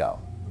Moscow.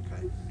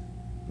 Okay.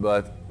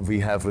 But we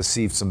have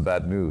received some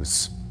bad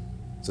news.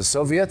 The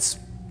Soviets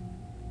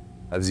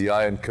have the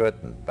Iron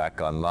Curtain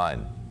back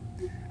online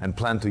and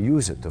plan to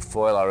use it to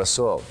foil our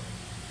assault.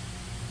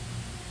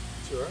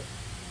 Sure.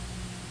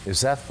 If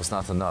that was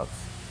not enough,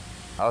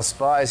 our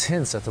spies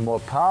hint that a more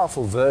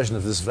powerful version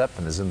of this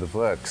weapon is in the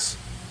works.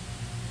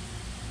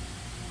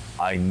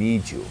 I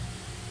need you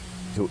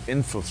to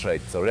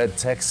infiltrate the Red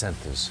Tech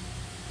centers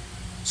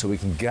so we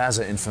can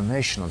gather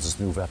information on this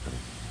new weapon.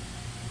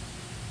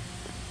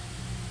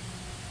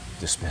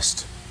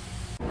 Dismissed.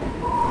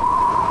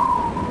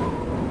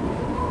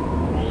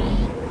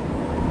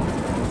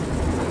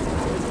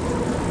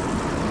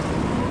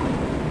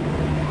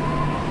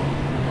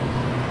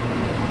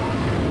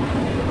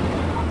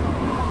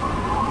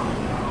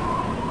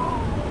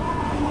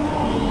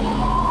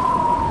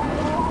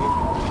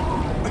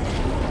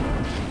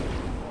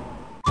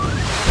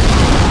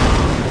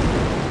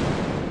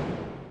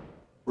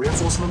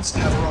 Reinforcements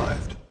have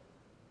arrived.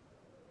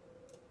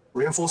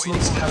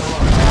 Reinforcements have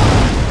arrived.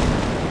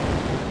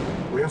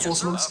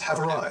 Reinforcements have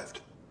arrived.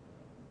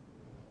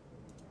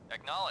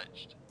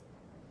 Acknowledged.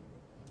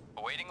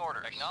 Awaiting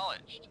orders.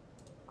 Acknowledged.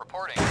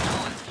 Reporting.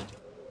 Acknowledged.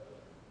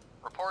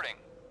 Reporting.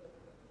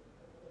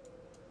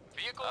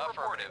 Vehicle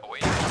Affirmative. reported.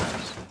 Awaiting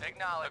orders.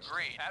 Acknowledged.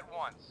 Agreed. At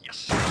once. Yes,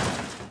 sir.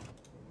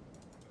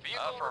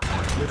 Vehicle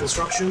Affirmative. New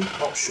construction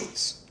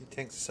options. Your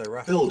tanks are so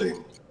rough.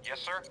 Building. Yes,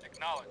 sir.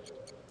 Acknowledged.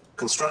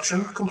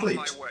 Construction complete.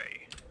 On my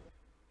way.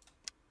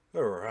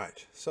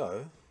 Alright,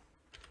 so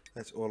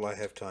that's all I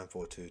have time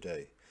for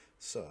today.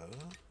 So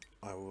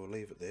I will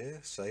leave it there,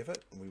 save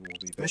it, and we will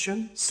be back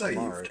Mission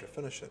tomorrow saved. to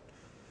finish it.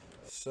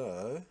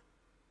 So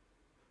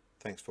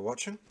thanks for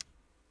watching.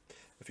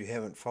 If you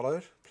haven't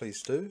followed,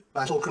 please do.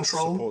 Battle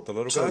control Support the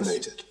little guys.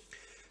 terminated.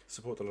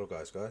 Support the little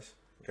guys.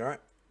 Alright?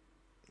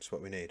 That's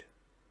what we need.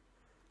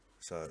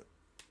 So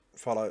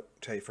follow,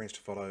 tell your friends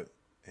to follow,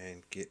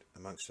 and get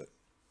amongst it.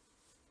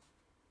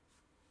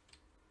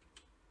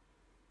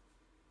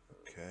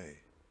 Okay.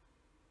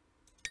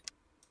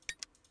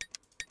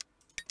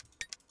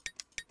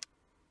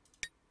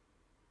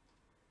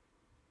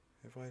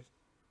 Have I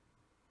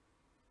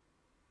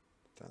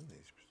done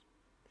these?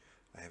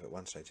 I have at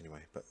one stage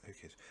anyway, but who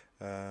cares?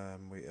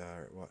 We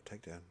are at what,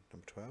 takedown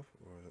number 12,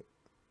 or is it?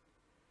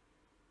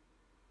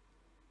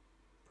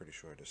 Pretty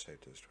sure I just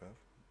saved it as 12.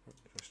 What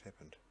just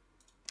happened?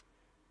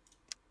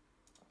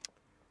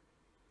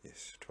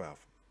 Yes, 12.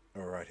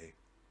 Alrighty.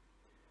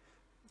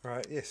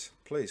 Alright, yes,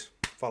 please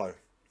follow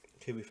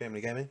Kiwi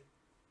Family Gaming.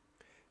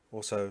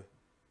 Also,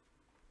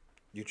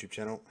 YouTube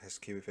channel has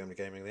Kiwi Family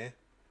Gaming there.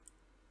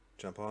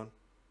 Jump on,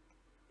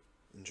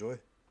 enjoy,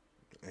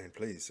 and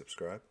please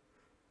subscribe.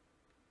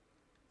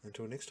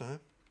 Until next time,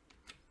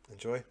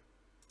 enjoy.